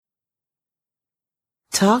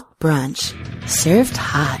Talk Brunch. Served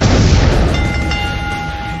hot.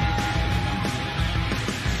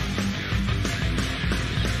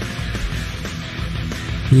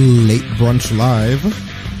 Late brunch live.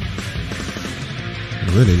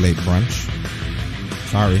 Really late brunch.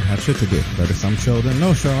 Sorry, had shit to do. Better some show than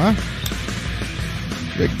no show, huh?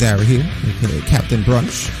 Rick Darry here, aka Captain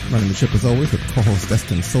Brunch, running the ship as always with co-host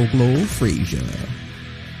Destin Soul Glow Frazier.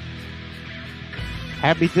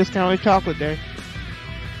 Happy discounted chocolate day.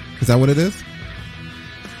 Is that what it is?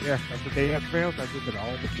 Yeah, that's the day after Valentine's Day.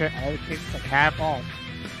 All the cakes like half off.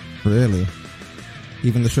 Really?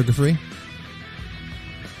 Even the sugar-free?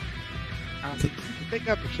 If they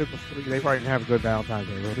got the sugar-free, they probably didn't have a good Valentine's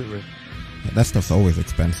Day. Really. Yeah, that stuff's always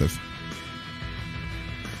expensive.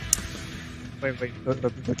 Wait,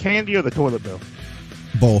 the candy or the toilet bill?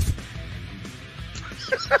 Both.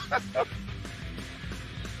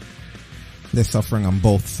 They're suffering on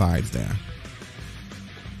both sides there.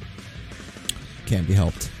 Can't be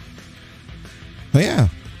helped. But yeah,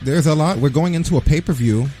 there's a lot. We're going into a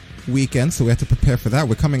pay-per-view weekend, so we have to prepare for that.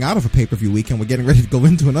 We're coming out of a pay-per-view weekend. We're getting ready to go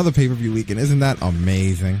into another pay-per-view weekend. Isn't that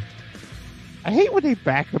amazing? I hate when they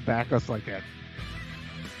back-to-back us like that.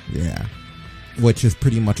 Yeah. Which is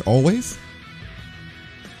pretty much always?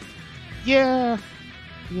 Yeah,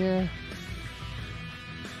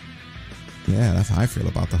 that's how I feel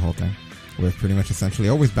about the whole thing. We're pretty much essentially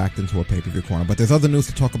always backed into a pay-per-view corner. But there's other news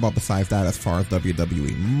to talk about besides that as far as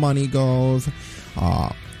WWE money goes.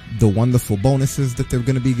 The wonderful bonuses that they're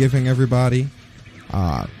going to be giving everybody.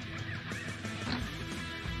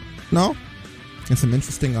 No? And some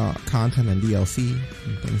interesting content and DLC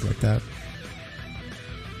and things like that.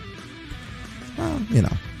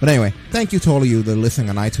 But anyway, thank you to all of you that are listening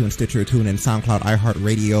on iTunes, Stitcher, TuneIn, SoundCloud,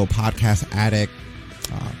 iHeartRadio, Podcast Addict,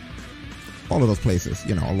 all of those places,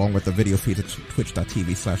 along with the video feed at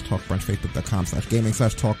twitch.tv/talkbrunch,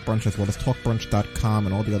 facebook.com/gaming/talkbrunch, as well as talkbrunch.com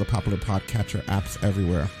and all the other popular podcatcher apps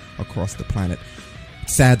everywhere across the planet.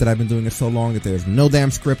 It's sad that I've been doing it so long that there's no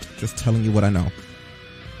damn script, just telling you what I know.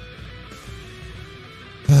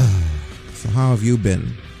 So how have you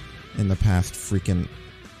been in the past freaking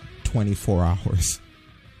 24 hours?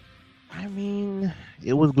 I mean,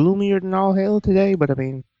 it was gloomier than all hell today, but I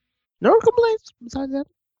mean, no complaints besides that.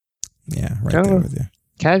 Yeah, right there with you.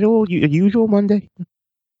 Casual, usual Monday.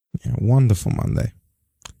 Yeah, wonderful Monday.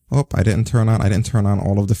 Oh, I didn't turn on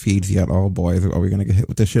all of the feeds yet. Oh boy, are we going to get hit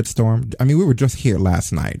with the shitstorm? I mean, we were just here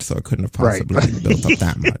last night, so it couldn't have possibly built up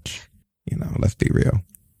that much. Let's be real.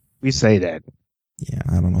 We say that. Yeah,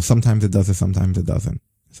 I don't know. Sometimes it does it, sometimes it doesn't.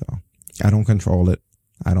 So, I don't control it.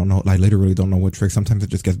 I don't know. I literally don't know what trick. Sometimes it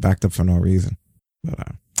just gets backed up for no reason.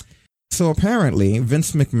 But so apparently,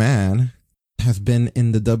 Vince McMahon has been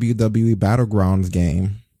in the WWE Battlegrounds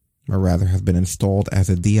game, or rather has been installed as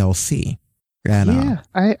a DLC. And, yeah,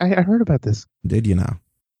 I heard about this. Did you know?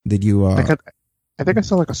 Did you? I think I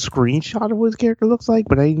saw like a screenshot of what his character looks like,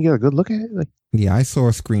 but I didn't get a good look at it. Yeah, I saw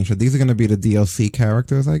a screenshot. These are going to be the DLC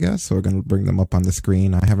characters, I guess. So we're going to bring them up on the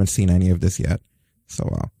screen. I haven't seen any of this yet. So,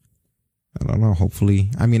 I don't know.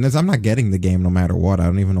 Hopefully, I mean, I'm not getting the game no matter what. I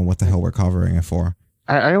don't even know what the hell we're covering it for.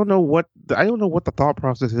 I don't know what the thought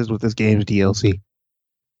process is with this game's DLC.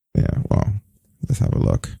 Yeah, well, let's have a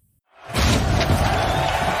look.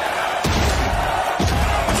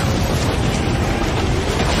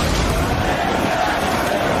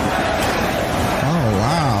 Oh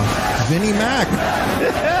wow, Vinnie Mac.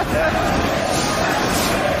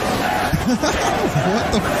 What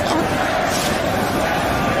the fuck?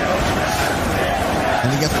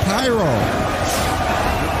 And he gets pyro.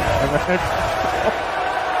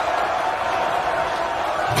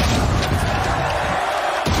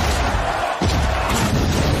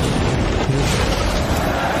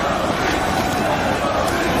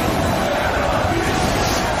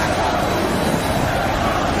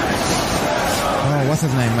 Oh, what's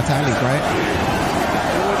his name? Metallic, right?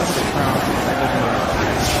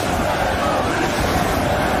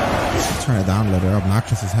 Turn it down a little. They're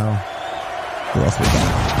obnoxious as hell. Who else we got?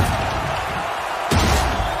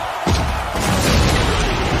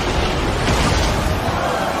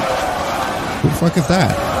 Who the fuck is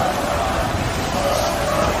that?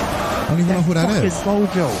 I don't even know who that is. It's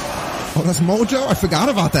Mojo. Oh, that's Mojo? I forgot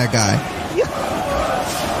about that guy. Yeah.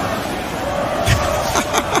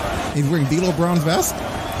 He's wearing D'Lo Brown's vest?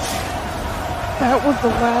 That was the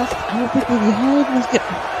last outfit that he had.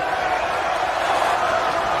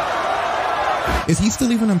 Is he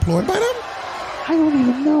still even employed by them? I don't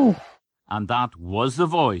even know. And that was the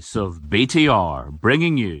voice of BTR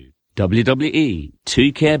bringing you WWE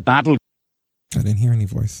 2K Battle. I didn't hear any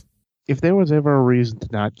voice. If there was ever a reason to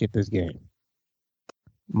not get this game,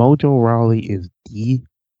 Mojo Rawley is the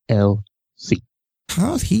DLC.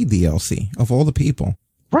 How's he DLC of all the people?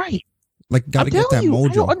 Right. Like, gotta I'm get that telling you,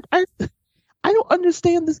 mojo. I don't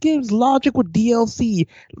understand this game's logic with DLC.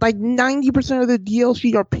 Like 90% of the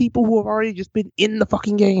DLC are people who have already just been in the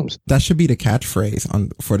fucking games. That should be the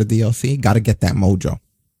catchphrase for the DLC. Gotta get that mojo.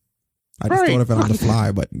 I just thought of it on the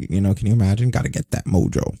fly, but can you imagine? Gotta get that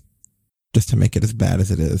mojo. Just to make it as bad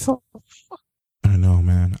as it is. I know,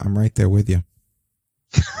 man. I'm right there with you.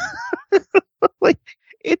 Like,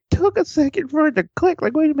 it took a second for it to click.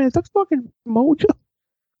 Like, wait a minute, that's fucking mojo.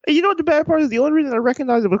 And you know what the bad part is? The only reason I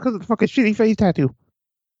recognize it was because of the fucking shitty face tattoo.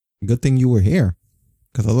 Good thing you were here,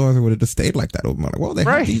 because otherwise it would have just stayed like that. Like, well, they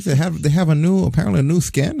have these. They have apparently a new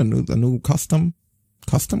skin, a new custom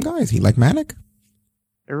guys. He like Manic.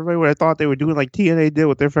 Everybody would have thought they were doing like TNA did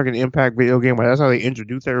with their fucking Impact video game. Where that's how they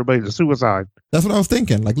introduced everybody to Suicide. That's what I was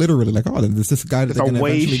thinking. Like literally, like, oh, this is a guy that they're gonna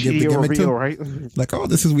eventually give the gimmick to, right? Like, oh,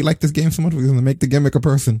 we like this game so much, we're gonna make the gimmick a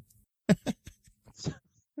person.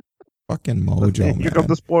 Fucking mojo, man. Here comes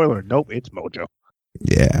the spoiler. Nope, it's mojo.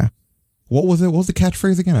 Yeah. What was it? What was the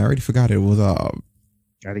catchphrase again? I already forgot it. It was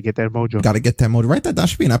gotta get that mojo. Gotta get that mojo. Right? That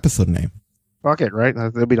should be an episode name. Fuck it, right?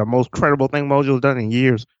 That'll be the most credible thing Mojo's done in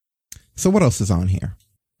years. So what else is on here?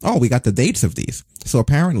 Oh, we got the dates of these. So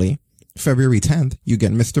apparently, February 10th, you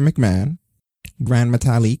get Mr. McMahon, Grand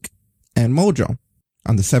Metalik, and Mojo.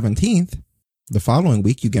 On the 17th, the following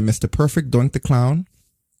week, you get Mr. Perfect, Doink the Clown,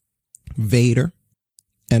 Vader,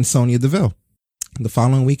 and Sonya Deville. The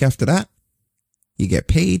following week after that, you get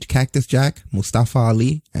Paige, Cactus Jack, Mustafa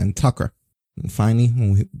Ali, and Tucker. And finally,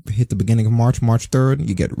 when we hit the beginning of March 3rd,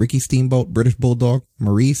 you get Ricky Steamboat, British Bulldog,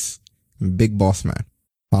 Maurice, and Big Boss Man.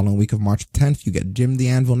 Following week of March 10th, you get Jim the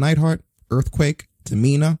Anvil Neidhart, Earthquake,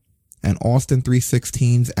 Tamina, and Austin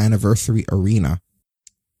 316's Anniversary Arena.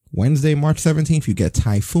 Wednesday, March 17th, you get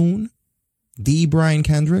Typhoon, D. Brian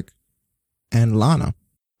Kendrick, and Lana.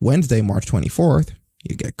 Wednesday, March 24th,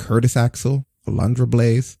 you get Curtis Axel, Alundra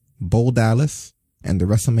Blaze, Bo Dallas, and the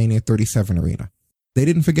WrestleMania 37 Arena. They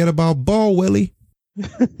didn't forget about Bo, Willie.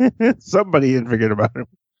 Somebody didn't forget about him.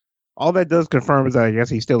 All that does confirm is that I guess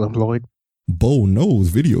he's still employed. Bo knows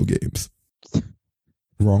video games.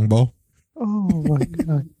 Wrong, Bo. Oh my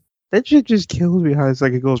god. That shit just kills me how it's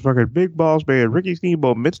like it goes fucking Big Boss Man, Ricky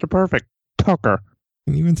Steamboat, Mr. Perfect, Tucker.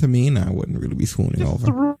 And even Tamina, I wouldn't really be swooning over.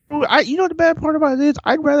 You know what the bad part about it is?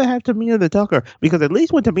 I'd rather have Tamina than Tucker, because at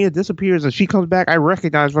least when Tamina disappears and she comes back, I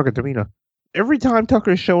recognize fucking Tamina. Every time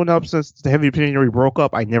Tucker's shown up since the Heavy Opinionery broke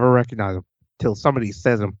up, I never recognize him till somebody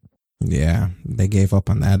says him. Yeah, they gave up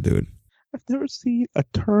on that dude. I've never seen a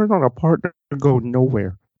turn on a partner go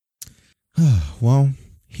nowhere. Well,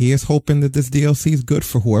 he is hoping that this DLC is good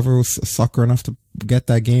for whoever was a sucker enough to get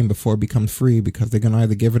that game before it becomes free, because they're going to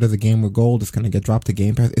either give it as a game with gold, it's going to get dropped to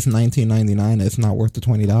Game Pass. It's $19.99. It's not worth the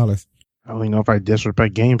 $20. I don't even know if I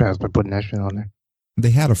disrespect Game Pass by putting that shit on there.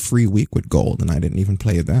 They had a free week with gold, and I didn't even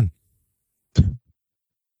play it then.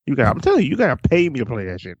 I'm telling you, you got to pay me to play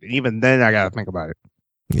that shit. And even then, I got to think about it.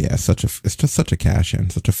 Yeah, it's just such a cash-in,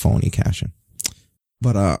 such a phony cash-in.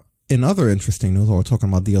 But in other interesting news, while we're talking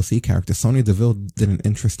about DLC characters, Sonya Deville did an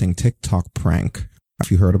interesting TikTok prank. Have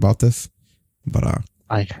you heard about this? But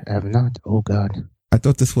I have not. Oh God. I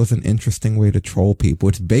thought this was an interesting way to troll people.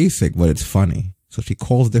 It's basic, but it's funny. So she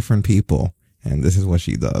calls different people, and this is what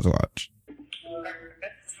she does. Watch.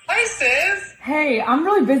 Hi, sis. Hey, I'm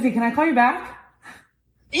really busy. Can I call you back?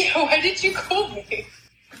 Yeah, why did you call me?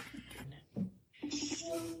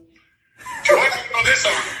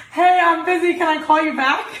 Hey, I'm busy. Can I call you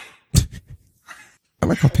back? I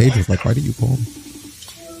like how Paige is like, why do you call me?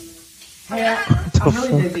 Hey, I'm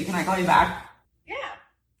really busy. Can I call you back? Yeah.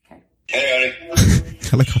 Okay. Hey, honey.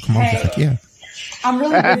 I like how Kamal's like, yeah. I'm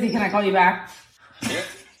really busy. Can I call you back?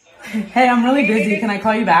 Hey, I'm really busy. Can I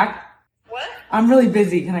call you back? What? I'm really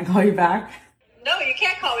busy. Can I call you back? No, you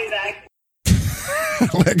can't call me back.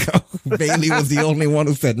 Like how Bailey was the only one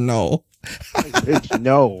who said no. Bitch,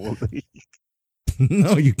 no.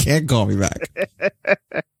 No, you can't call me back.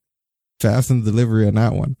 Fast and delivery on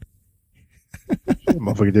that one.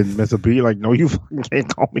 Motherfucker didn't miss a beat. Like, no, you fucking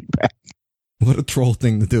can't call me back. What a troll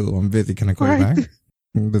thing to do. I'm busy. Can I call you back?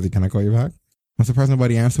 I'm busy. Can I call you back? I'm surprised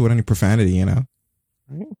nobody answered with any profanity, you know?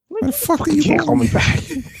 Why the fuck do you can't call me back?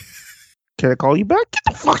 Can I call you back? Get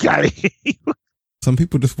the fuck out of here. Some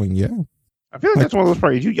people just went, yeah. I feel like that's one of those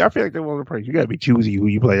praise. I feel like that's one of those praise. You gotta be choosy who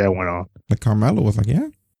you play that one on. Like Carmelo was like, yeah.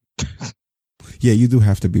 Yeah, you do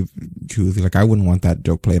have to be choosy. Like, I wouldn't want that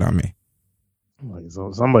joke played on me. Like,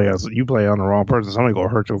 so somebody else, you play on the wrong person, somebody gonna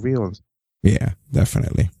hurt your feelings. Yeah,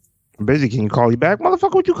 definitely. I'm busy. Can you call you back?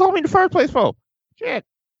 Motherfucker, what you call me in the first place for? Shit.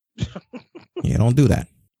 Yeah, don't do that.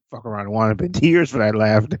 Fuck around and wind up in tears for that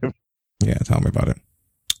laugh. Yeah, tell me about it.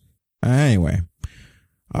 Anyway,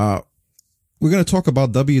 we're going to talk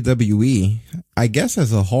about WWE. I guess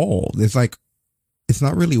as a whole, it's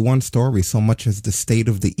not really one story so much as the state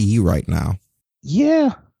of the E right now.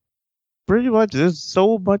 Yeah. Pretty much. There's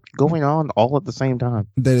so much going on all at the same time.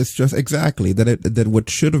 That it's just exactly that what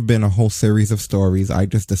should have been a whole series of stories, I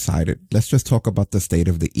just decided, let's just talk about the state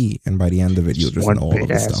of the E. And by the end of it, you'll just know all of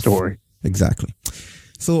the stuff. Story. Exactly.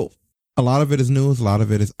 So a lot of it is news, a lot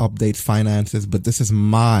of it is updates, finances, but this is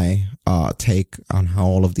my take on how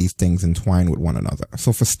all of these things entwine with one another.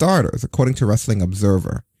 So for starters, according to Wrestling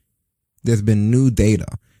Observer, there's been new data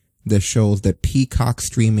that shows that Peacock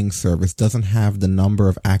streaming service doesn't have the number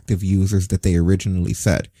of active users that they originally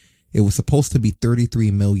said. It was supposed to be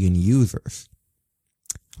 33 million users.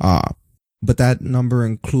 But that number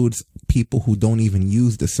includes people who don't even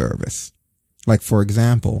use the service. Like, for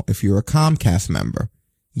example, if you're a Comcast member,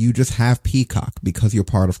 you just have Peacock because you're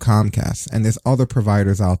part of Comcast. And there's other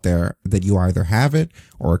providers out there that you either have it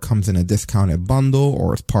or it comes in a discounted bundle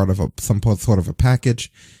or it's part of some sort of a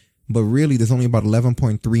package. But really, there's only about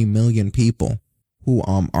 11.3 million people who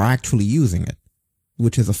are actually using it,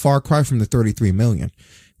 which is a far cry from the 33 million.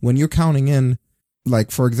 When you're counting in,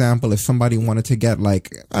 like, for example, if somebody wanted to get,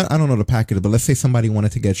 like, I don't know the package, but let's say somebody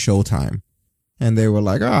wanted to get Showtime. And they were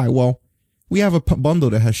like, all right, well, we have a bundle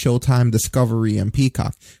that has Showtime, Discovery, and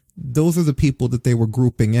Peacock. Those are the people that they were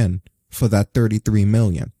grouping in for that 33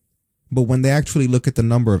 million. But when they actually look at the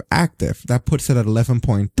number of active, that puts it at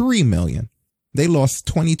 11.3 million. They lost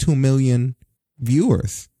 22 million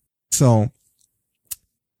viewers. So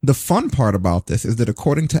the fun part about this is that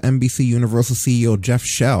according to NBC Universal CEO Jeff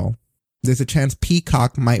Shell, there's a chance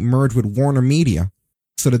Peacock might merge with Warner Media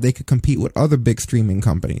so that they could compete with other big streaming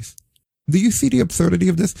companies. Do you see the absurdity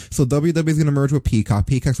of this? So WWE is going to merge with Peacock.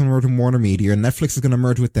 Peacock's going to merge with Warner Media. Netflix is going to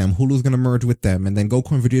merge with them. Hulu's going to merge with them. And then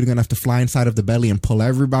Goku and Vegeta are going to have to fly inside of the belly and pull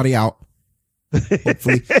everybody out.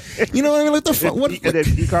 Hopefully. You know what I mean? Like And then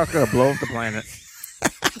Peacock's going to blow up the planet.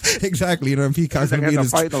 Exactly. You know, and Peacock's going to be in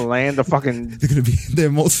fight the land of fucking... They're going to be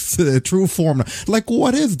their most true form. Like,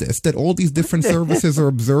 what is this? That all these different services are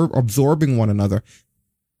absorbing one another.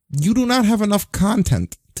 You do not have enough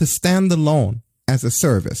content to stand alone as a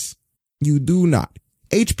service. You do not.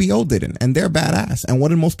 HBO didn't, and they're badass. And what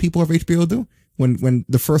did most people of HBO do? When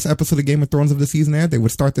the first episode of Game of Thrones of the season aired, they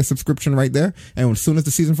would start their subscription right there. And as soon as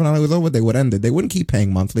the season finale was over, they would end it. They wouldn't keep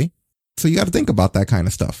paying monthly. So you got to think about that kind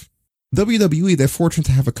of stuff. WWE, they're fortunate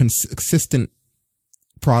to have a consistent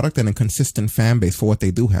product and a consistent fan base for what they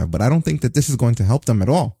do have. But I don't think that this is going to help them at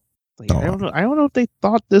all. I don't know if they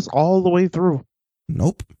thought this all the way through.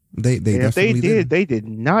 Nope. They if they did, they did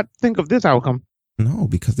not think of this outcome. No,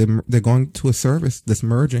 because they're going to a service that's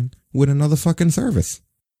merging with another fucking service.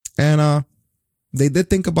 And they did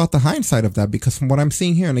think about the hindsight of that, because from what I'm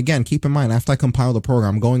seeing here, and again, keep in mind, after I compile the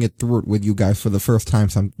program, I'm going through it with you guys for the first time,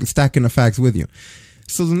 so I'm stacking the facts with you.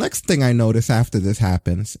 So the next thing I notice after this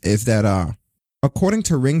happens is that according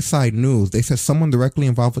to Ringside News, they said someone directly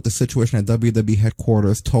involved with the situation at WWE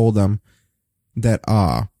headquarters told them that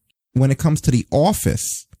when it comes to the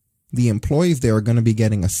office, the employees there are going to be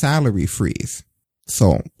getting a salary freeze.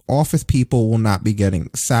 So office people will not be getting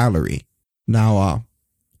salary. Now,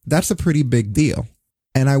 that's a pretty big deal.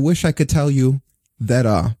 And I wish I could tell you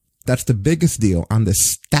that that's the biggest deal on the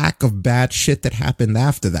stack of bad shit that happened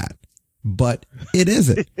after that. But it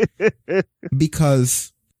isn't.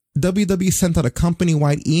 Because WWE sent out a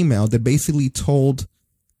company-wide email that basically told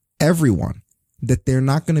everyone that they're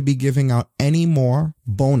not going to be giving out any more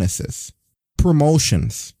bonuses,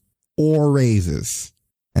 promotions, or raises.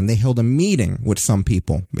 And they held a meeting with some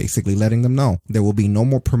people, basically letting them know there will be no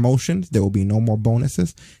more promotions, there will be no more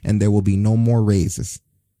bonuses, and there will be no more raises.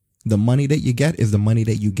 The money that you get is the money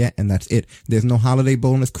that you get, and that's it. There's no holiday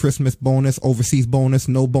bonus, Christmas bonus, overseas bonus,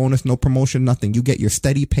 no promotion, nothing. You get your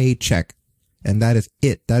steady paid check, and that is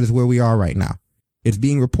it. That is where we are right now. It's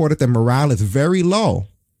being reported that morale is very low.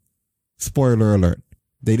 Spoiler alert.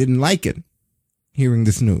 They didn't like it, hearing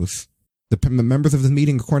this news. The members of the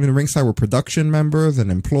meeting, according to Ringside, were production members and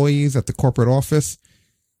employees at the corporate office.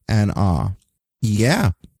 And,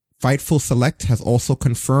 yeah, Fightful Select has also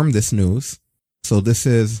confirmed this news. So this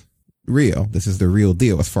is real. This is the real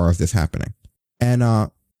deal as far as this happening. And,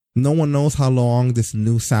 no one knows how long this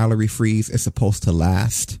new salary freeze is supposed to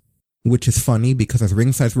last, which is funny because as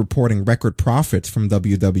Ringside's reporting record profits from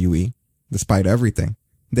WWE, despite everything,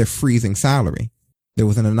 they're freezing salary. There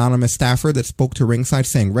was an anonymous staffer that spoke to Ringside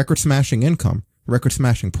saying record-smashing income,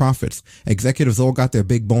 record-smashing profits. Executives all got their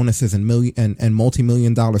big bonuses and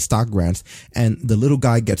multi-million-dollar stock grants, and the little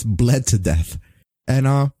guy gets bled to death.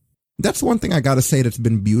 And That's one thing I gotta say that's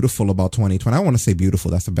been beautiful about 2020. I don't want to say beautiful,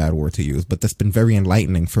 that's a bad word to use, but that's been very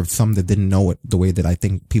enlightening for some that didn't know it the way that I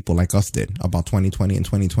think people like us did about 2020 and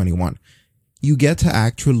 2021. You get to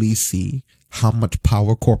actually see how much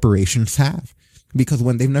power corporations have, because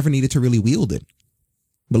when they've never needed to really wield it.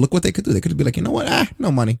 But look what they could do. They could be like, you know what?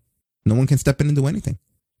 No money. No one can step in and do anything.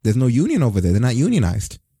 There's no union over there. They're not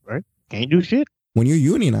unionized. Right? Can't do shit. When you're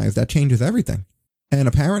unionized, that changes everything. And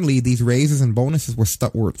apparently these raises and bonuses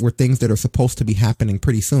were things that are supposed to be happening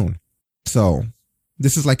pretty soon. So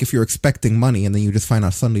this is like if you're expecting money and then you just find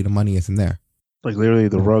out suddenly the money isn't there. Like literally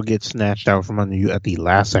the rug gets snatched out from under you at the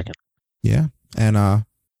last second. Yeah. And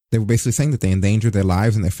they were basically saying that they endanger their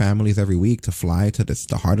lives and their families every week to fly to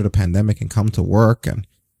the heart of the pandemic and come to work. And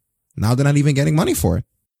now they're not even getting money for it.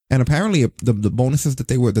 And apparently the bonuses that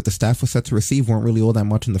the staff was set to receive weren't really all that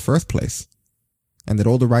much in the first place. And that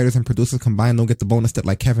all the writers and producers combined don't get the bonus that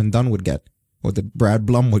like Kevin Dunn would get or that Brad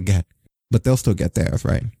Blum would get, but they'll still get theirs,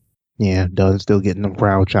 right? Yeah, Dunn's still getting them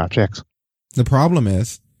crowd shot checks. The problem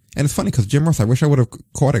is, and it's funny because Jim Ross, I wish I would have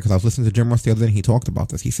caught it because I was listening to Jim Ross the other day and he talked about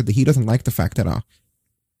this. He said that he doesn't like the fact that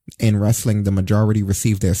in wrestling, the majority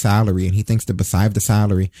receive their salary, and he thinks that beside the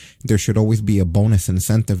salary, there should always be a bonus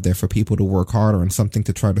incentive there for people to work harder and something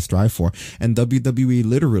to try to strive for. And WWE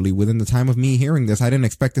literally, within the time of me hearing this, I didn't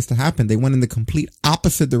expect this to happen. They went in the complete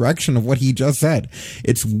opposite direction of what he just said.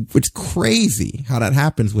 It's crazy how that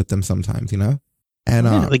happens with them sometimes, you know? And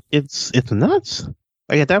like it's nuts.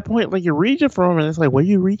 Like at that point, like you're reaching for them, and it's like, what are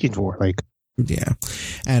you reaching for? Like, yeah.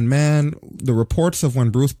 And man, the reports of when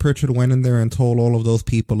Bruce Pritchard went in there and told all of those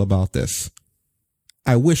people about this,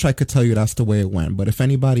 I wish I could tell you that's the way it went. But if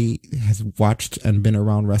anybody has watched and been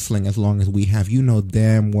around wrestling as long as we have, you know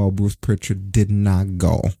damn well Bruce Pritchard did not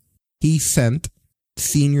go. He sent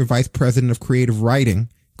Senior Vice President of Creative Writing,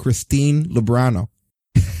 Christine Lebrano.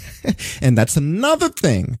 And that's another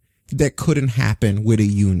thing that couldn't happen with a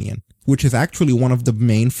union, which is actually one of the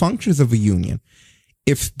main functions of a union.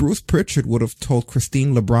 If Bruce Pritchard would have told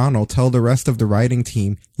Christine Lebrano, tell the rest of the writing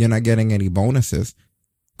team, you're not getting any bonuses,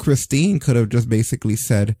 Christine could have just basically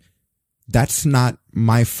said, that's not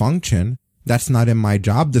my function. That's not in my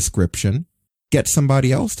job description. Get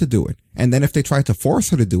somebody else to do it. And then if they tried to force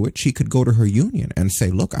her to do it, she could go to her union and say,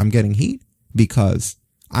 look, I'm getting heat because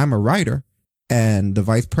I'm a writer and the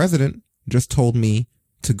vice president just told me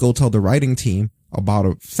to go tell the writing team about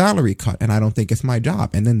a salary cut, and I don't think it's my job.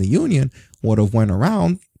 And then the union would have went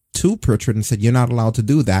around to Pritchard and said, you're not allowed to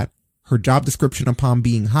do that. Her job description upon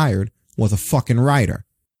being hired was a fucking writer.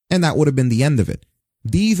 And that would have been the end of it.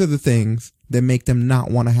 These are the things that make them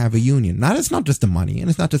not want to have a union. It's not just the money,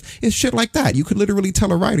 and it's shit like that. You could literally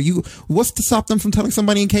tell a writer, what's to stop them from telling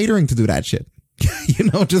somebody in catering to do that shit?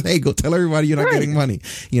 Just, hey, go tell everybody you're not getting money.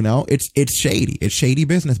 It's shady. It's shady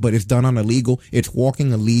business, but it's done on it's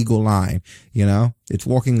walking a legal line. It's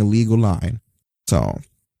walking a legal line. So.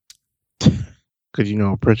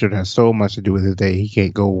 Because, Pritchard has so much to do with his day. He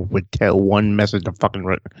can't go tell one message to fucking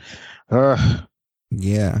run.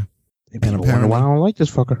 Yeah. And apparently, why I don't like this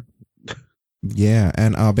fucker. Yeah.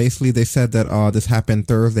 And basically they said that this happened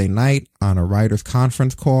Thursday night on a writer's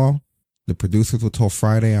conference call. The producers were told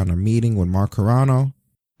Friday on a meeting with Mark Carano.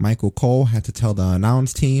 Michael Cole had to tell the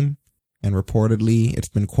announce team, and reportedly it's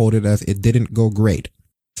been quoted as it didn't go great.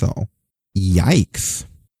 So, yikes.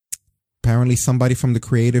 Apparently somebody from the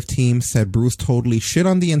creative team said Bruce totally shit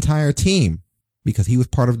on the entire team because he was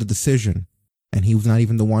part of the decision, and he was not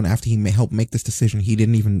even the one after he helped make this decision. He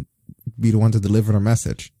didn't even be the one to deliver the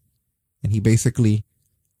message. And he basically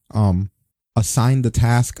assigned the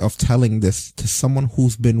task of telling this to someone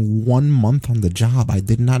who's been 1 month on the job. I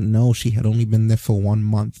did not know she had only been there for 1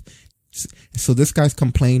 month. So this guy's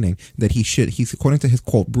complaining that he's according to his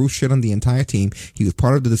quote, Bruce shit on the entire team. He was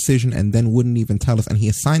part of the decision and then wouldn't even tell us. And he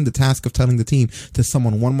assigned the task of telling the team to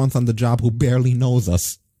someone 1 month on the job who barely knows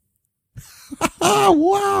us.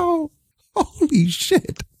 Wow. Holy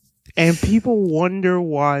shit. And people wonder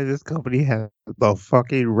why this company has the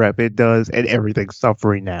fucking rep it does and everything's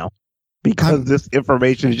suffering now. Because this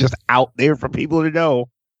information is just out there for people to know.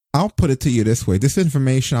 I'll put it to you this way. This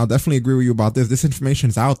information, I'll definitely agree with you about this. This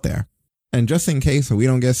information is out there. And just in case so we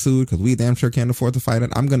don't get sued, because we damn sure can't afford to fight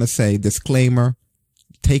it, I'm going to say disclaimer,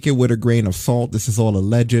 take it with a grain of salt. This is all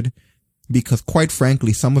alleged. Because quite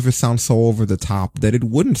frankly, some of it sounds so over the top that it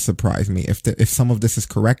wouldn't surprise me if some of this is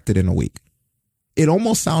corrected in a week. It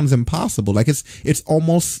almost sounds impossible. Like it's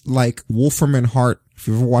almost like Wolfram and Hart. If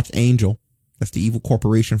you ever watched Angel, that's the evil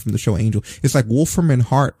corporation from the show Angel. It's like Wolfram and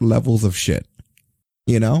Hart levels of shit.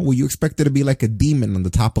 Where you expect there to be like a demon on the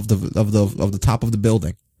top of the top of the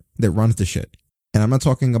building that runs the shit. And I'm not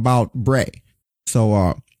talking about Bray.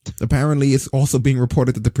 So, Apparently, it's also being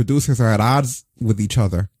reported that the producers are at odds with each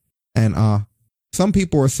other. And some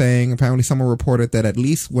people are saying, apparently someone reported that at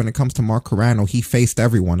least when it comes to Mark Carrano, he faced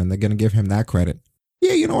everyone, and they're going to give him that credit.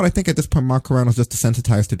 Yeah, you know what? I think at this point, Mark Carrano's just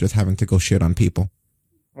desensitized to just having to go shit on people.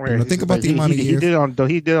 Think about the amount of years.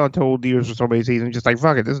 He did on Total Divas for so many seasons. Just like,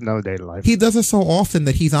 fuck it, this is another day to life. He does it so often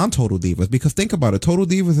that he's on Total Divas, because think about it. Total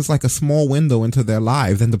Divas is like a small window into their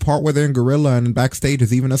lives, and the part where they're in Gorilla and backstage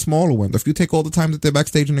is even a smaller window. If you take all the time that they're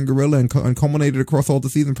backstage and in Gorilla and culminated across all the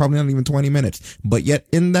season, probably not even 20 minutes. But yet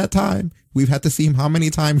in that time, we've had to see him how many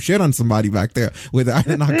times shit on somebody back there, where they're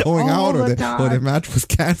either not going out or their match was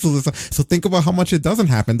canceled. So think about how much it doesn't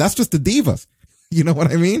happen. That's just the Divas. You know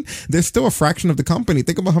what I mean? There's still a fraction of the company.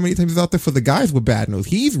 Think about how many times he's out there for the guys with bad news.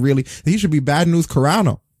 He should be bad news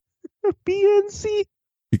Carrano. BNC.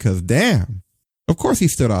 Because damn. Of course he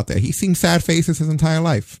stood out there. He's seen sad faces his entire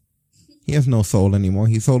life. He has no soul anymore.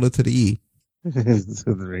 He sold it to the E.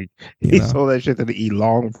 He sold that shit to the E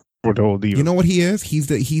long for Total Divas. You know what he is? He's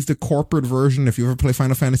the corporate version. If you ever play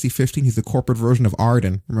Final Fantasy 15, he's the corporate version of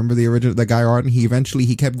Arden. Remember the guy Arden? He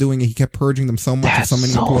kept doing it. He kept purging them so much, so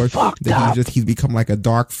many employees, that he's become like a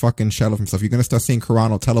dark fucking shell of himself. You're gonna start seeing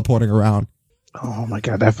Carrano teleporting around. Oh my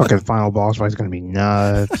god, that fucking final boss fight is gonna be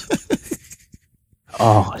nuts.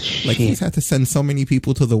 Oh shit! Like, he's had to send so many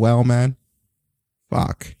people to the well, man.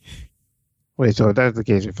 Fuck. Wait, so if that's the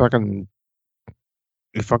case, if fucking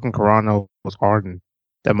Carrano was Arden,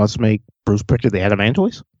 that must make Bruce Pritchard the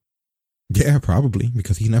adamantoise? Yeah, probably,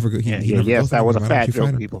 because he never goes. Yes, that was a fat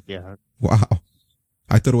joke, people. Yeah. Wow.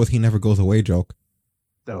 I thought it was he never goes away joke.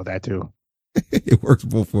 Oh, that too. It works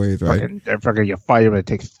both ways, right? Fucking you fight him, it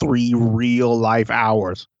takes 3 real life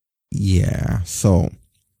hours. Yeah, so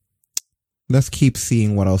let's keep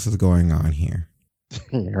seeing what else is going on here.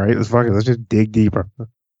 Right? Let's just dig deeper.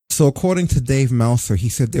 So according to Dave Meltzer, he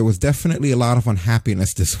said there was definitely a lot of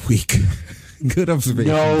unhappiness this week. Good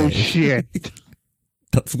observation. No Dave. shit.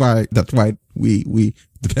 That's why we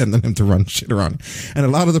depend on him to run shit around. And a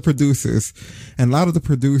lot of the producers,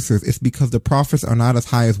 it's because the profits are not as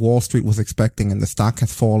high as Wall Street was expecting, and the stock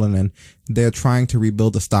has fallen, and they're trying to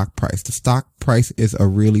rebuild the stock price. The stock price is a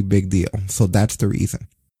really big deal. So that's the reason.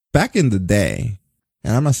 Back in the day,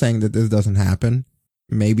 and I'm not saying that this doesn't happen.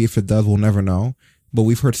 Maybe if it does, we'll never know. But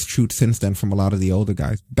we've heard shoots since then from a lot of the older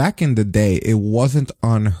guys. Back in the day, it wasn't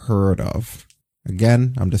unheard of.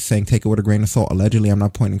 Again, I'm just saying, take it with a grain of salt. Allegedly, I'm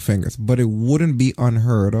not pointing fingers. But it wouldn't be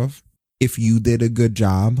unheard of if you did a good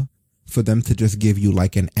job for them to just give you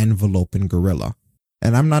like an envelope in Gorilla.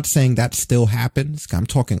 And I'm not saying that still happens. I'm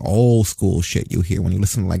talking old school shit you hear when you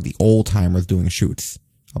listen to like the old timers doing shoots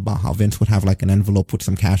about how Vince would have like an envelope with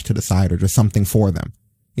some cash to the side or just something for them.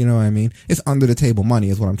 You know what I mean? It's under the table money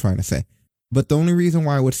is what I'm trying to say. But the only reason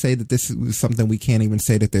why I would say that this is something we can't even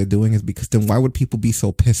say that they're doing is because then why would people be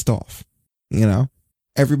so pissed off? You know,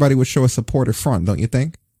 everybody would show a supportive front, don't you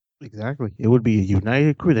think? Exactly. It would be a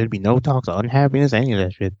united crew. There'd be no talks of unhappiness, any of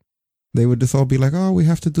that shit. They would just all be like, oh, we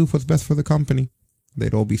have to do what's best for the company.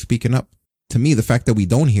 They'd all be speaking up. To me, the fact that we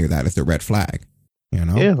don't hear that is the red flag. You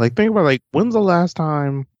know? Yeah, like think about like when's the last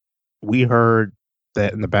time we heard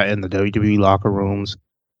that in the WWE locker rooms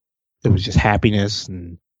it was just happiness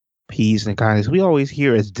and peace and kindness. We always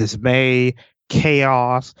hear it's dismay,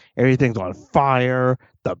 chaos, everything's on fire,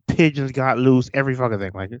 the pigeons got loose, every fucking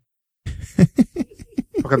thing. Like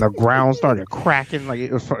fucking the ground started cracking. Like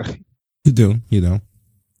it was fucking... You do. There's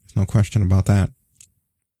no question about that.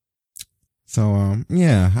 So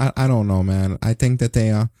yeah, I don't know, man. I think that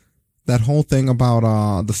they that whole thing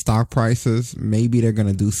about the stock prices, maybe they're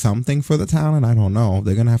gonna do something for the talent. I don't know.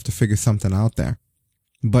 They're gonna have to figure something out there.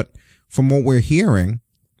 But from what we're hearing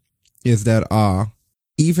is that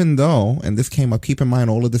even though, and this came up, keep in mind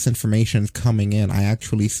all of this information is coming in. I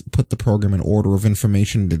actually put the program in order of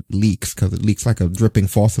information that leaks, because it leaks like a dripping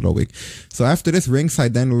faucet all week. So after this,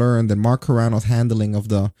 Ringside then learned that Mark Carrano's handling of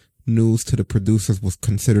the news to the producers was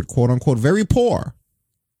considered quote unquote very poor.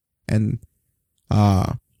 And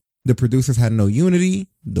the producers had no unity.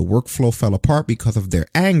 The workflow fell apart because of their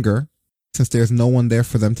anger, since there's no one there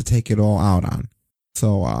for them to take it all out on.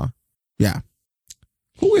 So yeah.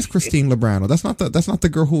 Who is Christine Lebrano? That's not the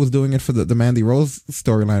girl who was doing it for the Mandy Rose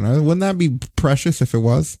storyline. Wouldn't that be precious if it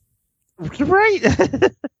was? Right.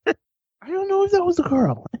 I don't know if that was the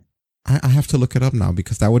girl. I have to look it up now,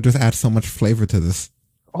 because that would just add so much flavor to this.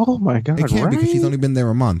 Oh my god! It can't, right? because she's only been there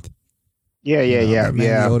a month. Yeah. That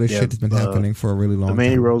Mandy Otis shit has been happening for a really long time. The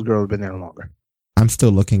Mandy Rose girl has been there longer. I'm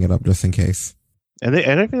still looking it up just in case. And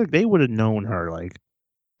I feel like they would have known her. Like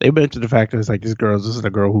they mentioned the fact that it's like this is a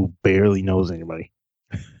girl who barely knows anybody.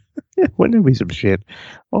 Wouldn't it be some shit?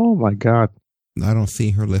 Oh my god! I don't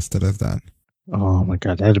see her listed as that. Oh my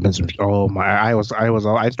god, that'd have been some. Oh my, I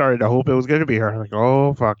started to hope it was going to be her. Like,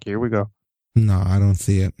 oh fuck, here we go. No, I don't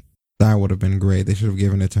see it. That would have been great. They should have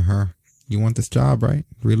given it to her. You want this job, right?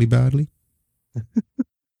 Really badly?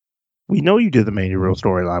 We know you did the Mandy Real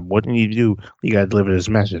storyline. What do you do? You got to deliver this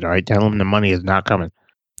message, all right? Tell them the money is not coming.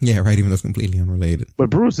 Yeah, right. Even though it's completely unrelated. But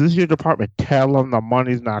Bruce, this is your department. Tell them the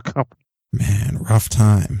money's not coming. Man, rough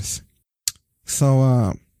times.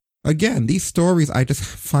 So, again, these stories I just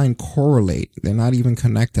find correlate. They're not even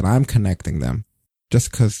connected. I'm connecting them.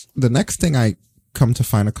 Just because the next thing I come to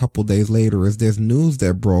find a couple days later is there's news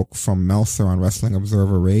that broke from Meltzer on Wrestling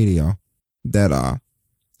Observer Radio that,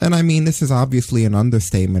 and I mean, this is obviously an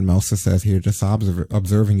understatement. Meltzer says here, just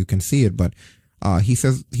observing, you can see it, but, he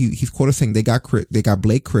says, he's quoted saying they got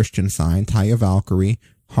Blake Christian signed, Taya Valkyrie,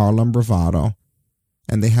 Harlem Bravado,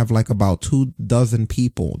 and they have like about 24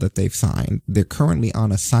 people that they've signed. They're currently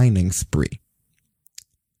on a signing spree.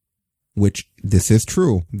 Which, this is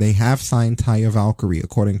true. They have signed Taya Valkyrie,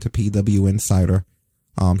 according to PW Insider.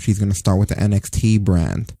 She's going to start with the NXT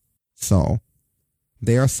brand. So,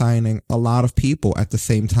 they are signing a lot of people at the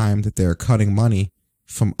same time that they're cutting money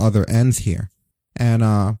from other ends here. And,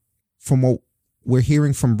 from what we're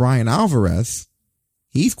hearing from Brian Alvarez,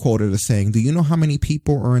 he's quoted as saying, do you know how many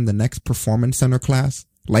people are in the next Performance Center class?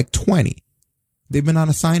 Like 20. They've been on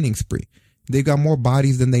a signing spree. They got more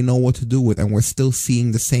bodies than they know what to do with, and we're still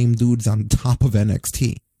seeing the same dudes on top of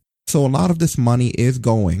NXT. So a lot of this money is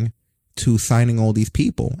going to signing all these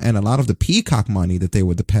people, and a lot of the Peacock money that they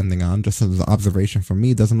were depending on, just as an observation from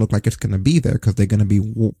me, doesn't look like it's going to be there because they're going to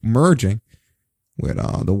be merging with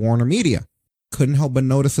the Warner Media. Couldn't help but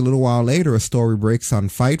notice a little while later a story breaks on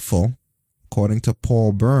Fightful, according to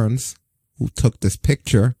Paul Burns, who took this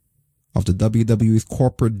picture of the WWE's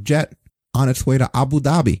corporate jet on its way to Abu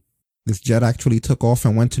Dhabi. This jet actually took off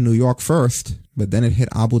and went to New York first, but then it hit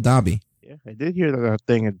Abu Dhabi. Yeah, I did hear that that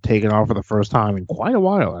thing had taken off for the first time in quite a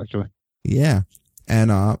while, actually. Yeah.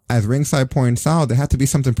 And as Ringside points out, there had to be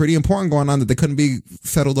something pretty important going on that they couldn't be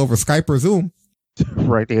settled over Skype or Zoom.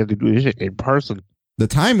 Right, they had to do this shit in person. The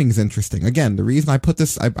timing's interesting. Again, the reason I put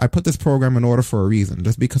this program in order for a reason,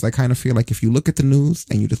 just because I kind of feel like if you look at the news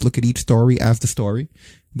and you just look at each story as the story,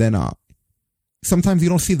 then sometimes you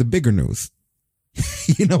don't see the bigger news.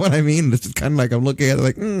 You know what I mean? It's just kind of like I'm looking at it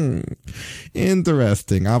like,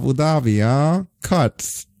 interesting. Abu Dhabi,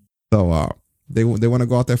 cuts. So they want to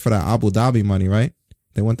go out there for that Abu Dhabi money, right?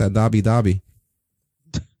 They want that Dhabi.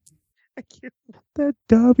 I can't. That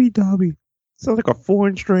Dhabi. Sounds like a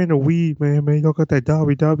foreign strand of weed, man. You don't got that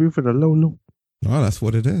Dhabi for the low. Oh, that's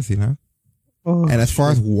what it is, you know? Oh, and as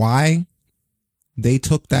far as why they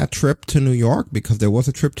took that trip to New York, because there was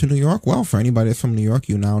a trip to New York, well, for anybody that's from New York,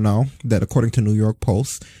 you now know that according to New York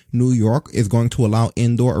Post, New York is going to allow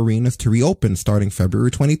indoor arenas to reopen starting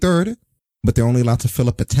February 23rd, but they're only allowed to fill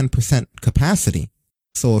up at 10% capacity.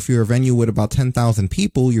 So if you're a venue with about 10,000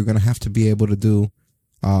 people, you're going to have to be able to do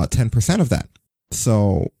 10% of that.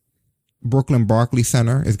 So Brooklyn Barclays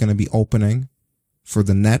Center is going to be opening for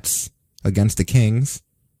the Nets against the Kings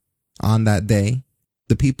on that day.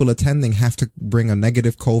 The people attending have to bring a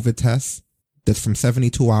negative COVID test that's from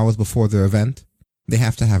 72 hours before their event. They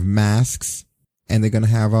have to have masks, and they're going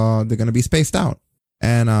to be spaced out.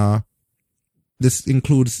 And this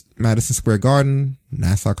includes Madison Square Garden,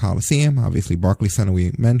 Nassau Coliseum, obviously Barclays Center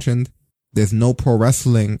we mentioned. There's no pro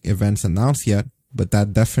wrestling events announced yet, but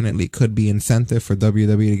that definitely could be incentive for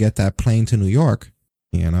WWE to get that plane to New York,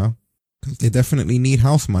 you know, because they definitely need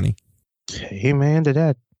house money. Amen to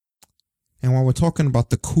that. And while we're talking about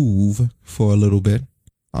the Couve for a little bit,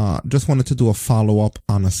 just wanted to do a follow-up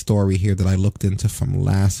on a story here that I looked into from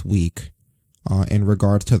last week in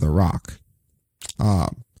regards to The Rock.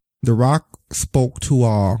 The Rock spoke to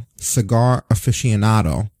a cigar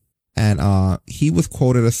aficionado, and he was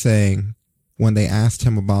quoted as saying, when they asked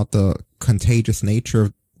him about the contagious nature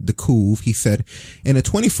of the Couve, he said, in a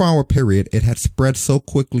 24-hour period, it had spread so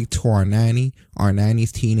quickly to our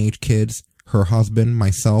nanny's teenage kids, her husband,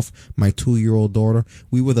 myself, my 2-year-old daughter.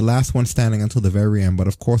 We were the last one standing until the very end, but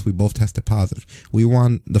of course we both tested positive. We were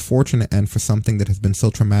on the fortunate end for something that has been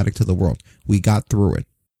so traumatic to the world. We got through it.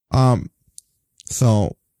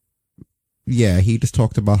 So yeah, he just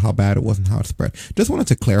talked about how bad it was and how it spread. Just wanted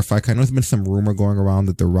to clarify, I know there's been some rumor going around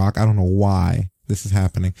that The Rock, I don't know why this is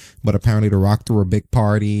happening, but apparently The Rock threw a big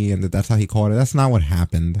party and that's how he caught it. That's not what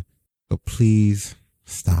happened. So please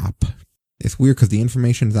stop. It's weird because the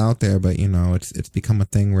information's out there, but you know, it's become a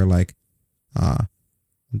thing where like,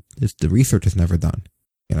 the research is never done.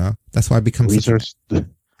 You know, that's why it becomes research. The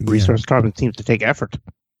research department seems to take effort.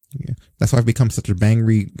 Yeah, that's why I've become such a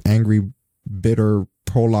angry, bitter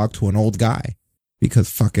prologue to an old guy, because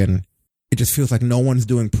fucking it just feels like no one's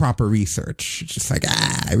doing proper research. It's just like,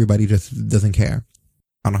 everybody just doesn't care.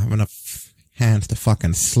 I don't have enough hands to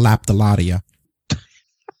fucking slap the lot of you.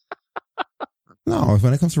 No,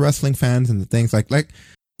 when it comes to wrestling fans and the things like,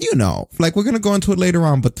 you know, like we're going to go into it later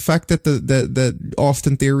on, but the fact that the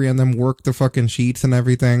Austin Theory and them worked the fucking sheets and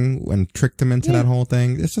everything and tricked them into that whole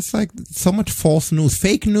thing, it's just like so much false news.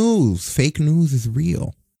 Fake news. Fake news is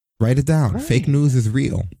real. Write it down. Right. Fake news is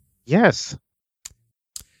real. Yes.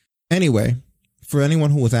 Anyway, for anyone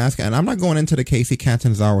who was asking, and I'm not going into the Casey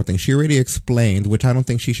Catanzaro thing. She already explained, which I don't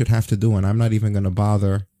think she should have to do, and I'm not even going to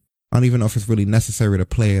bother. I don't even know if it's really necessary to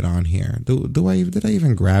play it on here. Did I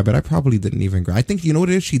even grab it? I probably didn't even grab it. I think, you know what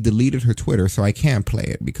it is? She deleted her Twitter, so I can't play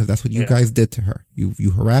it because that's what you guys did to her.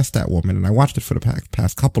 You harassed that woman, and I watched it for the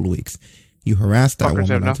past couple of weeks. You harassed that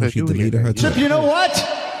woman until she deleted her Twitter. You know what?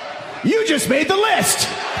 You just made the list!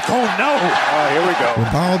 Oh, no! Oh, here we go.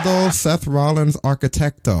 Ribaldo Seth Rollins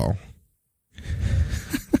Arquitecto.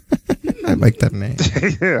 I like that name.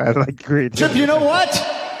 Yeah, I like great. Chip, you know what?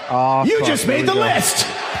 Oh, you just made the list!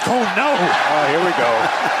 Oh, no! Oh, here we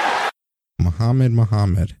go.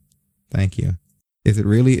 Muhammad. Thank you. Is it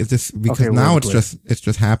really? Is this because now it's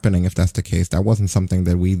just happening? If that's the case, that wasn't something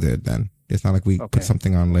that we did. Then it's not like we put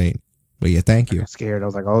something on late. But yeah, thank you. I got scared. I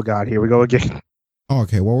was like, oh god, here we go again. Oh,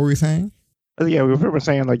 okay, what were we saying? Yeah, we were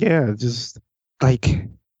saying like,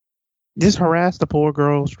 just harass the poor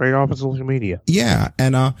girl straight off of social media. Yeah,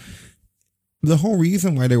 and the whole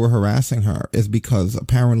reason why they were harassing her is because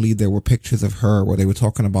apparently there were pictures of her where they were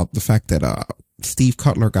talking about the fact that Steve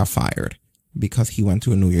Cutler got fired because he went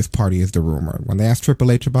to a New Year's party, is the rumor. When they asked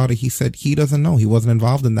Triple H about it, he said he doesn't know. He wasn't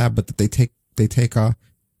involved in that, but that they take the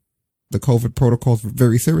COVID protocols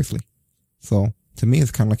very seriously. So to me,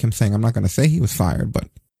 it's kind of like him saying, I'm not going to say he was fired, but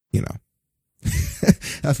you know.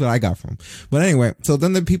 That's what I got from him. But anyway, so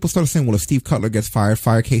then the people started saying, well, if Steve Cutler gets fired,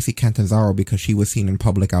 fire Casey Catanzaro because she was seen in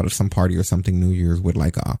public out at some party or something New Year's with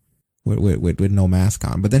with no mask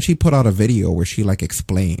on. But then she put out a video where she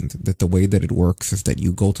explained that the way that it works is that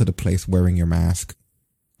you go to the place wearing your mask.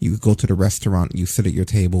 You go to the restaurant, you sit at your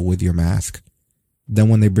table with your mask. Then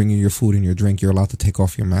when they bring you your food and your drink, you're allowed to take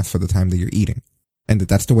off your mask for the time that you're eating. And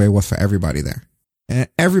that's the way it was for everybody there. And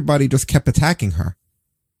everybody just kept attacking her.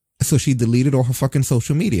 So she deleted all her fucking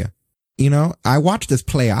social media. You know, I watched this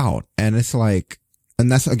play out and it's like,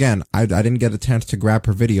 and that's again, I didn't get a chance to grab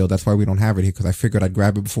her video. That's why we don't have it here because I figured I'd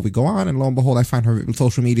grab it before we go on. And lo and behold, I find her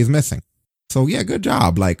social media is missing. So yeah, good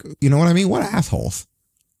job. Like, you know what I mean? What assholes.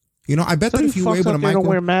 You know, I bet that if you were able to they don't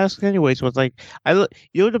wear masks anyway. So it's like, you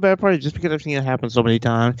know, the bad part is just because I've seen it happen so many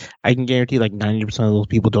times, I can guarantee 90% of those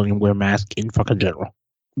people don't even wear masks in fucking general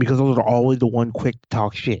because those are always the one quick to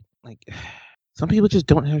talk shit. Some people just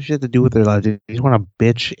don't have shit to do with their lives. They just want to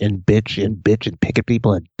bitch and bitch and bitch and pick at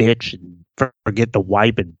people and bitch and forget to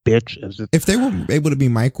wipe and bitch. If they were able to be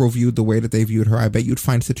micro-viewed the way that they viewed her, I bet you'd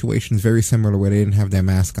find situations very similar where they didn't have their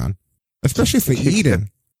mask on. Especially for eating.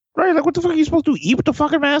 Right, what the fuck are you supposed to eat with the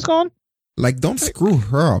fucking mask on? Don't screw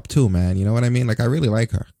her up too, man. You know what I mean? I really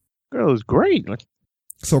like her. Girl is great.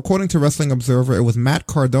 So according to Wrestling Observer, it was Matt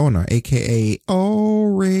Cardona, a.k.a.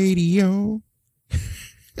 O-Radio.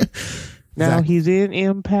 Now he's in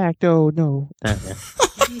Impact. Oh, no.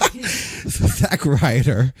 Zack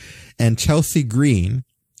Ryder and Chelsea Green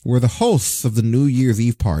were the hosts of the New Year's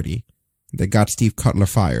Eve party that got Steve Cutler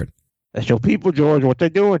fired. That's your people, George. What they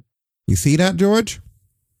doing? You see that, George?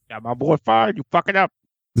 Got my boy fired. You fucking up.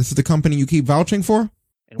 This is the company you keep vouching for?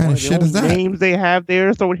 And what kind of shit is that? Names they have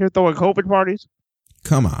there throwing COVID parties?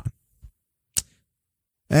 Come on.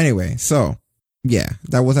 Anyway, so yeah,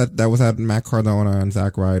 that was at Matt Cardona and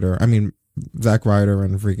Zack Ryder. I mean, Zack Ryder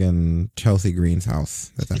and freaking Chelsea Green's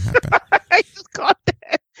house. That didn't happen. I just got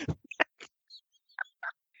that.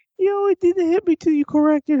 Yo, it didn't hit me till you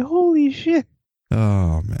corrected. Holy shit.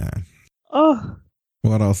 Oh, man. Oh.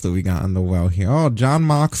 What else do we got on the well here? Oh, Jon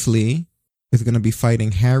Moxley is going to be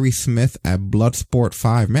fighting Harry Smith at Bloodsport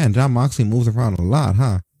 5. Man, Jon Moxley moves around a lot,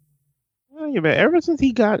 huh? Yeah, man. Ever since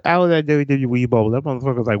he got out of that WWE bubble, that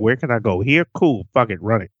motherfucker's like, where can I go? Here? Cool. Fuck it.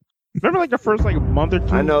 Run it. Remember the first month or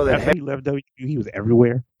two? I know that after he left WWE, he was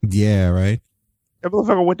everywhere. Yeah, right? That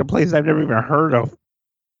motherfucker went to places I've never even heard of.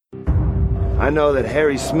 I know that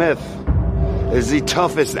Harry Smith is the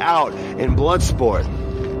toughest out in Bloodsport.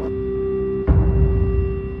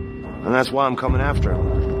 And that's why I'm coming after him.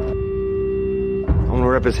 I'm going to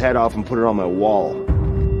rip his head off and put it on my wall.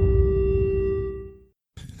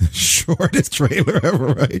 Shortest trailer ever,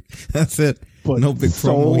 right? That's it. But no big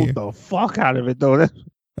promo here. The fuck out of it, though.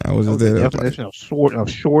 That was the definition of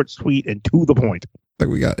short, sweet, and to the point. It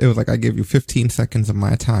was like I give you 15 seconds of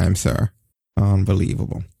my time, sir.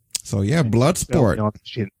 Unbelievable. So yeah, Bloodsport.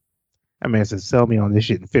 That man said, sell me on this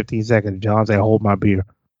shit in 15 seconds. John said, hold my beer.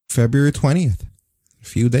 February 20th. A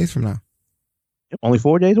few days from now. Only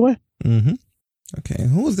 4 days away? Mm-hmm. Okay,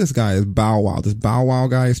 who is this guy? Is Bow Wow. This Bow Wow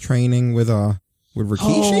guy is training with Rikishi?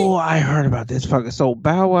 Oh, I heard about this fucking. So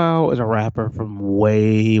Bow Wow is a rapper from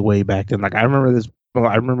way, way back then. Like I remember this. Well,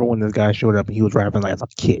 I remember when this guy showed up and he was rapping like as a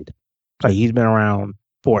kid. Like he's been around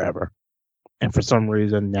forever, and for some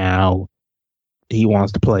reason now he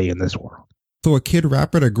wants to play in this world. So a kid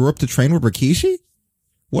rapper that grew up to train with Rikishi?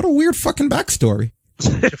 What a weird fucking backstory.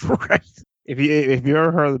 Right. If you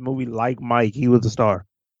ever heard of the movie Like Mike, he was the star.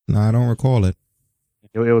 No, I don't recall it.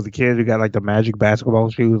 It was a kid who got like the magic basketball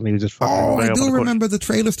shoes and he was just fucking. Oh, I do remember the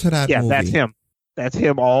trailers to that movie. Yeah, that's him. That's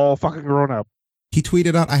him all fucking grown up. He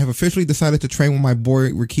tweeted out, I have officially decided to train with my boy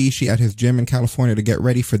Rikishi at his gym in California to get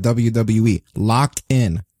ready for WWE. Locked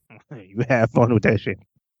in. You have fun with that shit.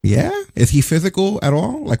 Yeah? Is he physical at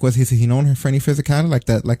all? Like, is he known for any physicality? Like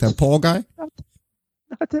that Paul guy?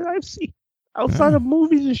 Not that I've seen. Outside of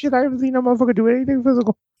movies and shit, I haven't seen that motherfucker do anything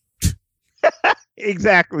physical.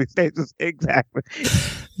 Exactly, Stasis. Exactly.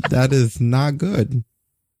 That is not good.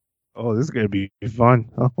 Oh, this is going to be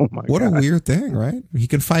fun. Oh, my God. What a weird thing, right? He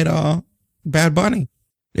can fight Bad Bunny.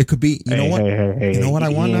 It could be, you know what? Hey, you know what I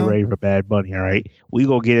want now? Ready for Bad Bunny, all right? We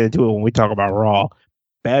going to get into it when we talk about Raw.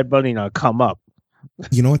 Bad Bunny now come up.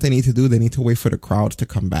 You know what they need to do? They need to wait for the crowds to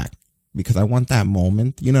come back. Because I want that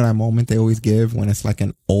moment. You know that moment they always give when it's like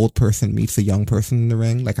an old person meets a young person in the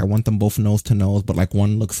ring? Like I want them both nose to nose, but like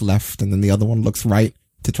one looks left and then the other one looks right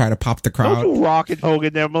to try to pop the crowd. Don't you Rock and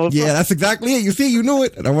Hogan there, motherfucker. Yeah, that's exactly it. You see, you knew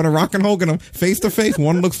it. And I want to Rock and Hogan them face to face.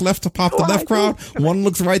 One looks left to pop the left crowd. One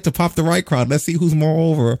looks right to pop the right crowd. Let's see who's more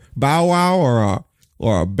over, Bow Wow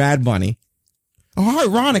or a Bad Bunny. Oh, how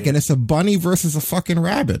ironic. And it's a bunny versus a fucking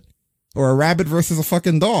rabbit. Or a rabbit versus a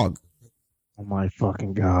fucking dog. Oh my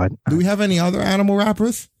fucking God. Do we have any other animal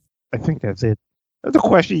rappers? I think that's it. That's a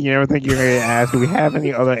question you never think you're going to ask. Do we have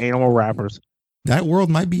any other animal rappers? That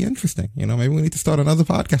world might be interesting. You know, maybe we need to start another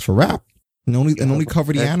podcast for rap and only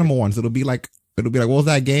cover the animal ones. It'll be like, what was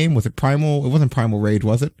that game? Was it Primal? It wasn't Primal Rage,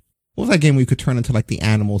 was it? What was that game where you could turn into like the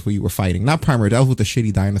animals where you were fighting? Not Primal Rage. That was with the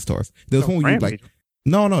shitty dinosaurs. There was one where you like,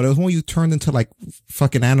 no, there was one where you turned into like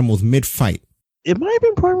fucking animals mid fight. It might have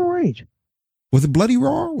been Primal Rage. Was it Bloody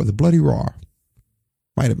Raw? Was it Bloody Raw?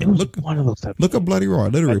 Might have been. Look up Bloody Raw.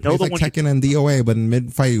 Literally, it plays like Tekken and DOA, but in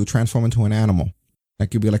mid fight you transform into an animal.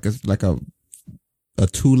 Like you'd be like a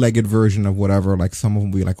two-legged version of whatever. Like some of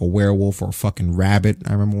them would be like a werewolf or a fucking rabbit.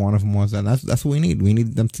 I remember one of them was that. That's what we need. We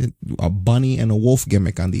need them to do a bunny and a wolf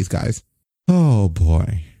gimmick on these guys. Oh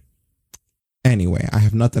boy. Anyway, I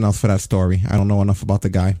have nothing else for that story. I don't know enough about the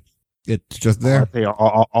guy. It's just there.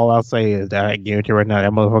 All I'll say is that I guarantee right now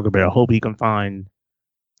that motherfucker better hope he can find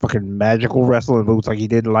fucking magical wrestling boots like he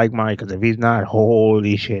did in Like Mike, because if he's not,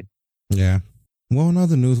 holy shit. Yeah. Well, in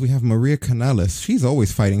other news, we have Maria Kanellis. She's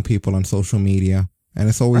always fighting people on social media, and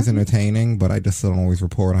it's always entertaining, but I just don't always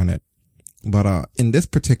report on it. But in this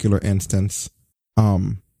particular instance,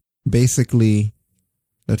 basically,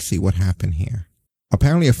 let's see what happened here.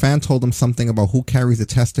 Apparently, a fan told him something about who carries the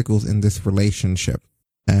testicles in this relationship,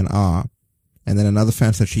 and then another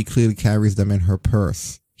fan said she clearly carries them in her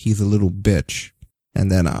purse. He's a little bitch. And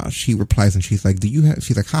then she replies and she's like,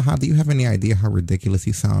 she's like, haha, do you have any idea how ridiculous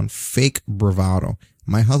you sound? Fake bravado.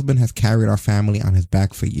 My husband has carried our family on his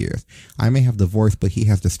back for years. I may have the voice, but he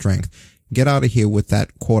has the strength. Get out of here with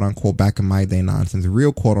that quote unquote back in my day nonsense.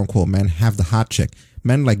 Real quote unquote men have the hot chick.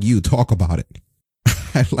 Men like you talk about it.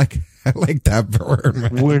 I like that word,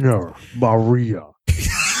 man. Winner, Maria.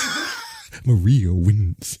 Maria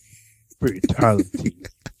wins. Fatality.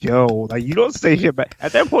 Yo, like you don't say shit back.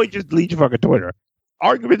 At that point, just delete your fucking Twitter.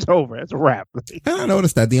 Argument's over. It's a wrap. And I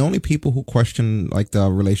noticed that the only people who question like the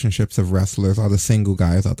relationships of wrestlers are the single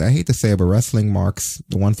guys out there. I hate to say it, but wrestling marks,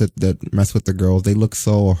 the ones that mess with the girls, they look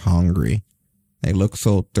so hungry. They look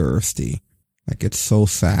so thirsty. Like it's so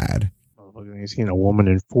sad. I ain't seen a woman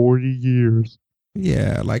in 40 years.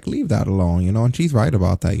 Yeah, like leave that alone, you know? And she's right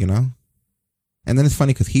about that, you know? And then it's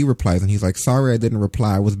funny because he replies and he's like, sorry I didn't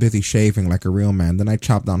reply. I was busy shaving like a real man. Then I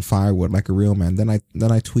chopped down firewood like a real man. Then I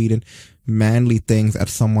tweeted manly things at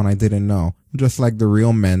someone I didn't know. Just like the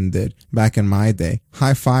real men did back in my day.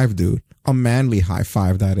 High five, dude. A manly high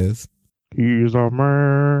five, that is. He's a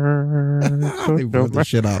man. They brought the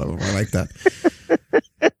shit out of him. I like that.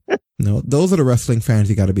 No, those are the wrestling fans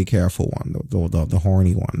you got to be careful on. The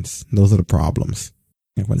horny ones. Those are the problems.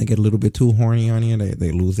 And when they get a little bit too horny on you,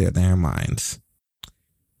 they lose their damn minds.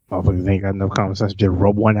 Motherfuckers ain't got no common sense. Just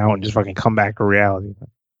rub one out and just fucking come back to reality.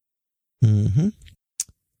 Mm-hmm.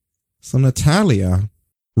 So Natalia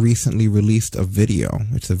recently released a video.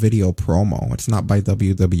 It's a video promo. It's not by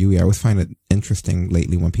WWE. I always find it interesting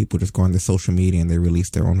lately when people just go on their social media and they release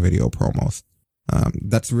their own video promos.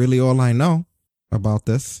 That's really all I know about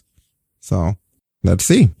this. So let's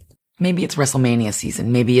see. Maybe it's WrestleMania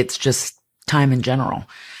season. Maybe it's just time in general.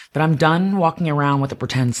 But I'm done walking around with a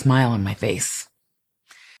pretend smile on my face.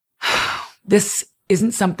 This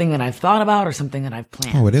isn't something that I've thought about or something that I've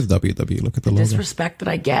planned. Oh, it is WWE. Look at the logo. Disrespect that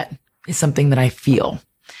I get is something that I feel.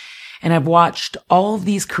 And I've watched all of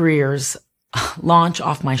these careers launch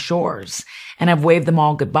off my shores, and I've waved them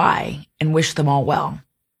all goodbye and wished them all well.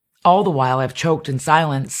 All the while I've choked in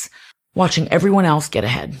silence, watching everyone else get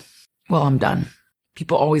ahead. Well, I'm done.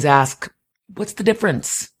 People always ask, what's the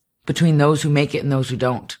difference between those who make it and those who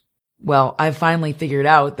don't? Well, I've finally figured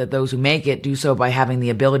out that those who make it do so by having the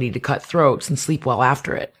ability to cut throats and sleep well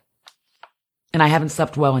after it. And I haven't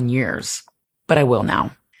slept well in years, but I will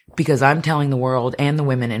now. Because I'm telling the world and the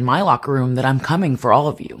women in my locker room that I'm coming for all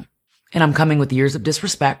of you. And I'm coming with years of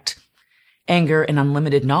disrespect, anger, and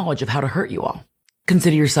unlimited knowledge of how to hurt you all.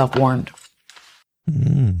 Consider yourself warned.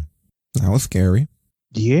 That was scary.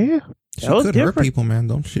 Yeah. She could hurt people, man.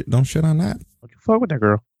 Don't shit on that. Don't you fuck with that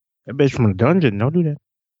girl. That bitch from the dungeon. Don't do that.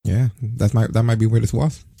 Yeah, that might be where this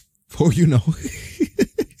was. For you know.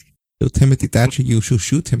 She'll Timothy Thatcher you. She'll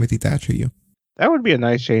shoot Timothy Thatcher you. That would be a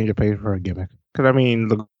nice change of pace for a gimmick. Because, I mean,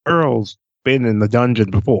 the girl's been in the dungeon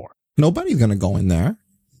before. Nobody's going to go in there.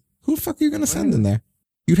 Who the fuck are you going to send in there?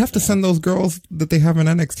 You'd have to send those girls that they have in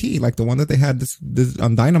NXT, like the one that they had this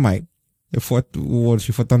on Dynamite. For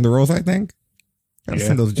Thunder Rosa, I think. Gotta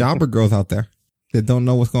send those jobber girls out there that don't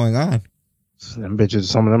know what's going on. Them bitches,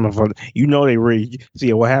 some of them are fun. You know they really...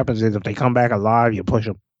 See, what happens is if they come back alive, you push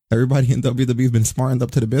them. Everybody in WWE's been smartened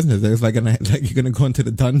up to the business. There's like you're gonna go into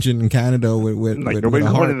the dungeon in Canada with nobody's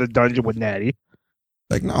going to the dungeon with Natty.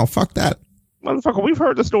 Like, no, fuck that, motherfucker. We've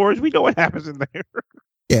heard the stories. We know what happens in there.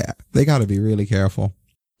 Yeah, they got to be really careful.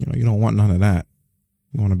 You know, you don't want none of that.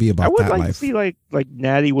 You want to be about that life. I would like to see like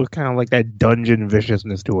Natty was kind of like that dungeon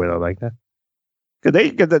viciousness to it. I like that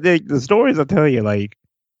because the stories I tell you, like,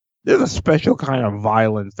 there's a special kind of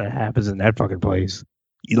violence that happens in that fucking place.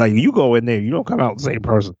 You go in there, you don't come out the same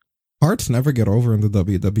person. Hearts never get over in the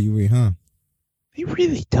WWE, huh? They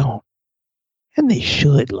really don't. And they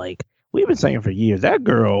should. Like, we've been saying for years, that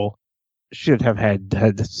girl should have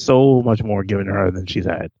had so much more given to her than she's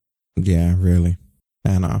had. Yeah, really.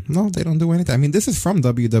 And no, they don't do anything. I mean, this is from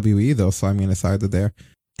WWE, though, so I mean, it's either they're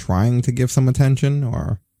trying to give some attention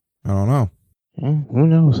or I don't know. Who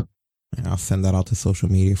knows? And I'll send that out to social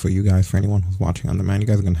media for you guys, for anyone who's watching on demand. You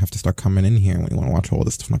guys are going to have to start coming in here when you want to watch all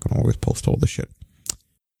this stuff. I'm not going to always post all this shit.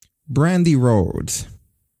 Brandy Rhodes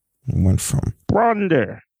went from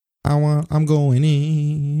Brander. I'm going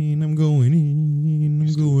in. I'm going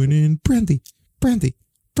in. Brandy.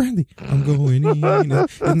 I'm going in.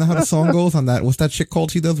 Isn't that how the song goes on that? What's that shit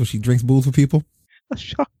called she does where she drinks booze with people? A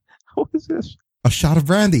shot. What is this? A shot of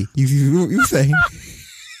brandy. You say.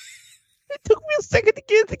 It took me a second to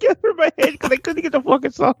get it together in my head because I couldn't get the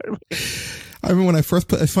fucking song. I remember when I first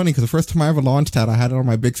put, it's funny because the first time I ever launched that, I had it on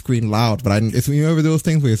my big screen loud, but it's when you ever do those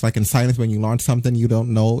things where it's like in silence when you launch something, you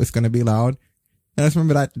don't know it's going to be loud. And I just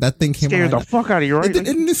remember that thing came scared the fuck out of you, right? It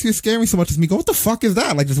didn't just scare me so much as me go, what the fuck is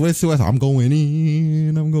that? Like, just wait to I'm going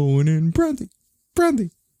in, brandy.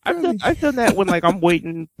 I've done that when, like, I'm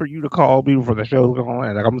waiting for you to call me before the show's going,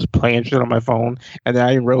 and like I'm just playing shit on my phone, and then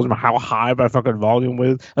I didn't realize how high my fucking volume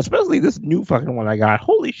was. Especially this new fucking one I got.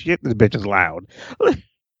 Holy shit, this bitch is loud.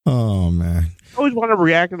 Oh man! I always want to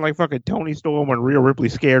react like fucking Tony Storm when Rhea Ripley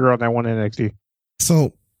scared her on that one NXT.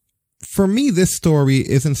 So, for me, this story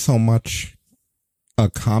isn't so much a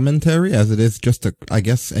commentary as it is just I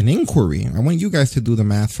guess an inquiry. I want you guys to do the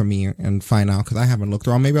math for me and find out because I haven't looked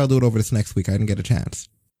around. Maybe I'll do it over this next week. I didn't get a chance.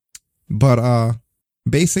 But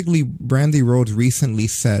basically, Brandy Rhodes recently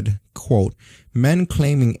said, quote, men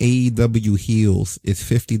claiming AEW heels is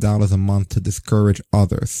 $50 a month to discourage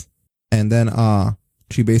others. And then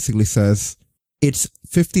she basically says, it's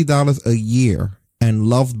 $50 a year and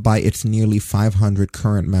loved by its nearly 500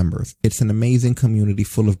 current members. It's an amazing community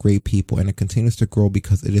full of great people, and it continues to grow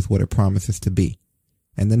because it is what it promises to be.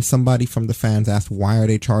 And then somebody from the fans asked, why are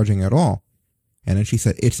they charging at all? And then she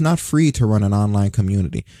said, it's not free to run an online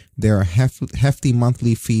community. There are hefty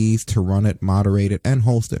monthly fees to run it, moderate it, and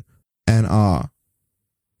host it. And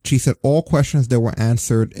she said, all questions that were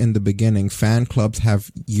answered in the beginning, fan clubs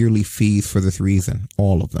have yearly fees for this reason.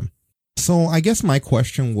 All of them. So I guess my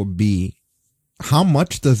question would be, how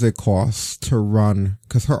much does it cost to run?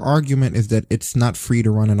 Because her argument is that it's not free to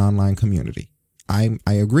run an online community. I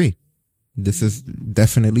agree. This is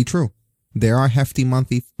definitely true. There are hefty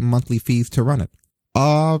monthly fees to run it.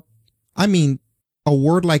 I mean, a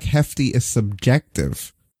word like hefty is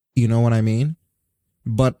subjective. You know what I mean?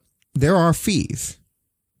 But there are fees.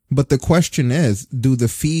 But the question is, do the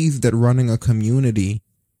fees that running a community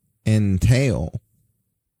entail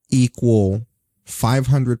equal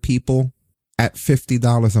 500 people at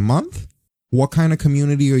 $50 a month? What kind of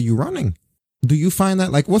community are you running? Do you find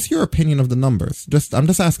that, like, what's your opinion of the numbers? I'm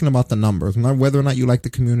just asking about the numbers, not whether or not you like the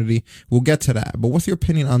community. We'll get to that. But what's your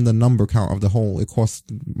opinion on the number count of the whole? It costs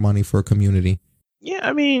money for a community. Yeah,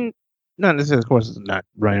 I mean, not necessarily, of course, not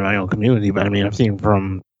running my own community, but I mean, I've seen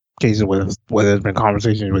from cases where there's been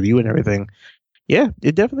conversations with you and everything. Yeah,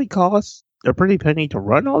 it definitely costs a pretty penny to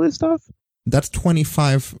run all this stuff. That's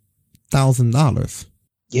 $25,000.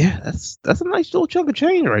 Yeah, that's a nice little chunk of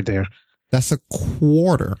change right there. That's a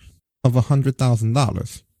quarter of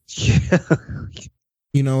 $100,000. Yeah.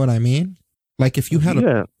 You know what I mean? Like if you had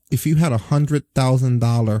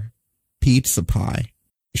 $100,000 pizza pie,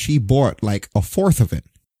 she bought like a fourth of it.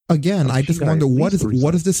 Again, I just wonder what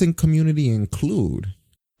does this in community include?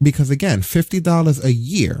 Because again, $50 a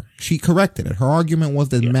year. She corrected it. Her argument was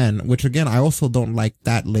that men, which again, I also don't like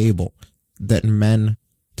that label, that men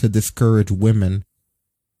to discourage women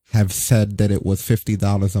have said that it was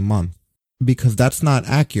 $50 a month, because that's not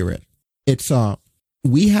accurate. It's,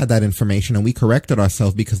 we had that information and we corrected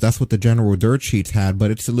ourselves because that's what the general dirt sheets had,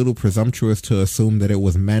 but it's a little presumptuous to assume that it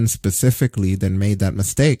was men specifically that made that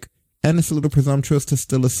mistake. And it's a little presumptuous to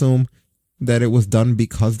still assume that it was done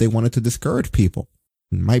because they wanted to discourage people.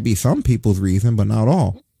 It might be some people's reason, but not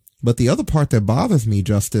all. But the other part that bothers me,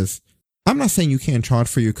 Justice, I'm not saying you can't charge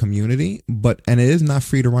for your community, and it is not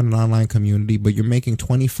free to run an online community, but you're making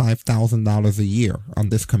 $25,000 a year on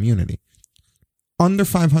this community. Under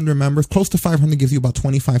 500 members, close to 500 gives you about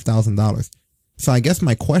 $25,000. So I guess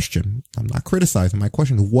my question, I'm not criticizing, my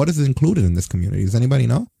question is, what is included in this community? Does anybody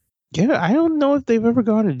know? Yeah, I don't know if they've ever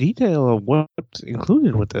gone into detail of what's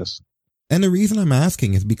included with this. And the reason I'm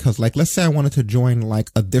asking is because, like, let's say I wanted to join, like,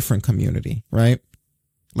 a different community, right?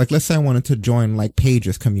 Like, let's say I wanted to join, like,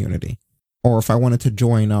 Paige's community. Or if I wanted to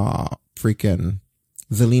join, freaking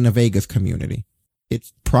Zelina Vega's community.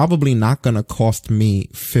 It's probably not going to cost me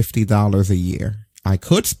 $50 a year. I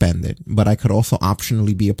could spend it, but I could also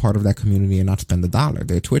optionally be a part of that community and not spend $1.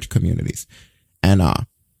 They're Twitch communities. And,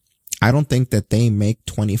 I don't think that they make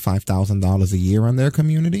 $25,000 a year on their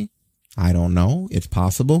community. I don't know. It's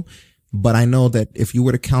possible. But I know that if you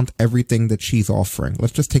were to count everything that she's offering,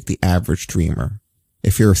 let's just take the average streamer.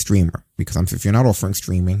 If you're a streamer, because if you're not offering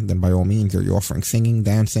streaming, then by all means, you're offering singing,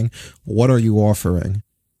 dancing. What are you offering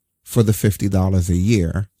for the $50 a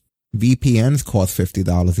year? VPNs cost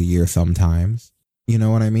 $50 a year sometimes. You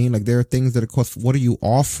know what I mean? Like, there are things that it costs. What are you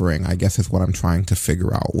offering? I guess is what I'm trying to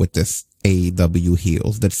figure out with this AEW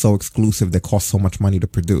Heels that's so exclusive, that costs so much money to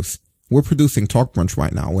produce. We're producing Talk Brunch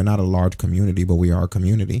right now. We're not a large community, but we are a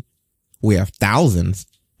community. We have thousands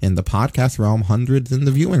in the podcast realm, hundreds in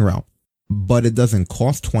the viewing realm, but it doesn't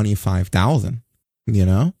cost $25,000, you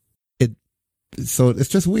know? So it's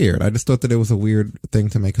just weird. I just thought that it was a weird thing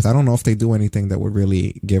to make, because I don't know if they do anything that would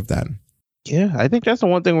really give that. Yeah, I think that's the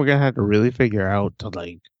one thing we're going to have to really figure out to,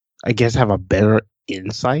 like, I guess have a better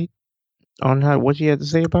insight on what she had to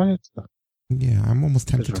say about it. Yeah, I'm almost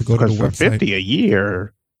tempted to go to the for website. $50 a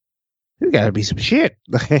year, there's got to be some shit.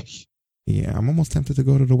 Yeah, I'm almost tempted to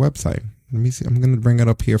go to the website. Let me see. I'm going to bring it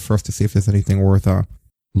up here first to see if there's anything worth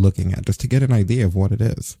looking at, just to get an idea of what it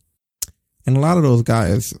is. And a lot of those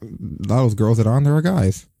guys, a lot of those girls that are on there are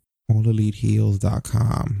guys.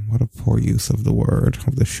 AllEliteHeels.com. What a poor use of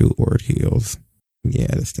the shoot word heels. Yeah,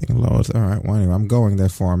 this thing loads. All right, well, anyway, I'm going there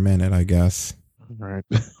for a minute, I guess. All right.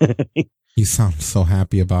 You sound so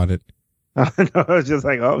happy about it. No, it's just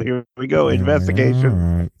like, oh, here we go, investigation.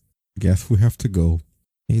 All right. Guess we have to go.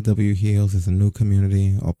 AEW Heels is a new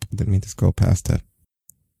community. Oh, didn't mean to scroll past that.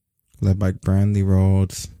 Led by Brandy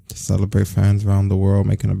Rhodes to celebrate fans around the world,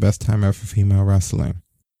 making the best time ever for female wrestling.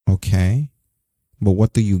 Okay. But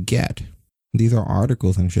what do you get? These are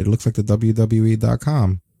articles and shit. It looks like the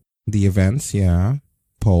WWE.com. The events, yeah.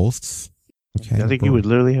 Posts. Okay. I think you would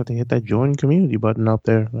literally have to hit that join community button up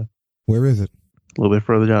there. Where is it? A little bit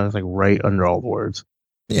further down. It's like right under all the words.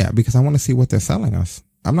 Yeah, because I want to see what they're selling us.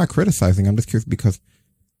 I'm not criticizing. I'm just curious because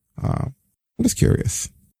I'm just curious.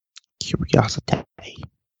 Curiosity.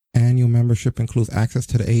 Annual membership includes access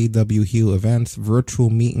to the AEW Heel events,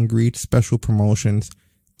 virtual meet and greets, special promotions,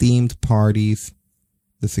 themed parties.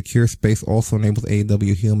 The secure space also enables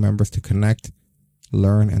AEW Heel members to connect,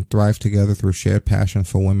 learn, and thrive together through shared passion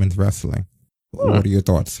for women's wrestling. What are your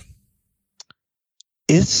thoughts?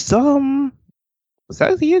 It's quite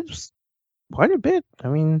a bit. I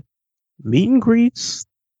mean, meet and greets,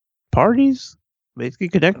 parties. basically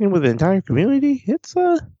connecting with the entire community. It's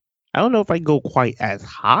I don't know if I go quite as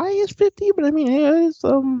high as 50, but I mean, it is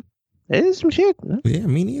some shit. Yeah,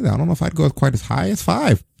 me neither. I don't know if I'd go quite as high as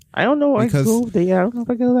 5. I don't know. Because, I don't know if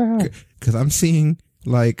I go that high. Because I'm seeing,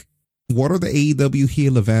 like, what are the AEW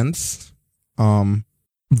heel events?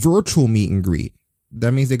 Virtual meet and greet.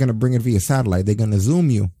 That means they're going to bring it via satellite. They're going to Zoom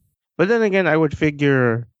you. But then again, I would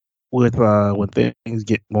figure with when things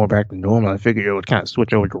get more back to normal, I figure it would kind of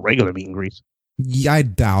switch over to regular meet and greets. Yeah, I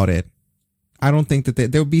doubt it. I don't think that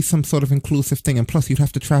there would be some sort of inclusive thing. And plus, you'd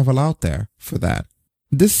have to travel out there for that.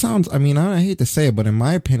 This sounds, I mean, I hate to say it, but in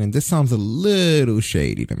my opinion, this sounds a little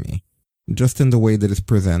shady to me. Just in the way that it's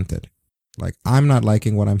presented. Like, I'm not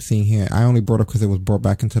liking what I'm seeing here. I only brought it up because it was brought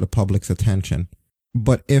back into the public's attention.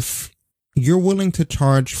 But if you're willing to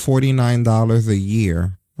charge $49 a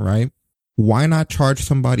year, right? Why not charge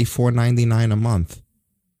somebody $4.99 a month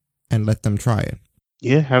and let them try it?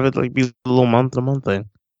 Yeah, have it like be a little month-to-month thing.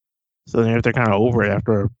 So then if they're kind of over it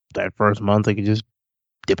after that first month, they can just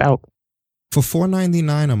dip out. For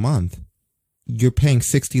 $4.99 a month, you're paying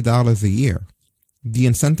 $60 a year. The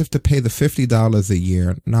incentive to pay the $50 a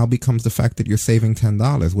year now becomes the fact that you're saving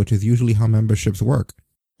 $10, which is usually how memberships work.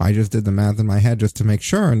 I just did the math in my head just to make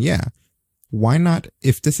sure, and yeah, why not?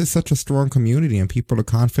 If this is such a strong community and people are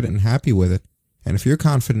confident and happy with it, and if you're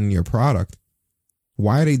confident in your product,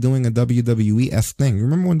 why are they doing a WWE-esque thing?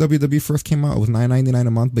 Remember when WWE first came out, it was $9.99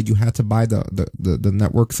 a month, but you had to buy the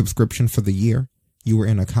network subscription for the year? You were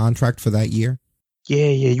in a contract for that year? Yeah,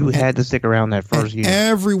 you had to stick around that first year.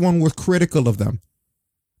 Everyone was critical of them.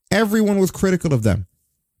 Everyone was critical of them.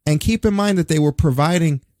 And keep in mind that they were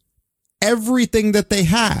providing everything that they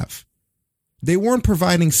have. They weren't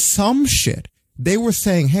providing some shit. They were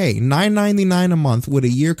saying, hey, $9.99 a month with a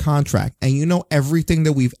year contract, and you know everything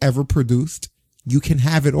that we've ever produced? You can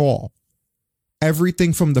have it all.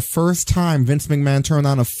 Everything from the first time Vince McMahon turned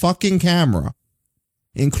on a fucking camera,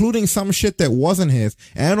 including some shit that wasn't his,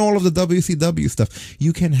 and all of the WCW stuff.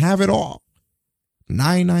 You can have it all.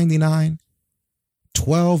 $9.99,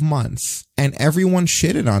 12 months, and everyone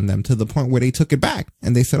shitted on them to the point where they took it back,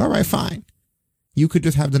 and they said, all right, fine. You could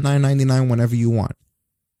just have the $9.99 whenever you want.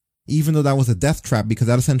 Even though that was a death trap, because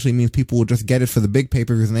that essentially means people will just get it for the big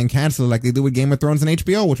pay-per-views and then cancel it like they do with Game of Thrones and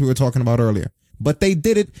HBO, which we were talking about earlier. But they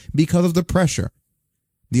did it because of the pressure.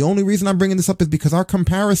 The only reason I'm bringing this up is because our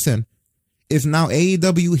comparison is now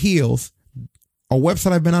AEW heels, a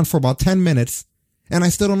website I've been on for about 10 minutes, and I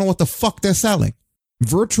still don't know what the fuck they're selling.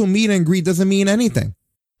 Virtual meet and greet doesn't mean anything.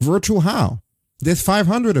 Virtual how? There's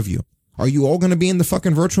 500 of you. Are you all going to be in the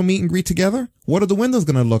fucking virtual meet and greet together? What are the windows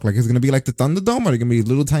going to look like? Is it going to be like the Thunderdome? Are they going to be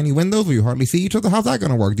little tiny windows where you hardly see each other? How's that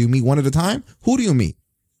going to work? Do you meet one at a time? Who do you meet?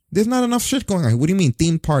 There's not enough shit going on. What do you mean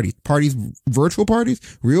themed parties? Parties, virtual parties?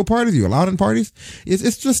 Real parties? Are you allowed in parties?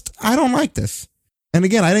 It's just, I don't like this. And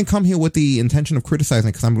again, I didn't come here with the intention of criticizing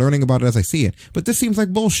because I'm learning about it as I see it. But this seems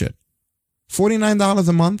like bullshit. $49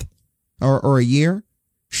 a month or a year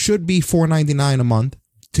should be $4.99 a month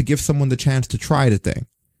to give someone the chance to try the thing.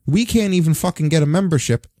 We can't even fucking get a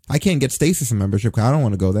membership. I can't get Stasis a membership because I don't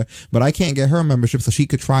want to go there. But I can't get her a membership so she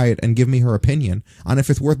could try it and give me her opinion on if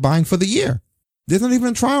it's worth buying for the year. There's not even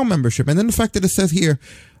a trial membership. And then the fact that it says here,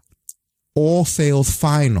 all sales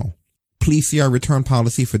final. Please see our return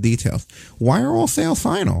policy for details. Why are all sales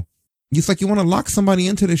final? It's like you want to lock somebody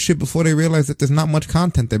into this shit before they realize that there's not much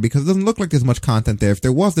content there, because it doesn't look like there's much content there. If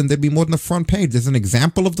there was, then there'd be more than the front page. There's an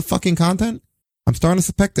example of the fucking content. I'm starting to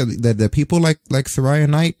suspect that people like Saraya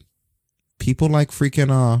Knight, people like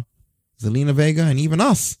freaking Zelina Vega, and even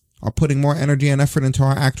us are putting more energy and effort into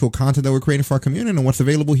our actual content that we're creating for our community and what's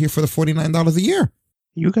available here for the $49 a year.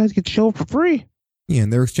 You guys get show for free. Yeah,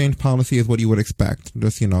 and their exchange policy is what you would expect.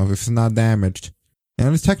 Just, if it's not damaged.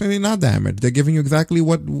 And it's technically not damaged. They're giving you exactly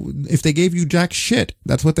what, if they gave you jack shit,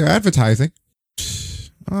 that's what they're advertising.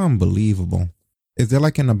 Unbelievable. Is there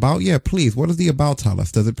like an about? Yeah, please. What does the about tell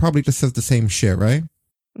us? Does it probably just says the same shit, right?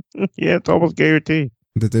 Yeah, it's almost guaranteed.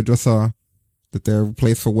 That they're just, that they're a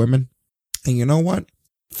place for women. And you know what?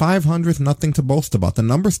 500 is nothing to boast about. The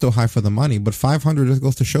number's still high for the money, but 500 just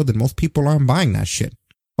goes to show that most people aren't buying that shit.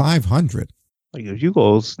 500. Like, if you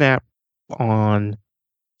go snap on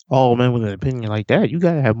all men with an opinion like that, you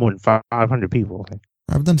gotta have more than 500 people.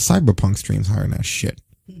 I've done cyberpunk streams higher than that shit.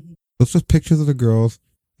 Those just pictures of the girls.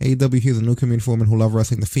 AEW is a new community for women who love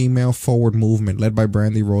wrestling. The female forward movement, led by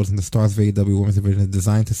Brandy Rhodes and the stars of AEW Women's Division, is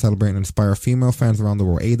designed to celebrate and inspire female fans around the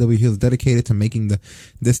world. AEW is dedicated to making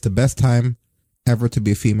this the best time ever to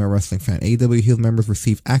be a female wrestling fan. AEW Heels members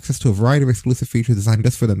receive access to a variety of exclusive features designed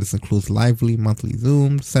just for them. This includes lively monthly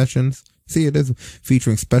Zoom sessions See, it is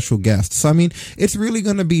featuring special guests. So, I mean, it's really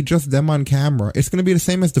going to be just them on camera. It's going to be the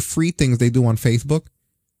same as the free things they do on Facebook,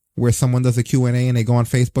 where someone does a Q&A and they go on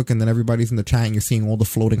Facebook and then everybody's in the chat and you're seeing all the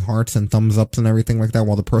floating hearts and thumbs ups and everything like that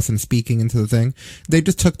while the person's speaking into the thing. They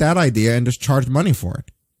just took that idea and just charged money for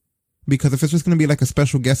it. Because if it's just going to be like a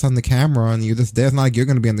special guest on the camera and you're just there, it's not like you're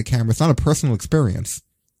going to be on the camera. It's not a personal experience.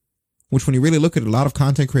 Which when you really look at it, a lot of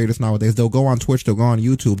content creators nowadays, they'll go on Twitch, they'll go on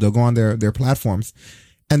YouTube, they'll go on their platforms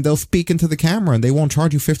and they'll speak into the camera and they won't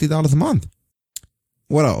charge you $50 a month.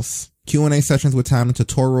 What else? Q&A sessions with talent,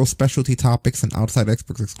 tutorials, specialty topics, and outside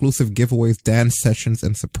experts, exclusive giveaways, dance sessions,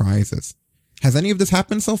 and surprises. Has any of this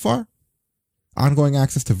happened so far? Ongoing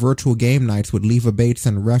access to virtual game nights with Leva Bates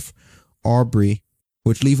and Ref Aubrey.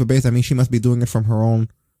 Which Leva Bates, I mean, she must be doing it from her own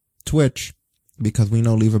Twitch, because we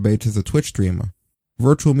know Leva Bates is a Twitch streamer.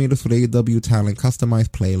 Virtual meetups with AEW talent, customized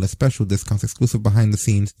playlists, special discounts, exclusive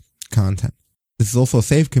behind-the-scenes content. This is also a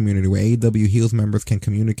safe community where AEW Heels members can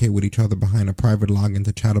communicate with each other behind a private login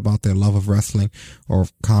to chat about their love of wrestling or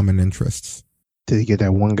common interests. Did you get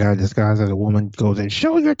that one guy disguised as a woman goes in,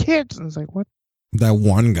 show your tits? And it's like, what? That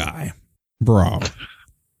one guy. Bro.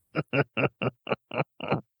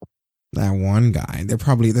 That one guy. There's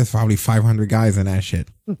probably 500 guys in that shit.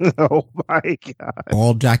 Oh my God.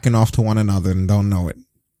 All jacking off to one another and don't know it.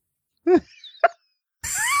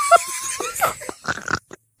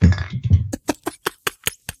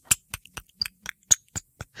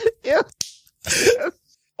 Yeah.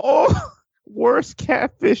 Oh, worst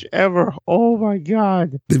catfish ever. Oh my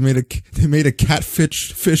God. They made a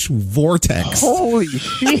catfish vortex. Holy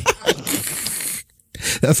shit.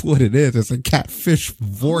 That's what it is. It's a catfish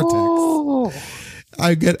vortex. Oh.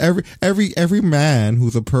 I get every man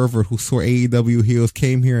who's a pervert who saw AEW heels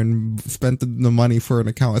came here and spent the money for an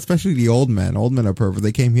account, especially the old men. Old men are perverts.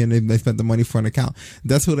 They came here and they spent the money for an account.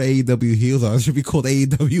 That's what AEW heels are. It should be called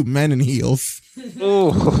AEW men and heels.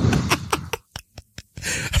 Oh.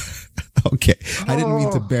 Okay. I didn't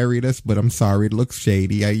mean to bury this, but I'm sorry. It looks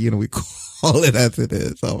shady. We call it as it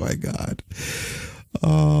is. Oh my God.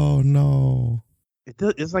 Oh no.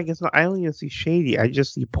 It's like it's not. I don't even see shady. I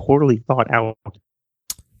just see poorly thought out.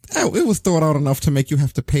 It was thought out enough to make you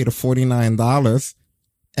have to pay the $49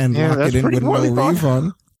 and lock it in with no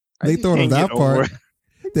refund. They thought of that part.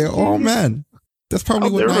 They're all men. That's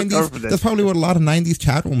probably what That's probably what a lot of 90s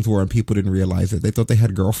chat rooms were, and people didn't realize it. They thought they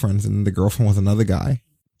had girlfriends, and the girlfriend was another guy.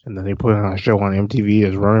 And then they put it on a show on MTV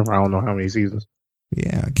as running for I don't know how many seasons.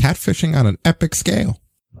 Yeah, catfishing on an epic scale.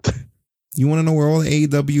 You want to know where all the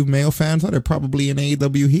AEW male fans are? They're probably in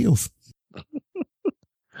AEW heels.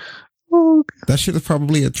 Oh, that shit is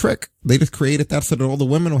probably a trick. They just created that so that all the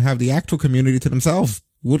women will have the actual community to themselves.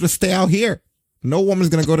 We'll just stay out here. No woman's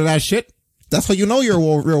going to go to that shit. That's how you know you're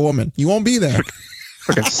a real woman. You won't be there.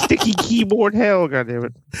 Fucking sticky keyboard hell,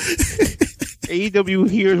 goddammit. AEW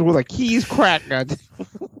hears where the keys crack,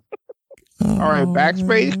 goddammit. All right,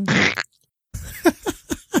 backspace.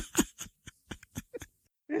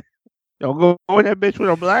 Don't go in that bitch with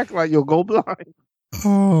a black light. You'll go blind.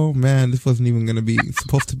 Oh man, this wasn't even going to be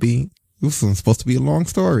supposed to be. This was supposed to be a long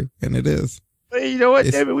story, and it is. Hey, you know what?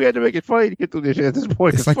 Damn it, we had to make it funny to get through this shit at this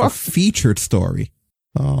point. It's like a featured story.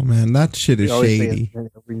 Oh man, that shit is shady.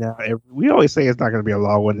 We always say it's not going to be a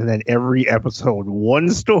long one, and then every episode,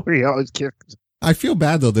 one story always kicks. I feel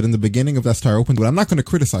bad though that in the beginning of that story opened, but I'm not going to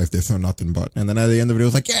criticize this or nothing. But and then at the end of it, it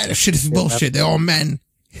was like, yeah, this shit is bullshit. They're all men.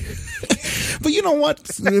 But you know what?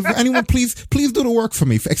 If anyone, please do the work for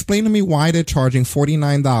me. Explain to me why they're charging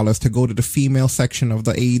 $49 to go to the female section of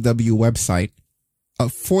the AEW website.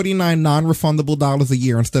 $49 non-refundable dollars a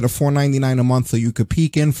year instead of $4.99 a month, so you could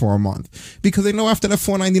peek in for a month. Because they know after that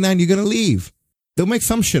 $4.99 you're gonna leave. They'll make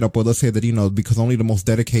some shit up where they'll say that because only the most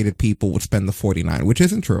dedicated people would spend the $49, which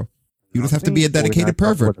isn't true. You just have to be a dedicated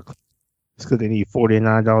pervert. It's because they need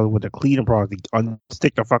 $49 with a cleaning product to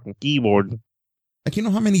unstick the fucking keyboard. Like, you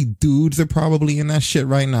know how many dudes are probably in that shit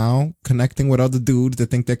right now, connecting with other dudes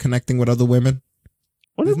that think they're connecting with other women?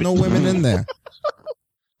 There's no women in there.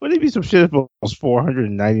 Wouldn't it be some shit if it was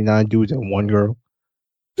 499 dudes and one girl?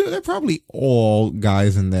 Dude, they're probably all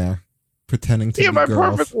guys in there pretending to be girls. Yeah,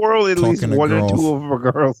 my perfect world, at least one or two of them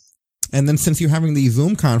are girls. And then since you're having these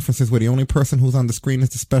Zoom conferences where the only person who's on the screen is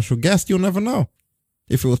the special guest, you'll never know.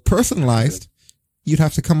 If it was personalized, you'd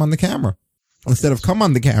have to come on the camera instead of come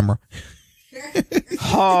on the camera.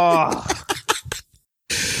 Oh.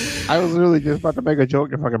 I was really just about to make a joke.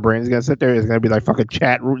 Your fucking brain's gonna sit there. It's gonna be like fucking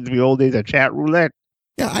chat roulette. The old days of chat roulette.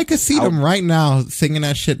 Yeah, I could see them right now singing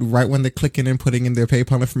that shit right when they're clicking in, putting in their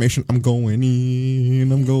PayPal information. I'm going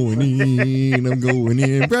in. I'm going in. I'm going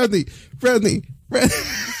in. Bradley.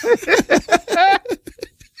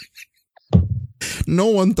 No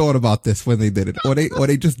one thought about this when they did it, or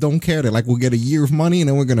they just don't care. They're like, we'll get a year of money and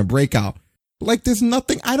then we're gonna break out. Like, there's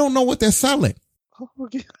nothing. I don't know what they're selling. Oh,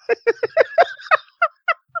 okay.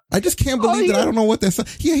 I just can't believe that I don't know what they're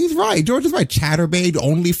selling. Yeah, he's right. George is right. Chatterbait,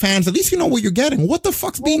 OnlyFans. At least you know what you're getting. What the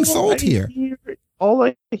fuck's being sold here? All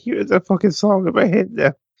I hear is that fucking song in my head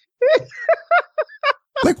now.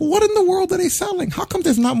 Like, what in the world are they selling? How come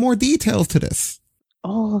there's not more details to this?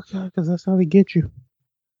 Oh, God, because that's how they get you.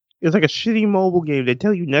 It's like a shitty mobile game. They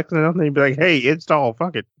tell you next to nothing and be like, hey, install,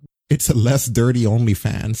 fuck it. It's a less dirty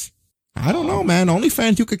OnlyFans. I don't know, man.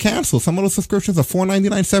 OnlyFans you could cancel. Some of those subscriptions are $4.99,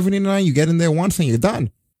 $7.99. You get in there once and you're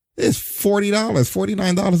done. It's $40,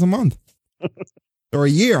 $49 a month. Or a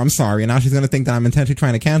year, I'm sorry. And now she's going to think that I'm intentionally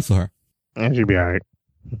trying to cancel her. That should be all right.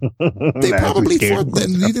 They probably do you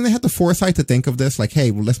think they had the foresight to think of this? Like,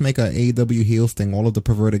 hey, well, let's make a AEW heels thing. All of the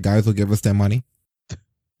perverted guys will give us their money.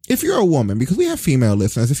 If you're a woman, because we have female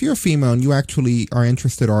listeners, if you're a female and you actually are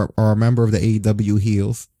interested or are a member of the AEW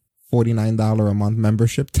heels, $49 a month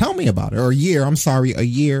membership, tell me about it. Or a year, I'm sorry, a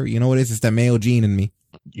year. You know what it is? It's that male gene in me.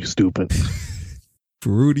 You stupid.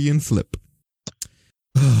 Freudian slip.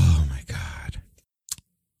 Oh my God.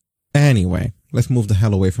 Anyway, let's move the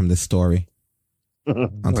hell away from this story.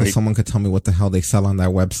 Until someone could tell me what the hell they sell on that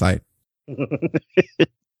website.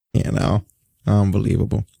 You know,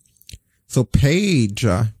 unbelievable. So Paige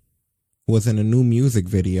was in a new music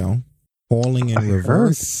video, Falling in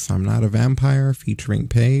Reverse. I'm Not a Vampire, featuring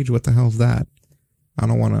Paige. What the hell's that? I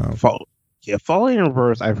don't want to. Falling in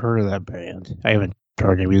Reverse. I've heard of that band. I haven't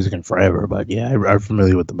heard any music in forever, but yeah, I'm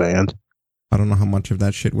familiar with the band. I don't know how much of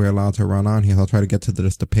that shit we're allowed to run on here. I'll try to get to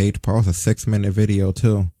the Paige part. It's a 6-minute video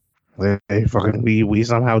too. We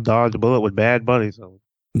somehow dodged a bullet with Bad Bunny. So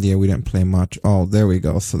yeah, we didn't play much. Oh, there we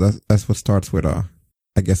go. So that's what starts with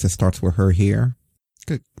I guess it starts with her here.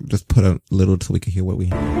 Could just put a little so we can hear what we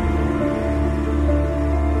hear.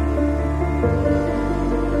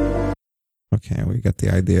 Okay, we got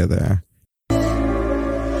the idea there.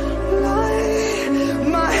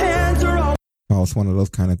 Oh, it's one of those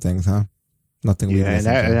kind of things, huh? Nothing. Yeah, and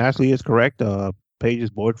Ashley is correct.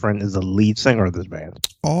 Paige's boyfriend is the lead singer of this band.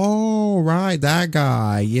 Oh, right, that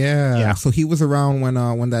guy. Yeah. So he was around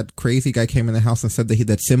when that crazy guy came in the house and said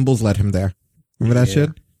that Symbols led him there. Remember that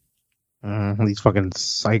shit? These fucking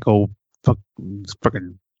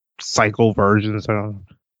fucking psycho versions.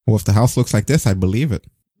 Well, if the house looks like this, I'd believe it.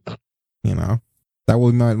 You know, that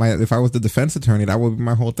would be my if I was the defense attorney, that would be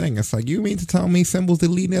my whole thing. It's like, you mean to tell me Symbols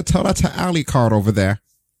deleting it? Tell that to Ali Card over there.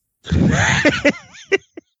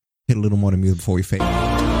 Hit a little more than music before we fade.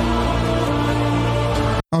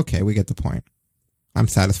 Okay, we get the point. I'm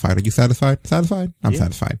satisfied. Are you satisfied? Satisfied? I'm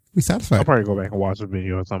satisfied. We satisfied. I'll probably go back and watch the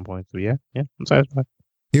video at some point. So yeah, I'm satisfied.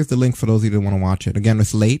 Here's the link for those of you that want to watch it. Again,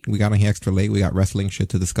 it's late. We got on here extra late. We got wrestling shit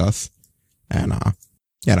to discuss. And,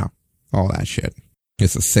 you know, all that shit.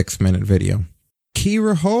 It's a 6-minute video.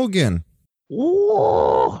 Kiera Hogan.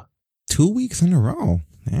 Ooh. 2 weeks in a row.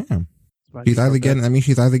 Damn. She's either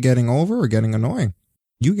getting over or getting annoying.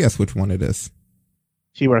 You guess which one it is.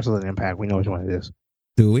 She wrestled in Impact. We know which one it is.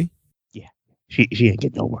 Do we? Yeah. She ain't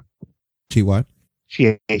getting over. She what?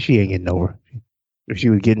 She ain't getting over. If she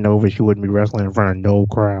was getting over, she wouldn't be wrestling in front of no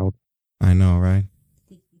crowd. I know, right?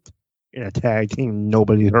 In a tag team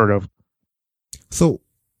nobody's heard of. So,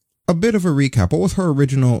 a bit of a recap. What was her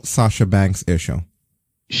original Sasha Banks issue?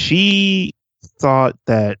 She thought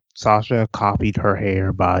that Sasha copied her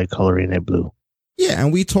hair by coloring it blue. Yeah,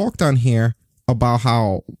 and we talked on here about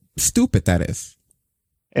how stupid that is.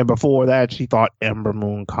 And before that, she thought Ember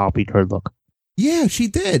Moon copied her look. Yeah, she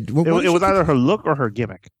did. It was either her look or her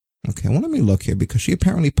gimmick. Okay, well, let me look here because she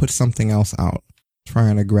apparently put something else out.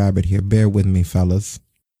 Trying to grab it here. Bear with me, fellas.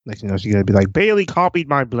 Next thing you know, she's going to be like, Bailey copied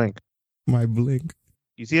my blink. My blink.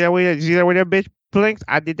 You see that way that bitch blinks?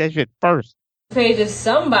 I did that shit first. Paige is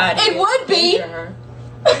somebody. It would be.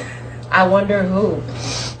 I wonder who.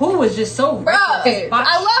 Who was just so Bruh, I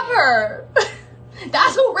love her.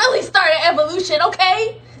 That's who really started Evolution,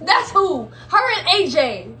 okay? That's who. Her and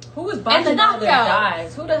AJ. Who was botching all their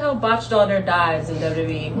dives? Who the hell botched all their dives in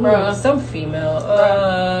WWE? Bruh. Some female.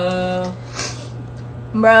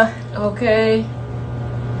 Bruh. Okay.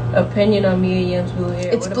 Opinion on Mia Yim's blue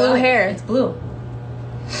hair. It's blue hair. It's blue.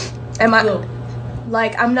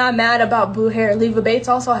 I'm not mad about blue hair. Leva Bates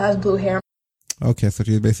also has blue hair. Okay, so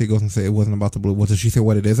she basically goes and say it wasn't about the blue. What did she say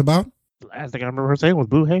what it is about? The last thing I remember her saying was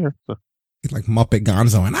blue hair. So. He's like Muppet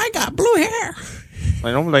Gonzo, and I got blue hair.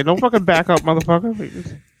 Don't fucking back up,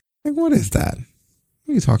 motherfucker. Like, what is that?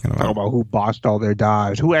 What are you talking about? Talking about who botched all their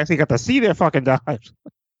dives. Who actually got to see their fucking dives.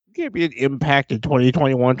 You can't be an Impact in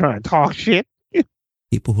 2021 trying to talk shit.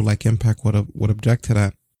 People who like Impact would object to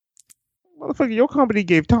that. Motherfucker, your company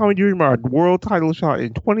gave Tommy Dreamer a world title shot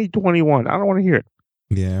in 2021. I don't want to hear it.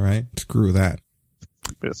 Yeah, right. Screw that.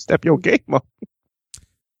 You better step your game up.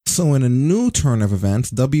 So in a new turn of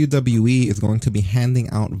events, WWE is going to be handing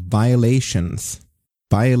out violations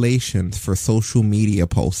for social media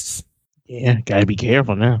posts. Yeah, gotta be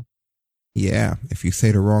careful now. Yeah, if you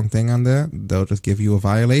say the wrong thing on there, they'll just give you a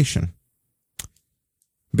violation.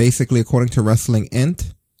 Basically, according to Wrestling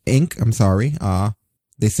Inc.,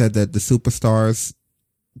 they said that the superstars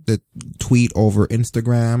that tweet over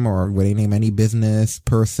Instagram or where they name any business,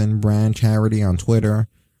 person, brand, charity on Twitter,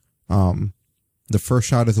 the first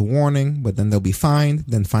shot is a warning, but then they'll be fined.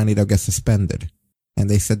 Then finally they'll get suspended. And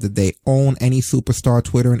they said that they own any superstar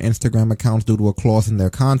Twitter and Instagram accounts due to a clause in their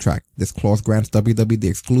contract. This clause grants WWE the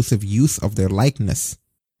exclusive use of their likeness.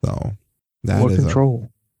 So that more is control.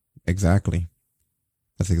 Exactly.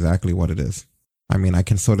 That's exactly what it is. I mean, I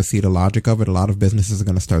can sort of see the logic of it. A lot of businesses are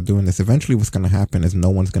going to start doing this. Eventually what's going to happen is no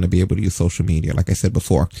one's going to be able to use social media. Like I said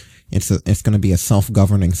before, it's going to be a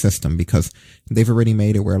self-governing system because they've already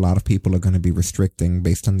made it where a lot of people are going to be restricting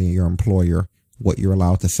based on your employer what you're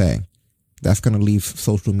allowed to say. That's going to leave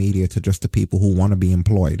social media to just the people who want to be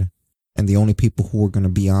employed. And the only people who are going to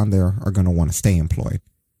be on there are going to want to stay employed,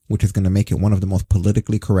 which is going to make it one of the most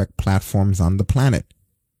politically correct platforms on the planet.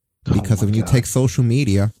 Because when you take social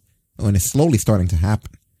media, and it's slowly starting to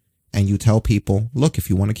happen, and you tell people, look, if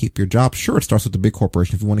you want to keep your job, sure, it starts with the big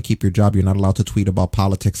corporation. If you want to keep your job, you're not allowed to tweet about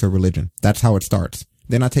politics or religion. That's how it starts.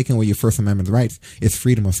 They're not taking away your First Amendment rights. It's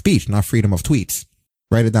freedom of speech, not freedom of tweets.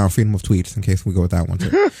 Write it down, freedom of tweets, in case we go with that one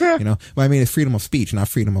too. But I mean, it's freedom of speech, not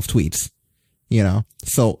freedom of tweets.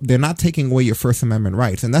 So they're not taking away your First Amendment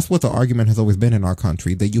rights. And that's what the argument has always been in our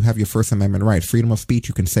country, that you have your First Amendment rights. Freedom of speech,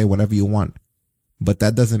 you can say whatever you want. But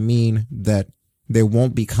that doesn't mean that there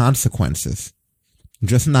won't be consequences,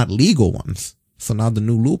 just not legal ones. So now the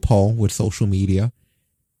new loophole with social media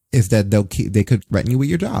is that they could threaten you with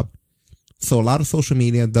your job. So a lot of social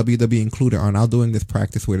media, WWE included, are now doing this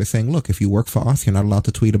practice where they're saying, look, if you work for us, you're not allowed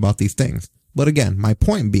to tweet about these things. But again, my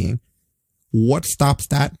point being, what stops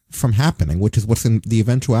that from happening, which is what's in the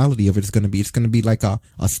eventuality of it is going to be. It's going to be like a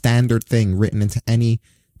standard thing written into any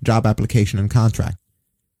job application and contract.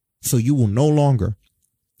 So you will no longer,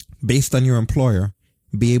 based on your employer,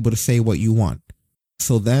 be able to say what you want.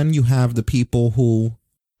 So then you have the people who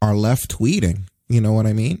are left tweeting, you know what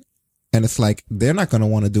I mean? And it's like, they're not going to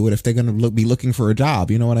want to do it if they're going to be looking for a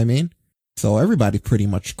job, you know what I mean? So everybody's pretty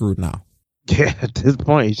much screwed now. Yeah, at this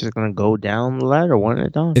point, it's just going to go down the ladder one at a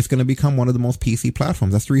time. It's going to become one of the most PC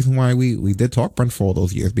platforms. That's the reason why we did TalkBrunch for all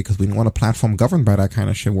those years, because we didn't want a platform governed by that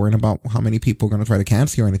kind of shit, worrying about how many people are going to try to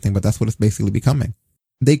cancel you or anything, but that's what it's basically becoming.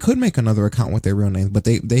 They could make another account with their real names, but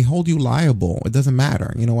they hold you liable. It doesn't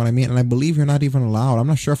matter. You know what I mean? And I believe you're not even allowed. I'm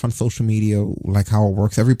not sure if on social media, like how it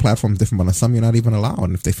works. Every platform is different, but on some you're not even allowed.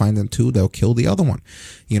 And if they find them too, they'll kill the other one.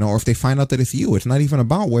 Or if they find out that it's you, it's not even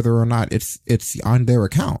about whether or not it's on their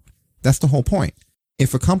account. That's the whole point.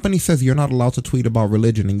 If a company says you're not allowed to tweet about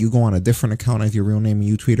religion and you go on a different account as your real name and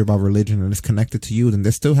you tweet about religion and it's connected to you, then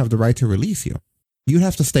they still have the right to release you. You'd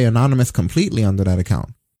have to stay anonymous completely under that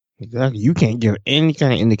account. Exactly. You can't give any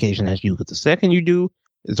kind of indication that's you, because the second you do,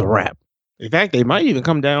 it's a wrap. In fact, they might even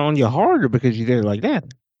come down on you harder because you did it like that.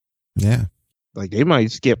 Yeah. Like they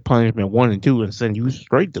might skip punishment 1 and 2 and send you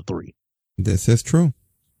straight to 3. This is true.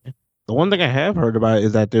 The one thing I have heard about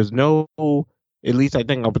is that there's no, at least I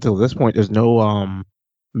think up until this point, there's no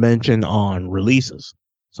mention on releases.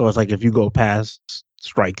 So it's like if you go past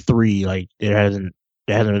strike 3, like there hasn't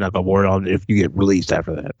been like a word on if you get released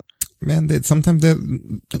after that. Man,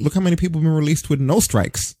 look how many people have been released with no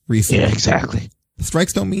strikes recently. Yeah, exactly.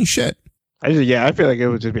 Strikes don't mean shit. I feel like it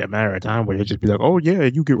would just be a matter of time where it'd just be like, oh yeah,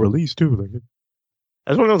 you get released too. Like,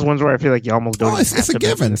 that's one of those ones where I feel like you almost don't. Oh, it's a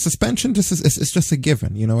given. Suspension it's just a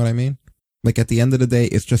given. You know what I mean? Like at the end of the day,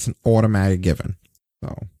 it's just an automatic given.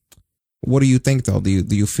 So, what do you think though? Do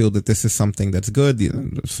you feel that this is something that's good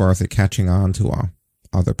as far as it catching on to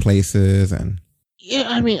other places and? Yeah,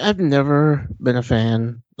 I mean, I've never been a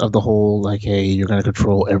fan of the whole, like, hey, you're going to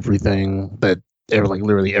control everything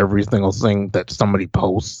literally every single thing that somebody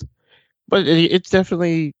posts. But it's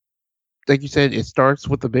definitely, like you said, it starts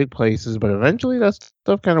with the big places, but eventually that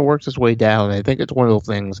stuff kind of works its way down. I think it's one of those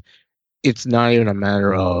things, it's not even a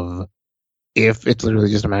matter of if, it's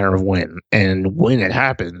literally just a matter of when. And when it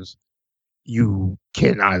happens, you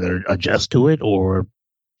can either adjust to it or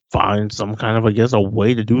find some kind of, I guess, a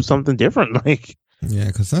way to do something different. Like, yeah,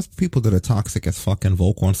 because that's people that are toxic as fucking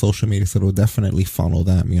vocal on social media, so it'll definitely funnel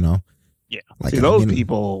them, Yeah. Like, see, those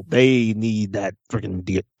people, they need that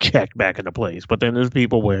freaking check back into place. But then there's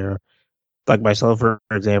people where like myself, for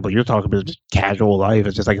example, you're talking about just casual life.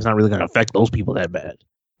 It's just like it's not really going to affect those people that bad.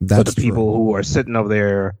 But the people who are sitting up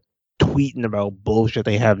there tweeting about bullshit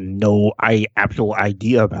they have no actual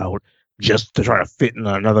idea about just to try to fit in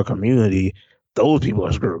another community, those people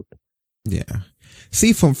are screwed. Yeah.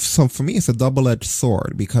 See, for me, it's a double-edged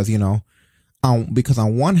sword because, you know, because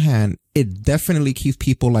on one hand, it definitely keeps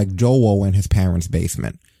people like Joe in his parents'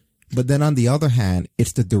 basement. But then on the other hand,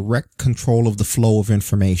 it's the direct control of the flow of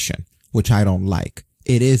information, which I don't like.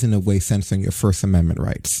 It is in a way censoring your First Amendment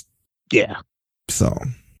rights. Yeah. So,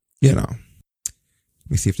 you know, let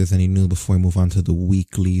me see if there's any news before we move on to the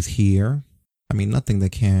weeklies here. I mean, nothing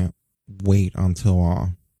that can't wait until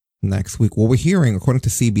next week. What we're hearing, according to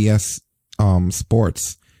CBS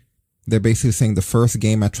Sports, they're basically saying the first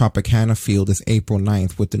game at Tropicana Field is April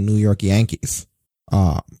 9th with the New York Yankees.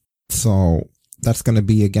 So that's going to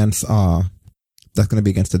be against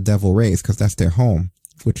the Devil Rays because that's their home,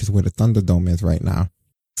 which is where the Thunderdome is right now.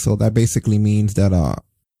 So that basically means that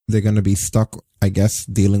they're going to be stuck, I guess,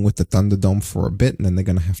 dealing with the Thunderdome for a bit, and then they're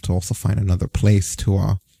going to have to also find another place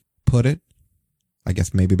to put it. I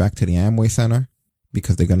guess maybe back to the Amway Center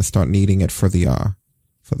because they're going to start needing it for the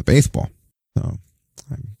baseball. So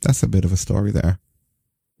that's a bit of a story there.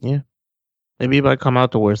 Yeah. Maybe it might come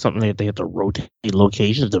out to where something that they have to rotate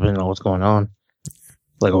locations depending on what's going on.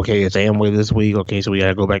 Like, okay, it's Amway this week. Okay, so we got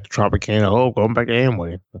to go back to Tropicana. Oh, going back to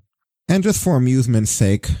Amway. And just for amusement's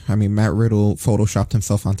sake, I mean, Matt Riddle photoshopped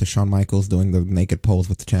himself onto Shawn Michaels doing the naked pose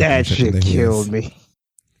with the championship. That shit killed me.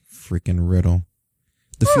 Freaking Riddle.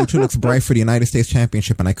 The future looks bright for the United States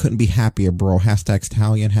Championship, and I couldn't be happier, bro. Hashtag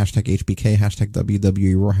Stallion, hashtag HBK, hashtag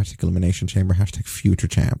WWE Raw, hashtag Elimination Chamber, hashtag Future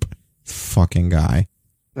Champ. Fucking guy.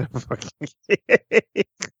 At this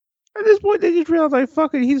point, they just realize, like,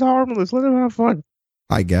 fucking, he's harmless. Let him have fun.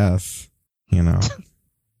 I guess. You know.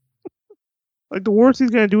 Like, the worst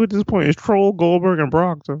he's going to do at this point is troll Goldberg and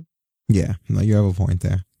Brock. So. Yeah, no, you have a point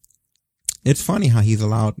there. It's funny how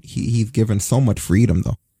he's given so much freedom,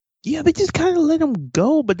 though. Yeah, they just kind of let him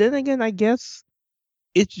go. But then again, I guess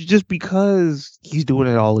it's just because he's doing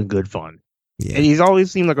it all in good fun. Yeah. And he's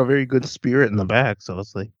always seemed like a very good spirit in the back. So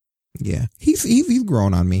it's like, yeah, he's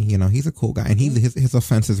grown on me. You know, he's a cool guy, and his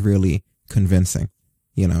offense is really convincing.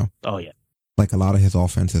 You know. Oh yeah. Like a lot of his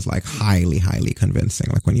offense is like highly, highly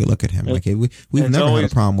convincing. Like when you look at him, like we've never had a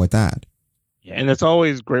problem with that. Yeah, and it's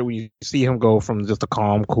always great when you see him go from just a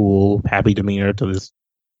calm, cool, happy demeanor to this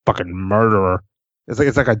fucking murderer. It's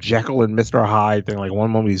like a Jekyll and Mr. Hyde thing. Like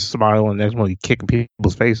one moment he's smiling, the next moment he's kicking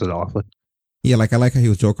people's faces off. Yeah, like I like how he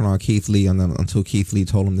was joking on Keith Lee, and then until Keith Lee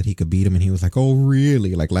told him that he could beat him, and he was like, "Oh,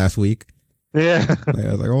 really?" Like last week. Yeah. Like,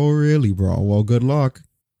 I was like, "Oh, really, bro? Well, good luck."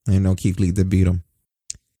 I know Keith Lee did beat him.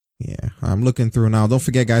 Yeah, I'm looking through now. Don't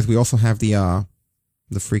forget, guys, we also have the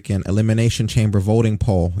freaking Elimination Chamber voting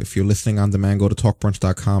poll. If you're listening on demand, go to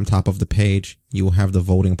talkbrunch.com, top of the page. You will have the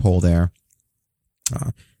voting poll there.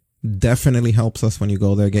 Definitely helps us when you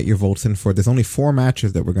go there, get your votes in for. There's only 4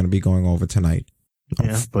 matches that we're going to be going over tonight.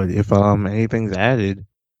 Yeah, but if anything's added,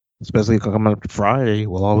 especially coming up to Friday,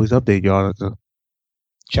 we'll always update y'all to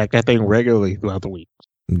check that thing regularly throughout the week.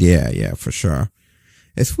 Yeah, for sure.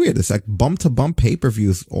 It's weird. It's like bump to bump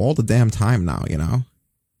pay-per-views all the damn time now, you know?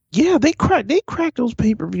 Yeah, they crack those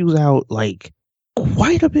pay-per-views out like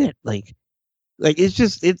quite a bit. Like it's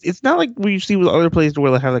just it's not like we see with other places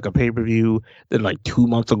where they have like a pay-per-view, then like 2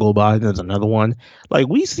 months will go by and there's another one. Like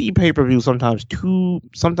we see pay-per-views sometimes 2,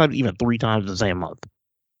 sometimes even 3 times the same month.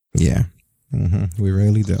 Yeah. We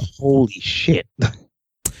really do. Holy shit.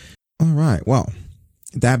 All right. Well,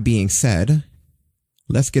 that being said,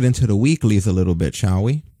 let's get into the weeklies a little bit, shall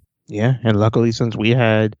we? Yeah, and luckily since we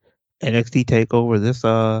had NXT TakeOver this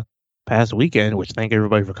past weekend, which thank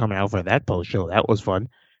everybody for coming out for that post show. That was fun.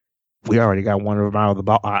 We already got one of them out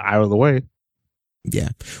of the way. Yeah,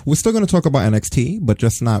 we're still going to talk about NXT, but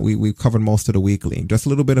just not. We've covered most of the weekly. Just a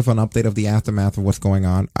little bit of an update of the aftermath of what's going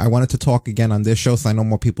on. I wanted to talk again on this show, so I know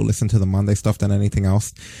more people listen to the Monday stuff than anything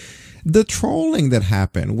else. The trolling that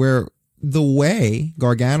happened, where The Way,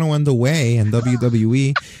 Gargano and The Way and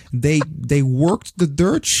WWE, they worked the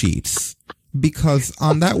dirt sheets because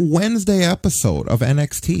on that Wednesday episode of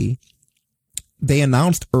NXT, they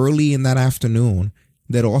announced early in that afternoon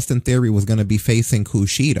that Austin Theory was going to be facing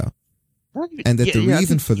Kushida. And that the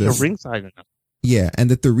reason for this, and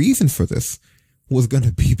that the reason for this was going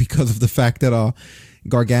to be because of the fact that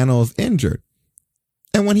Gargano's injured.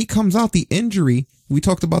 And when he comes out, the injury, we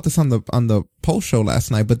talked about this on the post show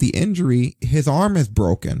last night, but the injury, his arm is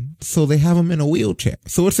broken, so they have him in a wheelchair.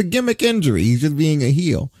 So it's a gimmick injury. He's just being a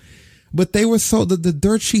heel. But they were the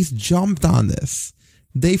dirt sheets jumped on this.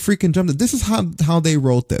 They freaking jumped. This is how they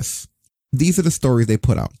wrote this. These are the stories they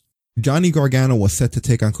put out. Johnny Gargano was set to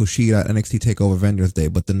take on Kushida at NXT TakeOver Vengeance Day,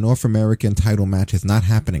 but the North American title match is not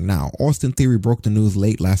happening now. Austin Theory broke the news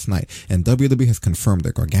late last night, and WWE has confirmed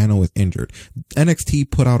that Gargano is injured. NXT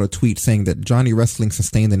put out a tweet saying that Johnny Wrestling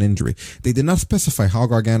sustained an injury. They did not specify how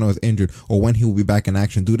Gargano is injured or when he will be back in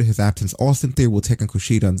action. Due to his absence, Austin Theory will take on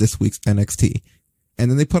Kushida on this week's NXT. And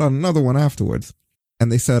then they put out another one afterwards. And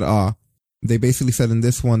they said, they basically said in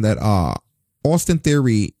this one that, Austin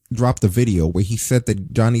Theory dropped a video where he said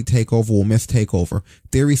that Johnny Takeover will miss Takeover.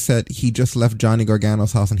 Theory said he just left Johnny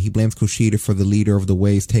Gargano's house and he blames Kushida for the Leader of the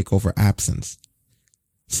Way's Takeover absence.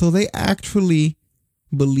 So they actually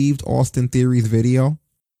believed Austin Theory's video.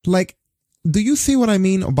 Like, do you see what I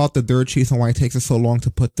mean about the dirt sheets and why it takes us so long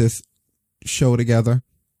to put this show together?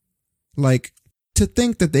 Like, to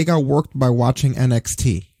think that they got worked by watching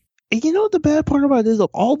NXT. And you know what the bad part about it is?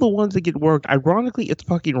 Of all the ones that get worked, ironically, it's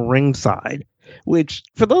fucking Ringside. Which,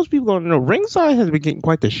 for those people who don't know, Ringside has been getting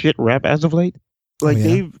quite the shit rap as of late. Like,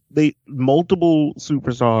 they multiple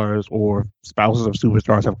superstars or spouses of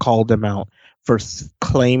superstars have called them out for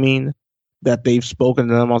claiming that they've spoken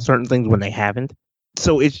to them on certain things when they haven't.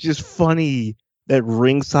 So it's just funny that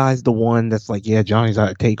Ringside's the one that's like, yeah, Johnny's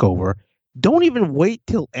out of TakeOver. Don't even wait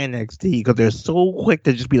till NXT because they're so quick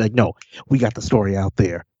to just be like, no, we got the story out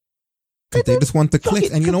there. They just want the clicks.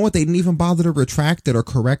 And you know what? They didn't even bother to retract it or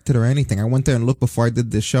correct it or anything. I went there and looked before I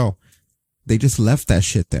did this show. They just left that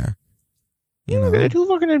shit there. You know? They're too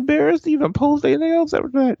fucking embarrassed to even post anything else after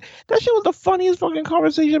that. That shit was the funniest fucking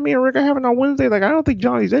conversation me and Rick are having on Wednesday. Like, I don't think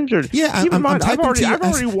Johnny's injured. Yeah, I've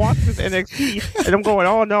already watched this NXT and I'm going,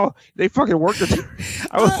 oh no, they fucking worked it.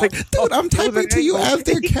 I was like, dude, I'm typing to you as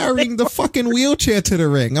they're carrying the fucking wheelchair to the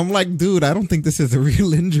ring. I'm like, dude, I don't think this is a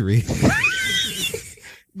real injury.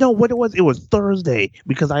 No, what it was Thursday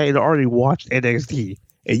because I had already watched NXT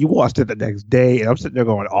and you watched it the next day and I'm sitting there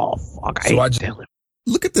going, oh fuck,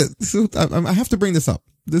 Look at this. So, I have to bring this up.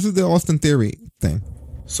 This is the Austin Theory thing.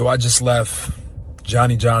 So I just left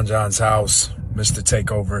Johnny John John's house, Mr.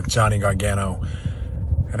 Takeover, Johnny Gargano,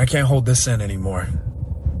 and I can't hold this in anymore.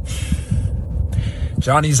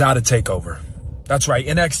 Johnny's out of TakeOver. That's right,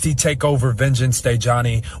 NXT TakeOver Vengeance Day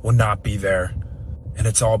Johnny will not be there. And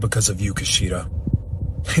it's all because of you, Kushida.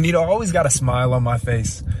 And I always got a smile on my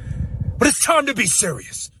face. But it's time to be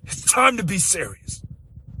serious. It's time to be serious.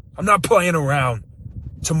 I'm not playing around.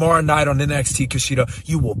 Tomorrow night on NXT, Kushida,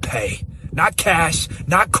 you will pay. Not cash,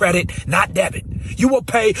 not credit, not debit. You will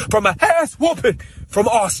pay from a ass whooping from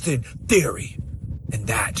Austin Theory. And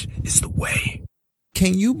that is the way.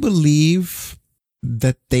 Can you believe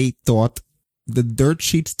that they thought the dirt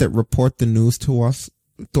sheets that report the news to us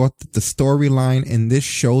thought that the storyline in this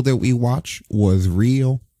show that we watch was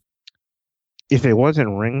real? If it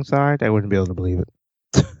wasn't Ringside, I wouldn't be able to believe it.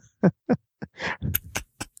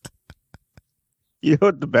 You know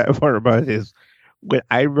what the bad part about it is?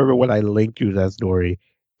 I remember when I linked you to that story,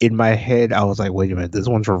 in my head, I was like, wait a minute, this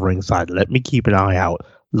one's from Ringside. Let me keep an eye out.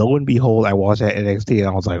 Lo and behold, I watched that NXT and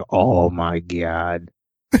I was like, oh my God.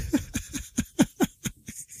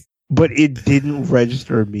 But it didn't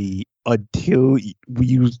register me until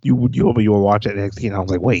you told me you were watching NXT and I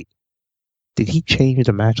was like, wait, did he change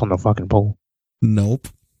the match on the fucking poll? Nope.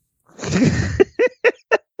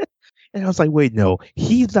 And I was like, wait, no,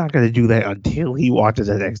 he's not going to do that until he watches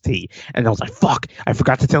NXT. And I was like, fuck, I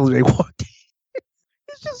forgot to tell him they walked.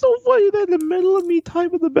 It's just so funny that in the middle of me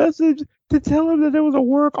typing the message to tell him that there was a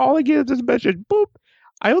work, all I get is this message, boop.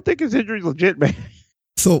 I don't think his injury's legit, man.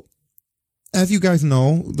 So, as you guys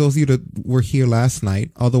know, those of you that were here last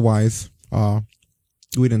night, otherwise,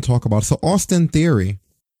 we didn't talk about it. So, Austin Theory,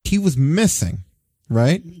 he was missing,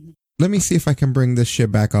 right? Let me see if I can bring this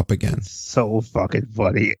shit back up again. It's so fucking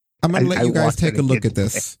funny. I'm going to let you guys take a look at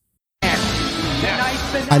this. This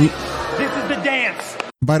is the dance.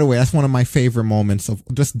 By the way, that's one of my favorite moments of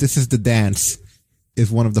just This Is the Dance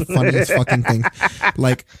is one of the funniest fucking things.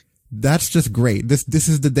 Like, that's just great. This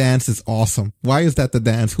Is the Dance is awesome. Why is that the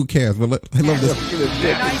dance? Who cares? Well, I love this.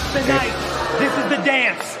 Tonight's the night. This is the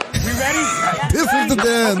dance. We ready? This is the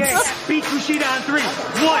dance. Okay, beat Kushida on 3.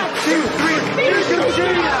 1, 2, 3. Beat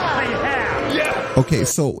Kushida. Play half. Yeah. Okay,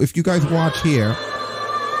 so if you guys watch here,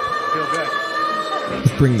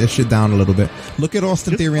 let's bring this shit down a little bit. Look at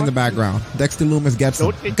Austin Theory in the background. Dexter Lumis gets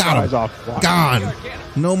him. Got him. Gone.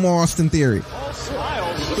 No more Austin Theory. Did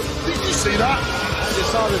you see that? I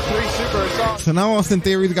just saw the 3 super. So now Austin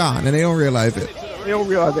Theory's gone, and they don't realize it. They don't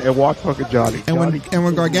realize it. And watch fucking Johnny. And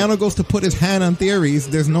when Gargano goes to put his hand on Theory's,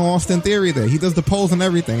 there's no Austin Theory there. He does the pose and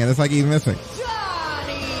everything, and it's like he's missing.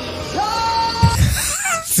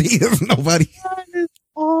 See, there's nobody. That is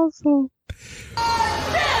awesome.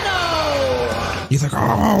 He's like,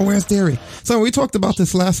 oh, where's Theory? So we talked about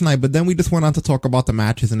this last night, but then we just went on to talk about the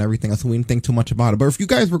matches and everything else, so we didn't think too much about it. But if you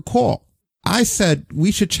guys recall, I said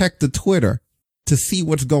we should check the Twitter to see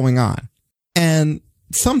what's going on. And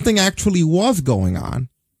something actually was going on.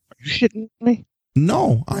 Are you shitting me?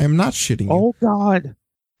 No, I am not shitting you. Oh, God.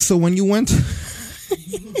 So when you went...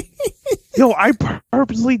 Yo, I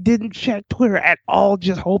purposely didn't check Twitter at all,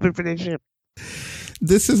 just hoping for this shit.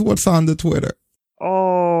 This is what's on the Twitter.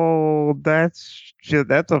 Oh, that's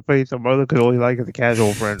a face a mother could only like as a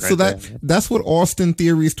casual friend. So that's what Austin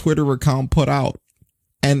Theory's Twitter account put out.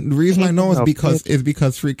 And the reason I know is because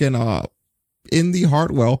freaking Indy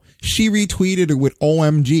Hartwell, she retweeted it with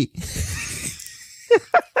OMG.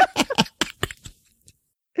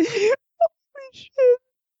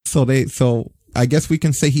 So I guess we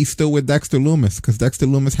can say he's still with Dexter Lumis because Dexter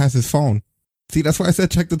Lumis has his phone. See, that's why I said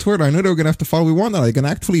check the Twitter. I knew they were gonna have to follow. We want that. I can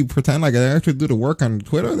actually pretend like I actually do the work on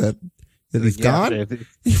Twitter that he's gone.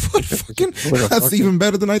 That's even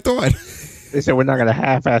better than I thought. They said we're not gonna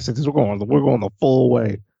half-ass it. We're going the full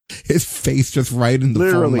way. His face just right in the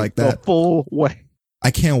phone like that. The full way.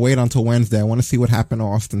 I can't wait until Wednesday. I want to see what happened to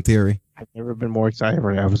Austin Theory. I've never been more excited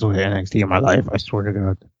for an episode of NXT in my life. I swear to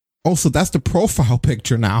God. Also, that's the profile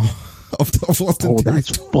picture now of Austin Theory.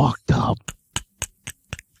 That's fucked up.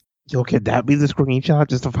 Yo, can that be the screenshot?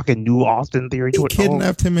 Just a fucking new Austin Theory? He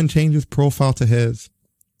kidnapped him and changed his profile to his.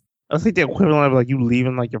 I think the equivalent of like you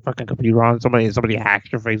leaving like your fucking computer on somebody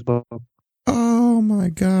hacks your Facebook. Oh my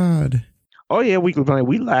God. Oh yeah, we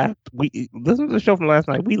laughed. We listened to the show from last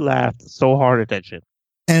night. We laughed so hard at that shit.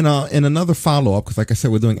 And in another follow-up, because like I said,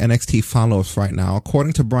 we're doing NXT follow-ups right now.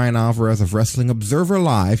 According to Brian Alvarez of Wrestling Observer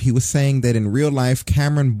Live, he was saying that in real life,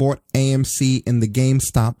 Cameron bought AMC in the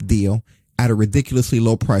GameStop deal at a ridiculously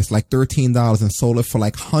low price, like $13, and sold it for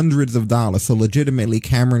like hundreds of dollars. So legitimately,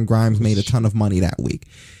 Cameron Grimes made a ton of money that week.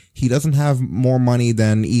 He doesn't have more money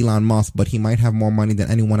than Elon Musk, but he might have more money than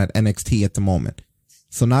anyone at NXT at the moment.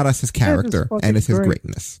 So now that's his character, and it's his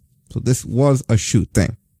greatness. So this was a shoot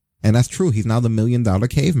thing. And that's true. He's now the $1 million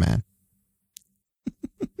caveman.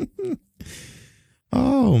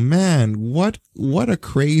 Oh man, what a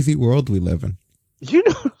crazy world we live in. You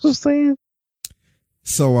know what I'm saying?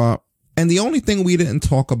 So, and the only thing we didn't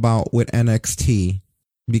talk about with NXT,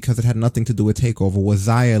 because it had nothing to do with TakeOver, was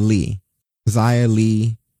Xia Li. Xia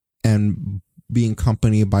Li and being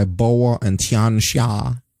accompanied by Boa and Tian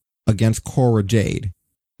Xia against Cora Jade.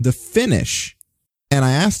 The finish, and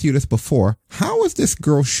I asked you this before, how is this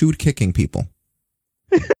girl shoot kicking people?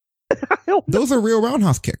 Those are real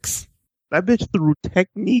roundhouse kicks. That bitch threw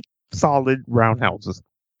technique solid roundhouses.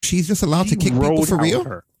 She's just allowed to kick people for real?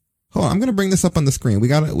 Hold on, I'm gonna bring this up on the screen. We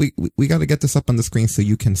gotta get this up on the screen so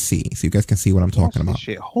you can see, so you guys can see what I'm talking about.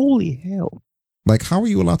 Shit. Holy hell. Like, how are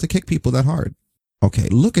you allowed to kick people that hard? Okay,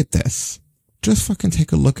 look at this. Just fucking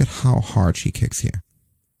take a look at how hard she kicks here.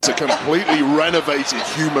 It's a completely renovated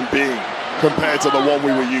human being compared to the one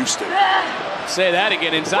we were used to. Say that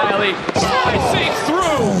again, and Xia Li slicing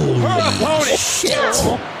through her opponent. Shit.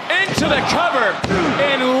 Into the cover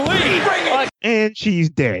and lead. And she's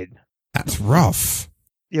dead. That's rough.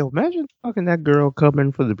 Yo, imagine fucking that girl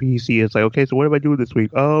coming for the PC. It's like, okay, so what do I do this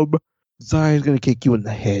week? Xia's gonna kick you in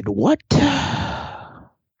the head. What?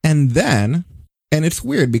 And then, and it's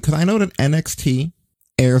weird because I know that NXT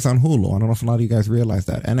airs on Hulu. I don't know if a lot of you guys realize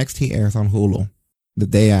that. NXT airs on Hulu the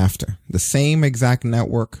day after. The same exact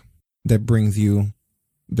network that brings you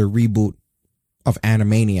the reboot of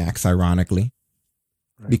Animaniacs, ironically.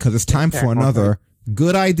 Because it's time for another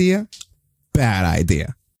good idea, bad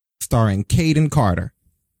idea. Starring Caden Carter.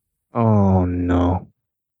 Oh, no.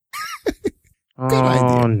 Good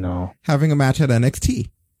idea. Oh, no. Having a match at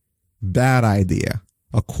NXT. Bad idea.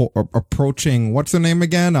 Approaching, what's her name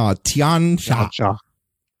again? Tian Xia.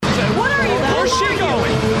 What are you? Where's she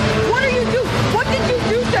going? What are you doing? What did you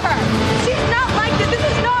do to her? She's not like this. This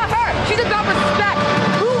is not her. She's about respect.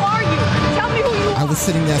 Who are you? Tell me who you are. I was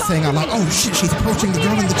sitting there saying out loud, oh shit, she's approaching the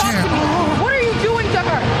girl in the chair. What are you doing to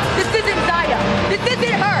her? This isn't Xia. This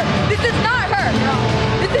isn't her. This is not her.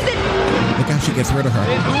 This isn't. Look how she gets rid of her.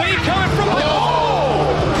 Is Lee coming from the... Oh!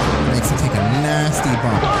 Makes her take a nasty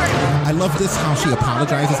bump. I love this, how she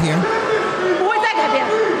apologizes here. 不会再改变，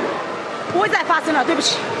不会再发生了。对不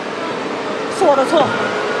起，是我的错，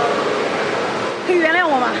可以原谅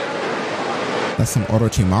我吗？ That's some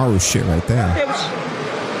Orochimaru shit right there. 对不起。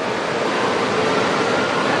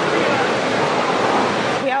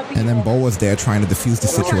 And then Bo was there trying to defuse the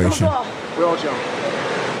situation. 不要这样，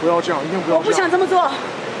不要这样，一定不要这样。我不想这么做。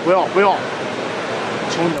不要，不要，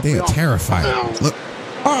求你了。 They are terrified. Look.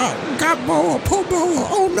 Oh, got Boa, pull Boa.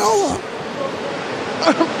 Oh, no.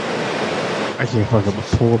 I can't fucking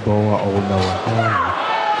pull Boa. Oh no.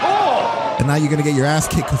 And now you're going to get your ass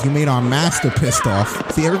kicked because you made our master pissed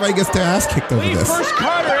off. See, everybody gets their ass kicked over this.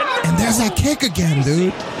 And there's that kick again,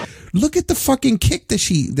 dude. Look at the fucking kick that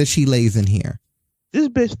she lays in here. This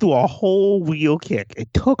bitch threw a whole wheel kick.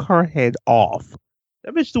 It took her head off.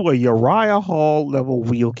 That bitch threw a Uriah Hall level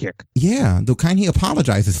wheel kick. Yeah, the kind he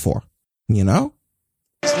apologizes for. You know?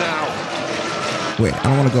 Wait, I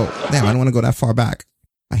don't want to go. Damn, I don't want to go that far back.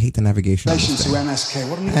 I hate the navigation.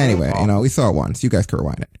 Anyway, you know, we saw it once. You guys can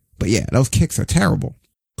rewind it. But yeah, those kicks are terrible.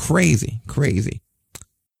 Crazy.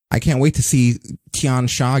 I can't wait to see Tian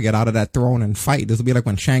Sha get out of that throne and fight. This will be like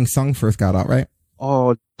when Shang Tsung first got out, right?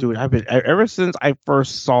 Oh, dude, ever since I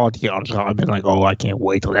first saw Tian Sha, I've been like, oh, I can't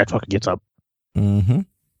wait till that fucking gets up. Mm-hmm.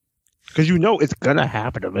 Because you know it's gonna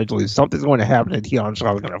happen eventually. Something's going to happen and Tian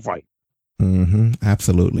Sha is gonna fight. Mm-hmm.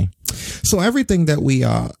 Absolutely. So everything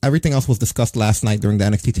else was discussed last night during the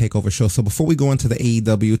NXT TakeOver show. So before we go into the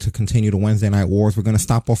AEW to continue the Wednesday Night Wars, we're going to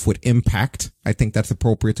stop off with Impact. I think that's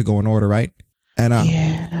appropriate to go in order, right? And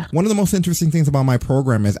one of the most interesting things about my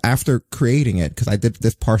program is after creating it, because I did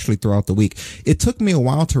this partially throughout the week, it took me a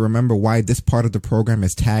while to remember why this part of the program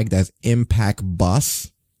is tagged as Impact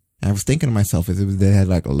Bus. And I was thinking to myself, they had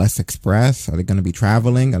like less express? Are they going to be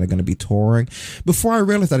traveling? Are they going to be touring? Before I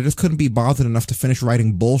realized that I just couldn't be bothered enough to finish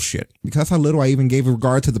writing bullshit. Because that's how little I even gave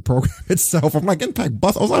regard to the program itself. I'm like, Impact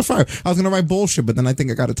Bus. I was like, fire. I was going to write bullshit, but then I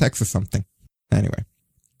think I got a text or something. Anyway.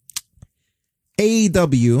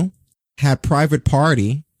 AEW had Private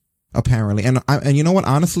Party, apparently. And you know what?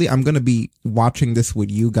 Honestly, I'm going to be watching this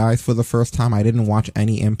with you guys for the first time. I didn't watch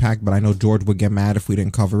any Impact, but I know George would get mad if we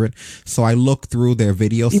didn't cover it. So I looked through their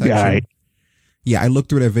video section. Yeah, I looked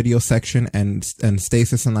through their video section and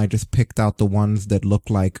Stasis and I just picked out the ones that look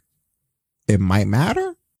like it might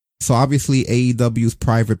matter. So obviously AEW's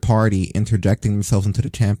Private Party interjecting themselves into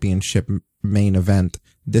the championship main event.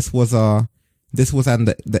 This was on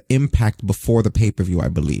the Impact before the pay-per-view, I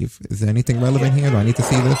believe. Is there anything relevant here? Do I need to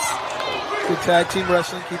see this? Good tag team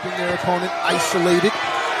wrestling, keeping their opponent isolated.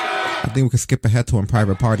 I think we could skip ahead to when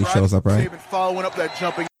Private Party shows up, right? Following up that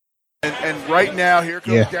jumping, and right now here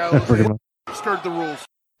comes Gallows. Stirred the rules,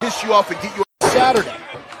 piss you off and get you Saturday.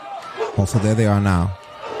 Oh, so there they are now.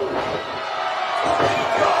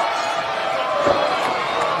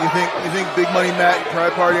 You think Big Money Matt and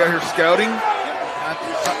Private Party out here scouting?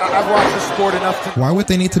 I've watched the sport enough to... Why would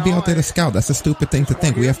they need to be out there to scout? That's a stupid thing to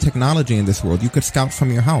think. We have technology in this world. You could scout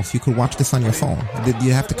from your house. You could watch this on your phone. Did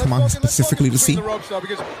you have to come out specifically to see? We're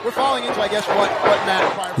falling into, I guess, what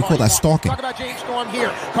Matt... We call that stalking. Talk about James Storm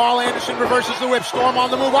here. Carl Anderson reverses the whip. Storm on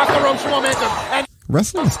the move. Off the ropes for momentum. And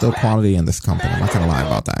wrestling is still quality in this company. I'm not going to lie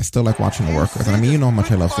about that. I still like watching the workers. And I mean, you know how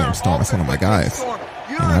much I love James Storm. That's one of my guys.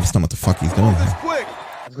 You know, I just don't know what the fuck he's doing here.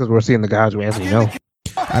 That's because we're seeing the guys we actually know.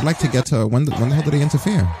 I'd like to get to when the hell did they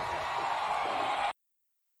interfere?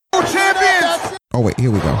 No champions! Oh wait,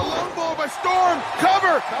 here we go. Lone ball by Storm.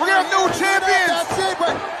 Cover. We're gonna have no champions. That's it.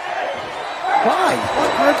 But why?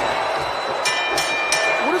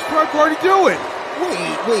 What is Pride Party doing?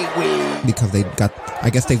 Wait. Because I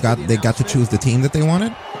guess they got to choose the team that they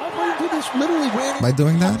wanted. By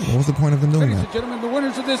doing that? What was the point of them doing that? Gentlemen, the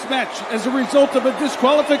winners of this match as a result of a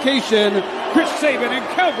disqualification, Chris Sabin and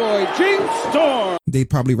Cowboy James Storm. They'd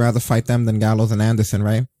probably rather fight them than Gallows and Anderson,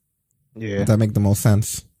 right? Yeah. Does that make the most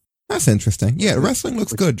sense? That's interesting. Yeah, wrestling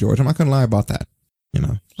looks good, George. I'm not going to lie about that. You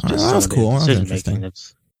know, that's cool. That's interesting.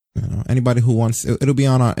 You know, anybody who wants, it'll be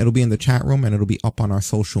in the chat room and it'll be up on our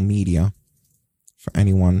social media for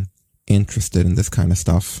anyone interested in this kind of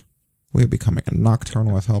stuff. We're becoming a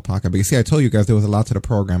nocturnal as hell podcast. But you see, I told you guys there was a lot to the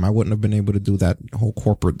program. I wouldn't have been able to do that whole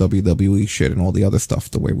corporate WWE shit and all the other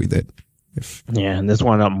stuff the way we did. And this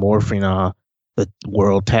wound up morphing the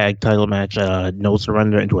World Tag Title match, No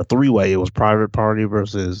Surrender, into a three-way. It was Private Party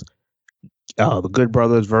versus the Good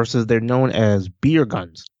Brothers versus, they're known as Beer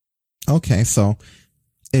Guns. Okay, so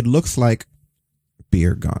it looks like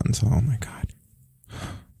Beer Guns. Oh my God.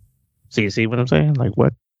 See what I'm saying? Like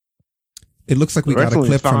what? It looks like we got a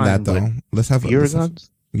clip from that though. Let's have Beer Guns?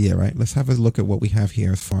 Yeah, right. Let's have a look at what we have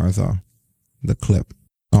here as far as the clip.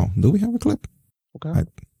 Oh, do we have a clip? Okay. I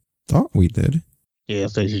thought we did. Yeah,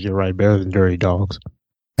 Stacey, you're right. Better than Dirty Dogs.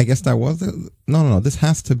 I guess that was it. No. This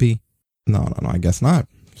has to be. No. I guess not.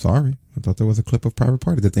 Sorry. I thought there was a clip of Private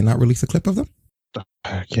Party. Did they not release a clip of them?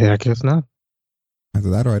 Yeah, I guess not. Either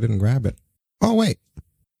that or I didn't grab it. Oh, wait.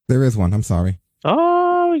 There is one. I'm sorry.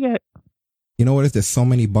 Oh, we got. You know what is? There's so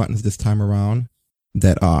many buttons this time around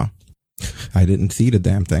that I didn't see the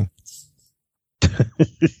damn thing.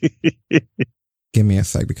 Give me a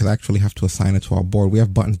sec because I actually have to assign it to our board. We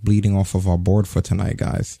have buttons bleeding off of our board for tonight,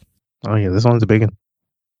 guys. Oh yeah, this one's a big one.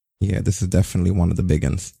 Yeah, this is definitely one of the big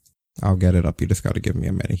ones. I'll get it up. You just got to give me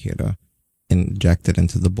a minute here to inject it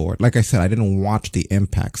into the board. Like I said, I didn't watch the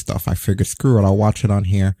Impact stuff. I figured, screw it, I'll watch it on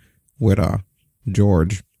here with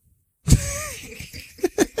George.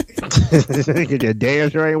 You're damn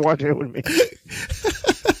sure ain't watching it with me.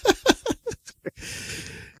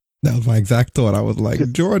 That was my exact thought. I was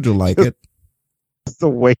like, George will like it. That's the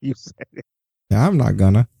way you said it. Yeah, I'm not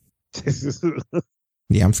gonna.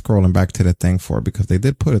 Yeah, I'm scrolling back to the thing for it because they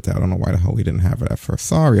did put it there. I don't know why the hell we didn't have it at first.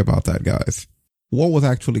 Sorry about that, guys. What was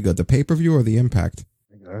actually good, the pay-per-view or the Impact?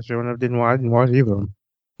 I sure enough didn't watch either of them.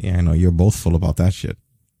 Yeah, I know. You're both full about that shit.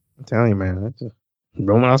 I'm telling you, man. That's just...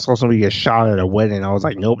 When I saw somebody get shot at a wedding, I was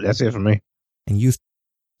like, nope, that's it for me. And you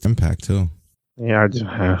Impact, too. Yeah, I just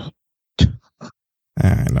have.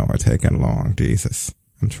 I know, we're taking long. Jesus.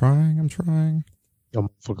 I'm trying. Yo,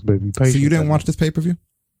 motherfuckers, baby. So you didn't watch this pay-per-view?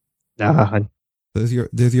 Nah. This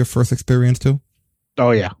is your first experience, too?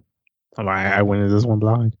 Oh, yeah. I went into this one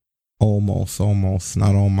blind. Almost.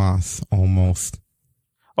 Not almost.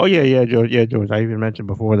 Oh, yeah, George. Yeah, George. I even mentioned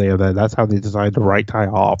before that's how they decided to write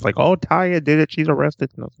Taya off. Like, oh, Taya did it. She's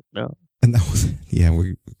arrested. And I was like, no. And that was, yeah,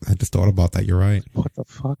 I just thought about that. You're right. What the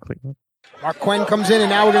fuck? Like, Mark Quinn comes in, and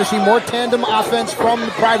now we're going to see more tandem offense from the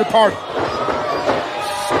Private Party.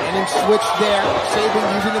 Standing switch there.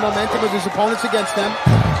 Sabin using the momentum of his opponents against them.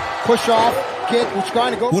 Push off. Kid, who's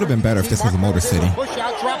trying to go. Would have been better if this was a Motor City. Push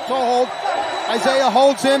out, drop toe hold. Isaiah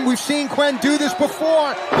holds him. We've seen Quinn do this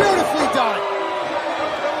before. Beautifully done.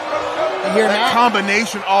 You hear that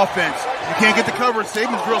combination offense. You can't get the cover.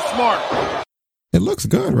 Sabin's real smart. It looks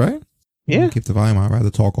good, right? Yeah. Keep the volume. I'd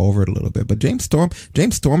rather talk over it a little bit. But James Storm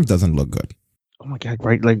doesn't look good. Oh my God,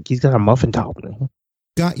 right? Like he's got a muffin top.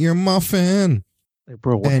 Got your muffin. Like,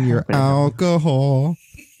 bro, and your alcohol.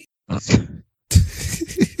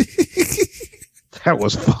 That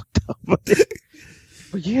was fucked up. But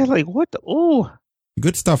yeah, like what the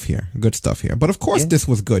Good stuff here. But of course this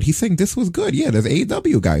was good. He's saying this was good. Yeah, there's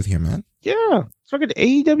AEW guys here, man. Yeah. It's like the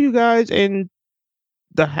AEW guys and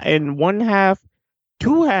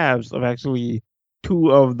two halves of actually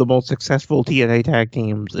two of the most successful TNA tag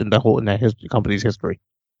teams in that company's history.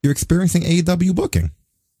 You're experiencing AEW booking.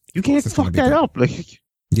 You can't fuck that up. Like,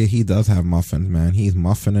 yeah, he does have muffins, man. He's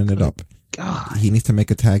muffining it up. God. He needs to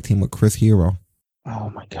make a tag team with Chris Hero.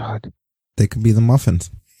 Oh my God. They could be the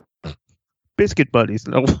Muffins. Biscuit buddies.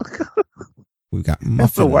 No. We got muffins.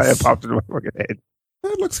 That's the way it popped into my fucking head.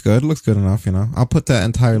 It looks good. It looks good enough, you know. I'll put that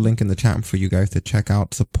entire link in the chat for you guys to check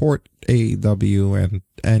out. Support AEW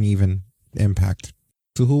and even Impact.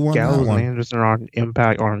 So who won Gallows that one? and Anderson are on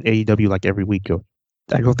Impact or on AEW like every week, Joe.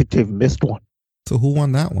 I don't think they've missed one. So who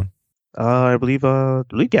won that one? I believe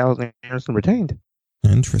Gallows and Anderson retained.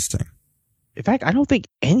 Interesting. In fact, I don't think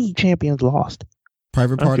any champions lost.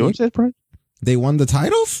 Private Party? George says Private. They won the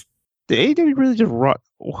titles? The AEW really just run.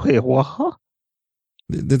 Wait, what?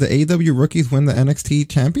 Did the AEW rookies win the NXT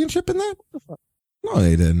championship in that? No,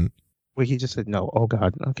 they didn't. Wait, he just said no. Oh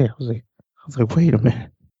God. Okay, I was like, wait a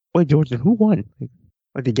minute. Wait, George, who won?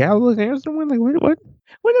 Like the Gallows and Anderson win? Like what? Wouldn't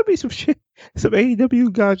there be some shit? Some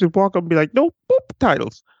AEW guys just walk up and be like, nope, boop,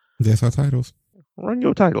 titles. Yes, our titles. Run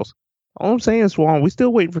your titles. All I'm saying is, Swan, we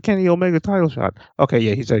still waiting for Kenny Omega title shot. Okay,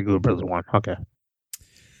 yeah, he said Good Brothers won. Okay.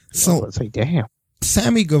 So let's say, damn.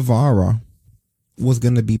 Sammy Guevara was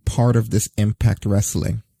going to be part of this Impact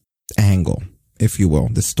Wrestling angle, if you will,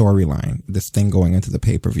 the storyline, this thing going into the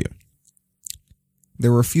pay-per-view.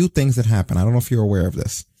 There were a few things that happened. I don't know if you're aware of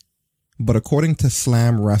this, but according to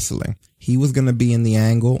Slam Wrestling, he was going to be in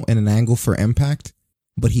an angle for Impact,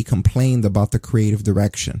 but he complained about the creative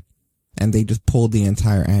direction and they just pulled the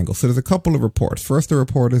entire angle. So there's a couple of reports. First, the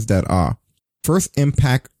report is that, first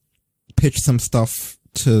Impact pitched some stuff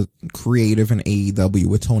to creative and AEW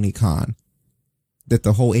with Tony Khan that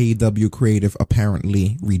the whole AEW creative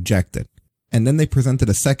apparently rejected. And then they presented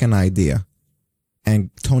a second idea and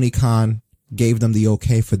Tony Khan gave them the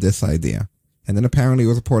okay for this idea. And then apparently it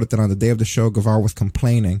was reported that on the day of the show, Guevara was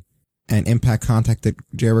complaining and Impact contacted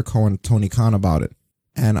Jericho and Tony Khan about it.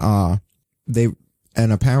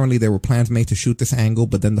 And apparently there were plans made to shoot this angle,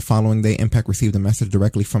 but then the following day, Impact received a message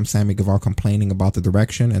directly from Sammy Guevara complaining about the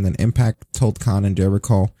direction. And then Impact told Khan and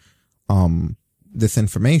Jericho, this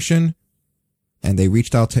information. And they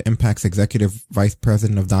reached out to Impact's executive vice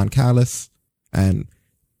president of Don Callis. And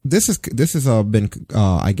this has been,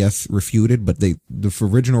 I guess, refuted, but the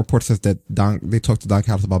original report says that they talked to Don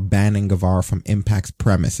Callis about banning Guevara from Impact's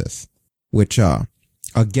premises, which,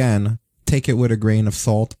 again, take it with a grain of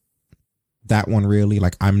salt. That one really,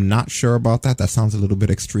 I'm not sure about that. That sounds a little bit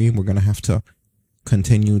extreme. We're going to have to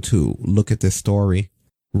continue to look at this story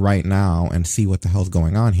right now and see what the hell's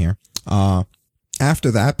going on here.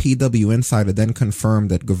 After that, PW Insider then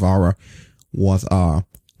confirmed that Guevara was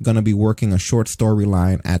going to be working a short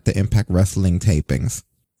storyline at the Impact Wrestling tapings.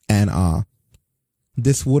 And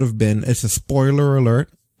this would have been, it's a spoiler alert,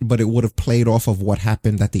 but it would have played off of what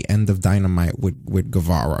happened at the end of Dynamite with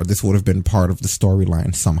Guevara. This would have been part of the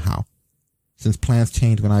storyline somehow. Since plans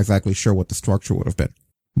changed, we're not exactly sure what the structure would have been.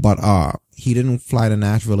 But he didn't fly to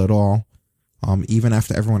Nashville at all, even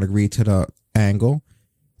after everyone agreed to the angle.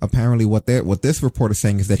 Apparently what this report is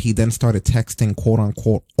saying is that he then started texting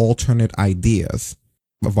quote-unquote alternate ideas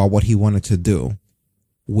about what he wanted to do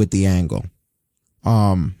with the angle.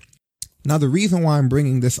 Now, the reason why I'm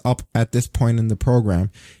bringing this up at this point in the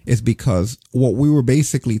program is because what we were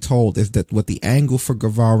basically told is that what the angle for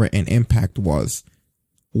Guevara and Impact was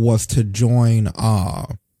to join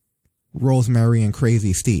Rosemary and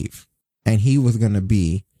Crazy Steve. And he was going to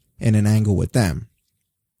be in an angle with them.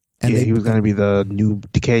 And he was going to be the new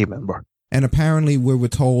Decay member. And apparently we were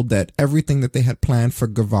told that everything that they had planned for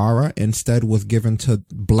Guevara instead was given to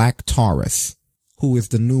Black Taurus, who is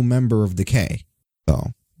the new member of Decay.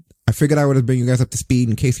 So I figured I would have bring you guys up to speed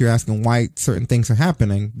in case you're asking why certain things are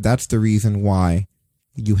happening. That's the reason why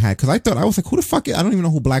you had, because I was like, who the fuck is, I don't even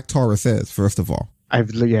know who Black Taurus is, first of all.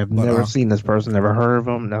 I've never seen this person, never heard of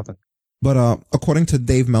him, nothing. But according to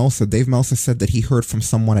Dave Meltzer said that he heard from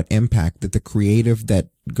someone at Impact that the creative that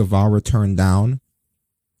Guevara turned down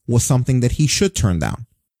was something that he should turn down,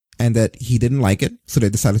 and that he didn't like it, so they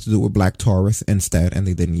decided to do it with Black Taurus instead, and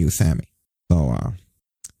they didn't use Sammy. So,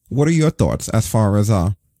 what are your thoughts as far as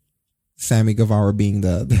Sammy Guevara being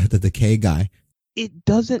the Decay guy? It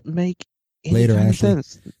doesn't make any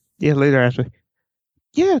sense. Yeah, later, Ashley.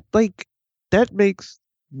 Yeah, like, that makes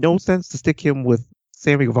no sense to stick him with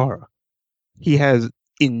Sammy Guevara. He has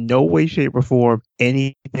in no way, shape, or form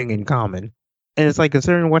anything in common. And it's like,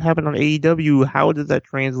 considering what happened on AEW, how does that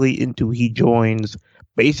translate into he joins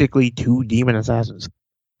basically two Demon Assassins?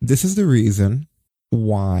 This is the reason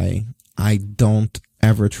why I don't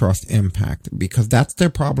ever trust Impact, because that's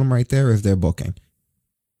their problem right there, is their booking.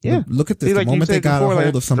 Yeah. Look at this. The moment they got a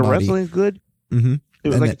hold of somebody. The wrestling's good. Mm-hmm. It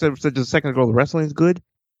was like I said just a second ago, the wrestling's good.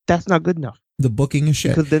 That's not good enough. The booking is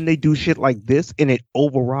shit. Because then they do shit like this and it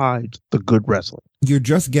overrides the good wrestling. You're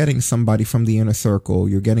just getting somebody from the inner circle.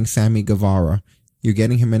 You're getting Sammy Guevara. You're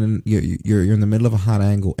getting him in, you're in the middle of a hot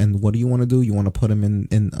angle. And what do you want to do? You want to put him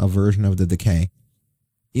in a version of the Decay.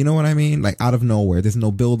 You know what I mean? Like, out of nowhere. There's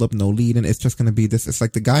no build up, no lead, and it's just going to be this. It's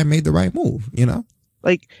like the guy made the right move, you know?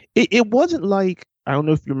 Like, it wasn't like, I don't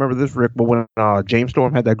know if you remember this, Rick, but when James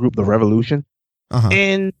Storm had that group, The Revolution,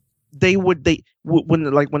 and when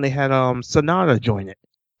they had Sonata join it,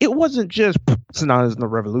 it wasn't just Sonata's in The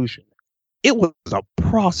Revolution. It was a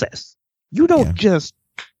process. You don't just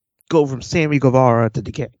go from Sammy Guevara to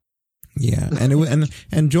Decay. Yeah,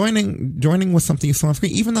 and joining was something you saw on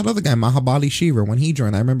screen. Even that other guy, Mahabali Shiva, when he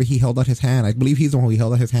joined, I remember he held out his hand. I believe he's the one who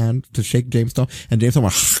held out his hand to shake James Storm, and James Storm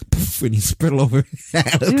went and he spit all over his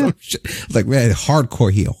hand. It's like, man,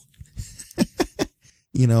 hardcore heel.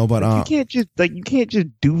 You know, but you can't just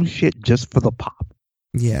do shit just for the pop.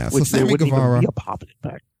 Yeah, so Sammy Guevara, be a pop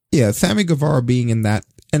impact. Yeah, Sammy Guevara being in that,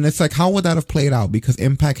 and it's like, how would that have played out? Because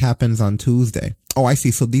Impact happens on Tuesday. Oh, I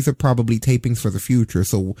see. So these are probably tapings for the future.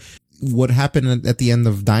 So what happened at the end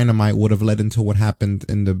of Dynamite would have led into what happened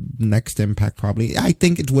in the next Impact, probably. I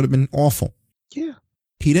think it would have been awful. Yeah.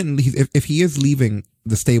 He didn't. If he is leaving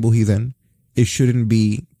the stable he's in, it shouldn't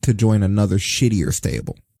be to join another shittier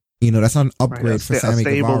stable. You know, that's not an upgrade for Sammy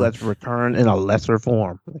Guevara. A stable that's returned in a lesser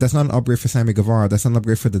form. That's not an upgrade for Sammy Guevara. That's an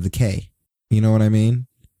upgrade for the Decay. You know what I mean?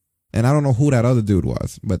 And I don't know who that other dude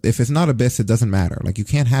was, but if it's not Abyss, it doesn't matter. Like, you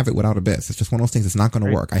can't have it without Abyss. It's just one of those things that's not going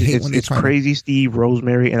to work. I hate when it's Crazy Steve,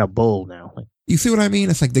 Rosemary, and a Bull now. You see what I mean?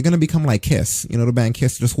 It's like they're going to become like Kiss. You know, the band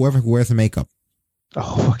Kiss, just whoever wears the makeup.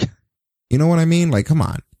 Oh, okay. You know what I mean? Like, come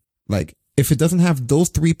on. Like, if it doesn't have those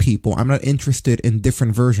three people, I'm not interested in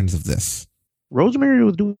different versions of this. Rosemary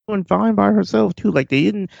was doing fine by herself too. Like, they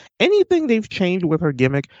didn't, anything they've changed with her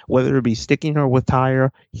gimmick, whether it be sticking her with Tyra,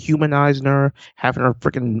 humanizing her, having her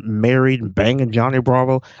freaking married and banging Johnny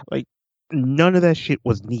Bravo, like, none of that shit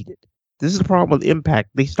was needed. This is the problem with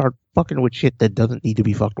Impact. They start fucking with shit that doesn't need to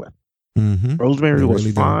be fucked with. Mm-hmm. Rosemary was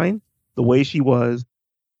fine the way she was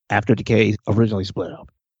after Decay originally split up.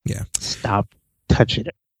 Yeah. Stop touching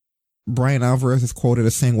it. Brian Alvarez is quoted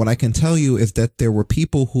as saying, "What I can tell you is that there were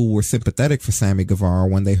people who were sympathetic for Sammy Guevara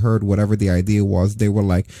when they heard whatever the idea was. They were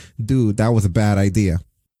like, dude, that was a bad idea."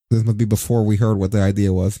 This must be before we heard what the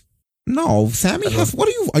idea was. No, Sammy has,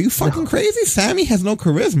 are you fucking crazy? Sammy has no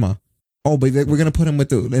charisma. Oh, but we're going to put him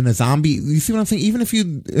in a zombie. You see what I'm saying? Even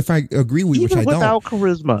if I agree with you, which I don't. Even without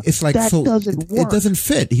charisma, it's like, that doesn't work. It doesn't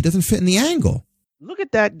fit. He doesn't fit in the angle. Look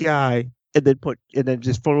at that guy, and then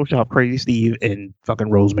just Photoshop Crazy Steve and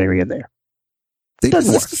fucking Rosemary in there.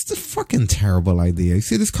 It's just a fucking terrible idea. You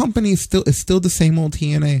see, this company is still the same old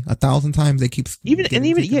TNA. 1,000 times they keep even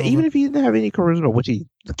if he didn't have any charisma, which the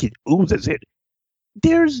kid oozes it.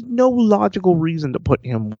 There's no logical reason to put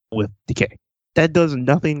him with Decay. That does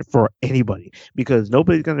nothing for anybody because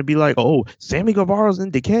nobody's gonna be like, "Oh, Sammy Guevara's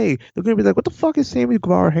in Decay." They're gonna be like, "What the fuck is Sammy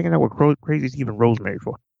Guevara hanging out with Crazy Steve and Rosemary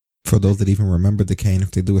for?" For those that even remember Decay, and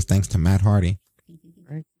if they do, it's thanks to Matt Hardy.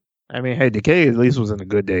 I mean, hey, Decay at least was in the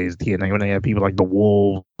good days. TNA when they had people like the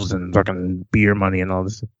Wolves and fucking Beer Money and all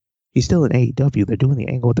this. He's still in AEW. They're doing the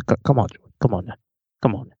angle with the. Come on now.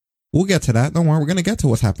 We'll get to that. Don't worry. We're gonna get to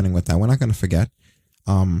what's happening with that. We're not gonna forget.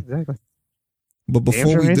 Exactly. But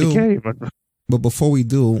before we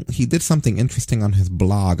do, he did something interesting on his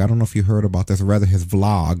blog. I don't know if you heard about this, or rather his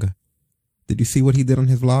vlog. Did you see what he did on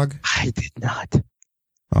his vlog? I did not.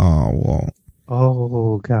 Oh well.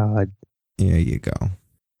 Oh God. There you go.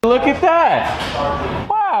 Look at that!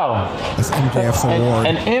 Wow! That's MJF's award.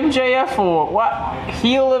 An MJF award. What?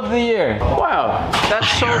 Heel of the Year. Wow, that's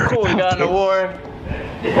so cool. He got an award.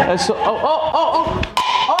 That's so. Oh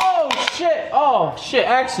shit! Oh shit!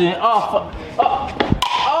 Accident. Oh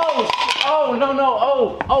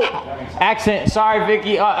no! Accident. Sorry,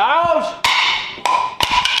 Vicky. Oh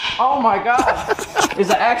my God! It's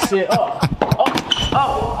an accident.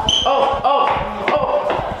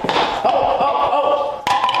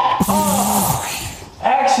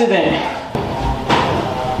 Accident.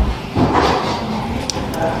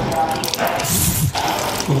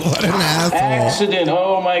 What an asshole. Accident.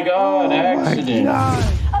 Oh my God. Accident.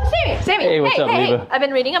 Sammy. Hey, what's up, Leva? I've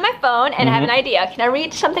been reading on my phone and I have an idea. Can I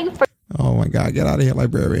read something for... Oh my God. Get out of here,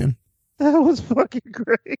 librarian. That was fucking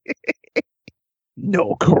great.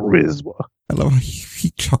 No charisma. I love how he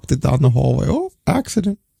chucked it down the hallway. Oh,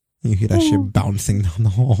 accident. You hear that shit bouncing down the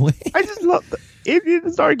hallway. I just love that. It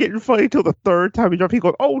didn't start getting funny until the third time he dropped. He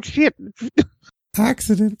goes, "Oh shit!"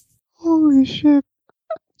 Accident. Holy shit!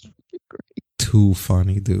 Too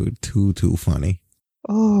funny, dude. Too funny.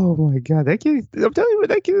 Oh my God, that kid! I'm telling you,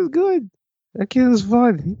 that kid is good. That kid is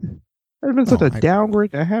fun. There's been such a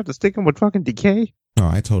downgrade to have to stick him with fucking Decay. No,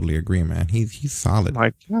 I totally agree, man. He's solid.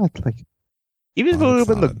 My God, like even if it would have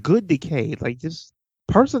been the good Decay, like just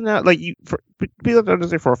personality, like people have to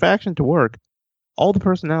understand for a faction to work, all the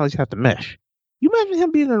personalities have to mesh. You imagine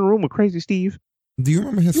him being in a room with Crazy Steve? Do you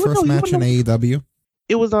remember his first match in AEW?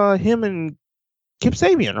 It was him and Kip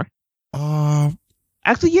Sabian, right?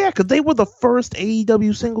 Actually, yeah, because they were the first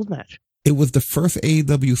AEW singles match. It was the first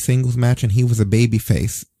AEW singles match, and he was a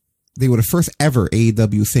babyface. They were the first ever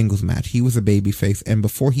AEW singles match. He was a babyface, and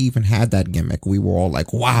before he even had that gimmick, we were all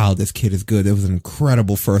like, wow, this kid is good. It was an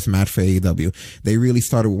incredible first match for AEW. They really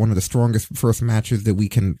started with one of the strongest first matches that we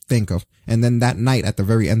can think of. And then that night, at the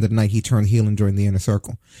very end of the night, he turned heel and joined the Inner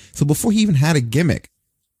Circle. So before he even had a gimmick,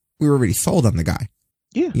 we were already sold on the guy.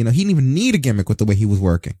 Yeah. You know, he didn't even need a gimmick with the way he was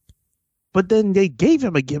working. But then they gave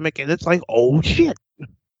him a gimmick, and it's like, oh shit.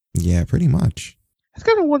 Yeah, pretty much. That's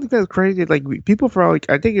kind of one thing that's crazy. Like people I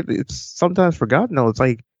think it's sometimes forgotten though. It's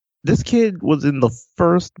like this kid was in the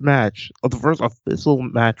first match of the first official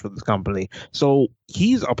match for this company, so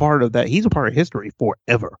he's a part of that. He's a part of history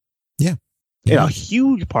forever. Yeah, a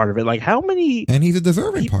huge part of it. Like how many? And he's a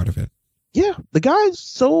deserving part of it. Yeah, the guy's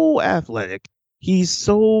so athletic. He's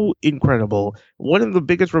so incredible. One of the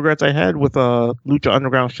biggest regrets I had with Lucha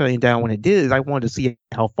Underground shutting down when it did is I wanted to see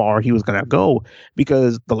how far he was going to go,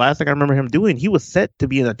 because the last thing I remember him doing, he was set to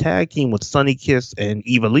be in a tag team with Sonny Kiss and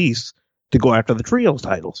Eva Lise to go after the trios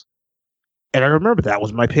titles. And I remember that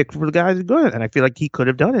was my pick for the guys who good, and I feel like he could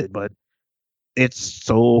have done it, but it's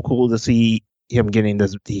so cool to see him getting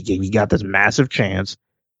this. He got this massive chance.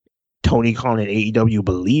 Tony Khan and AEW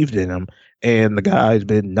believed in him, and the guy's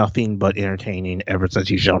been nothing but entertaining ever since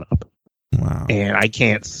he's shown up. Wow. And I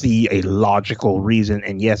can't see a logical reason,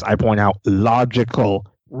 and yes, I point out logical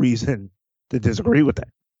reason to disagree with that.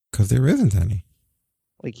 Because there isn't any.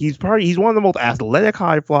 Like he's one of the most athletic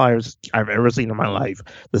high flyers I've ever seen in my life.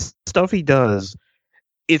 The stuff he does,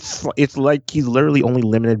 it's like he's literally only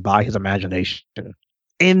limited by his imagination.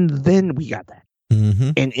 And then we got that.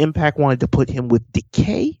 Mm-hmm. And Impact wanted to put him with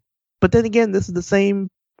Decay. But then again, this is the same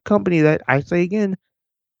company that, I say again,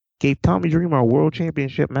 gave Tommy Dreamer a world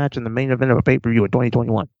championship match in the main event of a pay-per-view in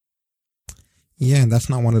 2021. Yeah, and that's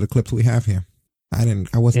not one of the clips we have here. I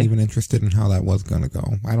wasn't even interested in how that was going to go.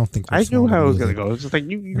 I don't think I knew how it was going to go. It's just like,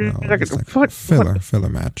 filler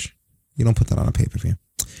match. You don't put that on a pay-per-view.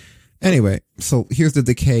 Anyway, so here's the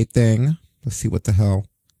Decay thing. Let's see what the hell.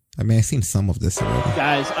 I mean, I've seen some of this already.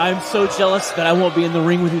 Guys, I'm so jealous that I won't be in the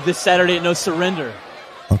ring with you this Saturday at No Surrender.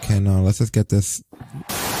 Okay, no, let's just get this.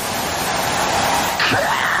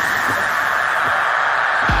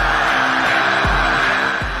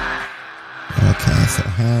 Okay, so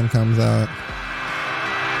hand comes out.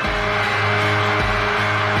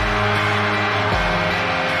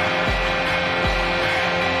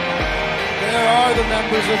 There are the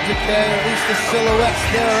members of Decay, at least the silhouettes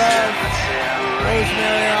thereof.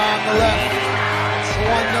 Rosemary on the left, the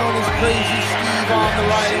one known as Crazy Steve on the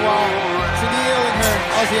right, while Tennille and her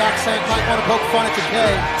Aussie accent might want to poke fun at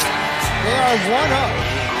Decay. They are one of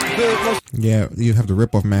the most... Yeah, you have the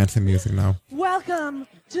rip-off Manson music now. Welcome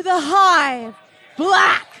to the Hive,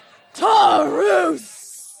 Black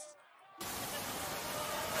Taurus!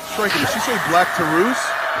 Striker, did she say Black Taurus?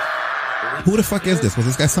 Who the fuck is this? Was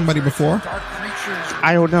this guy somebody before?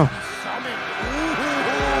 I don't know.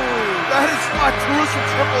 That is Black Taurus from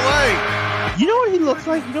AAA. You know what he looks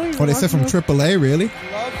like? You know what he Oh, they said from AAA, really?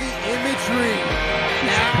 Love the imagery.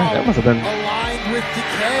 Now that must have been aligned with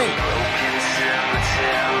Decay.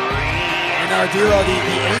 And Ardero,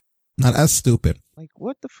 the Not as stupid. like,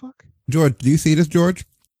 what the fuck? George, do you see this, George?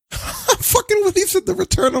 Fucking when he said the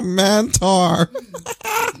return of Mantar.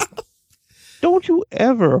 Don't you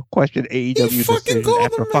ever question AEW decision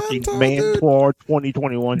after fucking Mantor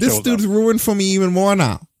 2021 This shows dude's up. ruined for me even more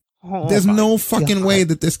now. Oh There's my no fucking God. way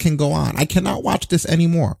that this can go on. I cannot watch this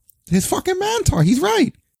anymore. His fucking Mantar. He's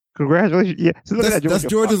right. Congratulations. Yeah, so look at that, That's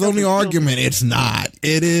George. George's only argument. It's not.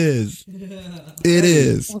 It is. It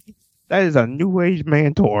is. That is a new age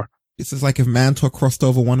Mantor. This is like if Mantor crossed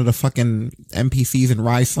over one of the fucking NPCs in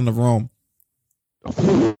Rise Son of Rome.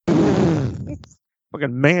 Fucking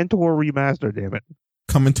Mantor remaster, damn it.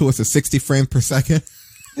 Coming to us at 60 frames per second.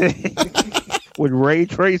 With ray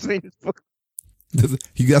tracing.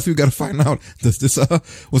 You guys, we gotta find out. Does this,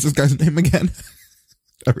 what's this guy's name again?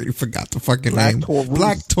 I already forgot the fucking Black name. Taurus.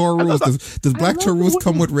 Black Taurus. Does Black Taurus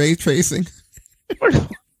come with ray tracing? Like,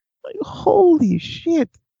 holy shit.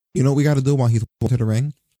 You know what we gotta do while he's to the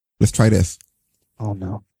ring? Let's try this. Oh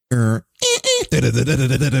no. No.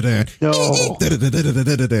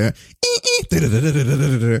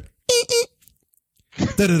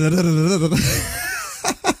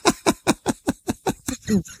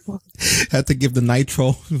 Had to give the Nitro,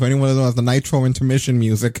 if anyone knows the Nitro intermission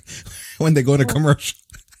music when they go to commercial.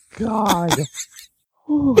 God.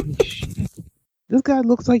 Holy shit. This guy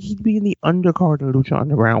looks like he'd be in the undercard of Lucha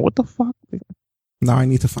Underground. What the fuck? Now I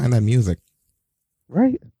need to find that music.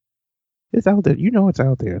 Right? It's out there. You know it's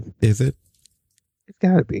out there. Is it? It's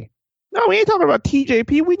gotta be. No, we ain't talking about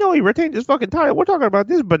TJP. We know he retained his fucking title. We're talking about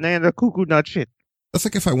this banana cuckoo nut shit. That's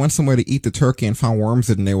like if I went somewhere to eat the turkey and found worms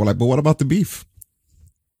in there. We're like, but what about the beef?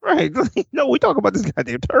 Right. No, we talk about this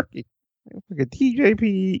goddamn turkey. Fucking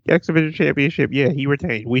TJP X Division Championship. Yeah, he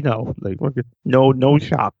retained. We know. Like, no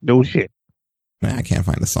shock. No shit. Nah, I can't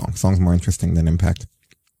find the song. Song's more interesting than Impact.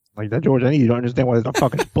 Like that, George, I need you to understand why there's a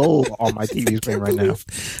fucking bull on my TV screen right now.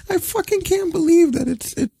 I fucking can't believe that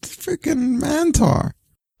it's freaking Mantar.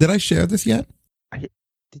 Did I share this yet?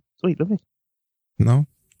 Wait, let me. No?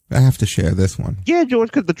 I have to share this one. Yeah, George,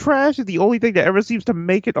 because the trash is the only thing that ever seems to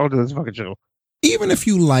make it onto this fucking show. Even if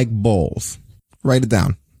you like bowls, write it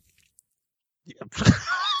down. I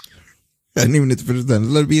didn't even need to finish that.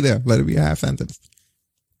 Let it be there. Let it be a half sentence.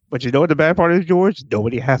 But you know what the bad part is, George?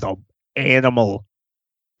 Nobody has an animal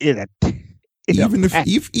in it.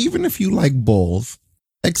 Even if you like bowls,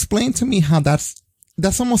 explain to me how that's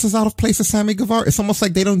almost as out of place as Sammy Guevara. It's almost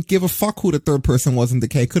like they don't give a fuck who the third person was in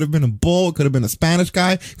Decay. Could have been a bull, could have been a Spanish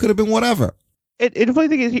guy, could have been whatever. And the funny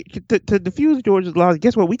thing is, to diffuse George's lies,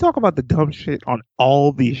 guess what? We talk about the dumb shit on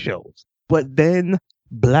all these shows. But then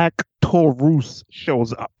Black Taurus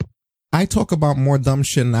shows up. I talk about more dumb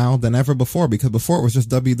shit now than ever before, because before it was just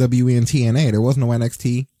WWE and TNA. There was no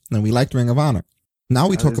NXT, and we liked Ring of Honor. Now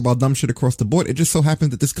we talk about dumb shit across the board. It just so happens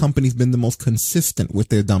that this company's been the most consistent with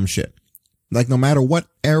their dumb shit. Like, no matter what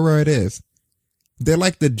era it is, they're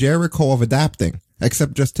like the Jericho of adapting,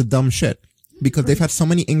 except just to dumb shit. Because they've had so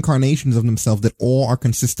many incarnations of themselves that all are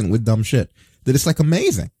consistent with dumb shit. That it's like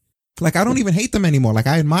amazing. Like, I don't even hate them anymore. Like,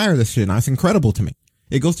 I admire this shit now. It's incredible to me.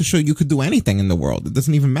 It goes to show you could do anything in the world. It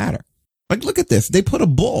doesn't even matter. Like, look at this. They put a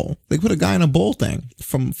bull. They put a guy in a bull thing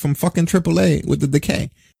from fucking AAA with the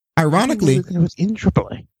Decay. Ironically, it was in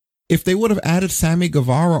AAA. If they would have added Sammy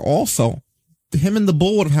Guevara also, him and the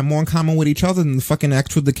bull would have had more in common with each other than the fucking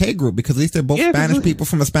actual Decay group, because at least they're both Spanish people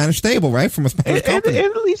from a Spanish stable, right? From a Spanish company.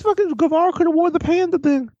 And at least fucking Guevara could have worn the panda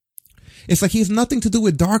thing. It's like he has nothing to do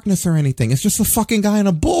with darkness or anything. It's just a fucking guy in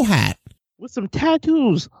a bull hat. With some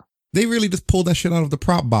tattoos. They really just pulled that shit out of the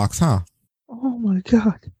prop box, huh? Oh my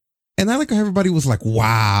God. And I like how everybody was like,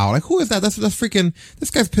 wow, like who is that? That's freaking, this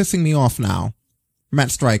guy's pissing me off now.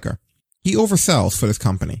 Matt Stryker. He oversells for this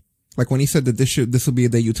company. Like when he said that this will be a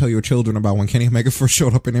day you tell your children about when Kenny Omega first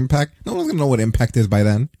showed up in Impact. No one's gonna know what Impact is by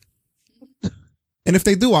then. And if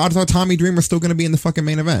they do, odds are Tommy Dreamer's still gonna be in the fucking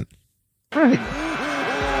main event. Right.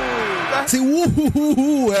 See,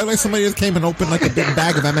 woo, like somebody just came and opened like a big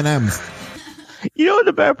bag of M&Ms. You know what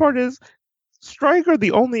the bad part is? Stryker,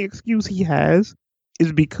 the only excuse he has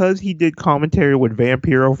is because he did commentary with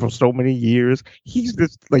Vampiro for so many years. He's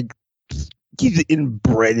just like, he's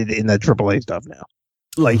inbred in that AAA stuff now.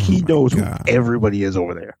 Like, he knows who everybody is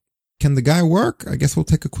over there. Can the guy work? I guess we'll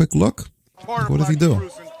take a quick look. What does he do?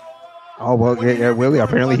 Oh, well, yeah, Willie,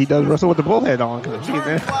 apparently he does wrestle with the bullhead on.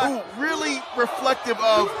 Really reflective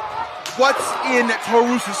of what's in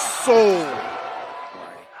Torus's soul.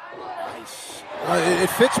 It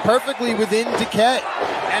fits perfectly within Decay.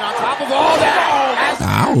 And on top of all that...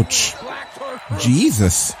 Ouch.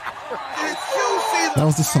 Jesus. That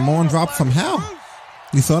was the Samoan drop from hell.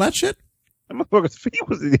 You saw that shit? That motherfucker's feet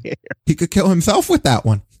was in the air. He could kill himself with that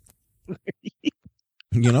one.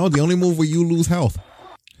 You know, the only move where you lose health.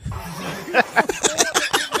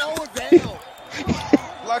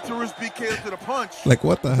 Black Torus beat KO to the punch. Like,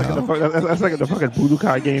 what the hell? That's like the fucking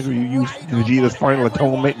Budokai games where you use Vegeta's Final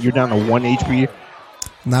Atonement and you're down to 1 HP.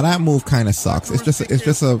 Now that move kind of sucks. It's just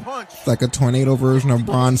like a tornado version of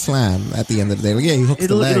Bronze Slam at the end of the day. Like, yeah, he hooks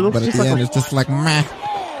the leg, but at the end it's just like, meh.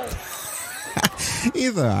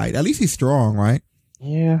 He's alright. At least he's strong, right?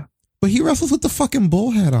 Yeah. But he wrestles with the fucking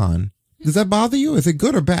bullhead on. Does that bother you? Is it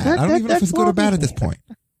good or bad? I don't even know if it's good or bad at this point.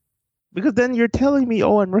 Because then you're telling me,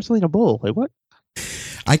 oh, I'm wrestling a bull. Like, what?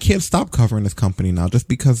 I can't stop covering this company now just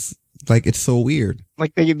because, like, it's so weird.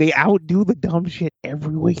 Like, they outdo the dumb shit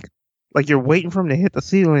every week. Like, you're waiting for them to hit the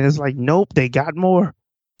ceiling. It's like, nope, they got more.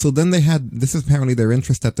 So then this is apparently their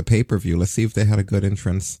interest at the pay-per-view. Let's see if they had a good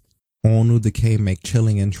entrance. All New Decay make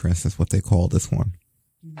chilling interest is what they call this one.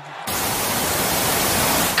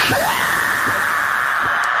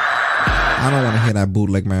 I don't want to hear that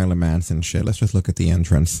bootleg Marilyn Manson shit. Let's just look at the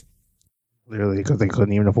entrance. Literally, because they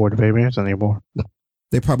couldn't even afford to pay Manson anymore.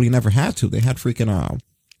 They probably never had to. They had freaking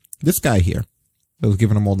this guy here that was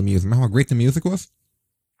giving them all the music. Remember how great the music was?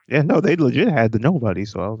 Yeah, no, they legit had the nobody.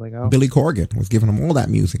 So I was like, oh. Billy Corgan was giving them all that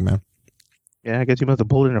music, man. Yeah, I guess he must have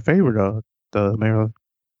pulled in a favor, the Maryland.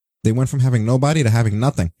 They went from having nobody to having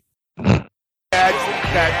nothing. That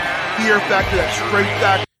fear factor, that straight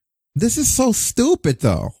factor. This is so stupid,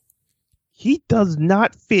 though. He does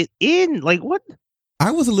not fit in. Like, what?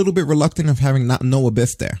 I was a little bit reluctant of having no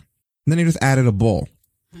Abyss there. And then they just added a bull.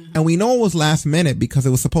 And we know it was last minute because it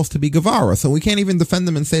was supposed to be Guevara. So we can't even defend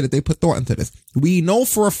them and say that they put thought into this. We know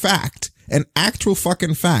for a fact, an actual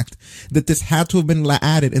fucking fact, that this had to have been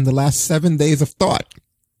added in the last 7 days of thought.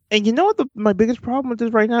 And you know what my biggest problem with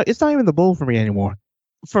this right now? It's not even the bull for me anymore.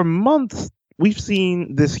 For months, we've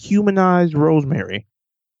seen this humanized Rosemary.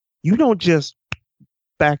 You don't just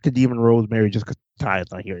back to Demon Rosemary just because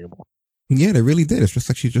Ty's not here anymore. Yeah, they really did. It's just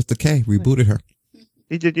like she's just Decay. Rebooted her.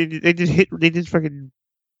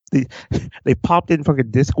 They popped in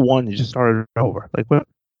fucking disc 1 and just started over. Like, what?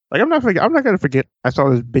 Like, I'm not gonna forget I saw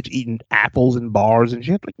this bitch eating apples in bars and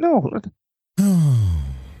shit. Like, no.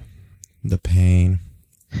 The pain.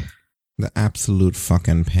 The absolute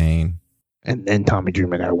fucking pain. And then Tommy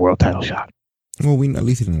Dreamer got a world title shot. Well, at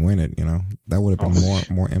least he didn't win it, you know. That would have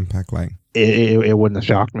been more impact like. It wouldn't have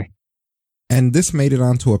shocked me. And this made it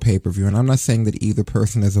onto a pay-per-view, and I'm not saying that either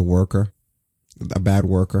person is a bad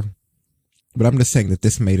worker, but I'm just saying that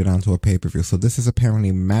this made it onto a pay-per-view. So this is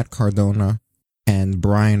apparently Matt Cardona and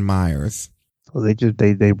Brian Myers. So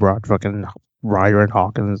they brought fucking Ryder and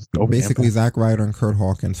Hawkins. Basically, Zack Ryder and Kurt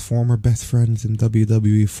Hawkins, former best friends in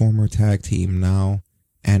WWE, former tag team, now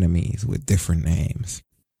enemies with different names.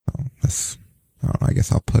 So I don't know, I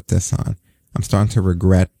guess I'll put this on. I'm starting to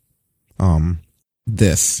regret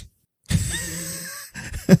this.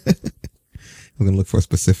 I'm gonna look for a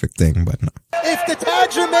specific thing, but no. If the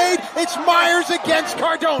tags are made, it's Myers against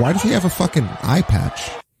Cardona. Why does he have a fucking eye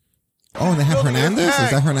patch? Oh, and they have Hernandez?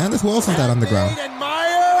 Is that Hernandez? Who else is that on the ground? And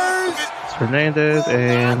Myers. It's Hernandez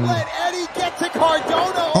and... Let Eddie get to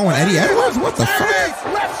Cardona. Oh, and Eddie Edwards? What the fuck?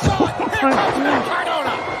 Left shot. Here comes Matt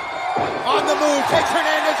Cardona. On the move, takes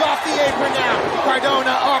Hernandez off the apron now.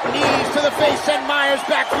 Cardona up, knees to the face, send Myers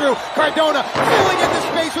back through. Cardona filling in the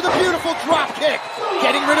space with a beautiful drop kick.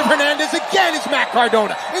 Getting rid of Hernandez again is Matt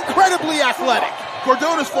Cardona. Incredibly athletic.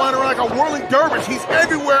 Cardona's flying around like a whirling dervish. He's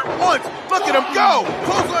everywhere at once. Look at him go.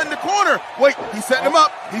 Clothesline in the corner. Wait, he's setting him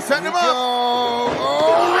up.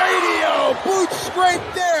 Oh, radio. Boots straight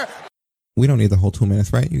there. We don't need the whole 2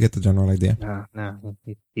 minutes, right? You get the general idea. No.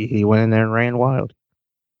 He went in there and ran wild.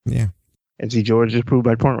 Yeah. And see, George just proved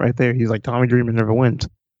my point right there. He's like, Tommy Dreamer never wins.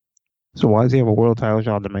 So why does he have a world title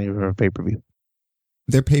shot on the main event of pay-per-view?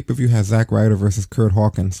 Their pay-per-view has Zack Ryder versus Kurt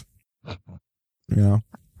Hawkins. You know?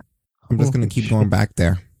 I'm just going to keep going back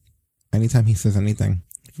there. Anytime he says anything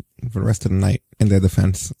for the rest of the night in their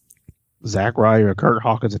defense. Zack Ryder, Kurt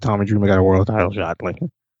Hawkins, and Tommy Dreamer got a world title shot. Like,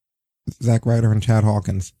 Zack Ryder and Chad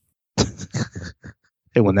Hawkins.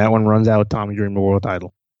 And when that one runs out, Tommy Dreamer world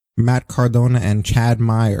title. Matt Cardona and Chad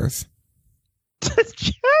Myers.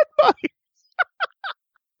 Chad Myers.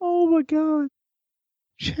 Oh my God.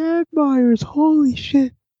 Chad Myers. Holy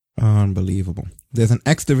shit. Unbelievable. There's an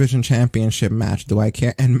X Division Championship match. Do I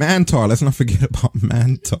care? And Mantar. Let's not forget about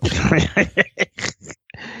Mantar.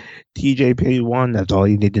 TJP won. That's all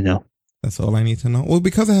you need to know. That's all I need to know. Well,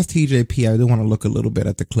 because it has TJP, I do want to look a little bit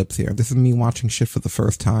at the clips here. This is me watching shit for the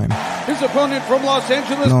first time. His opponent from Los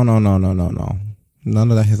Angeles. No.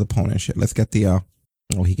 None of that his opponent shit. Let's get the,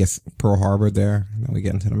 he gets Pearl Harbor there. Then we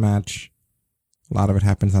get into the match. A lot of it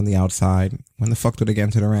happens on the outside. When the fuck did it get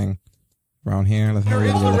into the ring? Around here? Let's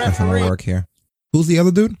really look at some work here. Who's the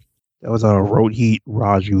other dude? That was Rohit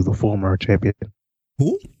Raju, the former champion.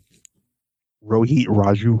 Who? Rohit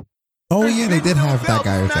Raju. Oh yeah, they did have that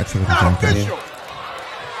guy as X Division champion.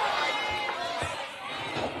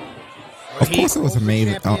 Of course it was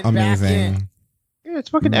amazing. Yeah, it's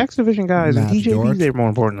fucking X Division guys and TJP's there, more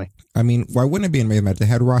importantly. I mean, why wouldn't it be an amazing match? They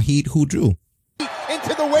had Rohit Huju.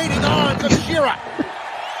 Into the waiting arms of Shira.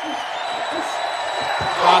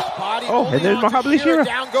 And there's Mahabali Shira.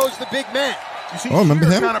 Down goes the big man. You see, remember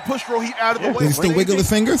him? Trying to push Rohit out of the way. Did he still wiggle his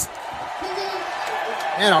fingers?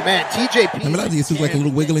 Man, TJP. Remember that? He used to do like a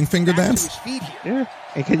little wiggling finger dance? Yeah.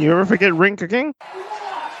 And can you ever forget Rinka King?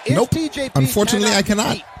 Nope. Unfortunately, I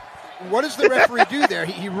cannot. What does the referee do there?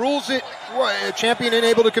 He rules it. What, champion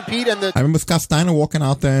unable to compete, and I remember Scott Steiner walking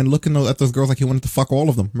out there and looking at those girls like he wanted to fuck all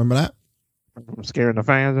of them. Remember that? I'm scaring the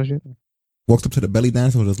fans and shit. Walked up to the belly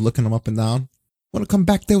dancer and was just looking them up and down. Want to come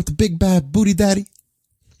back there with the big bad booty daddy?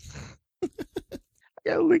 I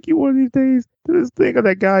gotta link you one of these days to this thing of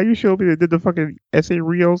that guy you showed me that did the fucking S.A.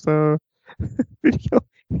 Rios video.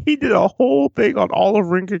 He did a whole thing on all of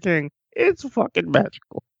Rinka King. It's fucking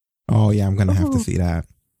magical. Oh yeah, I'm gonna have to see that.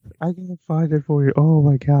 I can find it for you. Oh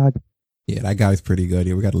my God. Yeah, that guy's pretty good.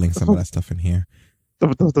 Yeah, we gotta link some of that stuff in here.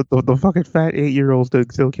 The fucking fat 8-year-old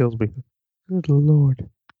still kills me. Good Lord.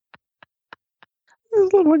 This is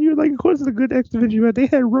one you're like, of course, it's a good X Division match. They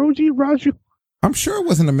had Rohit Raju. I'm sure it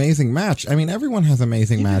was an amazing match. I mean, everyone has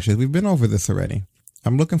amazing matches. We've been over this already.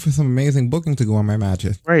 I'm looking for some amazing booking to go on my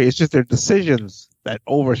matches. Right, it's just their decisions that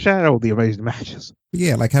overshadow the amazing matches.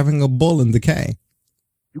 Yeah, like having a bull in Decay.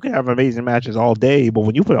 You can have amazing matches all day, but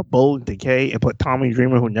when you put a bull in Decay and put Tommy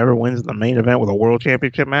Dreamer, who never wins in the main event, with a world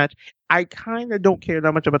championship match, I kind of don't care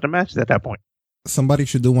that much about the matches at that point. Somebody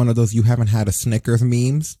should do one of those "you haven't had a Snickers"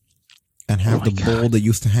 memes and have the bull that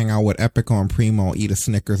used to hang out with Epico and Primo eat a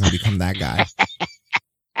Snickers and become that guy.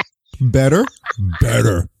 Better.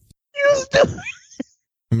 You stupid.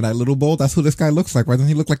 Remember that little bull? That's who this guy looks like. Why doesn't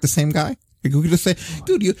he look like the same guy? Like, we could just say,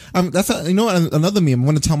 dude, another meme. I'm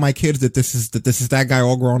going to tell my kids that this is that guy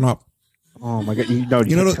all grown up. Oh my God!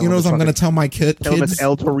 You know those I'm going to tell my kids. It's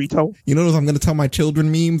El Torito. You know those I'm going to tell my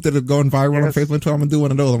children memes that are going viral on Facebook. I'm going to do one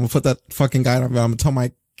of those. I'm going to put that fucking guy on. I'm going to tell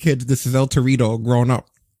my kids this is El Torito grown up.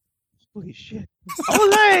 Holy shit!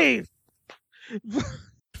 Olay!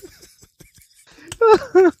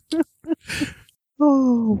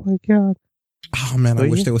 Oh my God! Oh man, I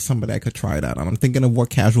wish there was somebody I could try that on. I'm thinking of what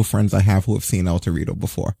casual friends I have who have seen El Torito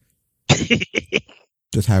before.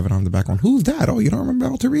 Just have it on the background. Who's that? Oh, you don't remember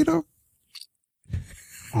El Torito?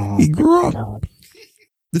 Oh, he grew up. God.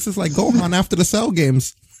 This is like Gohan after the Cell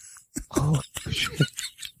games. Oh shit!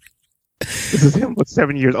 This is him with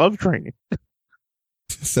 7 years of training.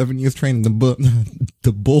 7 years training.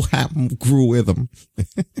 The bull hat grew with him.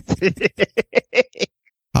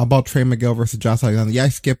 How about Trey Miguel versus Josh Alexander? Yeah, I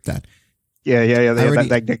skipped that. Yeah.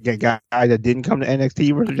 That guy that didn't come to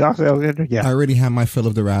NXT versus Josh Alexander. Yeah, I already have my fill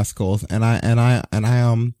of the Rascals, and I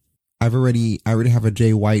already have a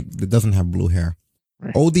Jay White that doesn't have blue hair.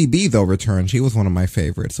 Right. ODB though returned. She was one of my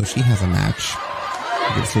favorites, so she has a match.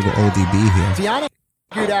 Let's do the ODB here.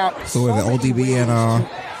 So with the ODB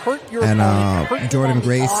and Jordan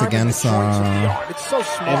Grace against Deonna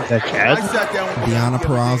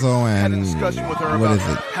Purrazzo and what is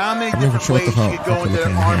it? I'm never sure what the fuck looking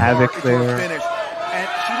at. Havoc there. And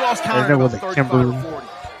she lost time. There was Kimberly.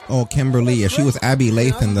 Oh, Kimberly. Yeah, she was Abby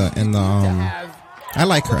Lath in the I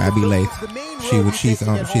like her, Abby Lath.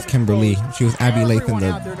 She's Kimberly. She was Abby Lath in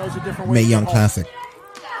the Mae Young Classic.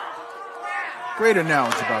 Great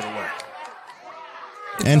announcer, by the way.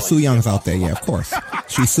 And Su Young's out there, yeah, of course.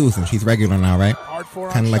 She's Susan. She's regular now, right?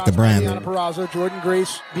 Kind of like the brand. Deonna Purrazzo, Jordan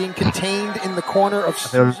Grace being contained in the corner of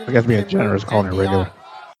Susan. I guess being generous calling her regular.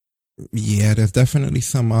 Yeah, there's definitely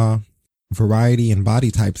some variety and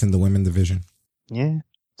body types in the women division. Yeah,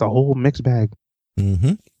 it's a whole mixed bag.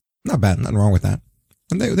 Mm-hmm. Not bad. Nothing wrong with that.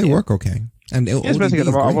 And they work okay. And I can't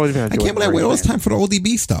believe I wait all this time for the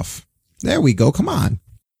ODB stuff. There we go. Come on.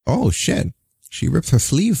 Oh, shit. She rips her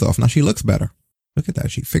sleeves off. Now she looks better. Look at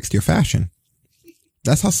that. She fixed your fashion.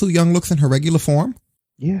 That's how Su Young looks in her regular form?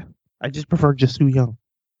 Yeah. I just prefer just Su Young.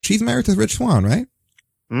 She's married to Rich Swann, right?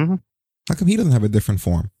 Mm-hmm. How come he doesn't have a different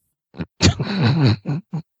form?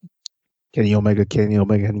 Kenny Omega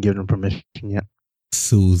hadn't given him permission yet.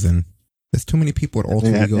 Susan. There's too many people with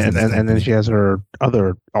alter egos. And then she has her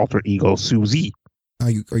other alter ego, Susie. Are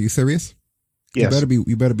you serious? Yes.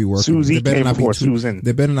 You better be working. Susie came before Susan.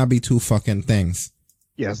 There better not be two fucking things.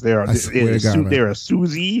 Yes, there are. There are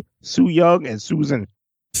Susie, Su Young, and Susan.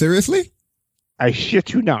 Seriously? I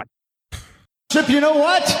shit you not. Chip, you know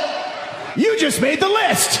what? You just made the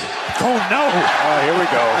list. Oh no! Here we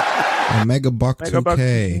go. Omega Buck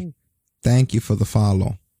 2K. Thank you for the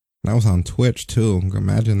follow. That was on Twitch too.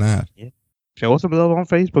 Imagine that. Yeah. Show us some love on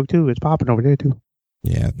Facebook too. It's popping over there too.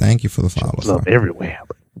 Yeah, thank you for the follow. Love everywhere.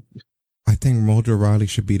 I think Mojo Rawley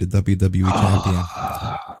should be the WWE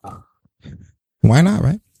champion. Why not,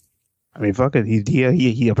 right? I mean, fuck it.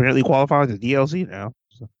 He apparently qualifies as DLC now.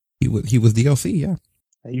 So. He was DLC, yeah.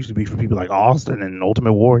 That used to be for people like Austin and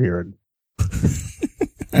Ultimate Warrior.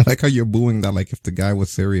 I like how you're booing that like if the guy was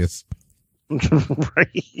serious.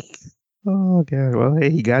 Right. Oh, God. Well, hey,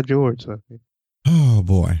 he got George. So. Oh,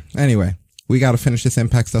 boy. Anyway, we got to finish this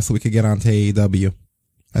Impact stuff so we could get on to AEW.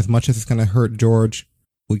 As much as it's going to hurt George,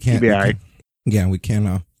 we can't. Be all right. Yeah, we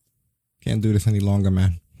can't do this any longer,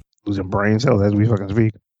 man. Losing brain cells as we fucking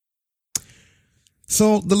speak.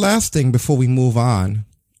 So, the last thing before we move on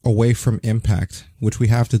away from Impact, which we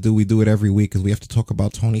have to do, we do it every week, is we have to talk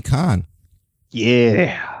about Tony Khan.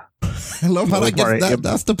 Yeah. I love how that gets that.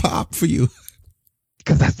 That's the pop for you.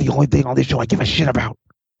 Because that's the only thing on this show I give a shit about.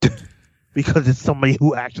 Because it's somebody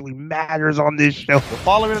who actually matters on this show. The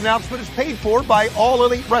following announcement is paid for by All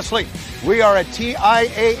Elite Wrestling. We are at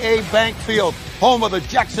TIAA Bank Field, home of the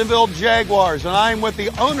Jacksonville Jaguars, and I'm with the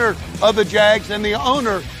owner of the Jags and the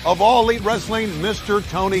owner of All Elite Wrestling, Mr.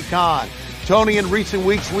 Tony Khan. Tony, in recent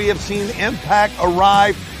weeks, we have seen Impact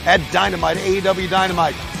arrive at Dynamite, AEW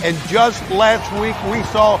Dynamite. And just last week, we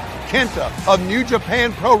saw Kenta of New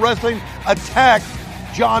Japan Pro Wrestling attack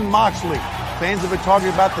Jon Moxley. Fans have been talking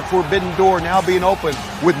about the Forbidden Door now being open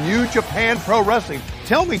with New Japan Pro Wrestling.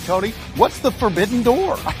 Tell me, Tony, what's the Forbidden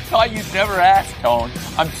Door? I thought you'd never ask, Tone.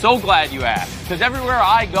 I'm so glad you asked, because everywhere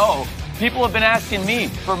I go, people have been asking me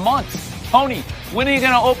for months, Tony, when are you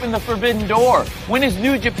going to open the Forbidden Door? When is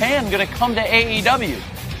New Japan going to come to AEW?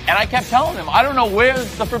 And I kept telling them, I don't know where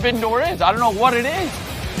the Forbidden Door is. I don't know what it is.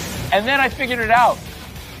 And then I figured it out.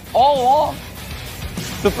 All along,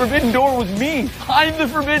 the Forbidden Door was me. I'm the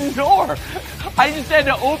Forbidden Door. I just had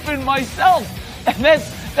to open myself. And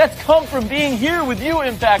that's come from being here with you,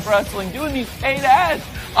 Impact Wrestling, doing these paid ads.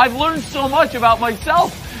 I've learned so much about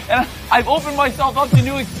myself. And I've opened myself up to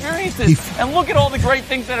new experiences. And look at all the great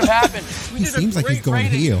things that have happened. We he seems like he's going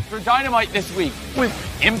heel. For Dynamite this week. With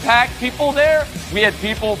Impact people there. We had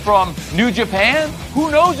people from New Japan.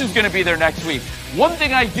 Who knows who's going to be there next week? One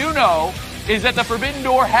thing I do know is that the Forbidden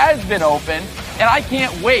Door has been open. And I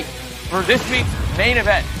can't wait for this week's main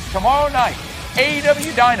event. Tomorrow night,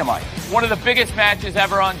 AEW Dynamite. One of the biggest matches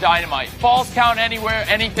ever on Dynamite. Falls count anywhere,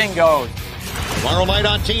 anything goes. Tomorrow night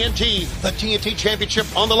on TNT, the TNT Championship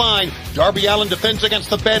on the line. Darby Allin defends against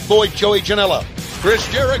the bad boy Joey Janela.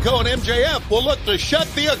 Chris Jericho and MJF will look to shut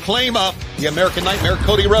the Acclaim up. The American Nightmare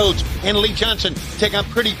Cody Rhodes and Lee Johnson take on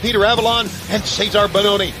Pretty Peter Avalon and Cesar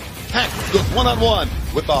Bononi. Packed goes one-on-one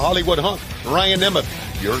with the Hollywood hunk, Ryan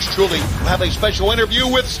Nemeth. Yours truly will have a special interview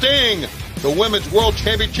with Sting. The Women's World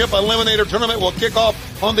Championship Eliminator Tournament will kick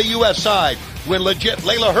off on the U.S. side when legit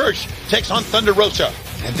Layla Hirsch takes on Thunder Rosa.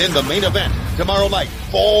 And then the main event tomorrow night,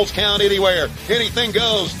 Falls Count Anywhere, anything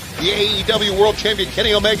goes. The AEW World Champion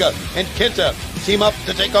Kenny Omega and Kenta team up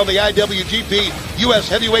to take on the IWGP U.S.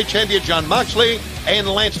 Heavyweight Champion Jon Moxley and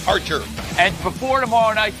Lance Archer. And before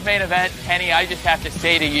tomorrow night's main event, Kenny, I just have to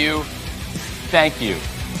say to you, thank you.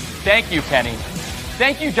 Thank you, Kenny.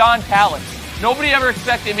 Thank you, Don Callis. Nobody ever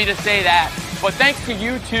expected me to say that. But thanks to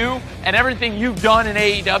you, too, and everything you've done in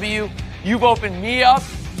AEW, you've opened me up,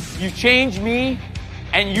 you've changed me,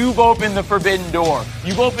 and you've opened the Forbidden Door.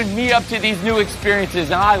 You've opened me up to these new experiences,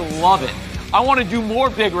 and I love it. I want to do more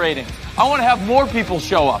big ratings. I want to have more people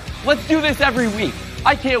show up. Let's do this every week.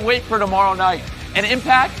 I can't wait for tomorrow night. And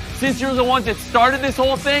Impact, since you're the ones that started this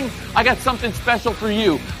whole thing, I got something special for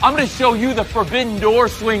you. I'm going to show you the Forbidden Door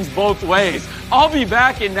swings both ways. I'll be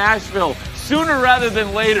back in Nashville sooner rather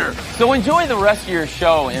than later. So enjoy the rest of your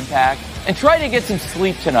show, Impact, and try to get some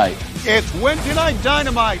sleep tonight. It's Wednesday Night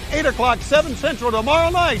Dynamite, 8 o'clock, 7 Central tomorrow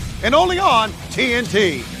night, and only on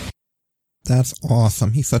TNT. That's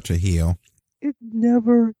awesome. He's such a heel. It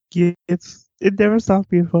never stops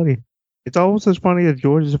being funny. It's almost as funny as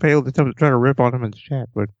George has failed to try to rip on him in the chat,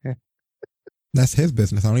 but that's his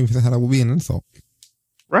business. I don't even think how that would be an insult.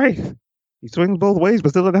 Right. He swings both ways, but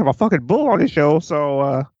still doesn't have a fucking bull on his show, so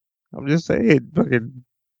I'm just saying, fucking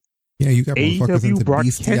yeah, you got motherfuckers into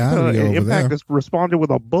bestiality over Impact there. has responded with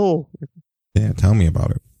a bull. Yeah, tell me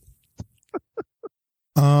about it.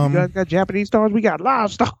 You guys got Japanese stars, we got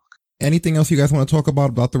livestock. Anything else you guys want to talk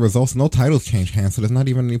about the results? No titles change hands, so there's not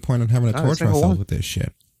even any point in having to torture ourselves with this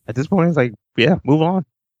shit. At this point, it's like, yeah, move on.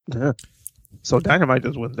 Yeah. So Dynamite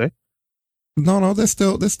this Wednesday. No, there's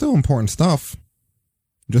still important stuff,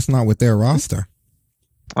 just not with their roster.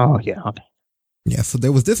 Oh yeah. Okay. Yeah. So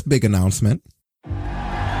there was this big announcement.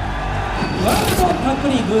 ワールドタッグ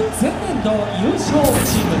リーグ前年度優勝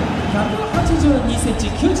チーム182センチ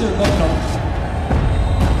95キロ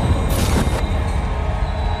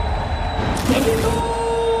デビッド・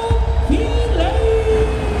フィレイ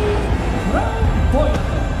フランボイ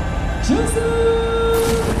ジュース・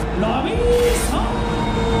ロビンソン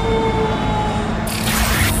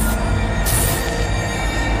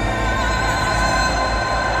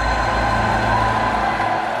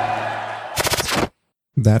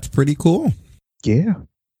That's pretty cool. Yeah.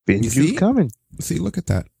 Benju's coming. See, look at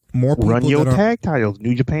that. More people run your tag titles.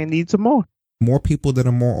 New Japan needs some more. More people that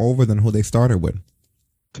are more over than who they started with.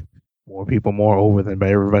 More people more over than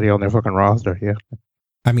everybody on their fucking roster, yeah.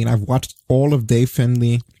 I mean, I've watched all of Dave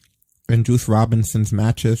Finlay and Juice Robinson's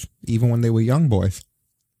matches, even when they were young boys.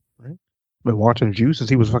 Right. Been watching Juice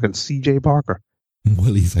since he was fucking CJ Parker.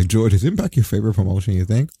 Well, he's like, George, is Impact your favorite promotion, you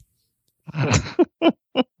think?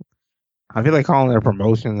 I feel like calling it a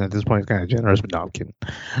promotion at this point is kind of generous, but no, I'm kidding.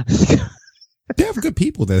 They have good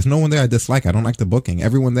people. There's no one there I dislike. I don't like the booking.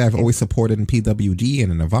 Everyone there I've always supported in PWG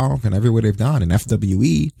and in Evolve and everywhere they've gone, in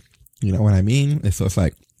FWE. You know what I mean? So it's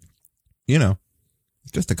like, you know,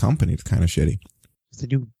 it's just a company. It's kind of shitty. To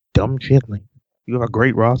do dumb shit. Like, you have a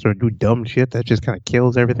great roster and do dumb shit that just kind of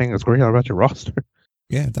kills everything that's great about your roster.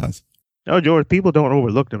 Yeah, it does. No, George, people don't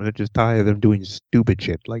overlook them. They're just tired of them doing stupid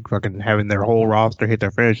shit, like fucking having their whole roster hit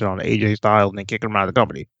their finish on AJ Styles and then kicking them out of the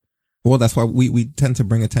company. Well, that's why we tend to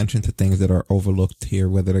bring attention to things that are overlooked here,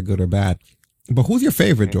 whether they're good or bad. But who's your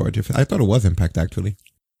favorite, George? I thought it was Impact, actually.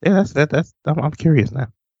 Yeah, I'm curious now.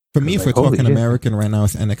 For me, if we're talking American right now,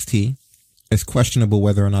 it's NXT. It's questionable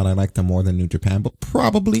whether or not I like them more than New Japan, but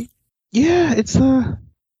probably. Yeah, it's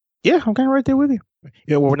yeah, I'm kind of right there with you.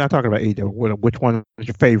 Yeah, well, we're not talking about AJ. Which one is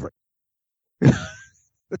your favorite?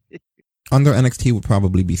 Under NXT would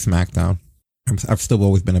probably be SmackDown. I've still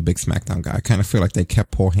always been a big SmackDown guy. I kind of feel like they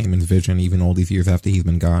kept Paul Heyman's vision even all these years after he's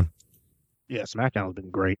been gone. Yeah, SmackDown has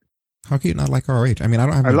been great. How can you not like ROH? I mean,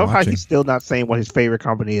 I love how he's still not saying what his favorite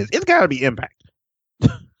company is. It's got to be Impact.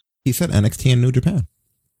 He said NXT and New Japan.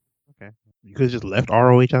 Okay, you could have just left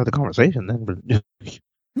ROH out of the conversation then. But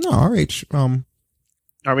no, ROH.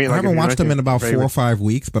 I mean, I haven't watched them in about 4 or 5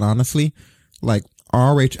 weeks, but honestly, like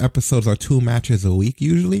ROH episodes are 2 matches a week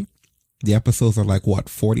usually. The episodes are like what,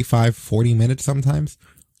 45, 40 minutes sometimes.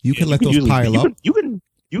 You can let those pile up. You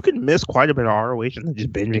can miss quite a bit of ROH and then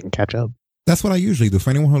just binge it and catch up. That's what I usually do.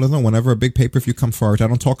 For anyone who doesn't know, whenever a big pay-per-view comes for ROH, I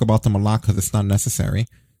don't talk about them a lot because it's not necessary.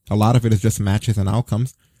 A lot of it is just matches and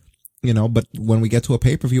outcomes. You know, but when we get to a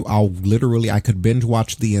pay-per-view, I could binge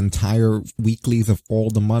watch the entire weeklies of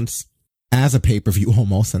all the months as a pay-per-view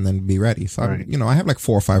almost and then be ready. So, right. I have like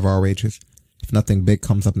 4 or 5 ROHs. If nothing big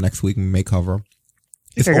comes up next week, we may cover them.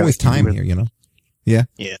 It's always time here, you know? Yeah?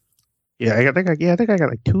 Yeah. Yeah, I think I got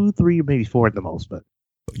like 2, 3, maybe 4 at the most, but.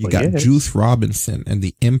 You got Juice Robinson and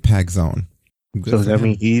the Impact Zone. So does that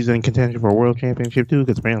mean he's in contention for a world championship too?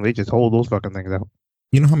 Because apparently they just hold those fucking things out.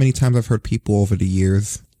 You know how many times I've heard people over the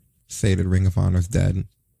years say that Ring of Honor's dead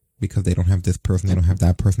because they don't have this person, they don't have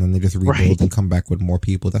that person, and they just rebuild and come back with more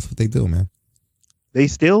people. That's what they do, man. They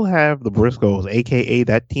still have the Briscoes, a.k.a.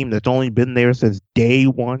 that team that's only been there since day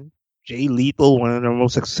one. Jay Lethal, one of their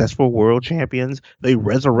most successful world champions. They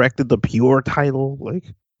resurrected the Pure title.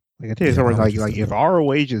 Like I tell you something, like if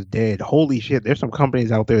ROH is dead, holy shit, there's some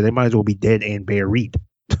companies out there, they might as well be dead and buried.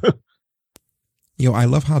 I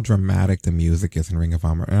love how dramatic the music is in Ring of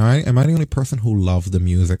Honor. Am I the only person who loves the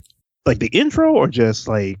music? Like the intro or just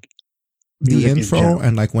like the intro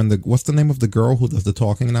and like what's the name of the girl who does the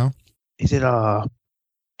talking now? Is it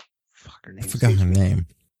I forgot her name.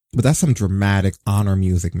 But that's some dramatic honor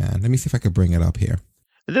music, man. Let me see if I can bring it up here.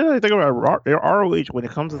 And then I think about ROH when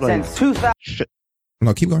it comes to like Since 2000.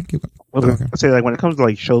 No, keep going. Okay. I say like when it comes to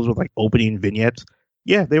like shows with like opening vignettes,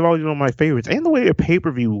 yeah, they've always been one of my favorites. And the way a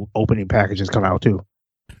pay-per-view opening packages come out too.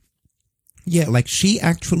 Yeah, like she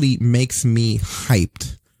actually makes me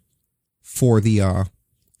hyped for the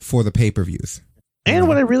pay-per-views. And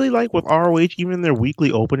what I really like with ROH, even their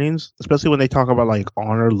weekly openings, especially when they talk about like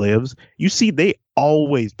Honor Lives, you see they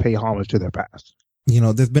always pay homage to their past. You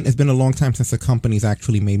know, it's been a long time since the company's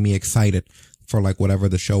actually made me excited for like whatever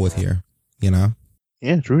the show is here, you know?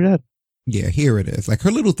 Yeah, true that. Yeah, here it is. Like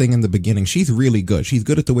her little thing in the beginning, she's really good. She's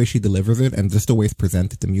good at the way she delivers it and just the way it's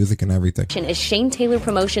presented, the music and everything. As Shane Taylor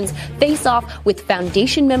Promotions face off with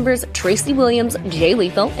Foundation members Tracy Williams, Jay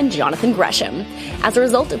Lethal, and Jonathan Gresham. As a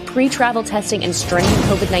result of pre-travel testing and stringent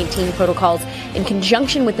COVID-19 protocols, in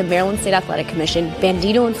conjunction with the Maryland State Athletic Commission,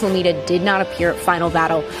 Bandito and Flamita did not appear at Final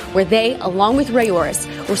Battle, where they, along with Ray Orris,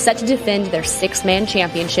 were set to defend their six-man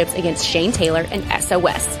championships against Shane Taylor and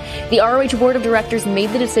SOS. The ROH Board of Directors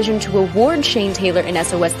made the decision to award Shane Taylor and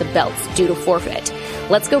SOS the belts due to forfeit.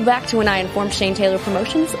 Let's go back to when I informed Shane Taylor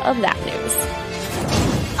Promotions of that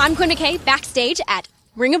news. I'm Quinta Kay, backstage at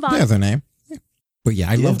Ring of Honor. There's her name. But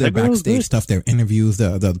yeah, I love their backstage stuff, their interviews,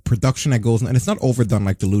 the production that goes on, and it's not overdone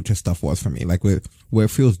like the Lucha stuff was for me, like where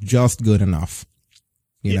it feels just good enough,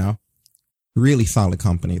 you know? Really solid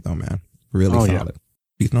company though, man. Really solid.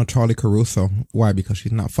 Yeah. She's no Charlie Caruso. Why? Because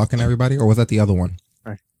she's not fucking everybody? Or was that the other one?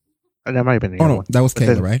 That might have been the other one. That was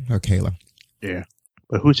Kayla, right? Or Kayla. Yeah.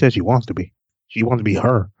 But who says she wants to be? She wants to be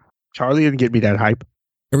her. Charlie didn't get me that hype.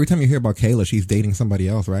 Every time you hear about Kayla, she's dating somebody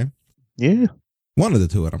else, right? Yeah. One of the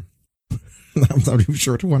two of them. I'm not even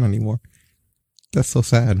sure which one anymore. That's so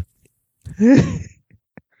sad.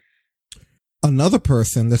 Another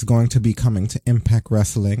person that's going to be coming to Impact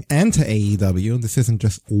Wrestling and to AEW. This isn't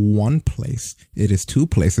just one place. It is two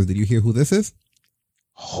places. Did you hear who this is?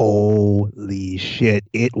 Holy shit.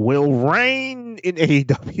 It will rain in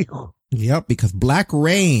AEW. Yep, because Black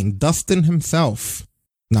Rain, Dustin himself.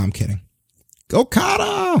 No, I'm kidding.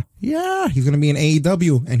 Okada! Yeah, he's going to be in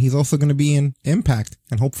AEW, and he's also going to be in Impact.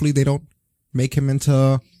 And hopefully they don't make him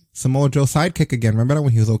into Samoa Joe sidekick again. Remember that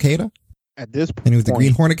when he was Okada? At this point, and he was the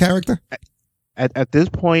Green Hornet character? At this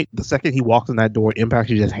point, the second he walks in that door, Impact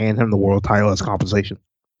should just hand him the world title as compensation.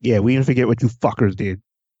 Yeah, we didn't forget what you fuckers did.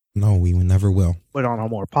 No, we never will. But on a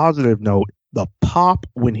more positive note, the pop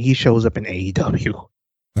when he shows up in AEW.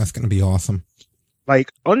 That's going to be awesome.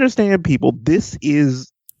 Like, understand, people, it's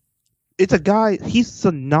a guy, he's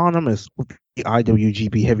synonymous with the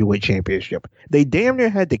IWGP Heavyweight Championship. They damn near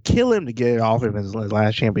had to kill him to get it off of his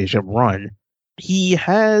last championship run. He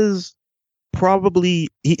has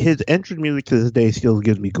his entrance music to this day still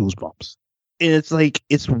gives me goosebumps. And it's like,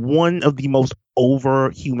 it's one of the most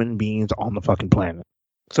over human beings on the fucking planet.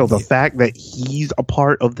 So the fact that he's a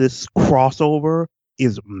part of this crossover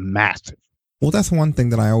is massive. Well, that's one thing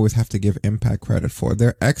that I always have to give Impact credit for.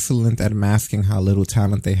 They're excellent at masking how little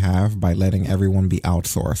talent they have by letting everyone be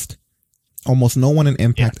outsourced. Almost no one in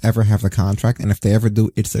Impact ever have a contract, and if they ever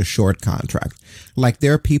do, it's a short contract. Like,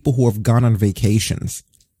 there are people who have gone on vacations,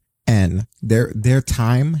 and their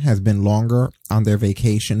time has been longer on their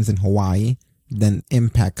vacations in Hawaii than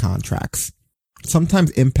Impact contracts.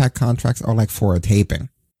 Sometimes Impact contracts are like for a taping.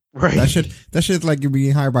 Right. That shit's like you're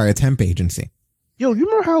being hired by a temp agency. Yo, you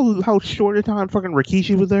remember how short a time fucking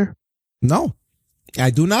Rikishi was there? No, I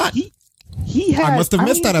do not. I must have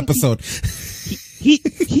missed that episode.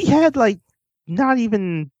 He had like not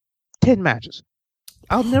even 10 matches.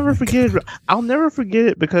 I'll never forget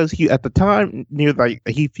it because he at the time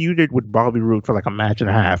he feuded with Bobby Roode for like a match and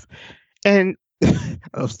a half, and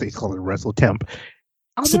they call it Wrestle Temp.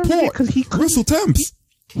 Support because he Wrestle Temps.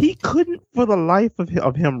 He couldn't for the life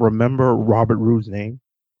of him remember Robert Roode's name.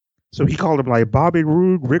 So he called him like Bobby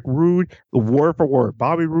Roode, Rick Rude, word for word.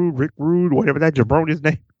 Bobby Roode, Rick Rude, whatever that jabroni's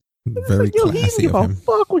name. Very classy. He didn't give a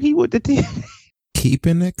fuck what he would do.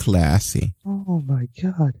 Keeping it classy. Oh my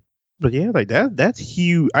god. But yeah, like that's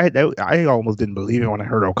huge. I almost didn't believe it when I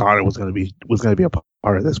heard Okada was gonna be a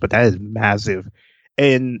part of this, but that is massive.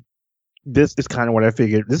 And this is kind of what I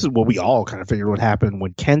figured. This is what we all kind of figured would happen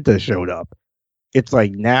when Kenta showed up. It's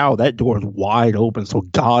like now that door is wide open, so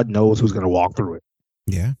God knows who's going to walk through it.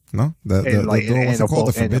 Yeah, no, the door was called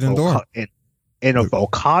the Forbidden Door. And if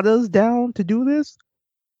Okada's down to do this,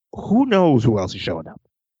 who knows who else is showing up?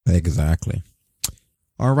 Exactly.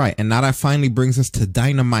 All right, and now that finally brings us to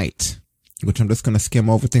Dynamite, which I'm just going to skim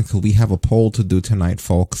over things because we have a poll to do tonight,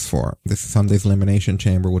 folks, for this Sunday's Elimination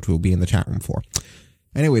Chamber, which we'll be in the chat room for.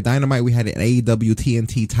 Anyway, Dynamite, we had an AEW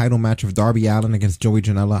TNT title match of Darby Allin against Joey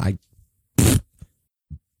Janela.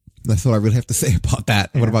 That's all I really have to say about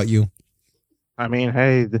that. What about you? I mean,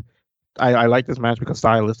 hey, I like this match because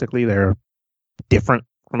stylistically they're different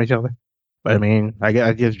from each other. But I mean, I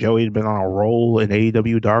guess Joey's been on a roll in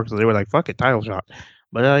AEW Dark, so they were like, fuck it, title shot.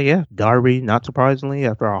 But yeah, Darby, not surprisingly,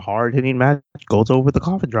 after a hard-hitting match, goes over with the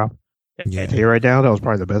coffin drop. Yeah. And here right now, that was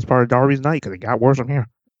probably the best part of Darby's night because it got worse from here.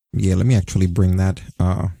 Yeah, let me actually bring that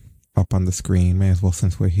up on the screen. May as well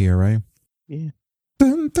since we're here, right? Yeah.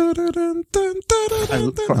 Dun, dun, dun, dun, dun, dun,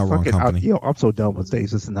 dun. No, wrong company. I'm so done with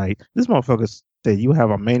Stasis tonight. This motherfucker said you have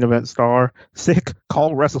a main event star sick.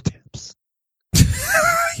 Call WrestleTips.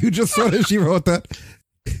 You just saw that she wrote that.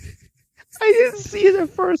 I didn't see it at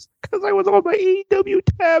first because I was on my AEW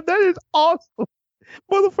tab. That is awesome.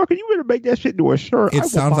 Motherfucker, you better make that shit into a shirt. It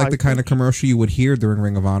sounds like the kind of commercial you would hear during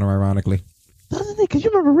Ring of Honor, ironically. Doesn't it? Because you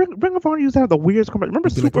remember Ring of Honor used to have the weirdest commercial. Remember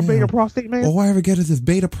Super like, Beta Prostate, man? All I ever get is this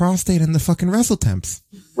Beta Prostate and the fucking WrestleTemps.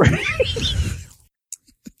 Right.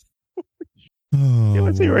 Yeah,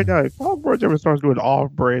 let's see right now. If Paul George ever starts doing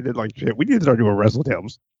off-branded like shit, we need to start doing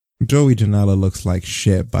WrestleTemps. Joey Janela looks like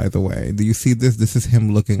shit, by the way. Do you see this? This is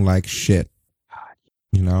him looking like shit.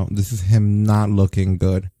 You know, this is him not looking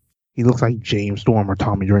good. He looks like James Storm or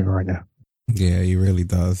Tommy Dreamer right now. Yeah, he really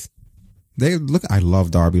does. I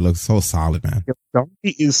love Darby. Looks so solid, man.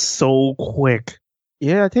 Darby is so quick.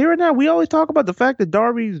 Yeah, I tell you right now, we always talk about the fact that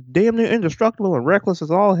Darby's damn near indestructible and reckless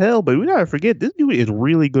as all hell, but we gotta forget this dude is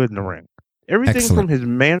really good in the ring. Everything Excellent. From his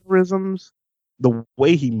mannerisms, the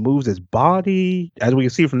way he moves his body, as we can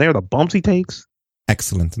see from there, the bumps he takes.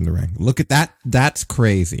 Excellent in the ring. Look at that. That's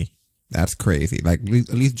crazy. That's crazy. Like, at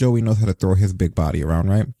least Joey knows how to throw his big body around,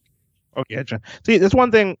 right? Okay, see, that's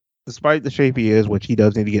one thing, despite the shape he is, which he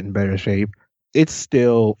does need to get in better shape, it's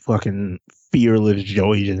still fucking fearless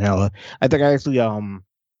Joey Janela. I think I actually,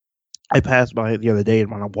 I passed by it the other day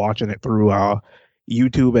and when I'm watching it through,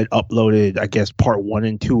 YouTube had uploaded, I guess, part 1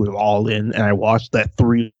 and 2 of All In, and I watched that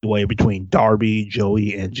 3-way between Darby,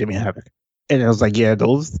 Joey, and Jimmy Havoc. And I was like, yeah,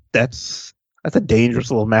 that's a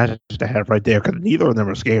dangerous little match to have right there because neither of them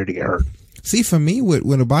are scared to get hurt. See, for me,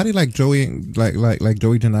 with a body like Joey, like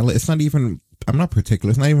Joey Janela, it's not even. I'm not particular.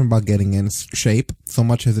 It's not even about getting in shape so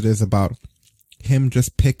much as it is about him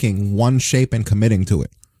just picking one shape and committing to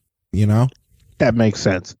it. You know, that makes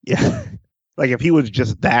sense. Yeah. Like, if he was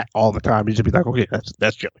just that all the time, he'd just be like, okay,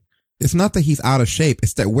 that's Joey. It's not that he's out of shape.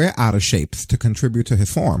 It's that we're out of shapes to contribute to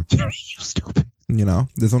his form. You're stupid. You know,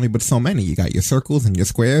 there's only but so many. You got your circles and your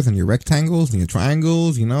squares and your rectangles and your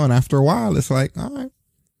triangles, you know, and after a while, it's like, all right,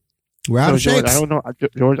 we're out of shapes.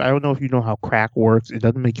 George, I don't know if you know how crack works. It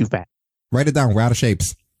doesn't make you fat. Write it down. We're out of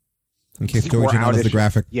shapes. In case George knows the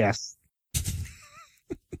graphic. Yes.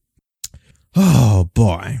 Oh,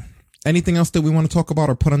 boy. Anything else that we want to talk about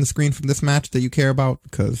or put on the screen from this match that you care about?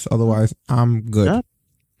 Because otherwise, I'm good. Yeah,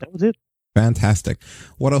 that was it. Fantastic.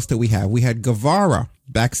 What else did we have? We had Guevara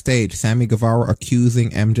backstage. Sammy Guevara accusing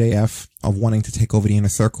MJF of wanting to take over the Inner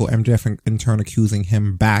Circle. MJF in turn accusing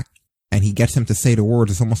him back. And he gets him to say the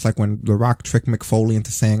words. It's almost like when The Rock tricked Mick Foley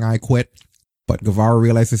into saying, I quit. But Guevara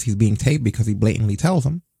realizes he's being taped because he blatantly tells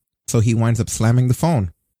him. So he winds up slamming the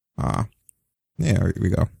phone. Yeah, here we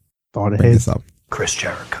go. Bring this up. Chris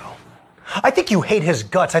Jericho. I think you hate his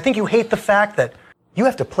guts. I think you hate the fact that you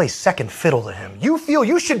have to play second fiddle to him. You feel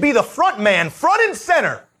you should be the front man, front and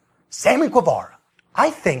center. Sammy Guevara. I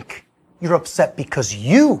think you're upset because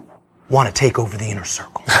you want to take over the Inner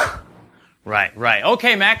Circle. Right.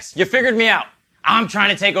 Okay, Max, you figured me out. I'm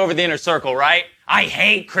trying to take over the Inner Circle, right? I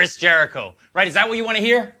hate Chris Jericho. Right, is that what you want to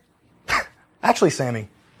hear? Actually, Sammy,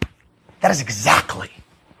 that is exactly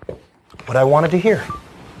what I wanted to hear.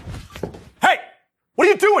 Hey, what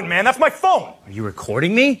are you doing, man? That's my phone. Are you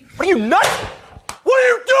recording me? Are you nuts? What are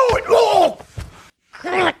you doing? Oh!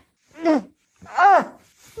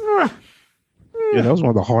 Yeah, that was one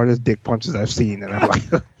of the hardest dick punches I've seen. And I'm like,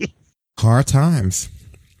 hard times.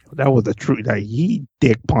 That was the truth. Like, he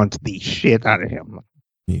dick punched the shit out of him.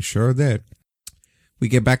 He sure did. We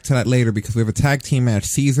get back to that later because we have a tag team match.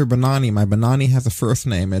 Caesar Bonani. My Bonani has a first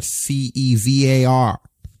name. It's Cezar.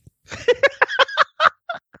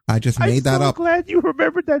 I just made that up. I'm so glad you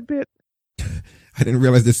remembered that bit. I didn't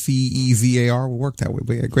realize the Cezar would work that way,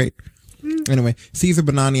 but yeah, great. Anyway, Caesar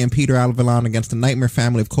Bonani and Peter Avalon against the Nightmare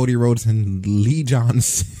Family of Cody Rhodes and Lee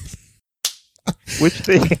Johns. Which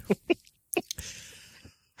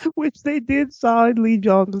they did sign Lee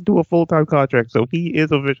Johns to a full-time contract, so he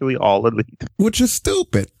is officially All Elite. Which is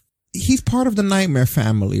stupid. He's part of the Nightmare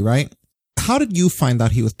Family, right? How did you find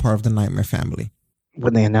out he was part of the Nightmare Family?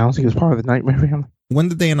 When they announced he was part of the Nightmare Family. When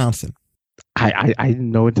did they announce it? I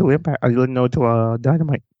didn't know until Impact. I didn't know until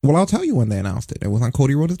Dynamite. Well, I'll tell you when they announced it. It was on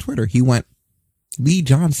Cody Rhodes' Twitter. He went, Lee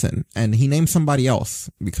Johnson, and he named somebody else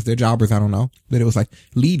because they're jobbers, I don't know. But it was like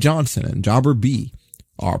Lee Johnson and Jobber B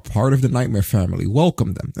are part of the Nightmare family.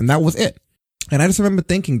 Welcome them. And that was it. And I just remember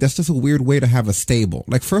thinking that's just a weird way to have a stable.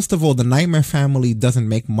 Like, first of all, the Nightmare family doesn't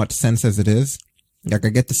make much sense as it is. Like, I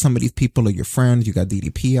get that some of these people are your friends. You got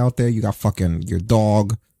DDP out there. You got fucking your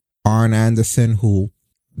dog, Arn Anderson, who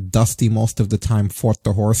Dusty most of the time fought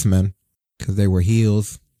the Horsemen because they were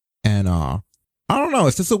heels. And, I don't know.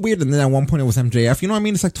 It's just so weird. And then at one point it was MJF. You know what I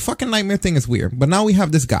mean? It's like the fucking Nightmare thing is weird. But now we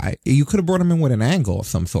have this guy. You could have brought him in with an angle of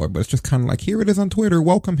some sort, but it's just kind of like, here it is on Twitter.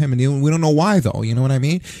 Welcome him. And we don't know why though. You know what I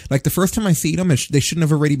mean? Like the first time I see them, they shouldn't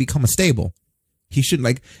have already become a stable. He shouldn't,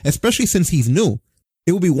 like, especially since he's new.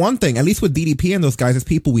 It would be one thing, at least with DDP and those guys, it's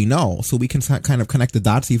people we know. So we can kind of connect the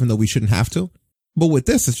dots even though we shouldn't have to. But with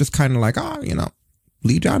this, it's just kind of like,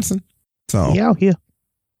 Lee Johnson. So yeah,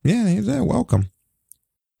 he's there. Welcome.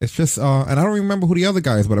 It's just, and I don't remember who the other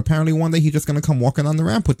guy is, but apparently one day he's just going to come walking on the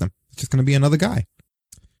ramp with them. It's just going to be another guy.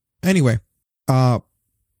 Anyway,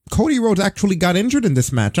 Cody Rhodes actually got injured in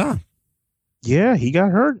this match, huh? Yeah, he got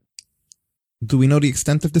hurt. Do we know the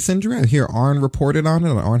extent of this injury? I hear Arn reported on it.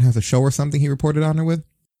 Arn has a show or something he reported on it with.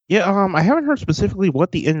 Yeah, I haven't heard specifically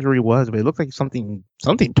what the injury was, but it looked like something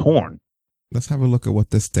torn. Let's have a look at what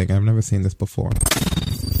this thing. I've never seen this before.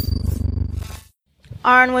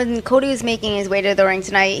 Arn, when Cody was making his way to the ring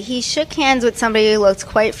tonight, he shook hands with somebody who looked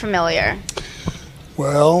quite familiar.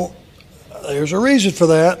 Well, there's a reason for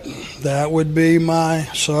that. That would be my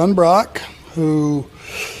son, Brock, who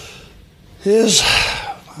is,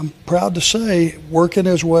 I'm proud to say, working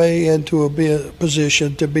his way into a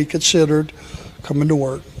position to be considered coming to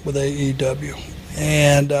work with AEW.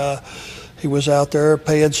 And he was out there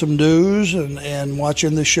paying some dues and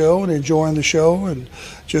watching the show and enjoying the show and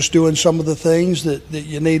just doing some of the things that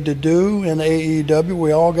you need to do in AEW.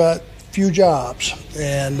 We all got few jobs.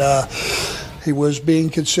 And he was being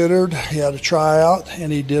considered. He had a tryout,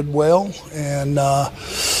 and he did well. And,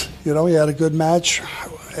 he had a good match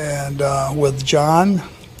and with John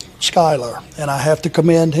Skyler. And I have to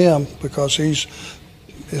commend him because he's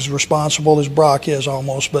as responsible as Brock is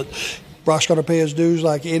almost. But Brock's going to pay his dues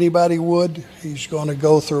like anybody would. He's going to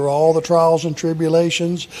go through all the trials and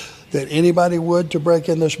tribulations that anybody would to break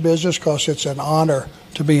in this business because it's an honor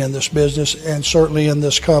to be in this business and certainly in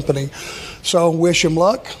this company. So wish him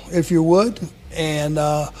luck, if you would, and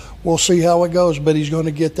we'll see how it goes. But he's going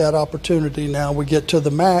to get that opportunity. Now we get to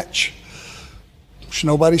the match, which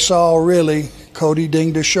nobody saw really. Cody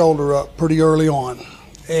dinged his shoulder up pretty early on,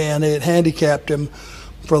 and it handicapped him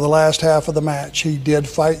for the last half of the match. He did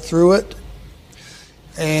fight through it,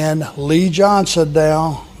 and Lee Johnson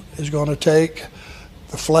now is going to take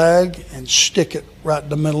the flag and stick it right in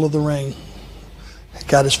the middle of the ring. He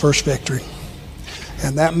got his first victory.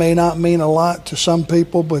 And that may not mean a lot to some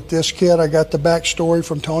people, but this kid, I got the backstory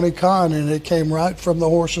from Tony Khan, and it came right from the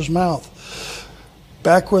horse's mouth.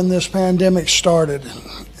 Back when this pandemic started,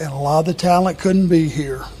 and a lot of the talent couldn't be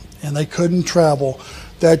here, and they couldn't travel,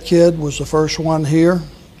 that kid was the first one here,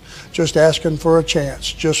 just asking for a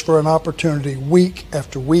chance, just for an opportunity, week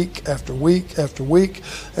after week after week after week.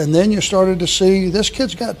 And then you started to see this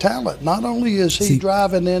kid's got talent. Not only is he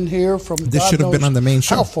driving in here from this should have been on the main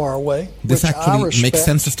show. How far away? This actually makes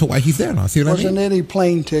sense as to why he's there now. See what I mean? Wasn't any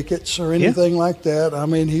plane tickets or anything like that. I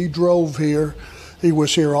mean, he drove here. He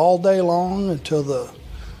was here all day long until the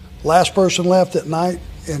last person left at night.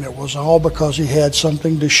 And it was all because he had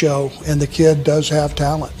something to show, and the kid does have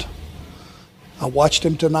talent. I watched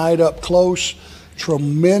him tonight up close,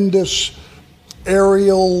 tremendous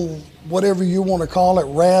aerial, whatever you want to call it,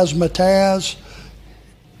 razzmatazz,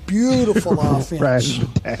 beautiful offense.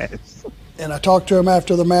 And I talked to him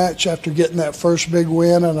after the match, after getting that first big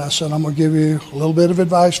win, and I said, I'm going to give you a little bit of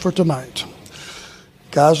advice for tonight.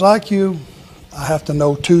 Guys like you, I have to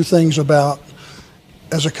know two things about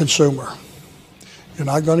as a consumer. You're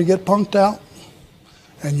not going to get punked out,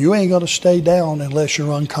 and you ain't going to stay down unless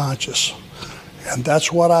you're unconscious. And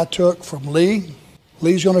that's what I took from Lee.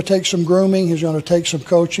 Lee's going to take some grooming. He's going to take some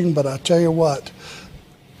coaching. But I tell you what,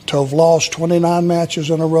 to have lost 29 matches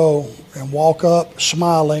in a row and walk up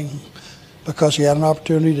smiling because he had an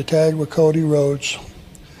opportunity to tag with Cody Rhodes,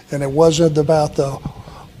 and it wasn't about the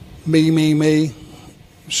me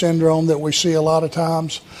syndrome that we see a lot of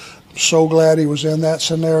times. I'm so glad he was in that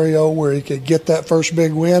scenario where he could get that first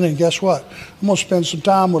big win. And guess what? I'm going to spend some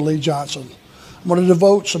time with Lee Johnson. I'm going to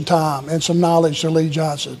devote some time and some knowledge to Lee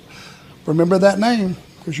Johnson. Remember that name,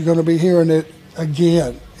 because you're going to be hearing it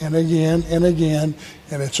again and again and again.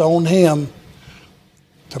 And it's on him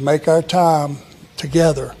to make our time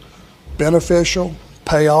together beneficial,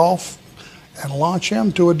 pay off, and launch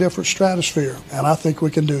him to a different stratosphere. And I think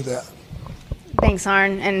we can do that. Thanks,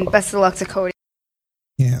 Arn, and best of luck to Cody.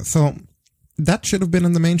 Yeah, so that should have been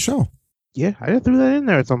in the main show. Yeah, I just threw that in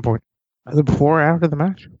there at some point. Either before or after the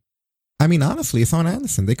match. I mean, honestly, it's Arn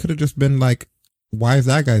Anderson. They could have just been like, why is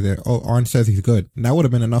that guy there? Oh, Arn says he's good. And that would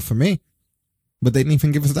have been enough for me. But they didn't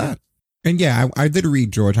even give us that. And yeah, I did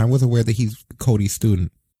read George. I was aware that he's Cody's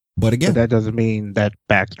student. But again, but that doesn't mean that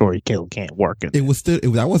backstory can't work. It was still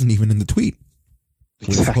that wasn't even in the tweet.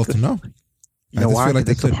 Exactly. We're supposed to know. You know why? Like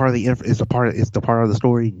it's the part of the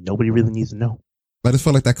story nobody really needs to know. I just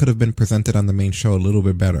felt like that could have been presented on the main show a little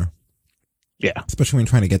bit better. Yeah, especially when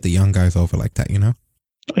trying to get the young guys over like that, you know.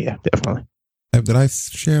 Oh yeah, definitely. Did I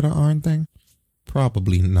share the Arn thing?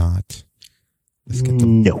 Probably not. Let's get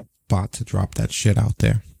the bot to drop that shit out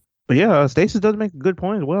there. But yeah, Stasis does make a good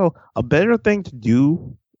point as well. A better thing to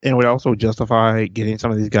do, and would also justify getting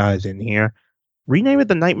some of these guys in here, rename it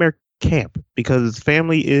the Nightmare Camp, because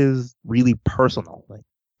family is really personal. Like,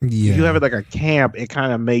 if you have it like a camp, it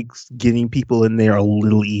kind of makes getting people in there a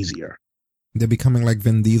little easier. They're becoming like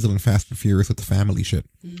Vin Diesel and Fast and Furious with the family shit.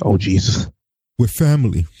 Oh, Jesus. We're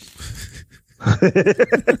family.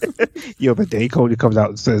 Yo, the day Cody comes out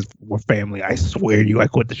and says, we're family, I swear to you, I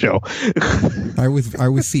quit the show. I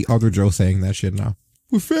always see other Joe saying that shit now.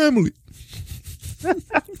 We're family.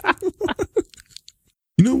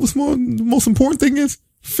 You know what's the most important thing is?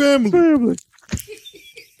 Family.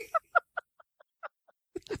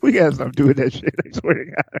 We gotta stop doing that shit, I swear to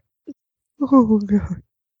God. Oh, God.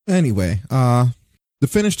 Anyway, the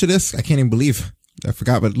finish to this, I can't even believe. I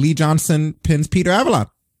forgot, but Lee Johnson pins Peter Avalon.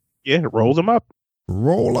 Yeah, rolls him up.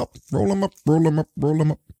 Roll him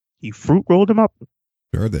up. He fruit rolled him up.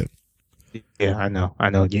 Sure did. Yeah, I know.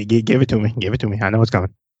 Give it to me. I know it's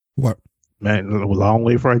coming. What? Man, a long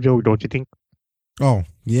way for a joke, don't you think? Oh,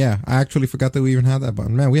 yeah. I actually forgot that we even had that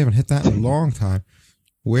button. Man, we haven't hit that in a long time.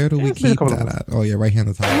 Where do we keep that at? Oh, yeah, right here on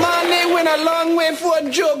the top. Money went a long way for a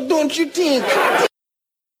joke, don't you think?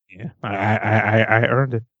 Yeah, I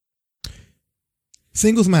earned it.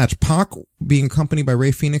 Singles match, Pac being accompanied by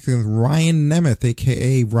Ray Phoenix and Ryan Nemeth,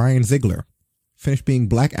 a.k.a. Ryan Ziegler. Finished being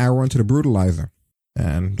Black Arrow into the Brutalizer.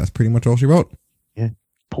 And that's pretty much all she wrote. Yeah.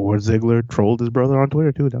 Poor Ziegler trolled his brother on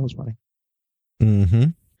Twitter, too. That was funny.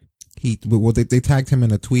 Mm-hmm. They tagged him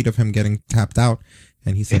in a tweet of him getting tapped out,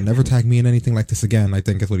 and he said, never tag me in anything like this again, I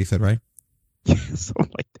think is what he said, right? Yeah,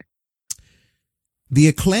 something like that. The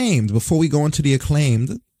Acclaimed, before we go into the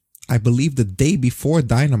Acclaimed, I believe the day before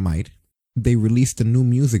Dynamite, they released a new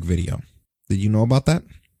music video. Did you know about that?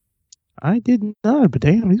 I did not, but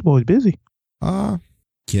damn, these boys busy. Yeah,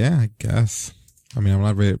 I guess. I mean, I'm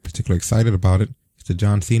not really particularly excited about it. It's the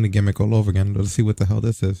John Cena gimmick all over again. Let's see what the hell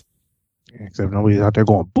this is. Except nobody's out there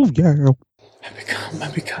going, boof, yeah. I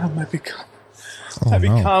become.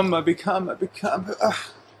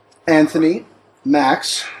 Anthony,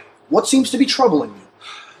 Max, what seems to be troubling you?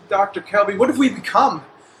 Dr. Kelby, what have we become?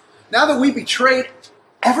 Now that we betrayed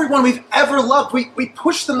everyone we've ever loved, we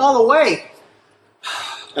pushed them all away.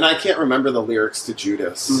 And I can't remember the lyrics to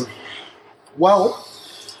Judas. Well,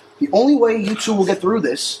 the only way you two will get through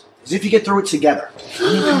this is if you get through it together.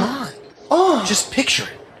 I mean, come on. Oh, just picture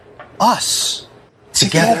it. Us.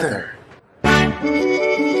 Together. Hey,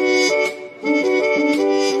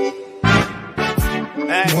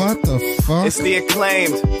 what the fuck? It's the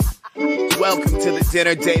Acclaimed. Welcome to the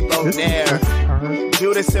dinner debonair.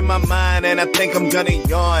 Judas in my mind and I think I'm gonna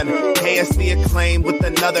yawn. Hey, it's the Acclaimed with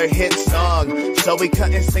another hit song. So we cut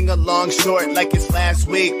and sing along short like it's last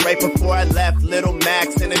week. Right before I left, Little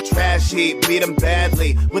Max in a trash heap. Beat him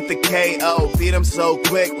badly with the KO. Beat him so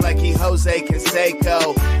quick like he Jose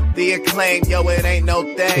Canseco. The Acclaimed, yo, it ain't no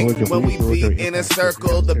thing. When we beat in a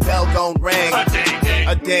circle, the bell gon' ring.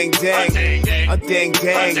 A ding ding, a ding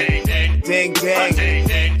ding, ding ding,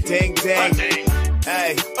 ding ding.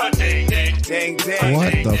 Hey, ding ding.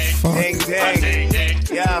 What the fuck? Ding ding.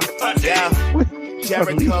 Yeah.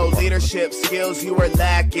 Jericho, leadership skills you were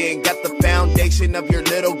lacking. Got the foundation of your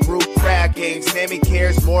little group cracking. Sammy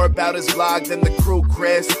cares more about his vlog than the crew,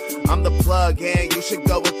 Chris. I'm the plug and you should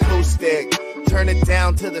go acoustic. Turn it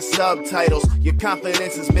down to the subtitles. Your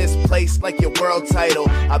confidence is misplaced like your world title.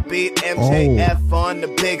 I beat MJF on the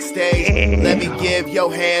big stage. Let me give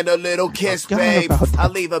your hand a little kiss, babe. I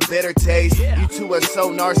leave a bitter taste. You two are so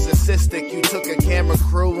narcissistic. You took a camera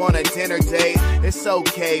crew on a dinner date. It's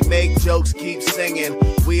okay, make jokes, keep singing.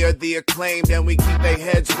 We are the Acclaimed and we keep their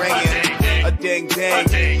heads ringing. A ding ding,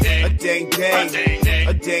 a ding ding,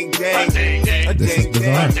 a ding ding, a ding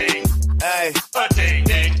ding. Hey, ding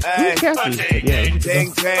ding, hey, ding ding,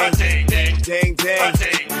 ding ding.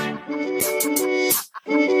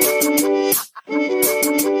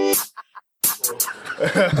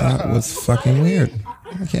 That was fucking weird.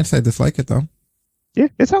 I can't say I dislike it though. Yeah,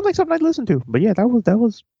 it sounds like something I'd listen to. But yeah, that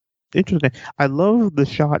was interesting. I love the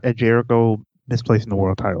shot at Jericho misplacing the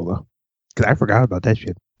world title though, because I forgot about that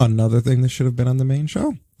shit. Another thing that should have been on the main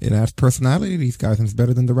show. It adds personality to these guys, and it's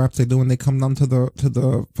better than the raps they do when they come down to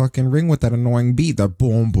the fucking ring with that annoying beat. That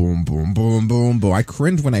boom, boom, boom, boom, boom, boom. I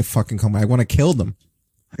cringe when they fucking come. I want to kill them.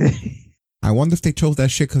 I wonder if they chose that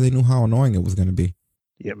shit because they knew how annoying it was going to be.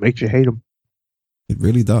 Yeah, it makes you hate them. It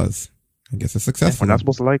really does. I guess it's successful. We're not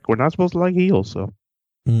supposed to like heels, so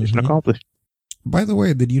mission accomplished. By the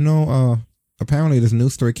way, did you know? Apparently, this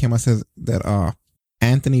news story came out says that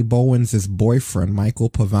Anthony Bowens' boyfriend Michael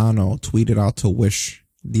Pavano tweeted out to wish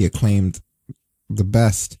the Acclaimed the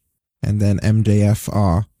best, and then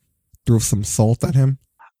MJF threw some salt at him.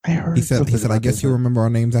 I heard. He said, I guess you'll remember our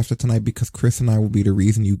names after tonight because Chris and I will be the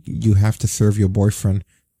reason you have to serve your boyfriend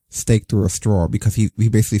steak through a straw, because he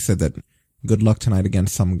basically said that good luck tonight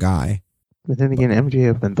against some guy. But then again,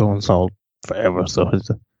 MJF been throwing salt forever, so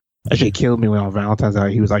that shit killed me when on Valentine's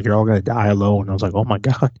Day. He was like, "You're all gonna die alone." I was like, "Oh my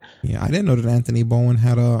god." Yeah, I didn't know that Anthony Bowen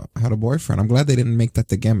had a boyfriend. I'm glad they didn't make that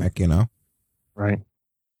the gimmick, you know? Right.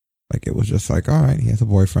 Like, it was just like, all right, he has a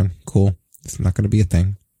boyfriend. Cool. It's not going to be a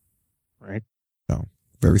thing. Right. So,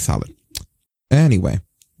 very solid. Anyway,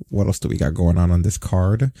 what else do we got going on this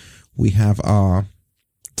card? We have a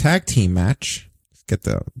tag team match. Let's get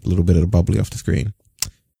the little bit of the bubbly off the screen.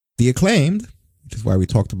 The Acclaimed, which is why we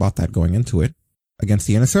talked about that going into it, against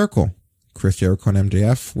the Inner Circle. Chris Jericho and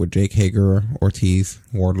MJF with Jake Hager, Ortiz,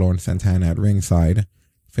 Wardlow, and Santana at ringside.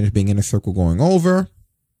 Finished being Inner Circle going over,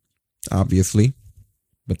 obviously.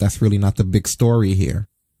 But that's really not the big story here.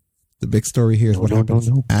 The big story here is what happens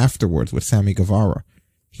afterwards with Sammy Guevara.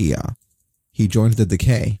 He joins the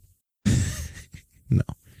Decay. No.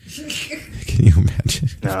 Can you imagine?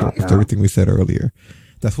 No. Everything we said earlier.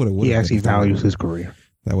 That's what it would have been. He actually values his career.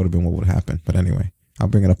 That would have been what would happen. But anyway, I'll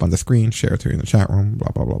bring it up on the screen, share it to you in the chat room,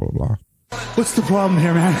 blah, blah, blah, blah, blah. What's the problem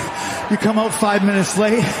here, man? You come out 5 minutes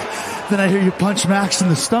late, then I hear you punch Max in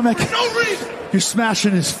the stomach. No reason! You're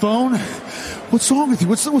smashing his phone. What's wrong with you?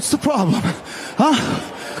 What's the problem?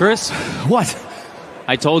 Huh? Chris? What?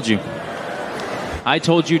 I told you.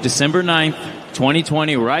 December 9th,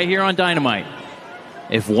 2020, right here on Dynamite.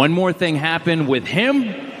 If one more thing happened with him,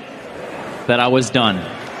 that I was done.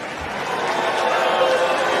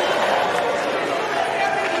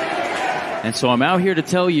 And so I'm out here to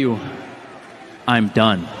tell you, I'm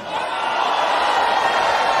done.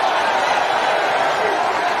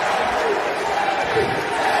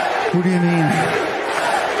 What do you mean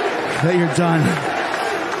that you're done?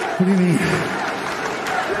 What do you mean?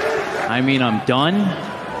 I mean, I'm done.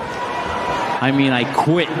 I mean, I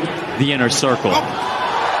quit the Inner Circle. Oh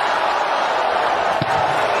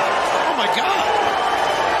my God.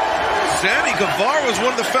 Sammy Guevara was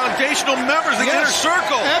one of the foundational members of the Inner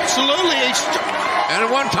Circle. Absolutely. And at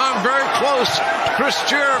one time, very close to Chris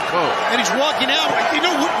Jericho. And he's walking out. You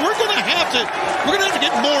know, we're going to have to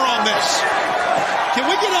get more on this. Can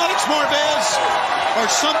we get Alex Marvez or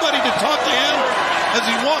somebody to talk to him as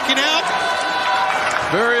he's walking out?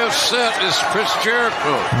 Very upset is Chris Jericho.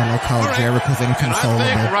 I like how Jericho's inconsolable.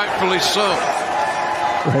 And I think rightfully so.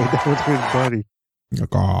 Right, that was his buddy.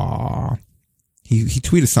 Like, aw. He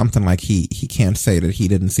tweeted something like he can't say that he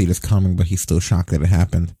didn't see this coming, but he's still shocked that it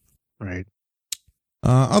happened. Right.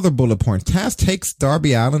 Other bullet points. Taz takes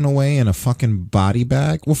Darby Allin away in a fucking body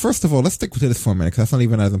bag. Well, first of all, let's stick with this for a minute because that's not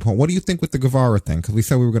even as important. What do you think with the Guevara thing? Because we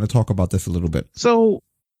said we were going to talk about this a little bit. So,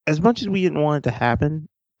 as much as we didn't want it to happen,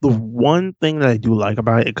 the one thing that I do like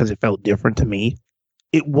about it, because it felt different to me,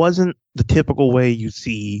 it wasn't the typical way you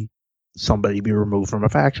see somebody be removed from a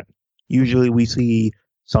faction. Usually we see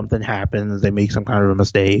something happens, they make some kind of a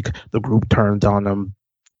mistake, the group turns on them,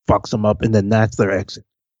 fucks them up, and then that's their exit.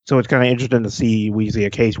 So it's kind of interesting to see, we see a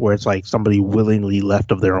case where it's like somebody willingly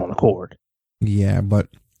left of their own accord. Yeah, but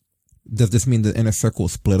does this mean the Inner Circle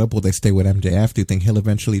split up? Will they stay with MJF? Do you think he'll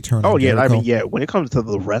eventually turn on Jericho? I mean, yeah, when it comes to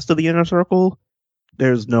the rest of the Inner Circle,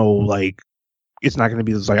 there's no, like, it's not going to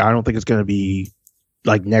be this, like, I don't think it's going to be,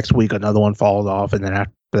 like, next week another one falls off, and then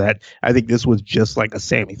after that, I think this was just, like, a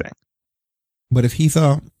Sammy thing. But if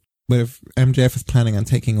if MJF is planning on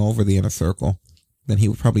taking over the Inner Circle, then he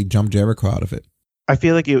would probably jump Jericho out of it. I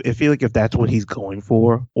feel like if that's what he's going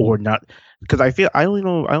for or not, because I only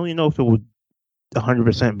know if it would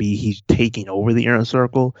 100% be he's taking over the Inner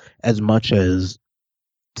Circle as much as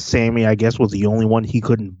Sammy, I guess, was the only one he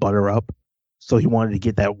couldn't butter up, so he wanted to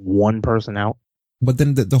get that one person out. But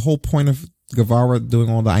then the whole point of Guevara doing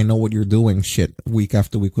all the I know what you're doing shit week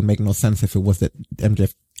after week would make no sense if it was that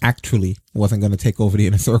MJF actually wasn't going to take over the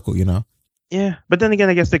Inner Circle, you know? Yeah, but then again,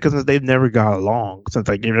 I guess because they've never got along, since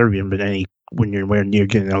like there's never been any when you're near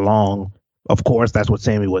getting along, of course, that's what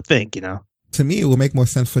Sammy would think, you know. To me, it would make more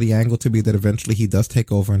sense for the angle to be that eventually he does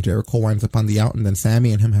take over and Jericho winds up on the out, and then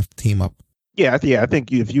Sammy and him have to team up. Yeah, I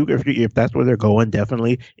think if that's where they're going,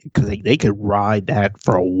 definitely, because they could ride that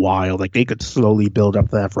for a while. Like, they could slowly build up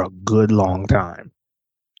that for a good long time,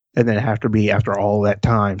 and then after all that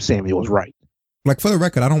time, Sammy was right. Like, for the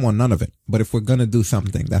record, I don't want none of it, but if we're gonna do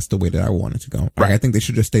something, that's the way that I want it to go. Right. Like, I think they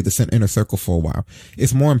should just stay the inner circle for a while.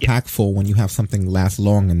 It's more impactful when you have something last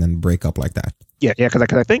long and then break up like that. Yeah, because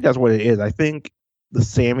I think that's what it is. I think the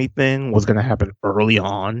Sammy thing was gonna happen early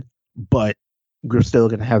on, but we're still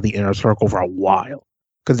going to have the inner circle for a while.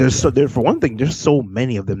 Because for one thing, there's so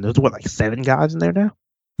many of them. There's like 7 guys in there now?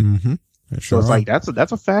 Mm-hmm. So it's like, that's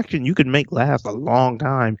a faction you can make last a long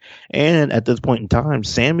time. And at this point in time,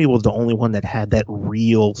 Sammy was the only one that had that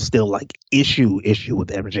real, still like issue with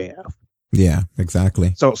MJF. Yeah,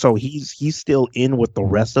 exactly. So he's still in with the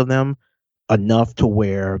rest of them enough to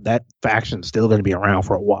where that faction's still going to be around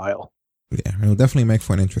for a while. Yeah, it'll definitely make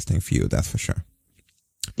for an interesting feud, that's for sure.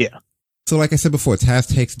 Yeah. So like I said before, Taz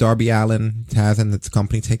takes Darby Allin. Taz and its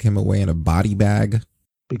company take him away in a body bag.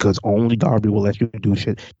 Because only Darby will let you do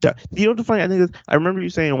shit. You know the funny thing is, I remember you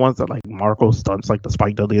saying once that like Marco stunts like the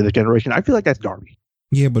Spike Dudley of the generation. I feel like that's Darby.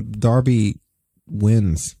 Yeah, but Darby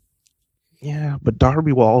wins. Yeah, but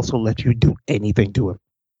Darby will also let you do anything to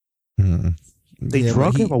him. They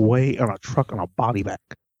drug him away on a truck on a body bag.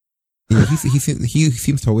 Yeah, he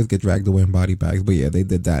seems to always get dragged away in body bags, but yeah, they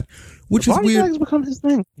did that, which is weird. Body bags become his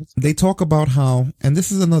thing. They talk about how, and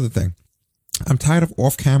this is another thing, I'm tired of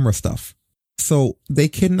off-camera stuff. So they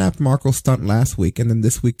kidnapped Marco Stunt last week, and then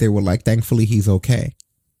this week they were like, thankfully he's okay.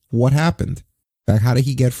 What happened? Like, how did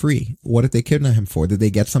he get free? What did they kidnap him for? Did they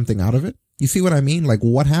get something out of it? You see what I mean? Like,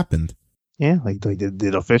 what happened? Yeah, like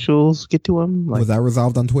did officials get to him? Like, was that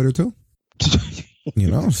resolved on Twitter too?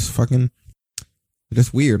 You know, it's fucking.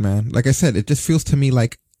 Just weird, man. Like I said, it just feels to me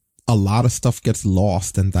like a lot of stuff gets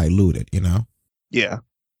lost and diluted, you know? Yeah.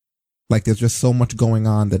 Like there's just so much going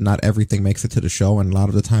on that not everything makes it to the show, and a lot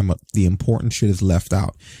of the time the important shit is left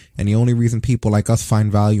out. And the only reason people like us find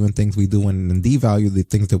value in things we do and devalue the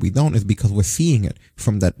things that we don't is because we're seeing it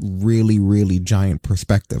from that really, really giant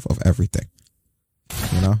perspective of everything.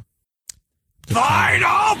 You know?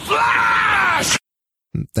 Final Flash!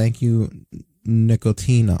 Thank you,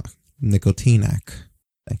 Nicotinac.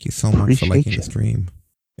 Thank you so much for liking the stream.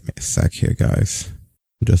 Give me a sec here, guys.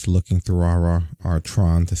 I'm just looking through our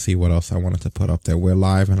Tron to see what else I wanted to put up there. We're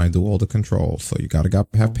live and I do all the controls, so you gotta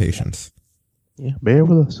have patience. Yeah, bear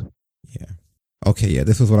with us. Yeah. Okay, yeah,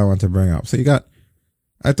 this was what I wanted to bring up. So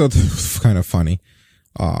I thought this was kind of funny.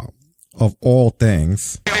 Of all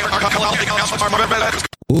things.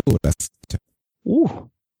 Ooh.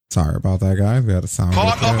 Sorry about that, guys. We had a sound.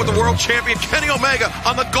 Caught up with the world champion Kenny Omega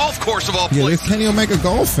on the golf course of all places. Yeah, there's Kenny Omega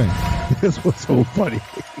golfing. This was so funny.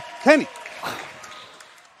 Kenny.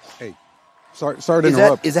 Hey, sorry to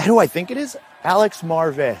interrupt. Is that who I think it is? Alex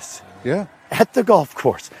Marvez. Yeah. At the golf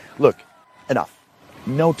course. Look, enough.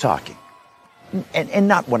 No talking. And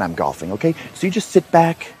not when I'm golfing, okay? So you just sit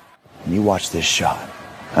back and you watch this shot.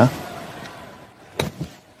 Huh?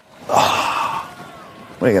 Oh,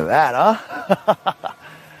 look at that, huh?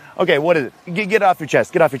 Okay, what is it? Get it off your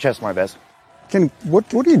chest. Get off your chest, Marvez. Kenny,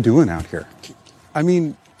 what are you doing out here? I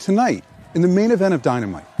mean, tonight, in the main event of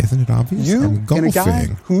Dynamite. Isn't it obvious? You and a guy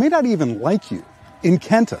who may not even like you, in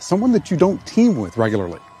Kenta, someone that you don't team with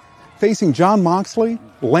regularly, facing Jon Moxley,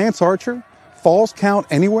 Lance Archer, Falls Count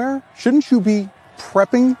Anywhere. Shouldn't you be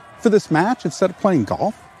prepping for this match instead of playing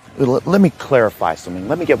golf? Let me clarify something.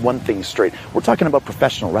 Let me get one thing straight. We're talking about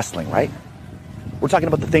professional wrestling, right? We're talking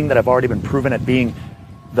about the thing that I've already been proven at being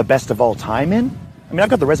the best of all time in? I mean, I've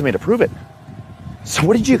got the resume to prove it. So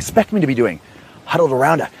what did you expect me to be doing? Huddled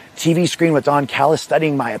around a TV screen with Don Callis,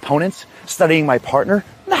 studying my opponents, studying my partner?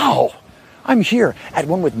 No! I'm here at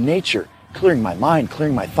one with nature, clearing my mind,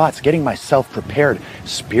 clearing my thoughts, getting myself prepared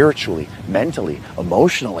spiritually, mentally,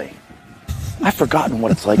 emotionally. I've forgotten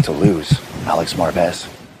what it's like to lose, Alex Marvez.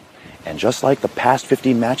 And just like the past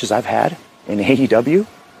 15 matches I've had in AEW,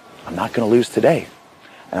 I'm not going to lose today.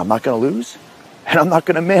 And I'm not going to lose. And I'm not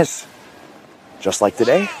going to miss. Just like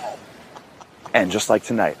today. And just like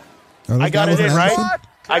tonight. I got it in, right?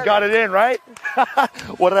 I got it in, right?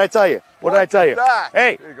 What did I tell you? What did I tell you?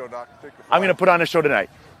 Hey, here you go, Doc. I'm going to put on a show tonight.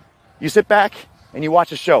 You sit back and you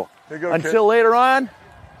watch a show. Here you go, Until later on,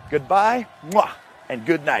 goodbye, mwah, and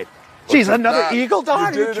good night. Jeez, another eagle,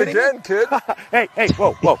 Don? You did it again, kid. Hey,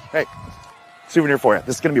 whoa, hey. Souvenir for you.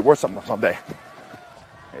 This is going to be worth something someday.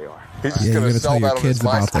 There you are. He's just going to sell that on his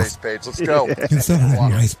MySpace page. Let's go. It's on the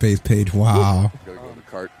MySpace page. Wow.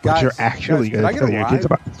 Guys, you're actually going to tell your kids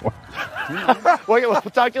about this one. We'll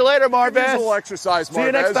talk to you later, Marvez. A little exercise, Marvez. See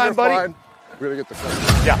you next time, You're buddy. fine. We're gonna get the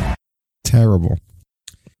phone. Yeah. Terrible.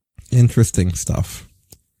 Interesting stuff.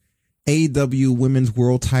 AEW Women's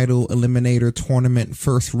World Title Eliminator Tournament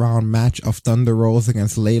first round match of Thunder Rose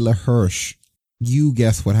against Layla Hirsch. You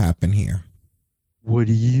guess what happened here. What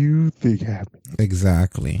do you think happened?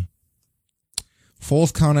 Exactly.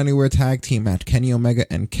 Falls Count Anywhere tag team match. Kenny Omega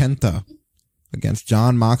and Kenta against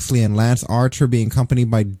Jon Moxley and Lance Archer, being accompanied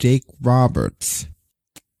by Jake Roberts.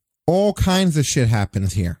 All kinds of shit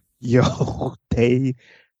happens here. Yo, when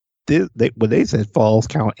they said Falls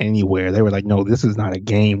Count Anywhere, they were like, no, this is not a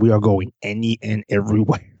game. We are going any and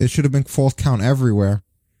everywhere. It should have been Falls Count Everywhere,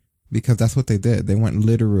 because that's what they did. They went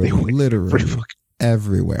literally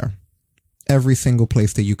everywhere. Every single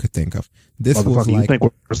place that you could think of. This was like, you think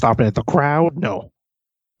we're stopping at the crowd? No.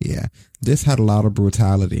 Yeah, this had a lot of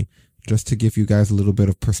brutality. Just to give you guys a little bit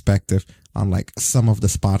of perspective on like some of the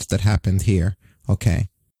spots that happened here. Okay.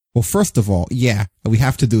 Well, first of all, yeah, we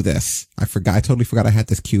have to do this. I totally forgot I had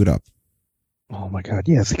this queued up. Oh my God,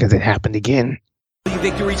 yes, because it happened again.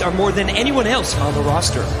 Victories are more than anyone else on the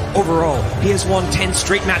roster. Overall, he has won 10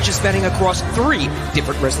 straight matches spanning across 3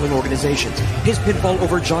 different wrestling organizations. His pinfall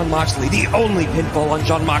over Jon Moxley, the only pinfall on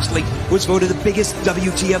Jon Moxley, was voted the biggest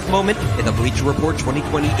WTF moment in the Bleacher Report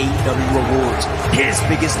 2020 AEW Awards. His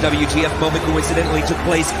biggest WTF moment coincidentally took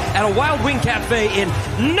place at a Wild Wing Cafe in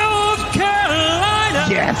North Carolina.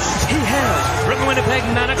 Yes! He hails from Winnipeg,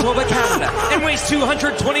 Manitoba, Canada, and weighs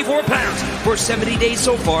 224 pounds. For 70 days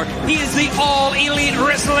so far, he is the All Elite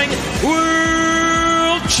Wrestling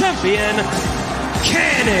World Champion,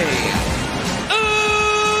 Kenny Omega!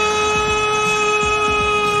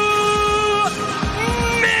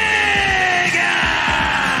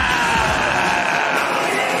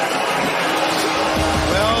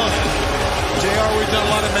 Well, JR, we've done a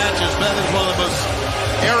lot of matches. That is one of the most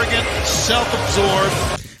arrogant, self-absorbed.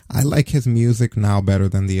 I like his music now better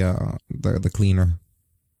than the cleaner.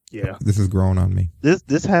 Yeah, this has grown on me.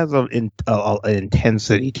 This has an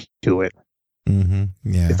intensity to it. Mm-hmm.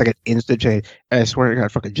 Yeah, it's like an instant change. And I swear to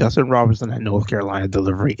God, fucking Justin Robertson at North Carolina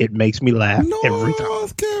delivery, it makes me laugh every time.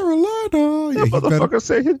 North Carolina, the motherfucker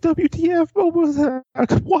said his WTF moment was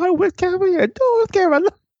why was Carolina, North Carolina.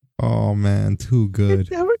 Oh man, too good.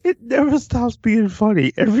 It never stops being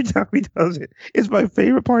funny. Every time he does it, it's my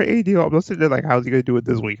favorite part of AEW. I'm sitting there like, how's he gonna do it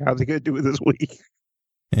this week? How's he gonna do it this week?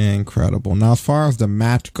 Incredible. Now, as far as the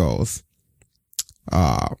match goes,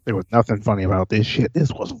 there was nothing funny about this shit. This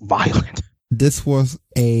was violent. This was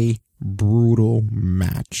a brutal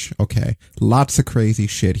match. Okay, lots of crazy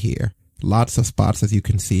shit here. Lots of spots, as you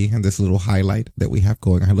can see in this little highlight that we have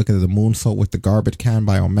going. I look at the moonsault with the garbage can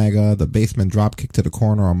by Omega, the basement drop kick to the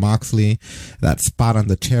corner on Moxley, that spot on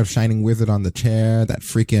the chair, Shining Wizard on the chair, that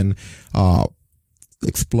freaking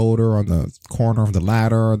exploder on the corner of the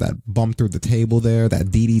ladder, that bump through the table there, that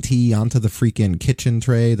DDT onto the freaking kitchen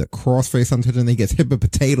tray, the crossface onto the, and he gets hit with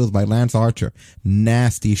potatoes by Lance Archer.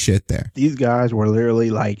 Nasty shit there. These guys were literally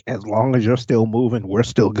like, as long as you're still moving, we're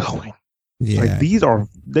still going. Yeah. Like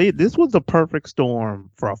this was the perfect storm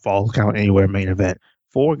for a Falls Count Anywhere main event.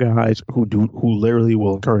 4 guys who literally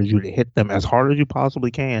will encourage you to hit them as hard as you possibly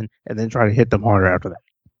can and then try to hit them harder after that.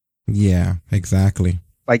 Yeah, exactly.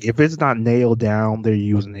 Like if it's not nailed down, they're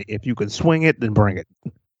using it. If you can swing it, then bring it.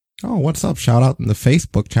 Oh, what's up? Shout out in the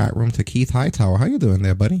Facebook chat room to Keith Hightower. How you doing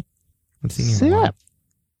there, buddy? I've seen you.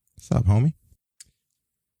 What's up, homie?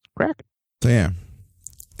 Crack. So yeah.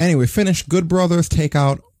 Anyway, finish. Good Brothers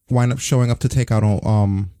wind up showing up to take out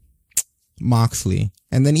Moxley.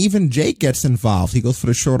 And then even Jake gets involved. He goes for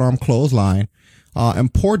the short arm clothesline.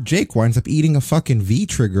 And poor Jake winds up eating a fucking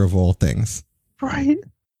V-trigger of all things. Right.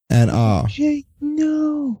 And Jake,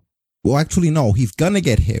 no. Well, actually, no. He's gonna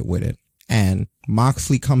get hit with it. And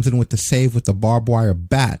Moxley comes in with the save with the barbed wire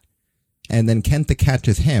bat. And then Kenta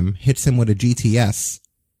catches him, hits him with a GTS.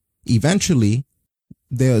 Eventually,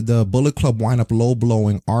 the Bullet Club wind up low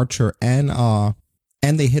blowing Archer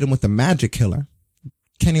and they hit him with the Magic Killer.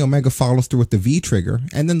 Kenny Omega follows through with the V-trigger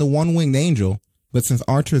and then the One-Winged Angel. But since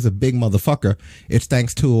Archer is a big motherfucker, it's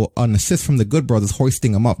thanks to an assist from the Good Brothers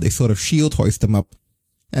hoisting him up. They sort of shield hoist him up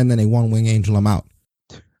and then they One-Winged Angel him out.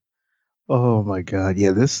 Oh my God.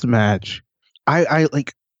 Yeah, this match, I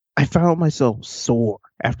found myself sore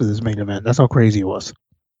after this main event. That's how crazy it was.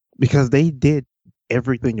 Because they did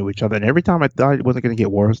everything to each other. And every time I thought it wasn't going to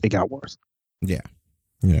get worse, it got worse. Yeah.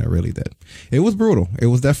 Yeah, it really did. It was brutal. It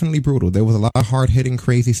was definitely brutal. There was a lot of hard-hitting,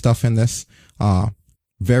 crazy stuff in this.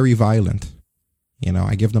 Very violent. You know,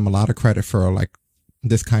 I give them a lot of credit for, like,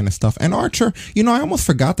 this kind of stuff. And Archer, you know, I almost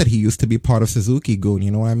forgot that he used to be part of Suzuki Gun.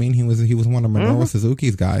 You know what I mean? He was one of Minoru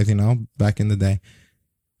Suzuki's guys, you know, back in the day.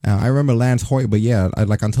 I remember Lance Hoyt, but yeah,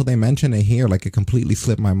 until they mentioned it here, like it completely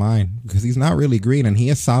slipped my mind because he's not really green and he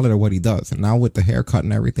is solid at what he does. And now with the haircut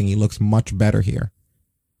and everything, he looks much better here.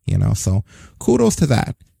 So kudos to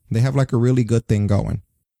that. They have like a really good thing going.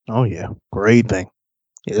 Oh yeah, great thing.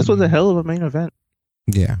 Yeah, this was a hell of a main event.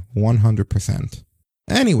 Yeah, 100%.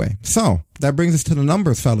 Anyway, so that brings us to the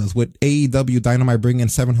numbers, fellas, with AEW Dynamite bringing in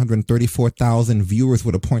 734,000 viewers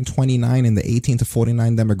with a .29 in the 18 to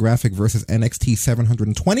 49 demographic versus NXT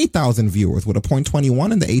 720,000 viewers with a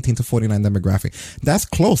 .21 in the 18 to 49 demographic. That's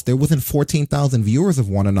close. They're within 14,000 viewers of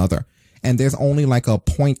one another. And there's only like a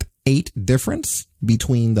 0.8 difference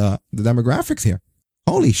between the demographics here.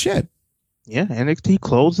 Holy shit. Yeah, NXT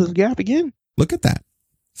closes the gap again. Look at that.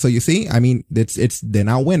 So you see, I mean, they're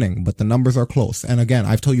not winning, but the numbers are close. And again,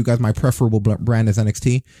 I've told you guys my preferable brand is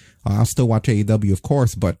NXT. I'll still watch AEW, of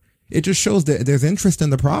course, but it just shows that there's interest in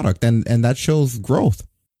the product and that shows growth.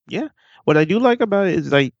 Yeah. What I do like about it is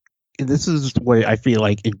like, and this is where I feel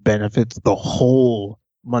like it benefits the whole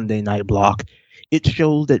Monday night block. It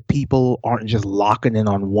shows that people aren't just locking in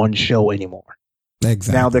on one show anymore.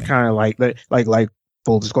 Exactly. Now they're kind of like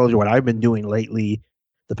full disclosure, what I've been doing lately,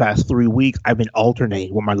 the past 3 weeks, I've been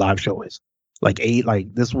alternating what my live show is. Like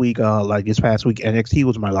this week, this past week, NXT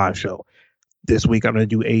was my live show. This week, I'm going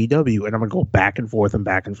to do AEW, and I'm going to go back and forth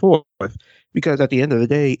because at the end of the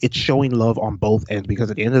day, it's showing love on both ends. Because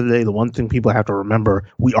at the end of the day, the one thing people have to remember,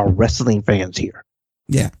 we are wrestling fans here.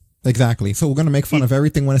 Yeah, exactly. So we're going to make fun of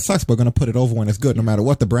everything when it sucks, but we're going to put it over when it's good, no matter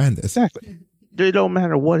what the brand is. Exactly. It don't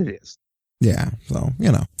matter what it is. Yeah, so,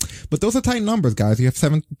 But those are tight numbers, guys. You have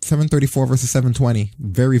 734 versus 720.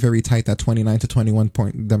 Very, very tight, that 29 to 21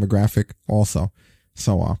 point demographic also.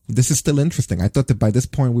 So, this is still interesting. I thought that by this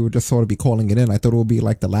point we would just sort of be calling it in. I thought it would be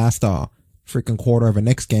like the last, freaking quarter of a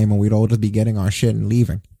Knicks game and we'd all just be getting our shit and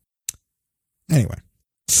leaving. Anyway,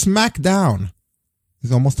 SmackDown.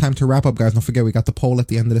 It's almost time to wrap up, guys. Don't forget, we got the poll at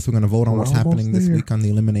the end of this. We're going to vote on what's happening this week on the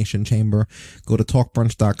Elimination Chamber. Go to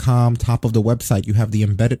talkbrunch.com. Top of the website, you have the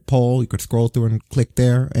embedded poll. You could scroll through and click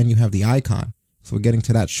there, and you have the icon. So we're getting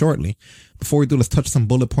to that shortly. Before we do, let's touch some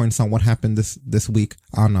bullet points on what happened this week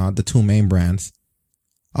on the two main brands.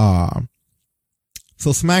 So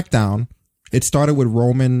SmackDown, it started with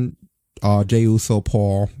Roman, Jey Uso,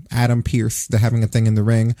 Paul, Adam Pearce. They're having a thing in the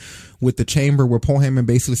ring with the Chamber where Paul Heyman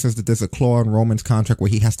basically says that there's a clause in Roman's contract where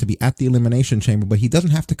he has to be at the Elimination Chamber, but he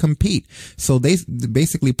doesn't have to compete. So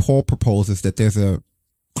basically Paul proposes that there's a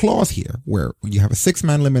clause here where you have a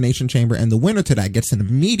 6-man Elimination Chamber and the winner to that gets an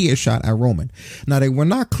immediate shot at Roman. Now they were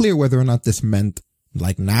not clear whether or not this meant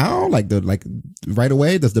like now, like right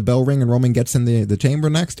away, does the bell ring and Roman gets in the chamber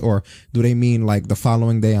next, or do they mean like the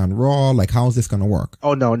following day on Raw? Like, how is this going to work?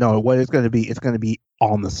 Oh, no. What it's going to be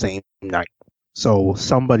on the same night. So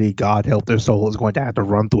somebody, God help their soul, is going to have to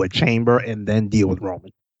run through a chamber and then deal with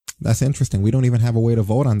Roman. That's interesting. We don't even have a way to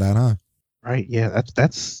vote on that, huh? Right. Yeah.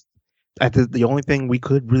 That's the only thing we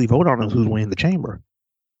could really vote on is who's winning the chamber.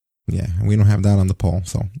 Yeah. And we don't have that on the poll.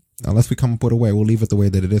 So unless we come up with a way, we'll leave it the way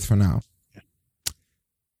that it is for now.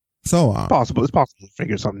 So, it's possible to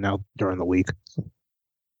figure something out during the week.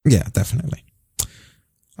 Yeah, definitely.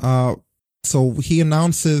 So he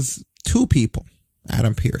announces 2 people.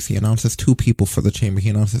 Adam Pearce. He announces 2 people for the chamber.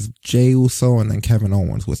 He announces Jey Uso and then Kevin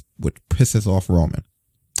Owens, which pisses off Roman.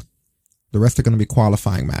 The rest are going to be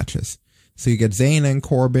qualifying matches. So you get Zayn and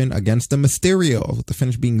Corbin against the Mysterios, with the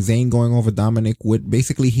finish being Zayn going over Dominic with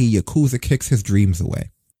basically he Yakuza kicks his dreams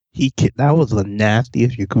away. That was the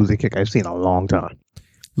nastiest Yakuza kick I've seen in a long time.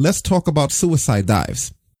 Let's talk about suicide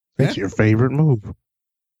dives. It's your favorite move.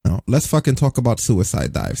 No, let's fucking talk about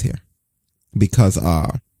suicide dives here. Because,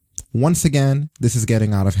 once again, this is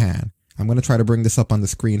getting out of hand. I'm going to try to bring this up on the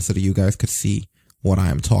screen so that you guys could see what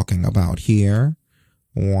I'm talking about here.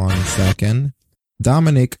 1 second.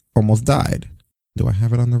 Dominic almost died. Do I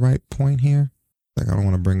have it on the right point here? Like, I don't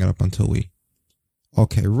want to bring it up until we...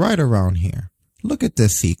 Okay, right around here. Look at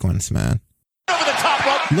this sequence, man.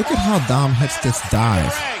 Look at how Dom hits this dive.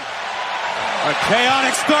 A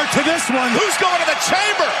chaotic start to this one. Who's going to the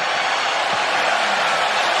chamber?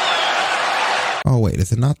 Oh, wait,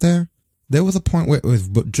 is it not there? There was a point where it was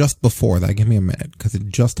just before that. Give me a minute, because it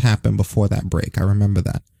just happened before that break. I remember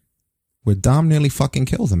that. Where Dom nearly fucking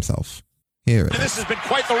kills himself. Here it is. This has been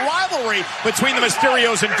quite the rivalry between the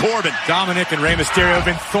Mysterios and Corbin. Dominic and Rey Mysterio have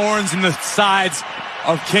been thorns in the sides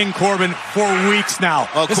of King Corbin for weeks now.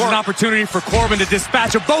 This is an opportunity for Corbin to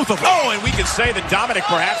dispatch of both of them. Oh, and we can say that Dominic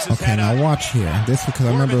perhaps has Okay, now watch here. This because I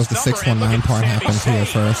remember it was the 619 part happens here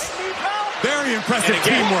first. Very impressive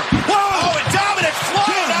teamwork. Whoa, and Dominic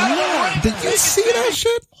flying out of the ring. Did you see that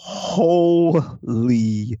shit?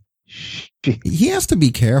 Holy shit. He has to be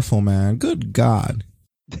careful, man. Good God.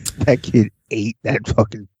 That kid ate that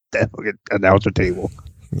fucking announcer table.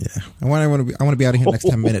 Yeah, I want to be out of here in the next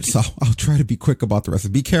 10 minutes, so I'll try to be quick about the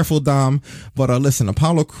rest. Be careful, Dom. But listen,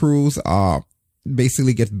 Apollo Crews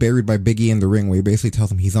basically gets buried by Big E in the ring, where he basically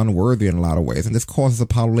tells him he's unworthy in a lot of ways, and this causes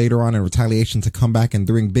Apollo later on in retaliation to come back and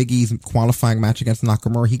during Big E's qualifying match against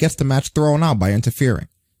Nakamura, he gets the match thrown out by interfering,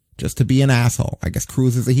 just to be an asshole. I guess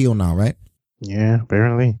Crews is a heel now, right? Yeah,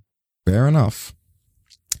 apparently. Fair enough.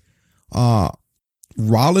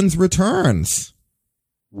 Rollins returns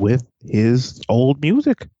with his old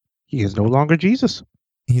music. He is no longer Jesus.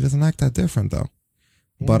 He doesn't act that different though.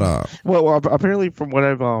 Yeah. But well, apparently from what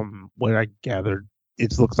I gathered,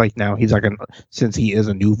 it looks like now he's like since he is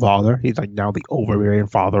a new father, he's like now the overbearing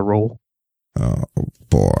father role. Oh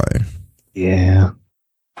boy. Yeah.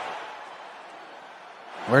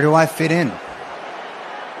 Where do I fit in?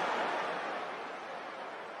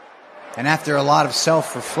 And after a lot of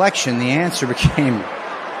self-reflection, the answer became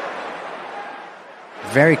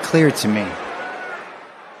very clear to me.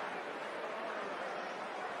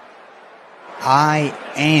 I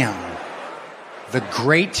am the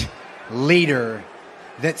great leader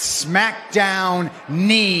that SmackDown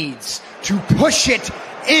needs to push it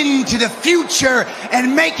into the future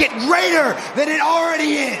and make it greater than it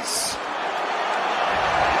already is.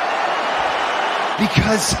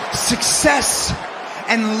 Because success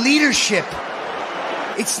and leadership,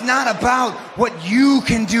 it's not about what you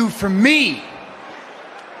can do for me.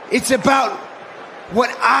 It's about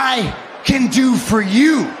what I can do for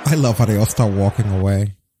you. I love how they all start walking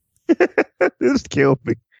away. This killed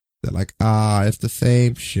me. They're like, it's the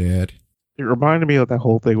same shit. It reminded me of that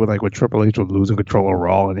whole thing with when Triple H was losing control of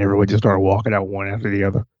Raw and everyone just started walking out one after the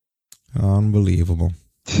other. Unbelievable.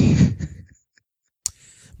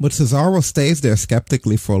 But Cesaro stays there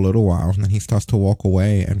skeptically for a little while, and then he starts to walk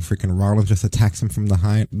away, and freaking Rollins just attacks him from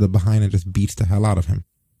behind and just beats the hell out of him.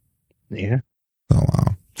 Yeah. So,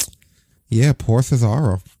 yeah, poor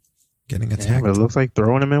Cesaro getting attacked. Yeah, but it looks like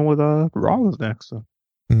throwing him in with Rollins next. So.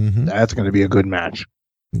 That's going to be a good match.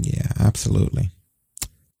 Yeah, absolutely.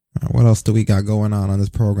 All right, what else do we got going on this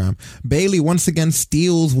program? Bayley once again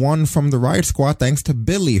steals one from the Riot Squad thanks to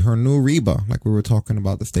Billy, her new Reba, like we were talking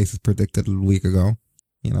about that Stasis predicted a week ago.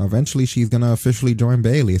 You know, eventually she's going to officially join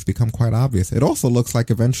Bayley. It's become quite obvious. It also looks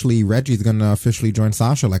like eventually Reggie's going to officially join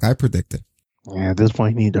Sasha like I predicted. Yeah, at this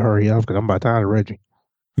point you need to hurry up because I'm about tired of Reggie.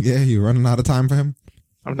 Yeah, you running out of time for him?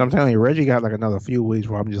 I'm telling you, Reggie got like another few weeks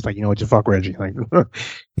where I'm just like, you know what, just fuck Reggie. Like,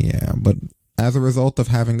 yeah, but as a result of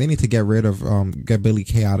they need to get rid of, get Billy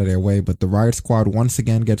Kay out of their way, but the Riot Squad once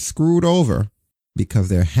again gets screwed over because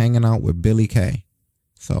they're hanging out with Billy Kay.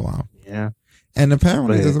 So, yeah. And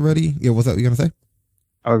apparently there's already, what's that you going to say?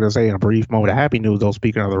 I was going to say in a brief moment of happy news, though,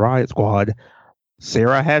 speaking of the Riot Squad,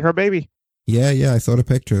 Sarah had her baby. Yeah, I saw the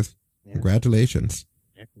pictures. Yeah. Congratulations.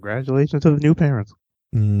 Yeah, congratulations to the new parents.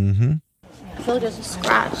 Mm-hmm. I feel like there's a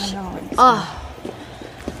scratch. Oh,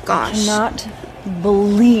 gosh. I cannot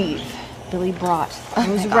believe Billy brought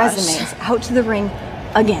those resumes out to the ring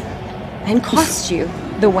again and cost you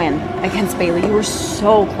the win against Bayley. You were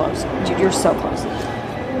so close, dude. You're so close.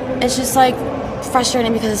 It's just like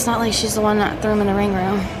frustrating because it's not like she's the one that threw him in the ring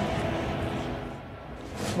room.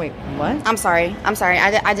 Wait, what? I'm sorry.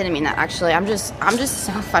 I didn't mean that, actually. I'm just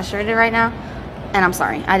so frustrated right now, and I'm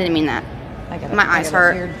sorry. I didn't mean that. My eyes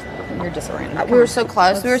hurt. You're disoriented. We were so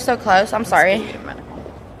close. I'm sorry.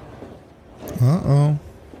 Uh-oh.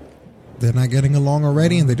 They're not getting along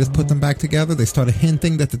already, and they just put them back together. They started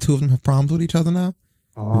hinting that the two of them have problems with each other now.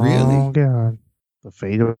 Oh, really? God. The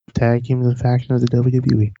fate of tag teams and faction of the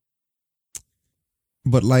WWE.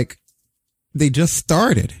 But, they just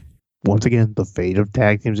started. Once again, the fate of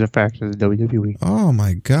tag teams and factions of the WWE. Oh,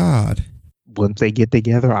 my God. Once they get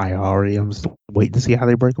together, I already am waiting to see how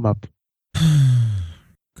they break them up.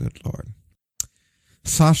 Good Lord.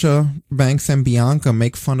 Sasha Banks and Bianca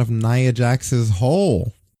make fun of Nia Jax's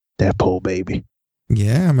hole. That pole, baby.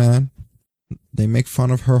 Yeah, man. They make fun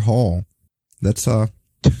of her hole. That's, Roll it!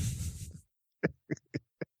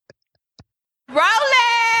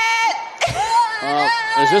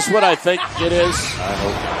 Is this what I think it is? I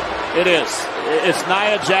hope. It is. It's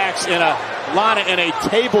Nia Jax in Lana in a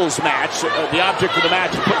tables match. The object of the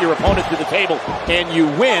match is put your opponent through the table and you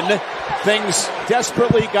win. Things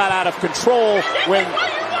desperately got out of control when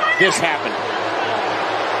this happened.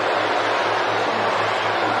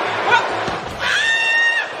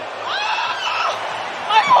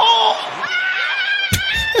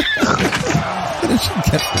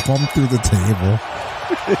 She gets bumped through the table.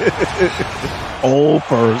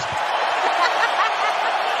 First.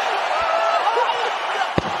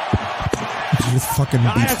 She just fucking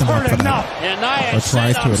beats them up for that. And Nia or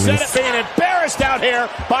tries to at least. Being embarrassed forced out here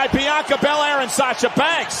by Bianca Belair and Sasha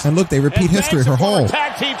Banks. And look, they repeat history, her whole.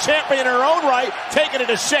 Tag team champion in her own right, taking it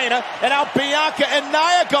to Shayna, and now Bianca and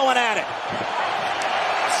Nia going at it.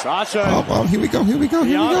 Sasha. Oh, here we go.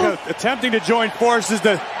 Bianca attempting to join forces.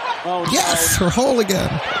 Yes, her hole again.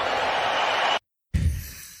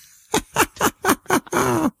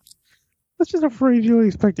 That's just a phrase you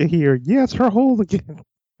expect to hear. Yes, her hole again.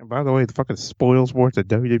 And by the way, the fucking spoil sports at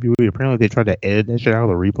WWE, apparently they tried to edit that shit out of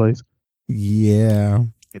the replays. Yeah.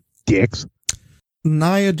 Dicks.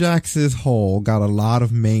 Nia Jax's hole got a lot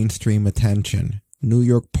of mainstream attention. New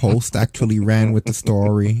York Post actually ran with the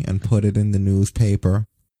story and put it in the newspaper.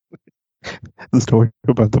 The story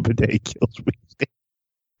about the bidet kills me.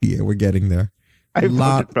 Yeah, we're getting there. I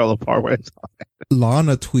fell apart when I saw that.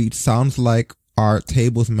 Lana tweets, sounds like our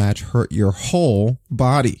tables match hurt your whole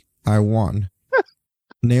body. I won.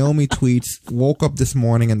 Naomi tweets, woke up this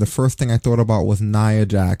morning and the first thing I thought about was Nia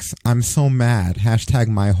Jax. I'm so mad. #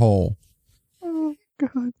 my hole. Oh,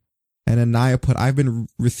 God. And then Nia put, I've been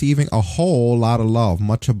receiving a whole lot of love.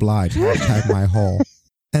 Much obliged. # my hole.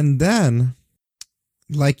 And then,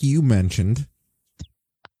 like you mentioned,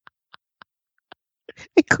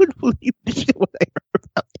 I couldn't believe the shit when I heard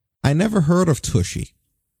about it. I never heard of Tushy.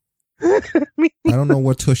 I don't know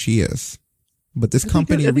what Tushy is. But this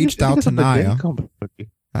company reached out to Nia.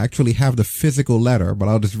 I actually have the physical letter, but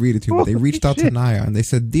I'll just read it to you. But they reached out to Nia and they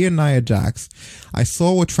said, Dear Nia Jax, I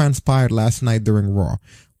saw what transpired last night during Raw.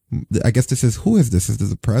 I guess this is, who is this? Is this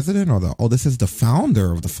the president or this is the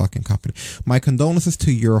founder of the fucking company. My condolences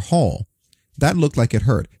to your hole. That looked like it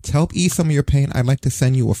hurt. To help ease some of your pain, I'd like to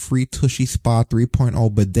send you a free Tushy Spa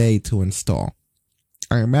 3.0 bidet to install.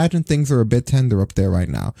 I imagine things are a bit tender up there right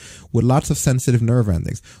now, with lots of sensitive nerve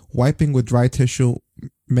endings. Wiping with dry tissue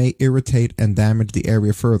may irritate and damage the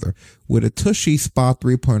area further. With a Tushy Spa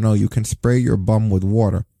 3.0, you can spray your bum with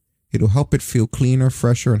water. It'll help it feel cleaner,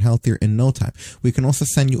 fresher, and healthier in no time. We can also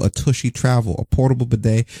send you a Tushy Travel, a portable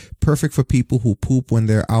bidet, perfect for people who poop when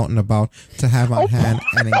they're out and about, to have on hand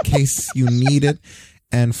and in case you need it,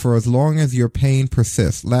 and for as long as your pain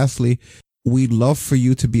persists. Lastly, we'd love for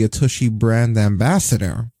you to be a Tushy brand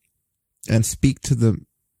ambassador and speak to the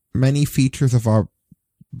many features of our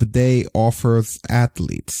bidet offers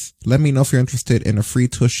athletes. Let me know if you're interested in a free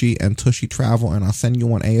Tushy and Tushy Travel, and I'll send you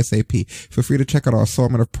one ASAP. Feel free to check out our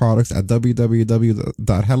assortment of products at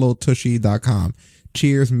www.hellotushy.com.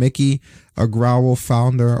 Cheers, Mickey Agrawo,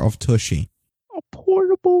 founder of Tushy. A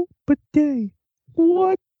portable bidet.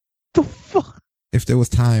 What the fuck? If there was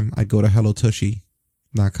time, I'd go to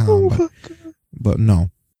hellotushy.com, but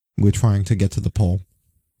no, we're trying to get to the poll.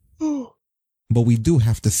 But we do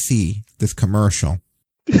have to see this commercial.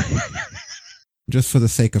 Just for the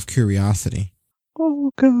sake of curiosity.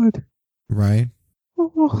 Oh, God. Right?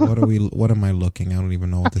 What am I looking? I don't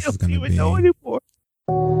even know what this is going to be. Know anymore.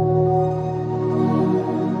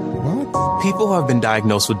 What? People who have been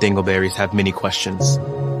diagnosed with dingleberries have many questions.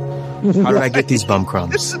 How did I get these bum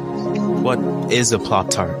crumbs? What is a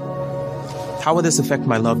Plop-Tart? How will this affect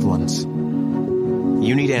my loved ones?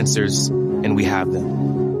 You need answers, and we have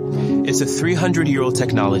them. It's a 300-year-old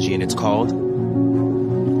technology, and it's called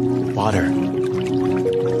water.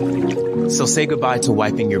 So say goodbye to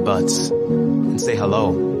wiping your butts and say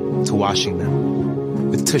hello to washing them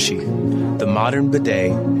with Tushy, the modern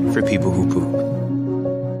bidet for people who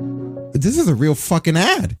poop. This is a real fucking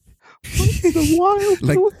ad. What the wild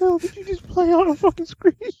the hell did you just play on a fucking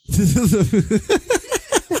screen? That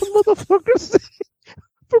motherfucker said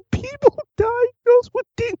for people diagnosed with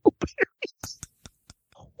dingleberries.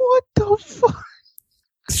 What the fuck?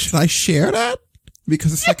 Should I share that?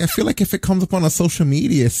 Because it's like, I feel like if it comes up on a social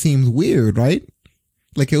media, it seems weird, right?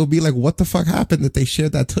 Like, it will be like, what the fuck happened that they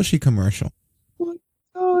shared that Tushy commercial? Oh my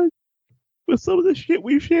God. With some of the shit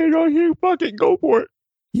we've shared on here, fucking go for it.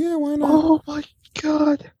 Yeah, why not? Oh my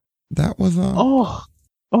God. That was, oh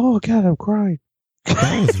God, I'm crying.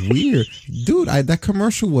 That was weird. Dude, that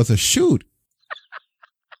commercial was a shoot.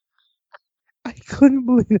 I couldn't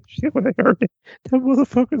believe that shit when I heard it. That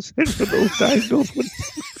motherfucker said for those diagnosed with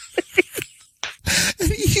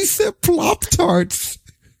he said Plop-Tarts.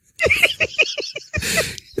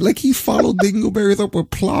 Like he followed dingleberries up with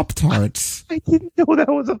Plop-Tarts. I didn't know that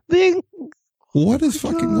was a thing. What is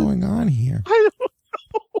fucking going on here? I don't know.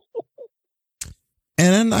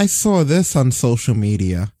 And then I saw this on social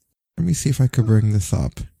media. Let me see if I could bring this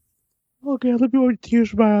up. Okay, let me wipe tears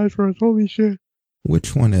from my eyes first. Holy shit.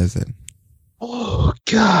 Which one is it? Oh,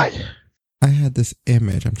 God. I had this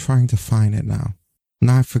image. I'm trying to find it now.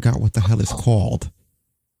 Now I forgot what the hell it's called.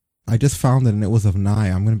 I just found it and it was of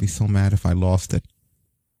Nia. I'm going to be so mad if I lost it.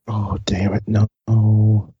 Oh, damn it. No.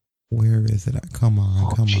 Where is it? Come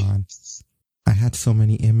on. had so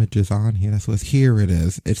many images on here. That's what here it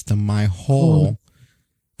is. It's the My Hole.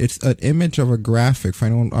 It's an image of a graphic for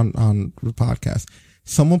anyone on the podcast.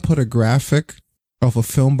 Someone put a graphic of a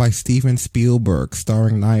film by Steven Spielberg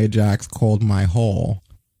starring Nia Jax called My Hole.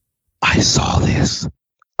 I saw this.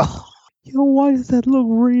 Oh, yo, why does that look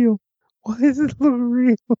real? Why does it look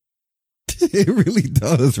real? It really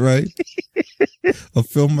does, right? A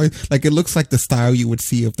film like it looks like the style you would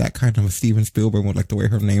see of that kind of a Steven Spielberg with like the way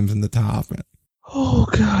her name's in the top. Oh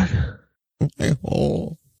God. My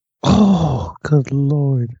Hole. Oh, good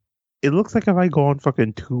Lord. It looks like if I go on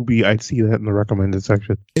fucking Tubi, I'd see that in the recommended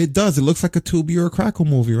section. It does. It looks like a Tubi or a Crackle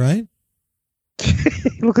movie, right?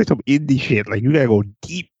 It looks like some indie shit. Like you gotta go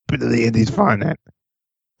deep into the indies to find that.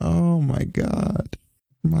 Oh my God.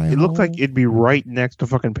 It looks like it'd be right next to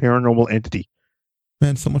fucking Paranormal Entity.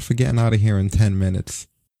 Man, so much for getting out of here in 10 minutes.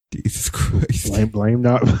 Jesus Christ. Blame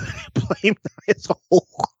not his whole.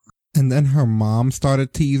 And then her mom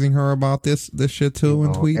started teasing her about this shit too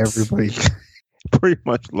in tweets. Everybody, pretty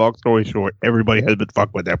much, long story short, everybody has been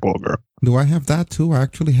fucked with that poor girl. Do I have that too? I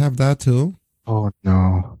actually have that too. Oh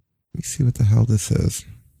no. Let me see what the hell this is.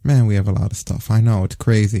 Man, we have a lot of stuff. I know, it's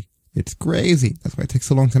crazy. It's crazy. That's why it takes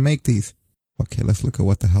so long to make these. Okay, let's look at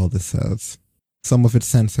what the hell this says. Some of it's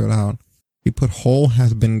censored out. He put Hole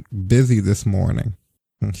has been busy this morning.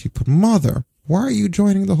 And she put, Mother, why are you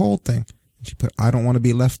joining the whole thing? And she put, I don't want to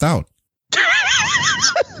be left out.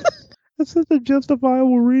 That's such a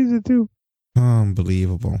justifiable reason, too.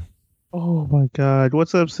 Unbelievable. Oh, my God.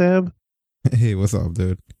 What's up, Sam? Hey, what's up,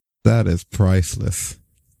 dude? That is priceless.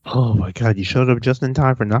 Oh, my God. You showed up just in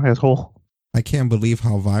time for Nia's Hole. I can't believe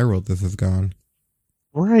how viral this has gone.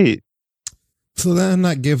 Right. So then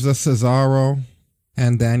that gives us Cesaro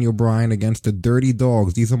and Daniel Bryan against the Dirty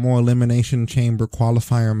Dogs. These are more Elimination Chamber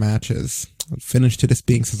qualifier matches. Finish to this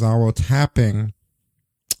being Cesaro tapping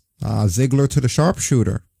Ziggler to the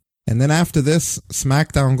sharpshooter. And then after this,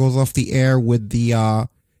 SmackDown goes off the air with the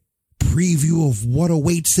preview of what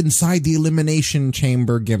awaits inside the Elimination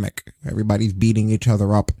Chamber gimmick. Everybody's beating each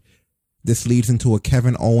other up. This leads into a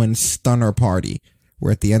Kevin Owens stunner party,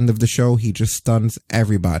 where at the end of the show, he just stuns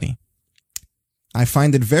everybody. I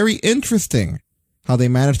find it very interesting how they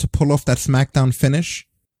managed to pull off that SmackDown finish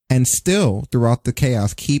and still, throughout the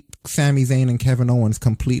chaos, keep Sami Zayn and Kevin Owens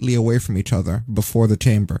completely away from each other before the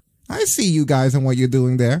chamber. I see you guys and what you're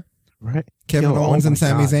doing there. Right. Kevin Owens and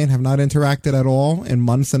Sami Zayn have not interacted at all in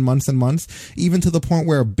months and months and months, even to the point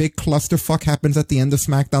where a big clusterfuck happens at the end of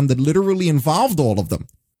SmackDown that literally involved all of them.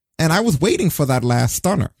 And I was waiting for that last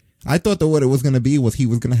stunner. I thought that what it was going to be was he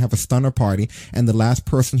was going to have a stunner party and the last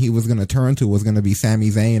person he was going to turn to was going to be Sami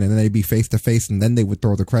Zayn, and then they'd be face to face and then they would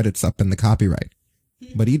throw the credits up in the copyright.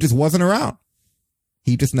 But he just wasn't around.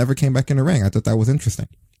 He just never came back in the ring. I thought that was interesting.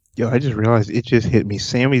 Yo, I just realized it just hit me.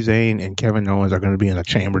 Sami Zayn and Kevin Owens are going to be in a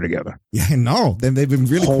chamber together. Yeah, I know. They've been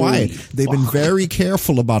really quiet. They've been very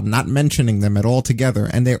careful about not mentioning them at all together,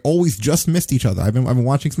 and they always just missed each other. I've been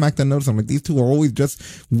watching SmackDown notice. I'm like, these two are always just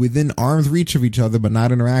within arm's reach of each other, but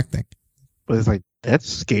not interacting. But it's like, that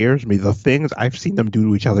scares me. The things I've seen them do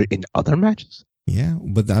to each other in other matches. Yeah,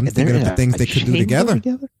 but I'm thinking of the things they could do together.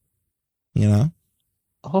 You know?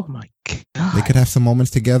 Oh my God. They could have some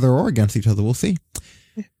moments together or against each other. We'll see.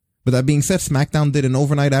 But that being said, SmackDown did an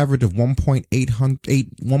overnight average of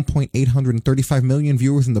 1.835 million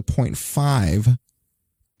viewers in the 0.5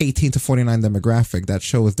 18 to 49 demographic. That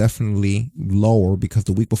show is definitely lower because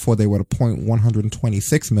the week before they were at a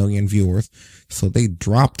 126 million viewers. So they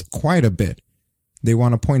dropped quite a bit. They were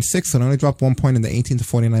on a 0.6, so they only dropped 1 point in the 18 to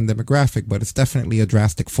 49 demographic, but it's definitely a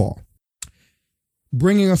drastic fall.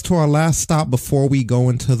 Bringing us to our last stop before we go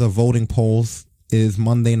into the voting polls is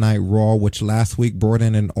Monday Night Raw, which last week brought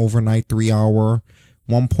in an overnight 3-hour,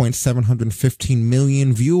 1.715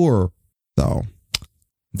 million viewer. So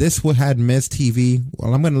this had Miz TV.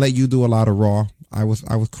 Well, I'm going to let you do a lot of Raw. I was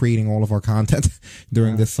creating all of our content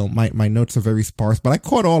during this, so my notes are very sparse, but I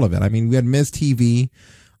caught all of it. I mean, we had Miz TV,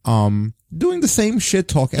 doing the same shit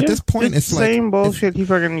talk. At this point, it's like same bullshit. He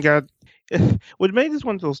fucking got. What made this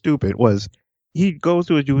one so stupid was he goes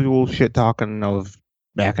to his usual shit talking of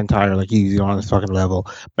McIntyre, like he's on this fucking level.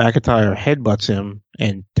 McIntyre headbutts him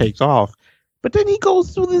and takes off, but then he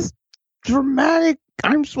goes through this dramatic,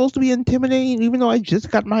 I'm supposed to be intimidating, even though I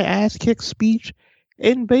just got my ass kicked speech,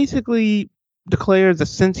 and basically declares that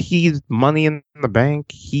since he's money in the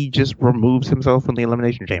bank, he just removes himself from the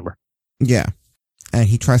Elimination Chamber. Yeah. And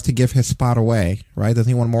he tries to give his spot away, right? Doesn't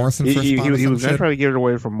he want Morrison for a spot? He was going to try to give it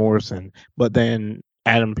away from Morrison, but then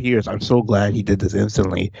Adam Pearce, I'm so glad he did this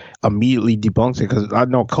instantly. Immediately debunks it because I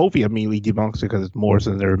know Kofi immediately debunks it because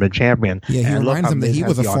Morrison's never been champion. Yeah, he reminds him that he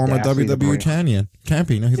was a former WWE champion.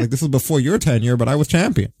 He's like, this was before your tenure, but I was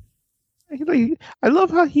champion. I love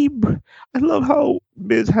how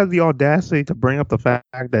Miz had the audacity to bring up the fact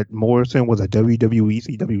that Morrison was a WWE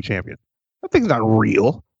ECW champion. That thing's not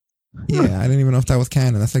real. Yeah, I didn't even know if that was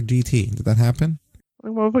canon. That's like GT. Did that happen?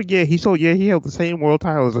 Yeah, he held the same world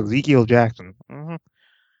title as Ezekiel Jackson. Mm-hmm.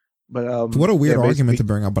 But what a weird argument to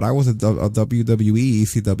bring up. But I was a WWE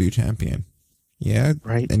ECW champion. Yeah,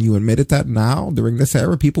 right. And you admitted that now during this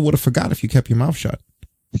era, people would have forgot if you kept your mouth shut.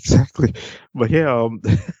 Exactly. But yeah,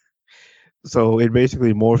 so it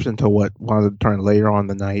basically morphs into what wanted to turn later on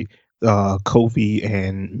the night. Kofi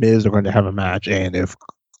and Miz are going to have a match, and if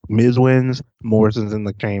Miz wins, Morrison's in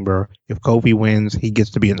the chamber. If Kofi wins, he gets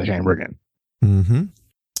to be in the chamber again. Mm-hmm.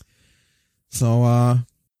 So,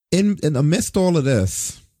 in amidst all of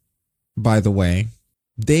this, by the way,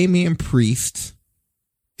 Damian Priest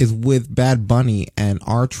is with Bad Bunny, and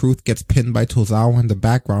R-Truth gets pinned by Tozawa in the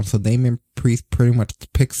background. So Damian Priest pretty much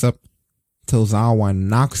picks up Tozawa and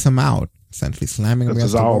knocks him out, essentially slamming him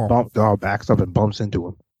against the wall. Tozawa backs up and bumps into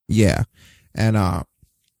him. Yeah, and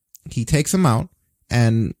he takes him out,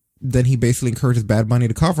 and then he basically encourages Bad Bunny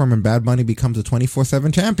to cover him, and Bad Bunny becomes a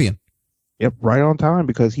 24/7 champion. Yep, right on time,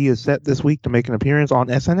 because he is set this week to make an appearance on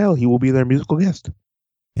SNL. He will be their musical guest.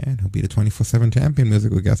 Yeah, and he'll be the 24/7 champion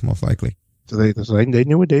musical guest, most likely. So they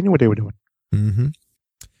knew what they were doing. Mm-hmm.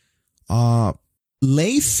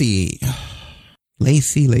 Lacey.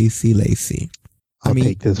 I'll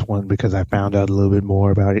take this one because I found out a little bit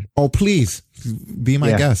more about it. Oh, please be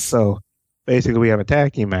my guest. So basically, we have a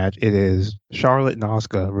tag team match. It is Charlotte and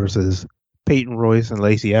Asuka versus Peyton Royce and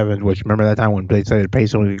Lacey Evans. Which, remember that time when they said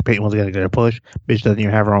Peyton was going to get a push? Bitch doesn't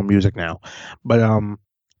even have her own music now. But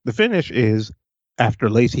the finish is after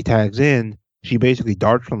Lacey tags in, she basically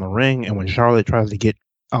darts from the ring, and when Charlotte tries to get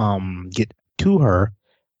to her,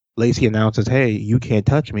 Lacey announces, "Hey, you can't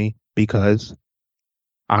touch me because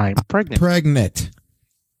I'm pregnant."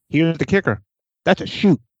 Here's the kicker. That's a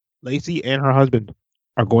shoot. Lacey and her husband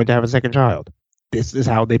are going to have a second child. This is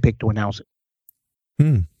how they picked to announce it.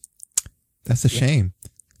 That's a shame.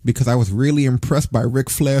 Because I was really impressed by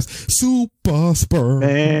Ric Flair's super sperm.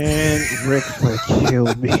 Man, Ric Flair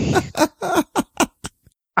killed me.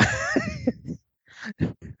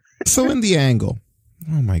 So in the angle,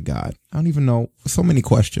 oh my God, I don't even know. So many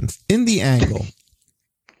questions. In the angle,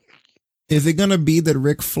 is it going to be that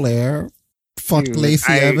Ric Flair fucked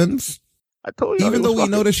Lacey Evans? I told you. Even though we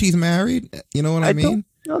know that she's married, you know what I mean?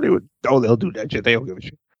 They'll do that shit. They don't give a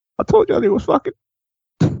shit. I told y'all they was fucking.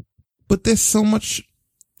 But there's so much.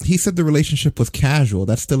 He said the relationship was casual.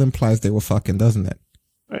 That still implies they were fucking, doesn't it?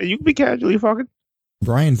 You can be casually fucking.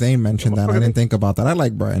 Brian Zane mentioned that. I didn't think about that. I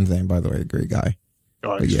like Brian Zane, by the way. Great guy.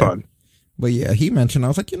 Oh, it's fun. But yeah, he mentioned, I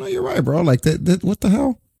was like, you're right, bro. Like, what the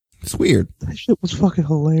hell? It's weird. That shit was fucking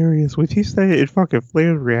hilarious. When he said it, fucking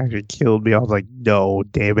Flair's reaction killed me. I was like, no,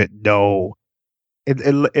 damn it, no.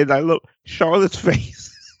 And I look, Charlotte's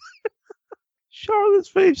face. Charlotte's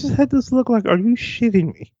face just had this look like, are you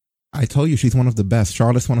shitting me? I told you she's one of the best.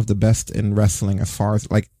 Charlotte's one of the best in wrestling as far as,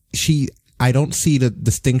 like, I don't see the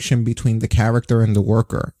distinction between the character and the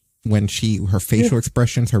worker when her facial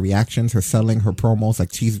expressions, her reactions, her selling, her promos,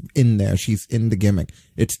 like she's in there. She's in the gimmick.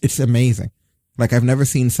 It's amazing. Like I've never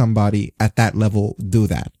seen somebody at that level do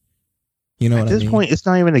that. You know what I mean? At this point, it's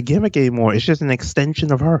not even a gimmick anymore. It's just an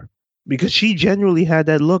extension of her. Because she genuinely had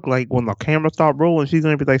that look like when the camera stopped rolling, she's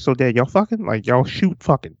going to be like, so Dad, y'all fucking? Like y'all shoot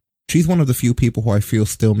fucking. She's one of the few people who I feel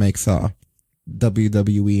still makes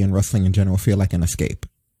WWE and wrestling in general feel like an escape.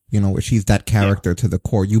 You know, where she's that character to the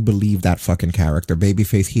core. You believe that fucking character,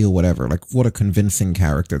 babyface, heel, whatever. Like, what a convincing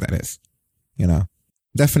character that is. You know,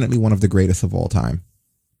 definitely one of the greatest of all time.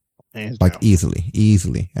 Like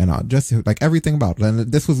easily. And just like everything about it.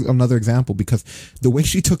 And this was another example because the way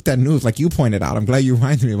she took that news, like you pointed out, I'm glad you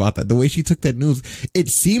reminded me about that. The way she took that news, it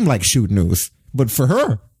seemed like shoot news, but for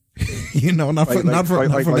her, you know, not for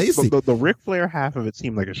Lacey. The Ric Flair half of it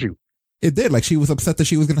seemed like a shoot. It did. Like she was upset that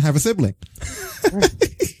she was going to have a sibling.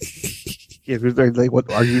 Yeah, like,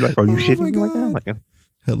 what are you like? Are you shitting me like that? Like,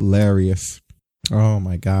 hilarious. Oh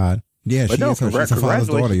my God. Yeah, she's a father's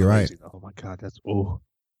daughter. You're right. Oh my God, that's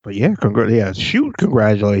But yeah,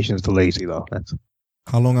 congratulations to Lacey though. That's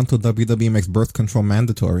how long until WWE makes birth control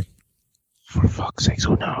mandatory? For fuck's sakes,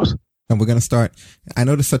 who knows? And we're gonna start. I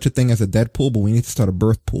know there's such a thing as a dead pool, but we need to start a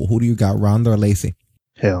birth pool. Who do you got, Ronda or Lacey?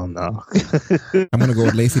 Hell no. I'm gonna go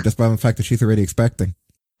with Lacey just by the fact that she's already expecting.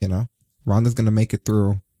 You know, Ronda's gonna make it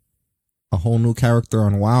through a whole new character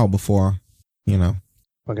on WoW before, you know,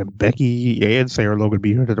 Fucking Becky and Sarah Logan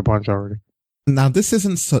beat her to the punch already. Now, this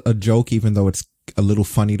isn't a joke, even though it's a little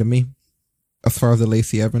funny to me, as far as the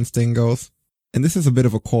Lacey Evans thing goes. And this is a bit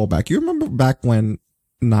of a callback. You remember back when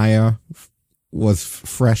Nia was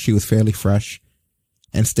fresh, she was fairly fresh,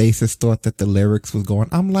 and Stasis thought that the lyrics was going,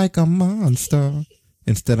 I'm like a monster.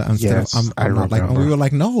 Instead of I'm not like, we were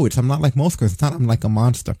like, no, I'm not like most girls. It's not, I'm like a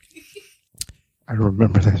monster. I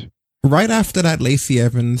remember that. Right after that Lacey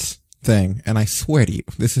Evans thing, and I swear to you,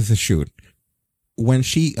 this is a shoot. When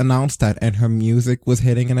she announced that and her music was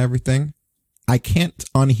hitting and everything, I can't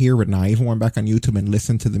unhear it now. I even went back on YouTube and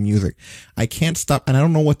listened to the music. I can't stop, and I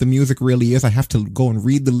don't know what the music really is. I have to go and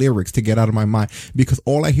read the lyrics to get out of my mind, because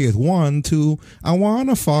all I hear is 1, 2, I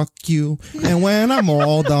wanna fuck you, and when I'm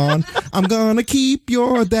all done, I'm gonna keep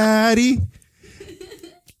your daddy.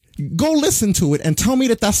 Go listen to it and tell me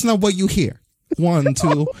that that's not what you hear. 1,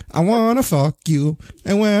 2, I wanna fuck you,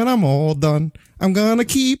 and when I'm all done, I'm gonna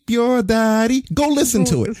keep your daddy. Go listen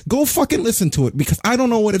to it. Go fucking listen to it, because I don't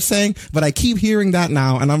know what it's saying, but I keep hearing that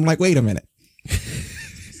now, and I'm like, wait a minute.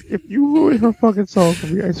 If you ruin her fucking song for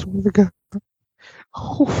me, I swear to God.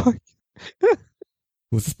 Oh my God.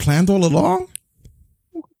 Was this planned all along?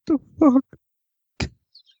 What the fuck?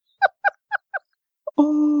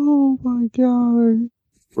 Oh my God.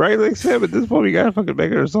 Right, like Sam, at this point, we gotta fucking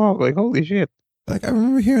make her a song. Like, holy shit. Like, I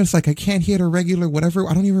remember hearing, it's like, I can't hear the regular whatever.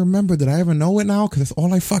 I don't even remember. Did I ever know it now? Because it's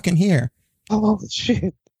all I fucking hear. Oh,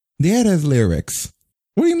 shit. Yeah, there's lyrics.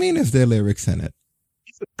 What do you mean is there lyrics in it?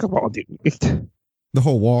 Come on, dude. The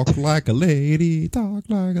whole walk like a lady, talk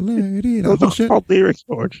like a lady. That whole shit. All lyrics,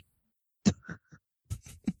 George.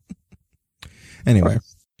 Anyway.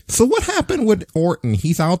 So what happened with Orton?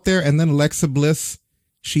 He's out there, and then Alexa Bliss,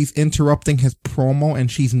 she's interrupting his promo, and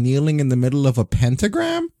she's kneeling in the middle of a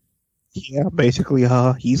pentagram? Yeah, basically,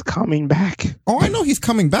 he's coming back. Oh, I know he's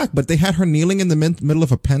coming back, but they had her kneeling in the middle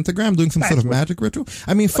of a pentagram doing some sort of magic ritual.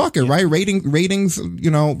 I mean, fuck it, right? Ratings,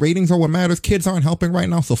 ratings are what matters. Kids aren't helping right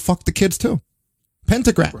now, so fuck the kids too.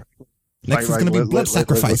 Pentagram. Next is going to be blood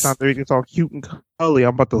sacrifice. Let's not get all cute and cuddly.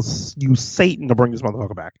 I'm about to use Satan to bring this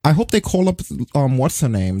motherfucker back. I hope they call up, what's her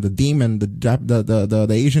name? The demon, the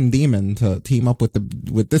Asian demon to team up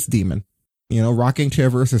with this demon. You know, rocking chair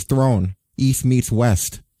versus throne. East meets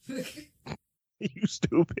West. You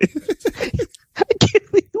stupid. I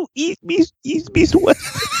can't believe you East meets West.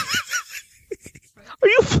 Are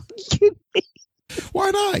you fucking kidding me?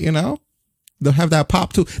 Why not, you know? They'll have that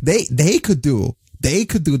pop too. They could do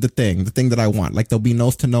the thing that I want. Like, they'll be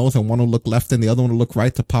nose to nose, and one will look left and the other one will look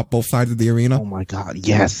right to pop both sides of the arena. Oh my God,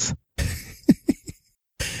 yes.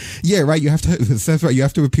 Yeah, right. You have to. It says right. You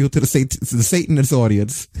have to appeal to the Satanist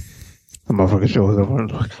audience. The motherfucker shows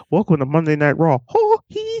up. Welcome to Monday Night Raw.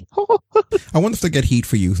 I wonder if they get heat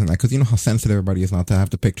for using that, because you know how sensitive everybody is not to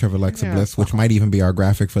have the picture of Alexa Bliss, which might even be our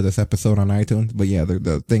graphic for this episode on iTunes. But yeah,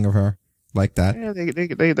 the thing of her like that. Yeah,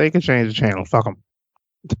 they can change the channel. Fuck them.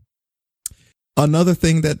 Another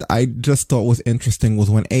thing that I just thought was interesting was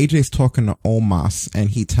when AJ's talking to Omos,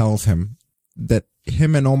 and he tells him that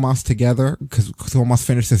him and Omos together, because Omos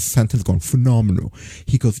finished his sentence going, phenomenal.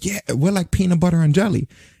 He goes, yeah, we're like peanut butter and jelly.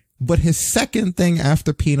 But his second thing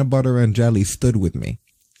after peanut butter and jelly stood with me.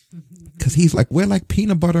 Because he's like, we're like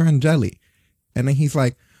peanut butter and jelly. And then he's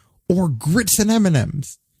like, or grits and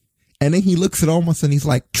M&Ms. And then he looks at Omos and he's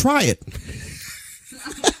like, try it.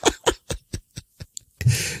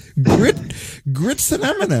 Grits and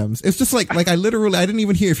M&Ms. It's just like I didn't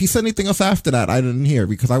even hear. If he said anything else after that, I didn't hear,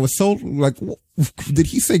 because I was so like, did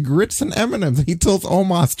he say grits and M&Ms? And he tells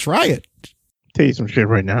Omos, try it. Tell you some shit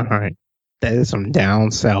right now. All right. That is some down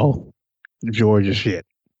south Georgia shit.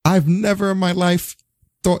 I've never in my life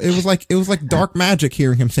thought it was like dark magic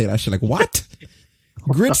hearing him say that shit. Like, what?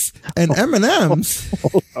 Grits and M&Ms?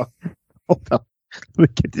 Hold on. Let me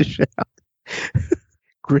get this shit out.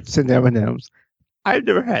 Grits and M&Ms. I've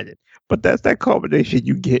never had it, but that's that combination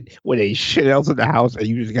you get when ain't shit else in the house and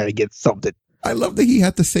you just gotta get something. I love that he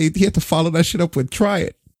had to follow that shit up with try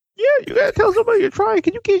it. Yeah, you gotta tell somebody you're trying.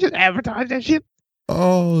 You can't just advertise that shit.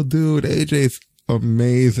 Oh, dude, AJ's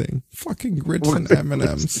amazing. Fucking grits and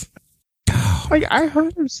M&Ms. Like, I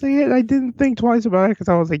heard him say it. I didn't think twice about it because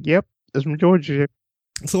I was like, yep, that's from Georgia shit.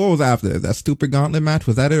 So what was after that stupid gauntlet match?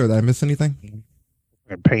 Was that it, or did I miss anything?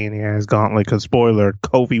 A pain in the ass gauntlet, because spoiler,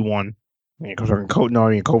 Kofi won.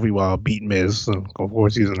 Kofi beat Miz. So of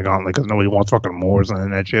course he's in the gauntlet because nobody wants fucking Morrison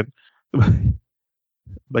and that shit.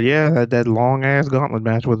 But yeah, that long ass gauntlet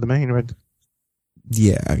match was the main event.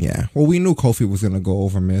 Yeah. Well, we knew Kofi was gonna go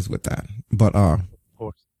over Miz with that, but of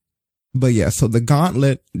course. But yeah, so the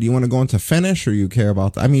gauntlet. Do you want to go into finish, or you care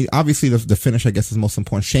about that? I mean, obviously the finish, I guess, is most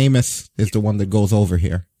important. Sheamus is the one that goes over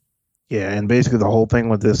here. Yeah, and basically the whole thing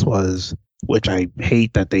with this was, which I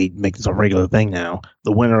hate that they make this a regular thing now.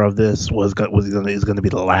 The winner of this is going to be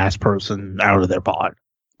the last person out of their pod,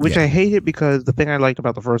 which I hated because the thing I liked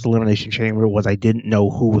about the first Elimination Chamber was I didn't know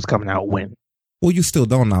who was coming out win. Well, you still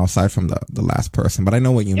don't now, aside from the last person, but I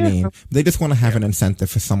know what you mean. They just want to have an incentive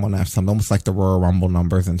for someone to have something, almost like the Royal Rumble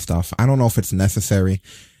numbers and stuff. I don't know if it's necessary.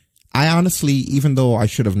 I honestly, even though I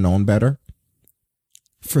should have known better,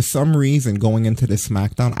 for some reason going into this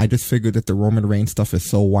SmackDown, I just figured that the Roman Reigns stuff is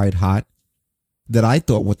so white hot that I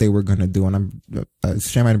thought what they were going to do, and I'm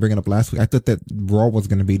shame I didn't bring it up last week, I thought that Raw was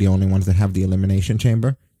going to be the only ones that have the Elimination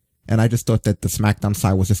Chamber, and I just thought that the SmackDown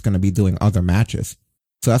side was just going to be doing other matches.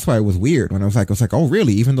 So that's why it was weird when I was like, oh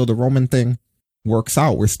really? Even though the Roman thing works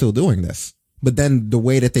out, we're still doing this. But then the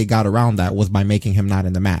way that they got around that was by making him not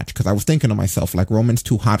in the match. Cause I was thinking to myself, like, Roman's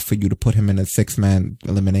too hot for you to put him in a 6-man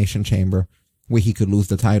Elimination Chamber where he could lose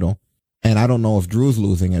the title. And I don't know if Drew's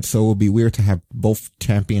losing it. So it would be weird to have both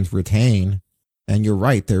champions retain. And you're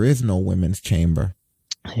right. There is no women's chamber.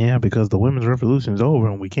 Yeah, because the women's revolution is over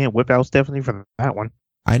and we can't whip out Stephanie for that one.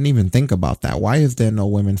 I didn't even think about that. Why is there no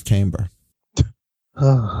women's chamber?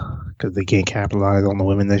 Because they can't capitalize on the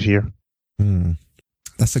women this year.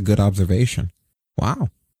 That's a good observation. Wow.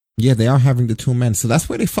 Yeah, they are having the 2 men. So that's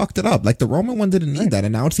where they fucked it up. Like the Roman one didn't need that.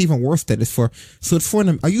 And now it's even worse that it's for,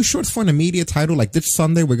 are you sure it's for an immediate title? Like this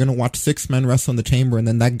Sunday, we're going to watch 6 men wrestle in the chamber and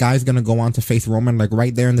then that guy's going to go on to face Roman like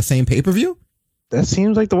right there in the same pay-per-view? That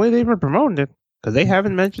seems like the way they've been promoting it. Because they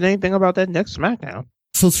haven't mentioned anything about that next SmackDown.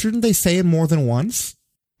 So shouldn't they say it more than once?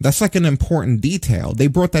 That's like an important detail. They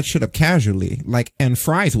brought that shit up casually, like, and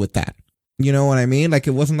fries with that. You know what I mean? Like,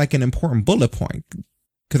 it wasn't like an important bullet point.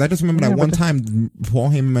 Because I just remember that one time Paul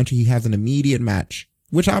Heyman mentioned he has an immediate match,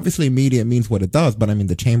 which obviously immediate means what it does, but I mean,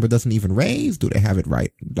 the chamber doesn't even raise. Do they have it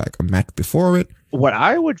right? Like a match before it? What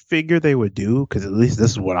I would figure they would do, because at least this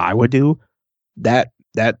is what I would do, that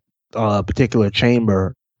particular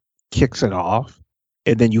chamber kicks it off,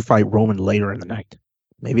 and then you fight Roman later in the night.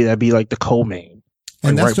 Maybe that'd be like the co-main.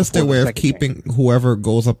 And that's just their way of keeping whoever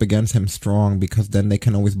goes up against him strong, because then they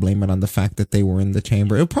can always blame it on the fact that they were in the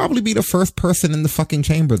chamber. It'll probably be the first person in the fucking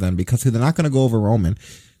chamber then, because they're not going to go over Roman.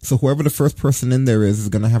 So whoever the first person in there is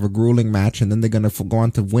going to have a grueling match, and then they're going to go on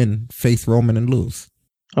to win, face Roman, and lose.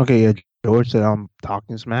 Okay, yeah, George said I'm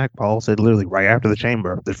talking smack. Paul said literally right after the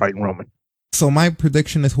chamber, they're fighting Roman. So my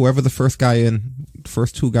prediction is whoever the first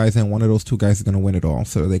 2 guys in, one of those 2 guys is going to win it all.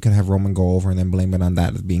 So they could have Roman go over and then blame it on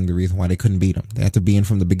that as being the reason why they couldn't beat him. They had to be in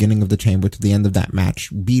from the beginning of the chamber to the end of that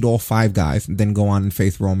match, beat all 5 guys, and then go on and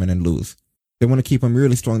face Roman and lose. They want to keep him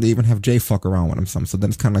really strong. They even have Jay fuck around with him some. So then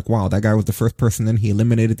it's kind of like, wow, that guy was the first person in. He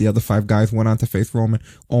eliminated the other 5 guys, went on to face Roman,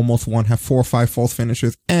 almost won, have 4 or 5 false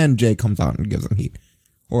finishes, and Jay comes out and gives him heat.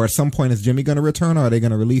 Or at some point, is Jimmy going to return or are they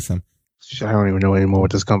going to release him? I don't even know anymore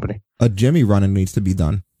with this company. A Jimmy running needs to be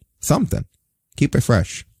done. Something. Keep it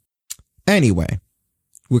fresh. Anyway,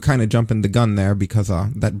 we're kind of jumping the gun there because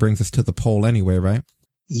that brings us to the poll anyway, right?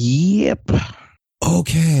 Yep.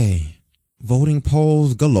 Okay. Voting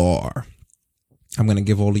polls galore. I'm going to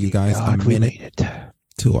give all of you guys a minute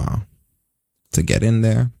to get in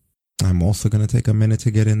there. I'm also going to take a minute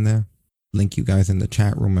to get in there. Link you guys in the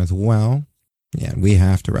chat room as well. Yeah, we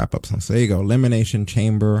have to wrap up. So there you go. Elimination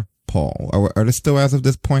Chamber poll. Are they still as of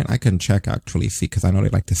this point? I can check actually, see, because I know they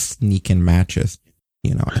like to sneak in matches,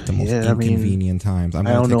 you know, at the most inconvenient times. I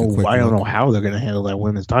don't know how they're going to handle that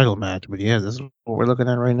women's title match, but yeah, this is what we're looking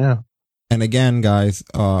at right now. And again, guys,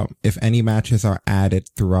 if any matches are added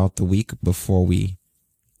throughout the week before we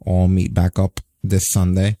all meet back up this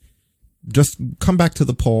Sunday, just come back to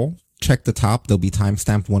the poll. Check the top. They'll be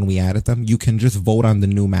timestamped when we added them. You can just vote on the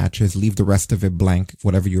new matches. Leave the rest of it blank.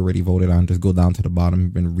 Whatever you already voted on, just go down to the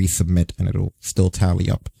bottom and resubmit, and it'll still tally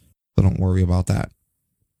up. So don't worry about that.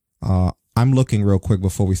 I'm looking real quick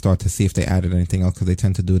before we start to see if they added anything else, because they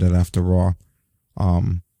tend to do that after Raw.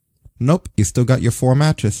 Nope. You still got your 4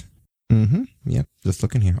 matches. Yep. Just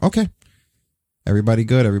looking here. Okay. Everybody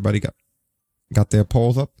good? Everybody got their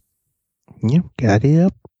polls up? Yep. Got it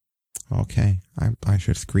up. Okay. I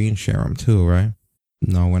should screen share them too, right?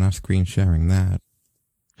 No, we're not screen sharing that.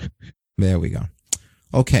 There we go.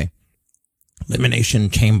 Okay. Elimination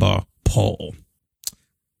Chamber poll.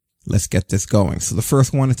 Let's get this going. So the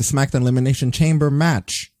first one is the SmackDown Elimination Chamber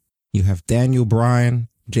match. You have Daniel Bryan,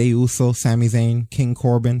 Jey Uso, Sami Zayn, King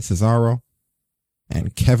Corbin, Cesaro,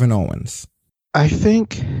 and Kevin Owens. I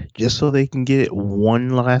think just so they can get it one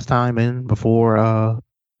last time in before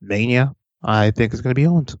Mania, I think it's going to be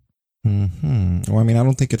Owens. Well, I mean, I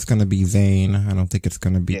don't think it's going to be Zayn. I don't think it's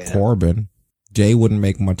going to be Corbin. Jay wouldn't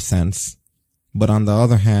make much sense. But on the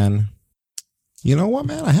other hand, You know what,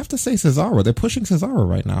 man? I have to say Cesaro. They're pushing Cesaro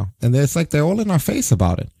right now. And it's like they're all in our face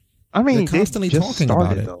about it. I mean, they're constantly talking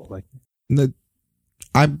about it. Though, like.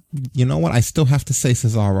 You know what? I still have to say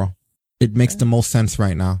Cesaro. It makes the most sense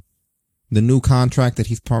right now. The new contract that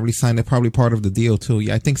he's probably signed, they're probably part of the deal too.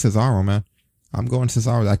 Yeah, I think Cesaro, man. I'm going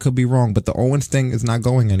Cesaro. I could be wrong, but the Owens thing is not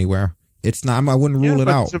going anywhere. It's not. I wouldn't rule it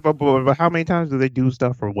out. But how many times do they do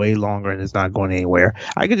stuff for way longer and it's not going anywhere?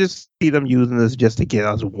 I could just see them using this just to get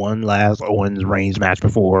us one last Owens Reigns match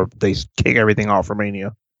before they kick everything off for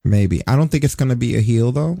Mania. Maybe. I don't think it's going to be a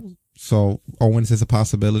heel though. So Owens is a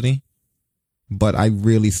possibility, but I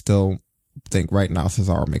really still think right now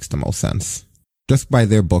Cesaro makes the most sense, just by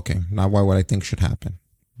their booking, not by what I think should happen.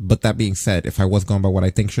 But that being said, if I was going by what I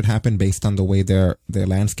think should happen based on the way their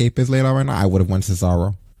landscape is laid out right now, I would have won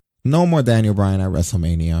Cesaro. No more Daniel Bryan at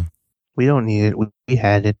WrestleMania. We don't need it. We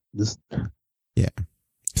had it. Yeah.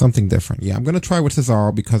 Something different. Yeah, I'm going to try with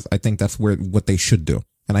Cesaro because I think that's what they should do.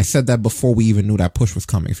 And I said that before we even knew that push was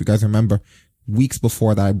coming. If you guys remember, weeks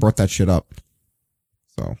before that, I brought that shit up.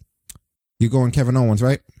 So, you're going Kevin Owens,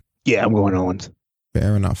 right? Yeah, I'm going Owens.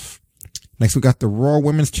 Fair enough. Next, we got the Raw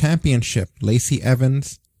Women's Championship. Lacey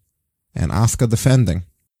Evans and Asuka defending.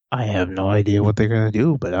 I have no idea what they're going to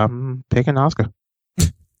do, but I'm picking Asuka.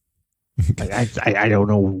 I don't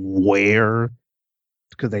know where,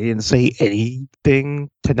 because they didn't say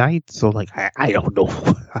anything tonight. So, like, I don't know.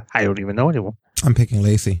 I don't even know anymore. I'm picking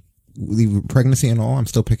Lacey. The pregnancy and all, I'm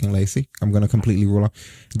still picking Lacey. I'm going to completely rule out.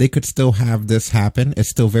 They could still have this happen. It's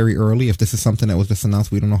still very early. If this is something that was just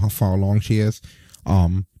announced, we don't know how far along she is.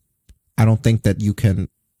 I don't think that you can,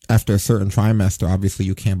 after a certain trimester, obviously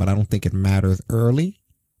you can, but I don't think it matters early,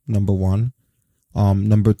 number one.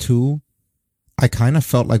 Number two, I kind of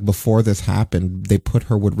felt like before this happened, they put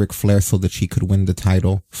her with Ric Flair so that she could win the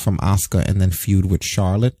title from Asuka and then feud with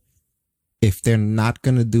Charlotte. If they're not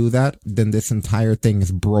going to do that, then this entire thing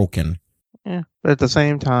is broken. Yeah, but at the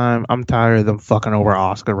same time, I'm tired of them fucking over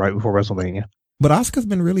Asuka right before WrestleMania. But Asuka's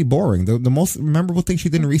been really boring. The most memorable thing she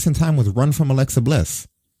did in recent time was run from Alexa Bliss.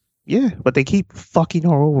 Yeah, but they keep fucking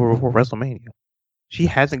her over before WrestleMania. She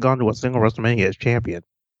hasn't gone to a single WrestleMania as champion.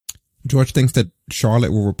 George thinks that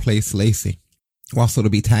Charlotte will replace Lacey. Also to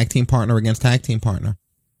be tag team partner against tag team partner.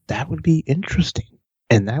 That would be interesting.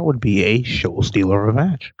 And that would be a show stealer of a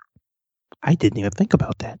match. I didn't even think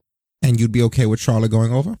about that. And you'd be okay with Charlotte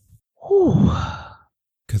going over?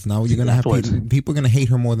 Because now you're going to have people are going to hate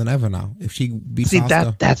her more than ever now. If she beats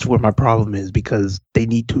Asuka. That's where my problem is, because they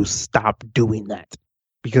need to stop doing that.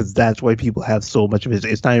 Because that's why people have so much of it.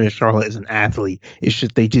 It's not even Charlotte as an athlete. It's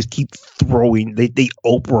just they just keep throwing, they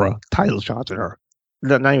Oprah title shots at her.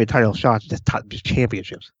 Not even title shots, just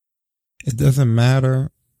championships. It doesn't matter.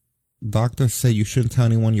 Doctors say you shouldn't tell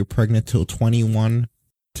anyone you're pregnant till 21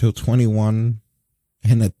 in a 2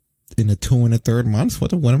 1/3 months.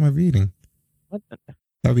 What am I reading?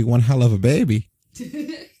 That'd be one hell of a baby.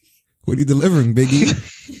 What are you delivering, Biggie?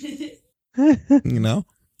 You know,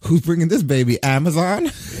 who's bringing this baby? Amazon.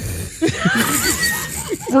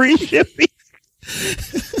 Free shipping.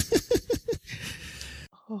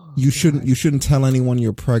 You shouldn't tell anyone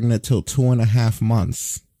you're pregnant till 2.5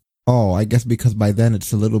 months. Oh, I guess because by then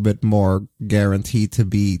it's a little bit more guaranteed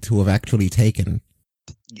to have actually taken.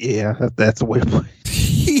 Yeah, that's the way to play.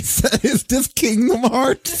 He said, "Is this Kingdom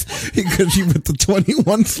Hearts?" Because you went to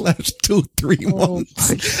 21/2 3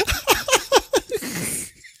 months.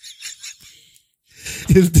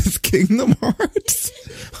 Is this Kingdom Hearts?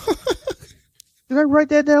 Did I write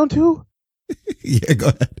that down too? Yeah, go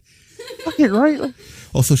ahead. Okay, right.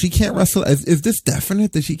 Oh, so she can't wrestle. Is this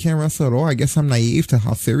definite that she can't wrestle at all? I guess I'm naive to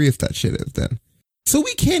how serious that shit is then. So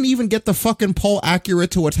we can't even get the fucking poll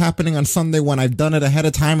accurate to what's happening on Sunday when I've done it ahead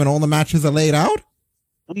of time and all the matches are laid out?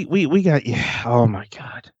 We got, yeah. Oh my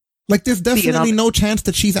God. Like there's definitely no chance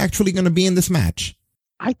that she's actually going to be in this match.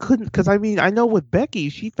 I couldn't, because I mean, I know with Becky,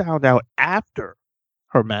 she found out after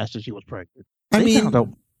her match that she was pregnant. They found out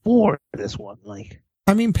before this one. Like,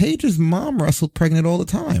 I mean, Paige's mom wrestled pregnant all the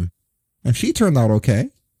time. And she turned out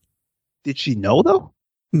okay. Did she know though?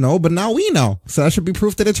 No, but now we know. So that should be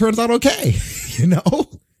proof that it turns out okay. You know?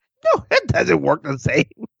 No, it doesn't work the same.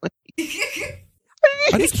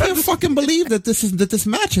 I just can't fucking believe that this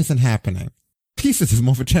match isn't happening. Pieces is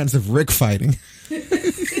more of a chance of Rick fighting.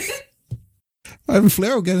 I mean,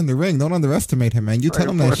 Flair will get in the ring. Don't underestimate him, man. You tell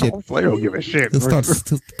him that shit. Flair will give a shit. He'll start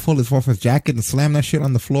to pull off his jacket and slam that shit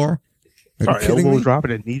on the floor. Sorry, elbow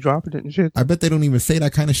dropping it, knee dropping it and shit. I bet they don't even say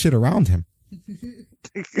that kind of shit around him.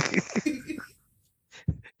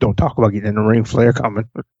 Don't talk about getting in the ring, Flair coming.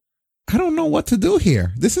 I don't know what to do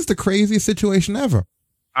here. This is the craziest situation ever.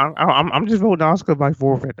 I'm just voting Asuka by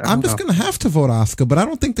forfeit. I'm just gonna have to vote Asuka, but I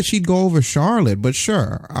don't think that she'd go over Charlotte. But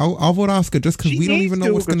sure, I'll vote Asuka just because we don't even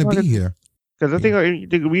know what's gonna be here. Because I think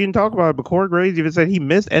we didn't talk about it, but Corey Graves even said he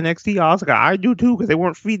missed NXT Asuka. I do too, because they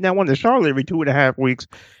weren't feeding that one to Charlotte every 2.5 weeks.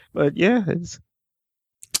 But yeah, it's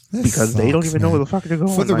because they don't even know where the fuck they're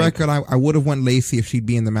going. For the record, I would have went Lacey if she'd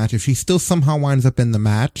be in the match. If she still somehow winds up in the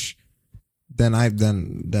match, then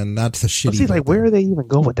that's a shitty. See, like, where are they even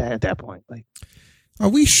going with that at that point? Like, are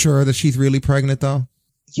we sure that she's really pregnant though?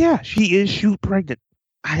 Yeah, she is shoot pregnant.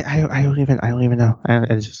 I don't even know.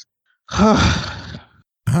 It's just all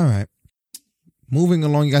right. Moving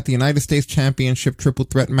along, you got the United States Championship triple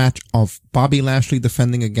threat match of Bobby Lashley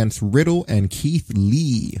defending against Riddle and Keith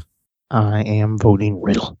Lee. I am voting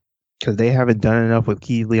Riddle because they haven't done enough with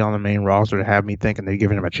Keith Lee on the main roster to have me thinking they're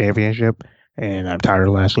giving him a championship, and I'm tired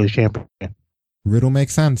of Lashley's champion. Riddle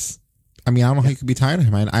makes sense. I mean, I don't know how you could be tired of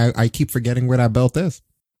him. I keep forgetting where that belt is.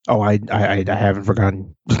 Oh, I haven't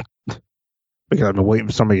forgotten because I've been waiting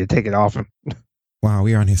for somebody to take it off him. Wow,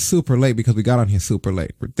 we are on here super late because we got on here super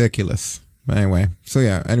late. Ridiculous. But anyway, so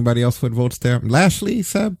yeah, anybody else with votes there? Lashley,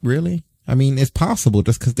 Seb, really? I mean, it's possible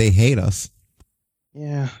just because they hate us.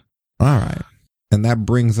 Yeah. All right. And that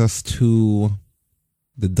brings us to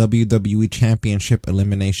the WWE Championship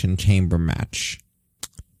Elimination Chamber match.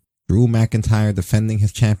 Drew McIntyre defending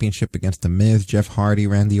his championship against The Miz, Jeff Hardy,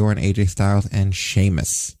 Randy Orton, AJ Styles, and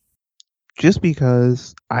Sheamus. Just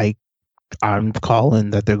because I'm calling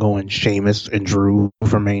that they're going Sheamus and Drew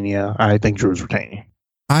for Mania, I think Drew's retaining.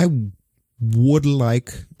 I would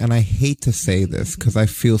like, and I hate to say this because I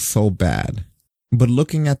feel so bad, but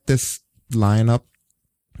looking at this lineup,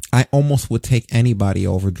 I almost would take anybody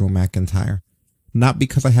over Drew McIntyre. Not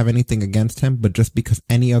because I have anything against him, but just because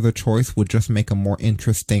any other choice would just make a more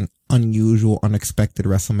interesting, unusual, unexpected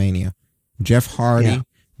WrestleMania. Jeff Hardy,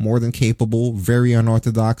 more than capable, very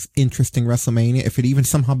unorthodox, interesting WrestleMania. If it even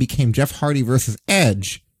somehow became Jeff Hardy versus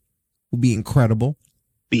Edge, would be incredible.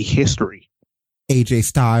 Be history. AJ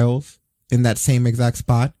Styles in that same exact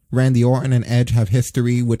spot. Randy Orton and Edge have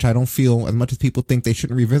history, which I don't feel, as much as people think they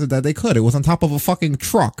shouldn't revisit, that they could. It was on top of a fucking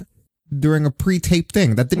truck during a pre-taped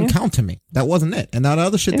thing. That didn't count to me. That wasn't it. And that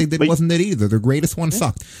other shit they did wasn't it either. The greatest one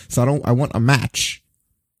sucked. So I want a match.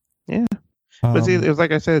 Yeah. But see, it was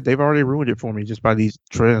like I said, they've already ruined it for me just by these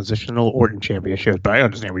transitional Orton championships. But I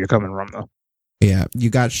understand where you're coming from, though. Yeah. You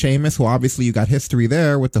got Sheamus, who obviously you got history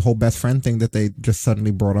there with the whole best friend thing that they just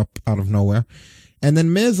suddenly brought up out of nowhere. And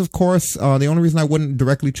then Miz, of course, the only reason I wouldn't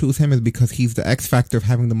directly choose him is because he's the X factor of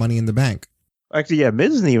having the Money in the Bank. Actually, yeah,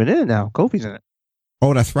 Miz isn't even in it now. Kofi's in it.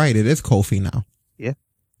 Oh, that's right. It is Kofi now. Yeah.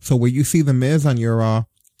 So where you see the Miz on your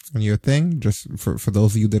thing, just for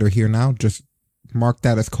those of you that are here now, just mark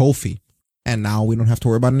that as Kofi. And now we don't have to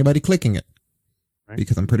worry about anybody clicking it. Right.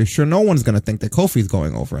 Because I'm pretty sure no one's going to think that Kofi's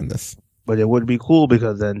going over in this. But it would be cool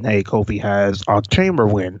because then, hey, Kofi has a chamber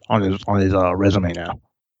win on his resume now.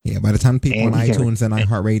 Yeah, by the time people on iTunes and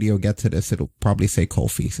iHeartRadio get to this, it'll probably say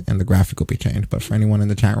Kofi and the graphic will be changed. But for anyone in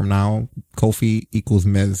the chat room now, Kofi equals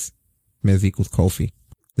Miz. Miz equals Kofi.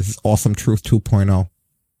 This is Awesome Truth 2.0.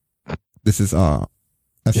 This is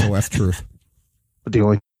SOS Truth. But the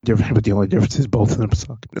only difference is both of them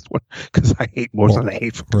suck in this one because I hate more than I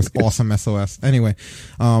hate for Awesome SOS. Anyway,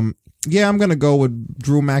 yeah, I'm gonna go with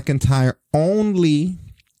Drew McIntyre only,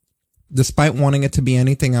 despite wanting it to be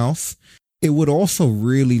anything else. It would also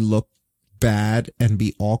really look bad and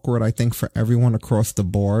be awkward, I think, for everyone across the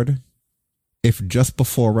board if just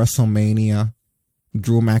before WrestleMania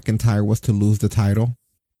Drew McIntyre was to lose the title.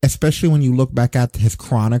 Especially when you look back at his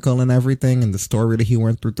chronicle and everything and the story that he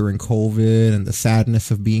went through during COVID and the sadness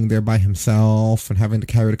of being there by himself and having to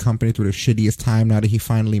carry the company through the shittiest time now that he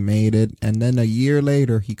finally made it. And then a year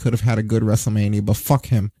later, he could have had a good WrestleMania, but fuck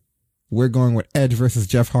him. We're going with Edge versus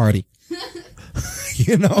Jeff Hardy.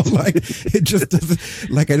 You know, like, it just doesn't,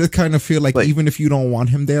 like, I just kind of feel like even if you don't want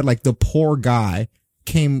him there, like, the poor guy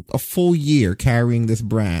came a full year carrying this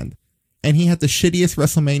brand and he had the shittiest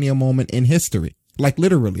WrestleMania moment in history. Like,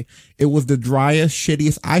 literally, it was the driest,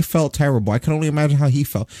 shittiest. I felt terrible. I can only imagine how he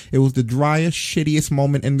felt. It was the driest, shittiest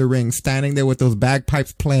moment in the ring, standing there with those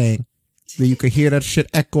bagpipes playing. So you could hear that shit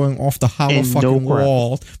echoing off the hollow fucking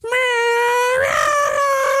walls.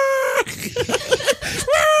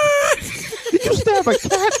 Did you stab a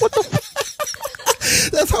cat? What the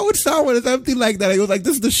That's how it sounded when it's empty like that. It was like,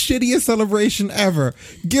 this is the shittiest celebration ever.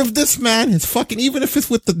 Give this man his fucking, even if it's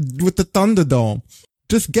with the Thunderdome.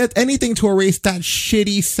 Just get anything to erase that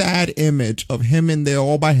shitty, sad image of him in there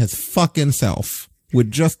all by his fucking self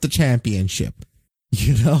with just the championship.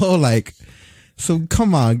 You know, like, So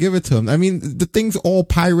come on, give it to him. I mean, the thing's all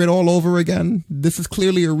pirate all over again. This is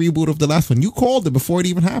clearly a reboot of the last one. You called it before it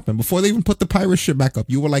even happened. Before they even put the pirate shit back up.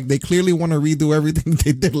 You were like, they clearly want to redo everything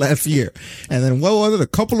they did last year. And then what was it? A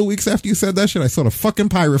couple of weeks after you said that shit, I saw the fucking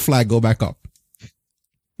pirate flag go back up.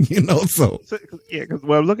 You know, so yeah, because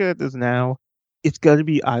when I'm looking at this now, it's going to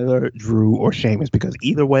be either Drew or Sheamus, because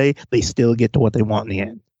either way, they still get to what they want in the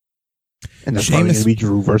end. And that's probably going to be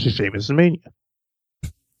Drew versus Sheamus in Mania.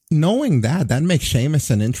 Knowing that makes Sheamus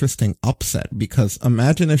an interesting upset, because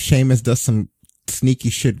imagine if Sheamus does some sneaky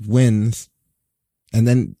shit, wins, and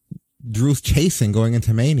then Drew's chasing going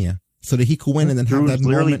into Mania so that he could win and then Drew's have that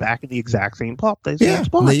literally moment. back in the exact same spot. Yeah,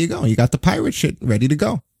 there you go. You got the pirate shit ready to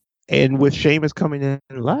go. And with Sheamus coming in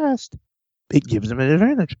last, it gives him an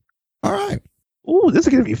advantage. All right. Ooh, this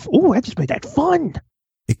is going to be... Ooh, I just made that fun.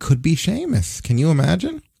 It could be Sheamus. Can you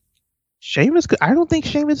imagine? Sheamus, I don't think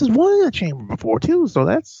Sheamus has won in the chamber before, too, so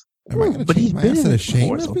that's... Am I going to change my answer to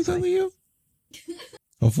Sheamus because of you?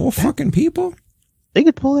 Of all fucking people? They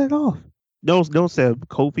could pull that off. No, said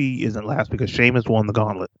Kofi isn't last because Sheamus won the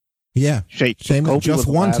gauntlet. Yeah. Sheamus Kofi just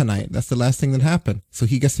won tonight. That's the last thing that happened. So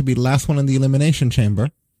he gets to be the last one in the Elimination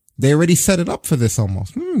Chamber. They already set it up for this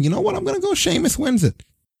almost. You know what? I'm going to go Sheamus wins it.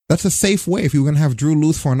 That's a safe way if you're going to have Drew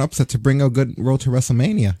lose for an upset to bring a good road to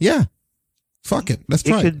WrestleMania. Yeah. Fuck it. Let's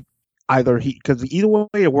try it. Because either way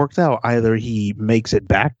it works out, either he makes it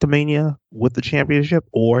back to Mania with the championship,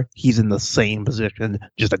 or he's in the same position,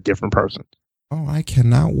 just a different person. Oh, I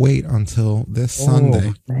cannot wait until this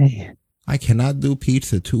Sunday. Man. I cannot do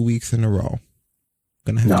pizza 2 weeks in a row.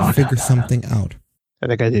 I'm going to have to figure something out. I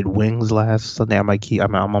think I did wings last Sunday. I might keep. I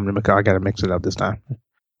got to mix it up this time.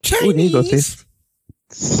 Chinese.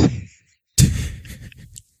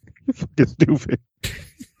 Fucking stupid.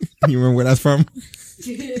 You remember where that's from?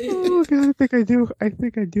 Oh God, I think I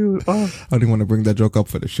do. Oh. I didn't want to bring that joke up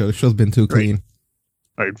for the show. The show's been too clean.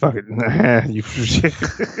 All right, fuck it.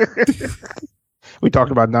 We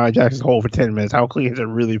talked about Nia Jax's hole for 10 minutes. How clean has it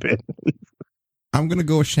really been? I'm gonna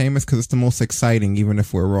go with Sheamus because it's the most exciting, even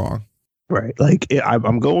if we're wrong. Right, like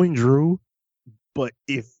I'm going Drew, but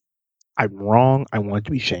if I'm wrong, I want it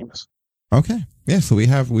to be Sheamus. Okay, yeah. So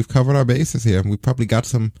we've covered our bases here. We probably got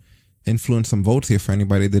some influence, some votes here for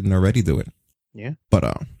anybody that didn't already do it. Yeah. But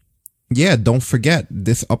yeah, don't forget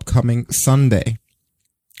this upcoming Sunday,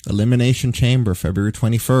 Elimination Chamber, February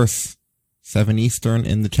 21st, 7 Eastern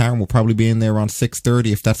in the chat room. We'll probably be in there around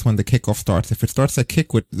 6:30 if that's when the kickoff starts. If it starts at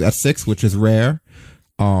 6, which is rare,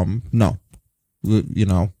 no, you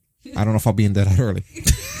know, I don't know if I'll be in there that early.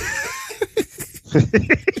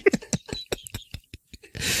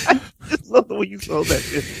 I just love the way you told that.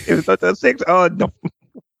 If it starts at 6, oh no.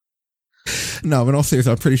 No, but no,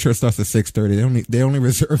 seriously, I'm pretty sure it starts at 6:30. They only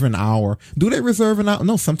reserve an hour. Do they reserve an hour?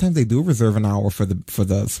 No, sometimes they do reserve an hour for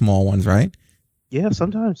the small ones, right? Yeah,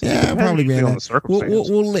 sometimes. Yeah, I'll probably be on the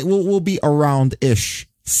circumstance. We'll be around ish,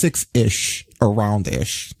 6-ish, around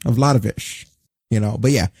ish, a lot of ish, you know.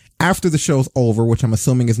 But yeah, after the show's over, which I'm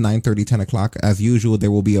assuming is 9:30, 10 o'clock, as usual,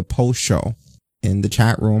 there will be a post show in the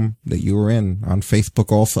chat room that you were in on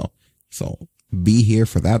Facebook also. So be here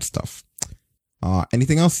for that stuff.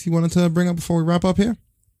 Anything else you wanted to bring up before we wrap up here?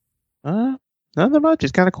 Nothing much.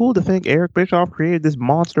 It's kind of cool to think Eric Bischoff created this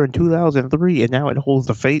monster in 2003, and now it holds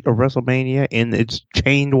the fate of WrestleMania in its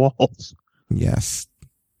chained walls. Yes,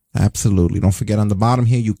 absolutely. Don't forget on the bottom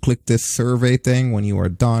here, you click this survey thing when you are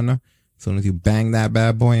done. As soon as you bang that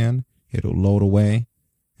bad boy in, it'll load away,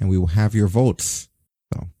 and we will have your votes.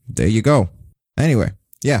 So there you go. Anyway,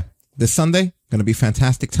 yeah, this Sunday, going to be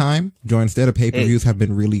fantastic time. Join us there. The pay-per-views have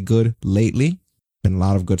been really good lately. Been a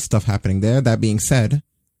lot of good stuff happening there. That being said,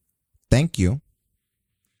 thank you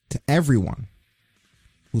to everyone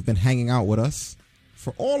who's been hanging out with us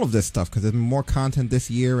for all of this stuff, because there's been more content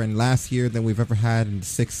this year and last year than we've ever had in the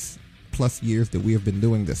 6+ years that we have been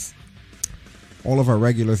doing this. All of our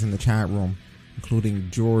regulars in the chat room, including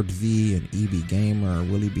George Z and EB Gamer,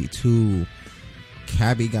 Willie B2,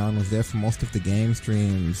 Cabbygon was there for most of the game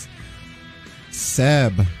streams,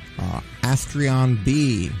 Seb, Astrion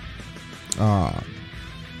B,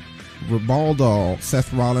 Ribaldo,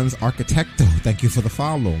 Seth Rollins, Architecto, thank you for the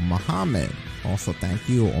follow. Mohammed, also thank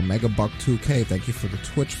you. Omega Buck 2K, thank you for the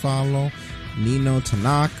Twitch follow. Nino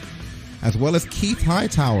Tanak, as well as Keith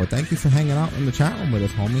Hightower, thank you for hanging out in the chat room with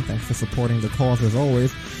us, homie. Thanks for supporting the cause as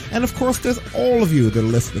always. And of course, there's all of you that are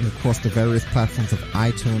listening across the various platforms of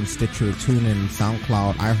iTunes, Stitcher, TuneIn,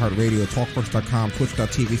 SoundCloud, iHeartRadio, TalkBunch.com,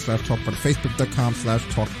 Twitch.tv/TalkBunch,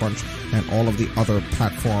 Facebook.com/TalkBunch, and all of the other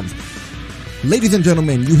platforms. Ladies and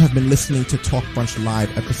gentlemen, you have been listening to Talk Brunch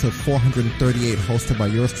Live, episode 438, hosted by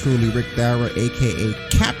yours truly, Rick Dara, a.k.a.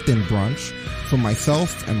 Captain Brunch. For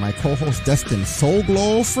myself and my co-host, Destin Soul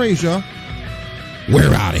Glow Frazier,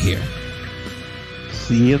 we're out of here.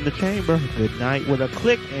 See you in the chamber. Good night with a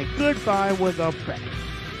click and goodbye with a crack.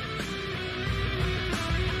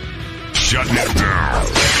 Shutting it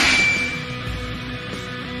down.